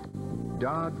out.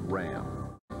 Dodge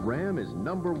Ram. Ram is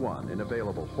 #1 in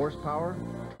available horsepower,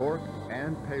 torque,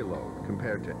 and payload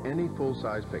compared to any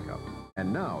full-size pickup.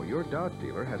 And now your Dodge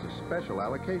dealer has a special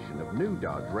allocation of new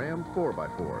Dodge Ram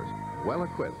 4x4s, well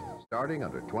equipped, starting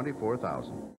under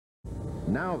 $24,000.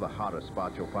 Now the hottest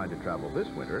spot you'll find to travel this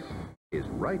winter is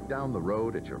right down the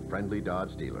road at your friendly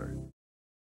Dodge dealer.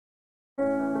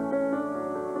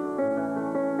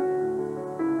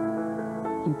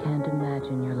 You can't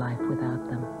imagine your life without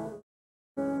them.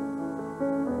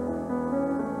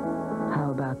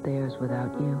 How about theirs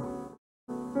without you?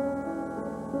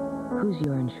 Who's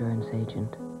your insurance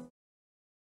agent?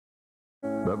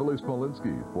 Beverly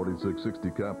Smolinski,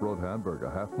 4660 Camp Road, Hamburg, a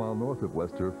half-mile north of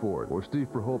West Tier Ford. Or Steve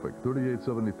Perhovic,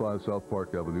 3875 South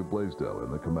Park Avenue, Blaisdell,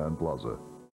 in the Command Plaza.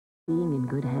 Being in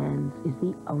good hands is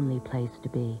the only place to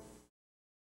be.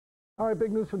 All right,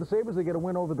 big news for the Sabres. They get a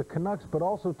win over the Canucks, but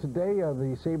also today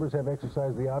the Sabres have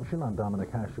exercised the option on Dominic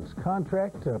Hasek's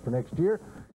contract for next year,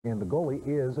 and the goalie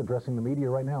is addressing the media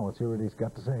right now. Let's hear what he's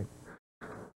got to say.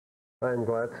 I'm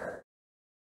glad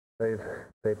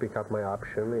they pick up my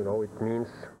option. You know,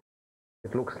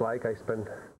 it looks like I spend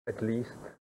at least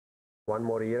 1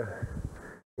 more year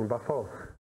in Buffalo.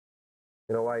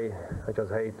 You know, I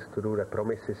just hate to do the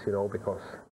promises, you know, because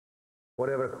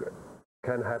whatever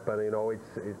can happen, you know,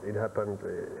 it happened.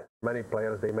 Many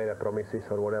players, they made a promises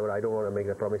or whatever. I don't want to make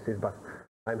the promises, but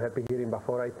I'm happy here in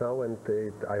Buffalo right now, and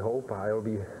I hope I'll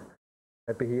be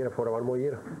happy here for 1 more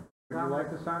year. Would you like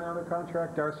to sign another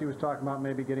contract? Darcy was talking about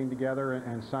maybe getting together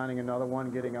and signing another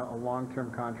one, getting a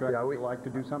long-term contract. Yeah, would you like to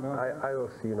do something like that? I will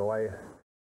see. You know, I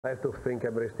have to think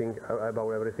about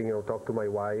everything. You know, talk to my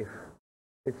wife.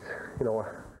 It's, you know,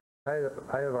 I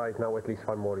have right now at least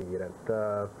 1 more year,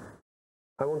 and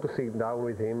I want to sit down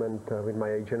with him and with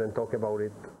my agent and talk about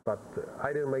it. But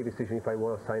I didn't make a decision if I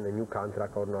want to sign a new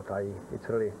contract or not. It's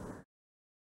really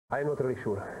I'm not really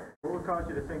sure. What would cause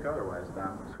you to think otherwise,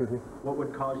 Dom? Excuse me? What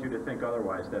would cause you to think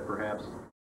otherwise, that perhaps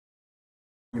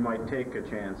you might take a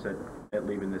chance at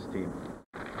leaving this team?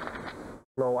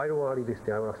 No, I don't want to leave this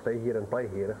team. I want to stay here and play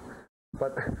here.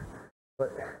 But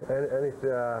if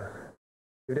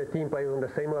the team plays on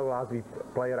the same level as we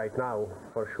play right now,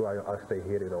 for sure I'll stay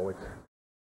here. You know, it's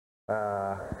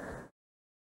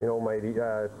you know,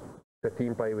 the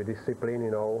team play with discipline.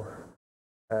 You know,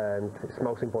 and it's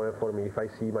most important for me if I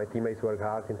see my teammates work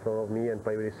hard in front of me and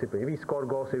play with discipline. If we score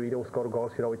goals, if we don't score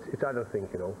goals, you know, it's other things.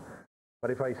 You know,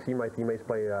 but if I see my teammates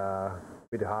play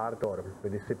with heart or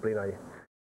with discipline,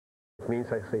 it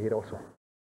means I stay here also.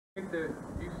 Do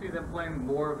you see them playing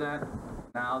more of that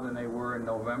now than they were in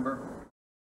November?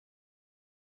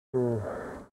 I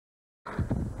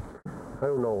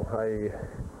don't know.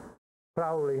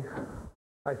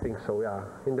 I think so. Yeah.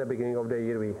 In the beginning of the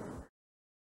year,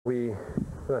 we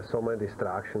had so many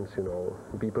distractions. You know,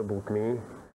 people boot me.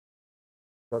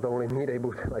 Not only me, they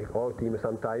boot like all teams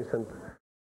sometimes, and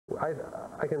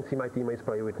I can see my teammates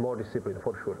play with more discipline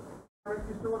for sure.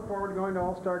 You still look forward to going to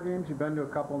All-Star games? You've been to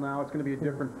a couple now. It's going to be a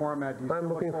different format. I'm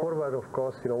looking forward, of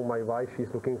course. You know, my wife,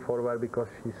 she's looking forward because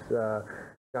she's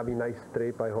gonna be a nice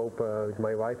trip, I hope, with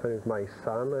my wife and with my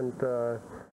son. And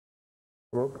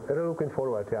really looking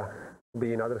forward, yeah, to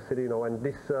be in another city, you know. And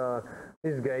this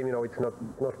game, you know, it's not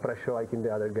pressure like in the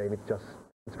other game.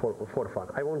 It's for fun.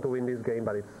 I want to win this game,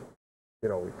 but it's, you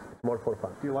know, it's more for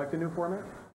fun. Do you like the new format?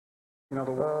 You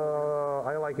know,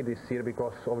 I like it this year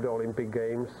because of the Olympic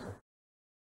Games.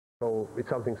 So it's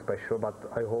something special, but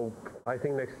I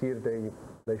think next year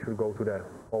they should go to the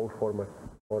old format,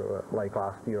 or like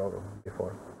last year or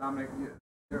before. Dominic,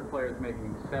 there are players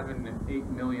making $7 to $8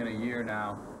 million a year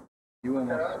now.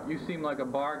 You seem like a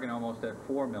bargain almost at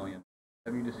 $4 million.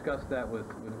 Have you discussed that with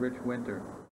Rich Winter?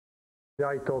 Yeah,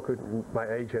 I talked with my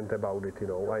agent about it. You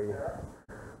know,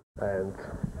 and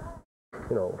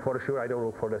you know, for sure I don't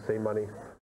look for the same money.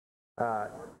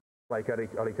 Like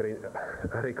Eric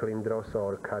Lindros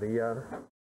or Carrier.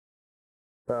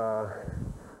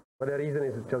 But the reason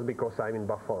is just because I'm in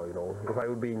Buffalo, you know. If I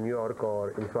would be in New York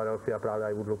or in Philadelphia, probably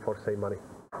I would look for same money.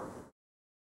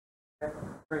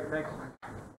 Great, thanks.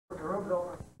 I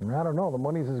don't know. The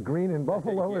money's as green in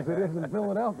Buffalo as it is in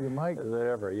Philadelphia, Mike. Is it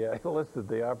ever? Yeah. Listed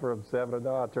the offer of 7.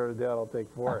 No, I'll turn it down. I'll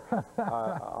take 4.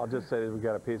 I'll just say that we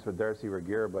got a piece with Darcy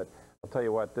Regier, but I'll tell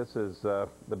you what, this is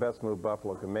the best move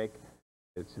Buffalo can make.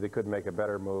 They couldn't make a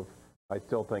better move. I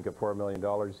still think at $4 million,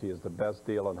 he is the best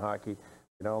deal in hockey.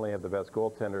 They not only have the best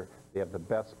goaltender, they have the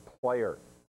best player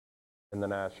in the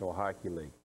National Hockey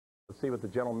League. Let's see what the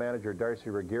general manager, Darcy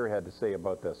Regier, had to say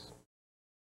about this.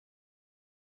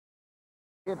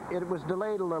 It was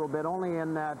delayed a little bit, only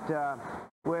in that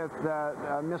with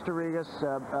Mr. Regas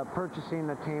purchasing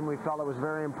the team, we felt it was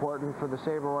very important for the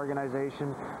Sabre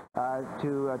organization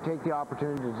to take the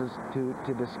opportunity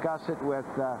to discuss it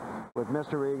with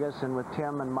Mr. Regas and with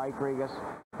Tim and Mike Regas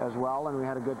as well, and we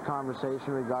had a good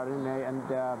conversation regarding it. And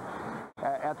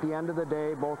at the end of the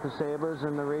day, both the Sabres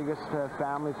and the Regas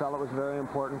family felt it was very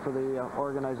important for the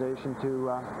organization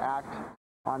to act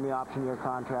on the option year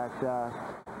contract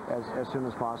as soon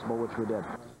as possible, which we did.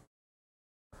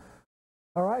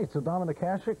 All right, so Dominic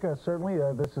Hasek, certainly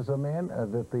this is a man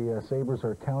that the Sabres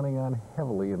are counting on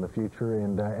heavily in the future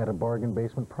and at a bargain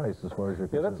basement price as far as you're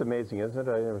concerned. Yeah, that's amazing, isn't it?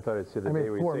 I never thought I'd see the day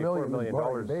where you say $4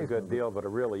 million is a good deal, but it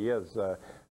really is.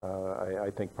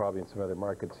 I think probably in some other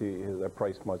markets that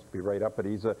price must be right up, but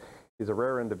he's a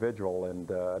rare individual, and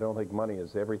I don't think money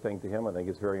is everything to him. I think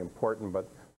it's very important, but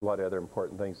a lot of other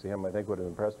important things to him. I think what has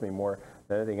impressed me more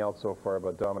than anything else so far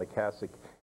about Dominic Hasek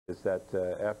is that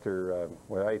after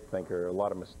what I think are a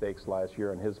lot of mistakes last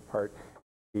year on his part,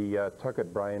 he took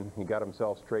it, Brian. He got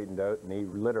himself straightened out, and he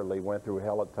literally went through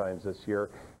hell at times this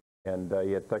year, and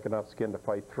he had thick enough skin to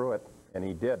fight through it, and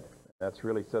he did. That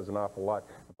really says an awful lot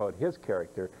about his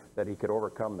character, that he could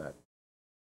overcome that.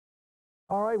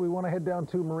 All right, we want to head down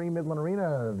to Marine Midland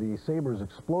Arena. The Sabres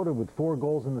exploded with 4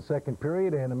 goals in the second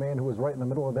period, and a man who was right in the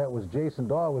middle of that was Jason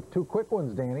Daw with 2 quick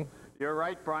ones, Danny. You're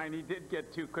right, Brian. He did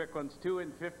get 2 quick ones, 2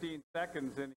 in 15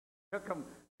 seconds, and he took them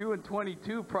 2 in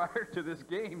 22 prior to this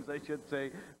games, I should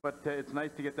say. But it's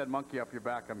nice to get that monkey off your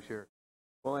back, I'm sure.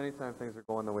 Well, anytime things are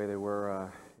going the way they were,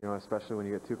 you know, especially when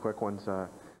you get 2 quick ones,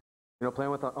 you know,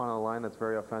 playing on a line that's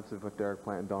very offensive with Derek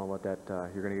Plant and Donald, that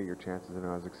you're going to get your chances, and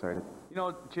I was excited. You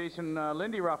know, Jason,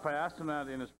 Lindy Ruff, I asked him that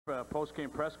in his post-game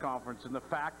press conference, and the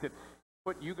fact that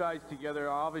put you guys together,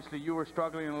 obviously you were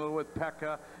struggling a little with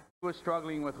Pekka, he was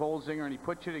struggling with Holzinger, and he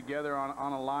put you together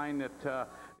on a line that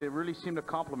it really seemed to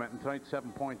complement in tonight's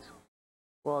 7 points.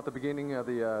 Well, at the beginning of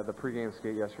the pregame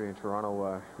skate yesterday in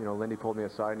Toronto, you know, Lindy pulled me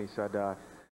aside and he said,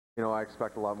 you know, I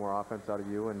expect a lot more offense out of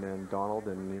you and Donald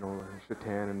and, you know,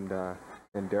 Shatan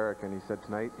and Derek. And he said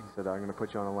tonight, he said, I'm going to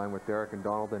put you on the line with Derek and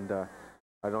Donald. And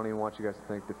I don't even want you guys to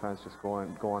think defense, just go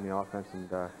on the offense. And,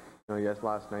 you know, yes,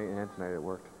 last night and tonight it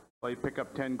worked. Well, you pick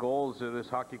up 10 goals at this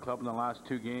hockey club in the last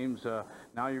 2 games.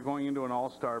 Now you're going into an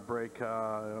all-star break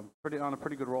on a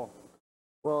pretty good roll.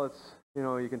 Well, it's, you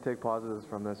know, you can take positives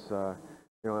from this, you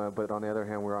know, but on the other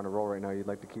hand, we're on a roll right now. You'd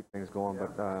like to keep things going,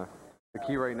 but the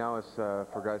key right now is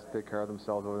for guys to take care of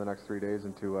themselves over the next 3 days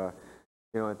and to,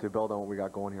 you know, and to build on what we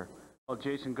got going here. Well,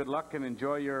 Jason, good luck and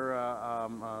enjoy your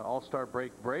all-star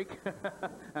break,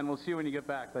 and we'll see you when you get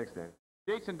back. Thanks, Dan.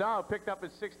 Jason Donald picked up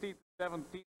his 16th,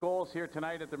 17th goals here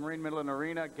tonight at the Marine Midland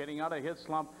Arena, getting out of his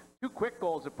slump. 2 quick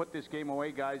goals that put this game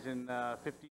away, guys, in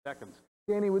 15 seconds.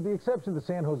 Danny, with the exception of the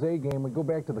San Jose game, we go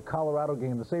back to the Colorado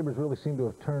game. The Sabres really seem to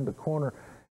have turned the corner.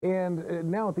 And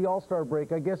now at the All-Star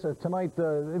break, I guess tonight,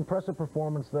 impressive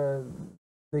performance.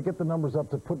 They get the numbers up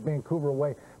to put Vancouver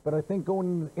away. But I think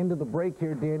going into the break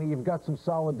here, Danny, you've got some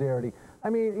solidarity. I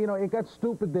mean, you know, it got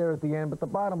stupid there at the end, but the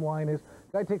bottom line is,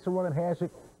 guy takes a run at Hasek,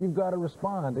 you've got to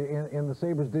respond, and the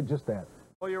Sabres did just that.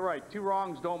 Well, you're right. 2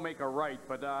 wrongs don't make a right,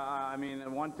 but, I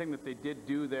mean, one thing that they did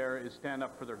do there is stand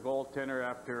up for their goaltender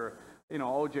after, you know,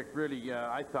 Ojic really,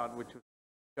 I thought, which was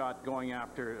shot going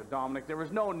after Dominic. There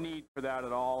was no need for that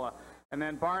at all. And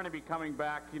then Barnaby coming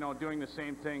back, you know, doing the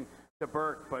same thing to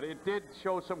Burke. But it did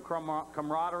show some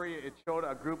camaraderie. It showed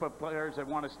a group of players that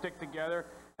want to stick together.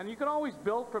 And you can always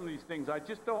build from these things. I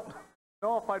just don't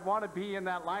know if I'd want to be in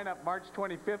that lineup March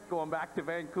 25th going back to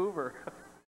Vancouver.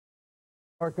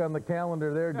 Mark on the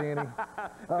calendar there, Danny.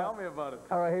 Tell me about it.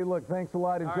 All right, hey, look, thanks a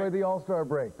lot. Enjoy the All-Star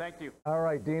break. Thank you. All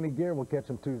right, Danny Gear, we'll catch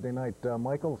him Tuesday night.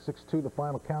 Michael, 6-2 the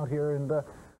final count here, and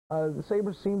the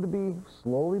Sabres seem to be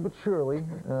slowly but surely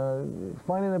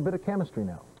finding a bit of chemistry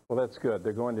now. Well, that's good.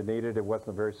 They're going to need it. It wasn't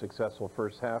a very successful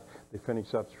first half. They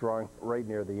finished up strong right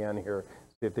near the end here.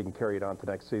 See if they can carry it on to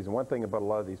next season. One thing about a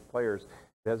lot of these players,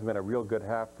 it hasn't been a real good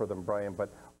half for them, Brian,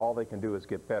 but all they can do is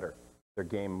get better. Their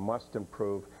game must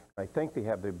improve. I think they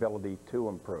have the ability to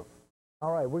improve.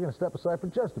 All right, we're going to step aside for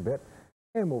just a bit,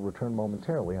 and we'll return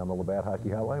momentarily on the Labatt Hockey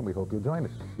Hotline. We hope you'll join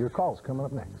us. Your call's coming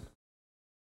up next.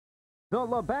 The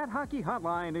Labatt Hockey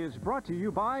Hotline is brought to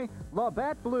you by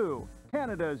Labatt Blue,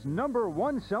 Canada's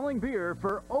 #1 selling beer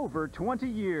for over 20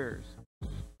 years.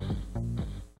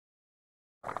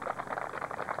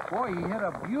 Boy, he hit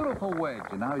a beautiful wedge,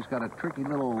 and now he's got a tricky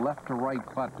little left-to-right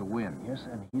putt to win. Yes,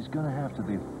 and he's going to have to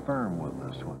be firm with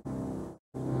this one.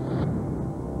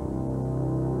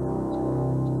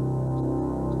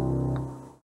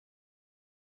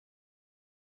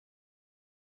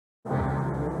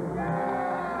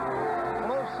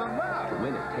 To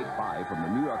win at Take 5 from the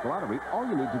New York Lottery, all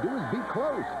you need to do is be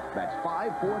close. That's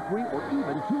 5, 4, 3, or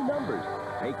even 2 numbers.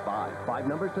 Take 5. 5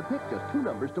 numbers to pick, just 2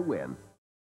 numbers to win.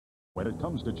 When it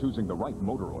comes to choosing the right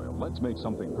motor oil, let's make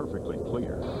something perfectly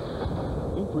clear.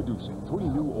 Introducing 3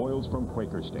 new oils from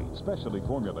Quaker State, specially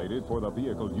formulated for the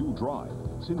vehicle you drive.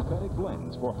 Synthetic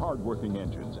blends for hard-working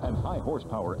engines and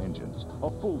high-horsepower engines. A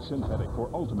full synthetic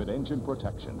for ultimate engine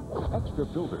protection. Extra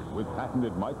filtered with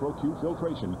patented micro-Q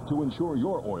filtration to ensure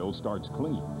your oil starts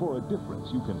clean for a difference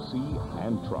you can see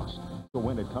and trust. So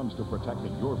when it comes to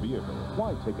protecting your vehicle,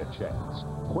 why take a chance?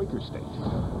 Quaker State.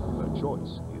 The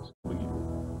choice is clear.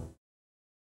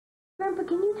 Grandpa,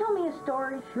 can you tell me a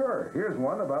story? Sure. Here's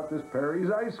one about this Perry's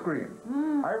ice cream.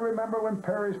 I remember when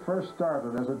Perry's first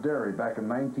started as a dairy back in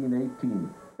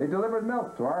 1918. They delivered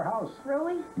milk to our house.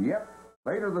 Really? Yep.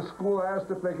 Later, the school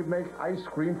asked if they could make ice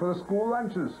cream for the school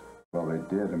lunches. Well, they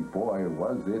did, and boy,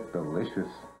 was it delicious.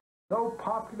 So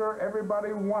popular,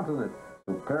 everybody wanted it.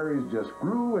 So Perry's just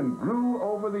grew and grew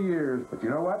over the years. But you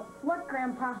know what? What,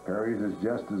 Grandpa? Perry's is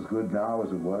just as good now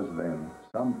as it was then.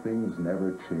 Some things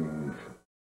never change.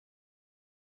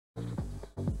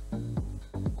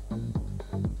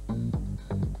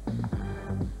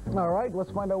 All right,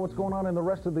 let's find out what's going on in the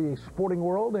rest of the sporting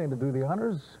world, and to do the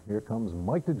honors, here comes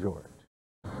Mike DeGeorge.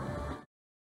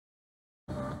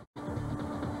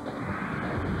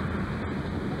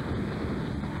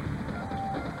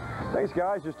 Thanks,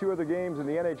 guys. Just 2 other games in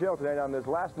the NHL tonight on this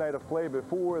last night of play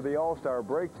before the All-Star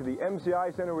break. To the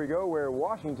MCI Center we go, where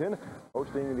Washington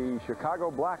hosting the Chicago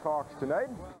Blackhawks tonight.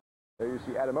 There you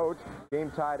see Adam Oates, game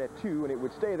tied at 2, and it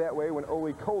would stay that way when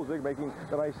Ole Kolzig making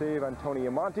the nice save on Tony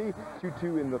Amonte.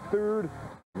 2-2 in the third.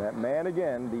 That man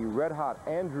again, the red-hot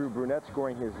Andrew Brunette,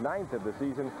 scoring his 9th of the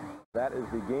season. That is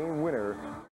the game winner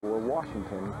for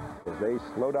Washington as they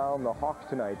slow down the Hawks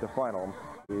tonight. The final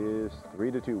is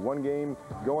 3-2. One game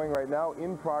going right now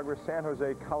in progress. San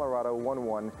Jose, Colorado,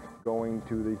 1-1 going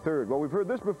to the third. Well, we've heard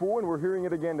this before, and we're hearing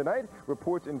it again tonight.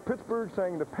 Reports in Pittsburgh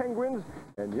saying the Penguins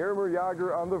and Jaromir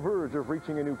Jagr on the verge of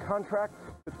reaching a new contract.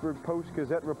 Pittsburgh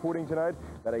Post-Gazette reporting tonight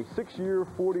that a 6-year,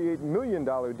 $48 million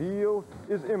deal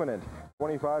is imminent.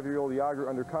 25-year-old Jagr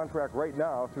under contract right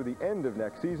now through the end of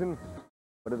next season,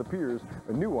 but it appears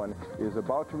a new one is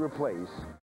about to replace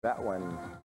that one.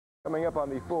 Coming up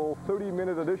on the full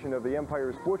 30-minute edition of the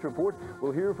Empire Sports Report,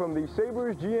 we'll hear from the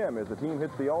Sabres GM as the team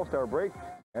hits the All-Star break,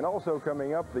 and also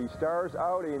coming up, the Stars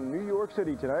out in New York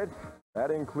City tonight.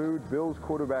 That includes Bills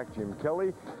quarterback Jim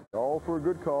Kelly, all for a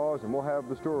good cause, and we'll have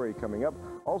the story coming up.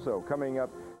 Also coming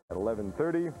up at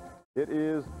 11:30, it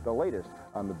is the latest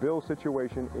on the Bills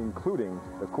situation, including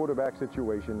the quarterback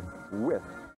situation with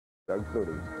Doug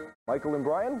Flutie. Michael and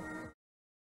Brian?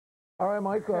 All right,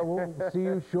 Mike, we'll see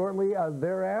you shortly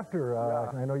thereafter.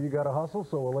 I know you got to hustle,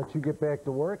 so we'll let you get back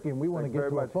to work, and we want to get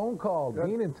to a phone call. Good.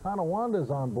 Dean in Tonawanda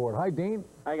is on board. Hi, Dean.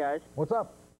 Hi, guys. What's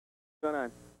up? What's going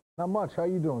on? Not much. How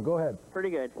you doing? Go ahead. Pretty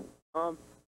good. What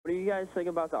do you guys think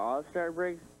about the All-Star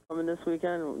break coming this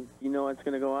weekend? Do you know what's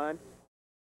going to go on?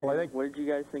 Well, what did you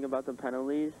guys think about the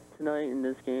penalties tonight in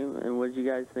this game, and what did you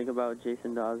guys think about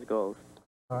Jason Dawes' goals?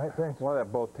 All right, thanks. Well,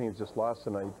 that both teams just lost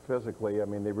tonight physically. I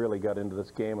mean, they really got into this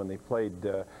game, and they played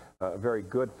a very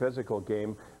good physical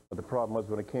game. But the problem was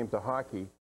when it came to hockey,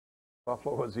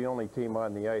 Buffalo was the only team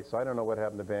on the ice. I don't know what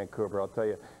happened to Vancouver. I'll tell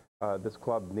you, this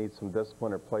club needs some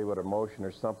discipline or play with emotion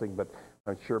or something, but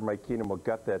I'm sure Mike Keenum will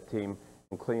gut that team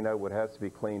and clean out what has to be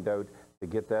cleaned out to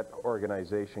get that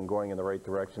organization going in the right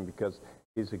direction, because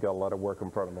he's got a lot of work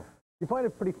in front of him. You find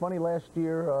it pretty funny last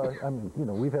year, I mean, you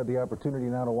know, we've had the opportunity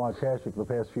now to watch Hasek the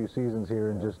past few seasons here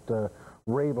and just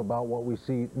rave about what we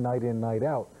see night in, night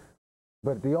out.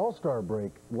 But the All-Star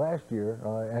break last year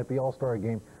at the All-Star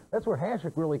game, that's where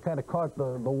Hasek really kind of caught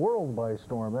the world by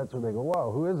storm. That's where they go,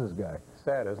 wow, who is this guy?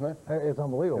 Sad, isn't it? It's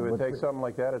unbelievable. It would take something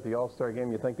like that at the All-Star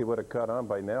game. You'd think they would have caught on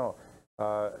by now.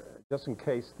 Just in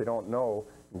case they don't know,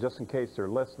 and just in case they're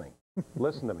listening,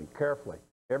 listen to me carefully.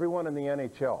 Everyone in the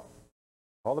NHL,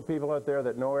 all the people out there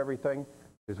that know everything,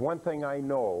 there's one thing I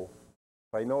know.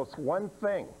 If I know one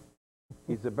thing,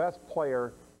 he's the best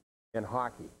player in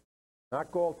hockey.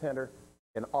 Not goaltender,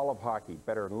 in all of hockey.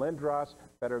 Better than Lindros,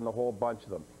 better than the whole bunch of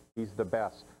them. He's the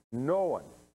best. No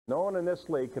one in this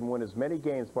league can win as many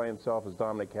games by himself as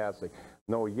Dominic Hasek.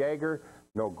 No Jagr,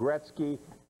 no Gretzky,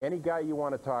 any guy you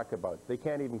want to talk about. They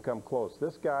can't even come close.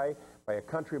 This guy, by a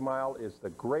country mile, is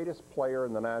the greatest player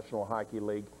in the National Hockey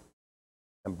League.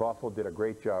 And Buffalo did a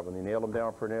great job, and they nailed him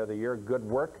down for another year. Good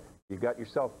work. You got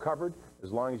yourself covered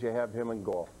as long as you have him in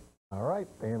goal. All right,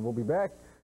 and we'll be back.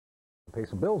 We'll pay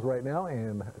some bills right now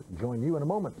and join you in a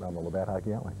moment on the Labatt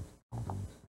Hockey Outline.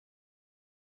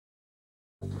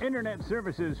 Internet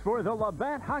services for the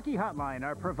Labatt Hockey Hotline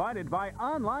are provided by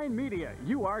Online Media.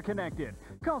 You are connected.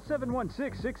 Call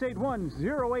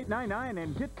 716-681-0899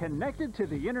 and get connected to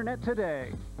the Internet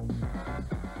today.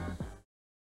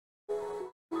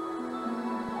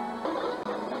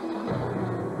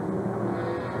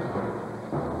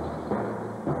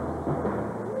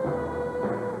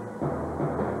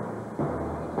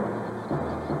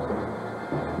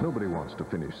 Nobody wants to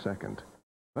finish second.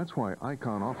 That's why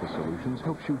Icon Office Solutions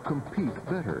helps you compete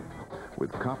better.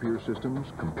 With copier systems,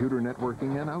 computer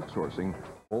networking, and outsourcing,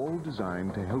 all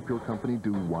designed to help your company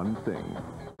do one thing: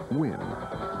 win.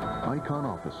 Icon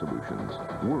Office Solutions.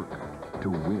 Work to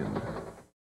win.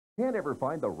 Can't ever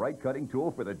find the right cutting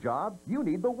tool for the job? You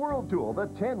need the World Tool, the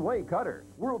 10-way cutter.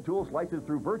 World Tool slices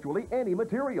through virtually any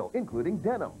material, including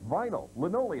denim, vinyl,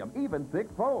 linoleum, even thick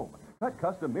foam. Cut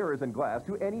custom mirrors and glass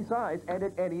to any size and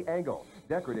at any angle.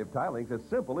 Decorative tiling's as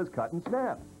simple as cut and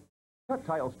snap. Cut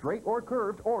tile straight or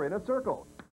curved or in a circle.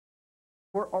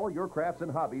 For all your crafts and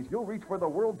hobbies, you'll reach for the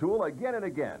World Tool again and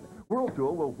again. World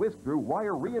Tool will whisk through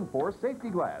wire-reinforced safety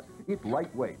glass. It's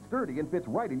lightweight, sturdy, and fits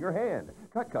right in your hand.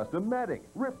 Cut custom matting,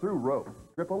 rip through rope,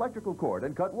 strip electrical cord,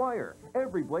 and cut wire.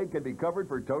 Every blade can be covered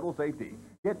for total safety.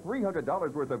 Get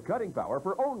 $300 worth of cutting power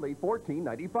for only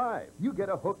 $14.95. You get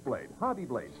a hook blade, hobby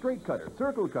blade, straight cutter,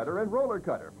 circle cutter, and roller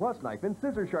cutter, plus knife and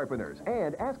scissor sharpeners.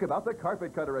 And ask about the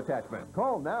carpet cutter attachment.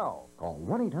 Call now. Call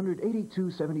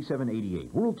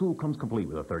 1-800-882-7788. World Tool comes complete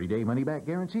with a 30-day money-back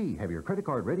guarantee. Have your credit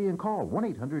card ready and call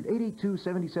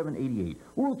 1-800-882-7788.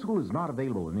 World Tool is not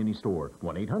available in any store.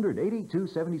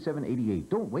 1-800-882-7788.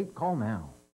 Don't wait, call now.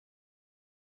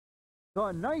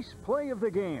 The Nice Play of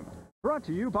the Game, brought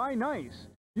to you by Nice.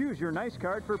 Use your Nice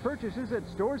card for purchases at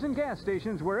stores and gas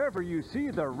stations wherever you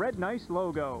see the Red Nice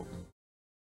logo.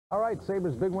 All right,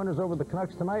 Sabres big winners over the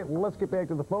Canucks tonight. Let's get back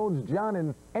to the phones. John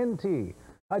in NT.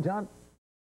 Hi, John.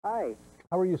 Hi.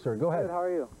 How are you, sir? Go ahead. Good, how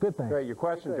are you? Good, thanks. Great. Your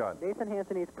question, John. Nathan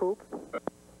Hansen eats poop.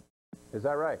 Is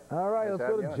that right? All right, Nice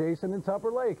let's go to Jason in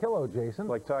Tupper Lake. Hello, Jason.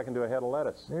 Like talking to a head of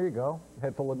lettuce. There you go.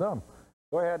 Head full of dumb.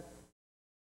 Go ahead.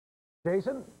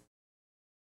 Jason?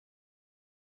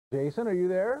 Jason, are you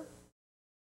there?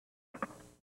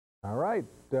 All right.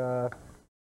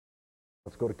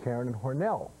 Let's go to Karen and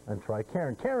Hornell and try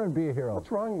Karen. Karen, be a hero.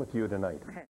 What's wrong with you tonight?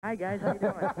 Hi, guys. How you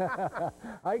doing?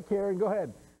 Hi, Karen. Go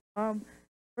ahead.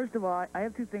 First of all, I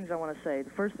have two things I want to say. The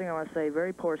first thing I want to say,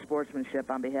 very poor sportsmanship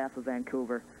on behalf of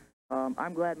Vancouver.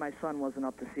 I'm glad my son wasn't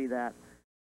up to see that.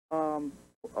 Well,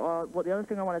 the other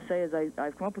thing I want to say is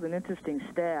I've come up with an interesting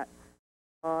stat.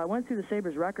 I went through the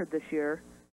Sabres record this year,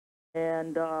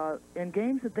 and in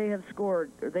games that they have scored,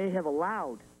 or they have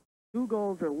allowed 2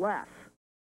 goals or less,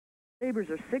 Sabres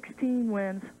are 16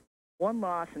 wins, 1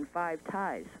 loss, and 5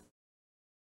 ties.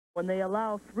 When they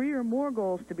allow 3 or more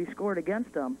goals to be scored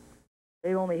against them,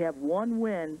 they only have 1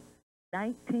 win,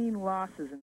 19 losses,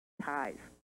 and ties.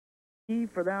 Key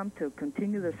for them to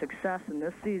continue their success in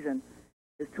this season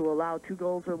is to allow 2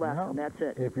 goals or less, and that's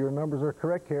it. If your numbers are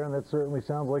correct, Karen, that certainly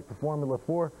sounds like the formula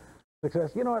for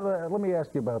success. You know what? Let me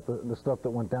ask you about the stuff that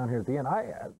went down here at the end.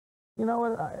 You know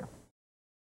what?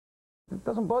 It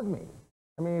doesn't bug me.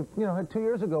 I mean, you know, 2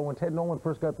 years ago when Ted Nolan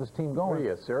first got this team going. What are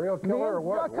you, a serial killer or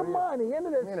what? Oh, come on, the end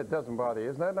of this. I mean, it doesn't bother you.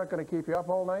 Isn't that not going to keep you up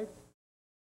all night?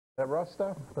 That rough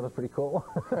stuff? That was pretty cool.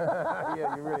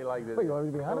 Yeah, you really liked it. Wait, you want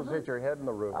me to be honest? Hit your head in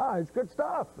the roof. Ah, it's good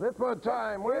stuff. That's about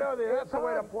time. That's the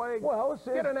way to play. Well,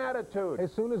 get an attitude.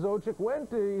 As soon as Ochick went,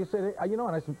 he said, hey, you know,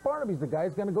 and I said, Barnaby's the guy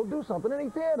who's going to go do something, and he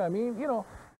did. I mean, you know,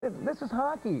 this is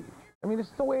hockey. I mean, this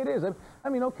is the way it is. I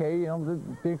mean, okay, you know,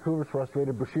 Vancouver's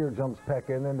frustrated. Bashir jumps Peck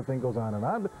in, and then the thing goes on and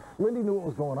on. But Lindy knew what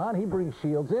was going on. He brings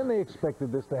Shields in. They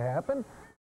expected this to happen.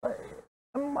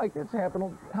 I'm like, it's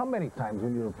happened how many times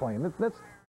when you were playing? That's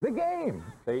the game.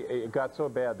 It got so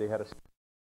bad they had to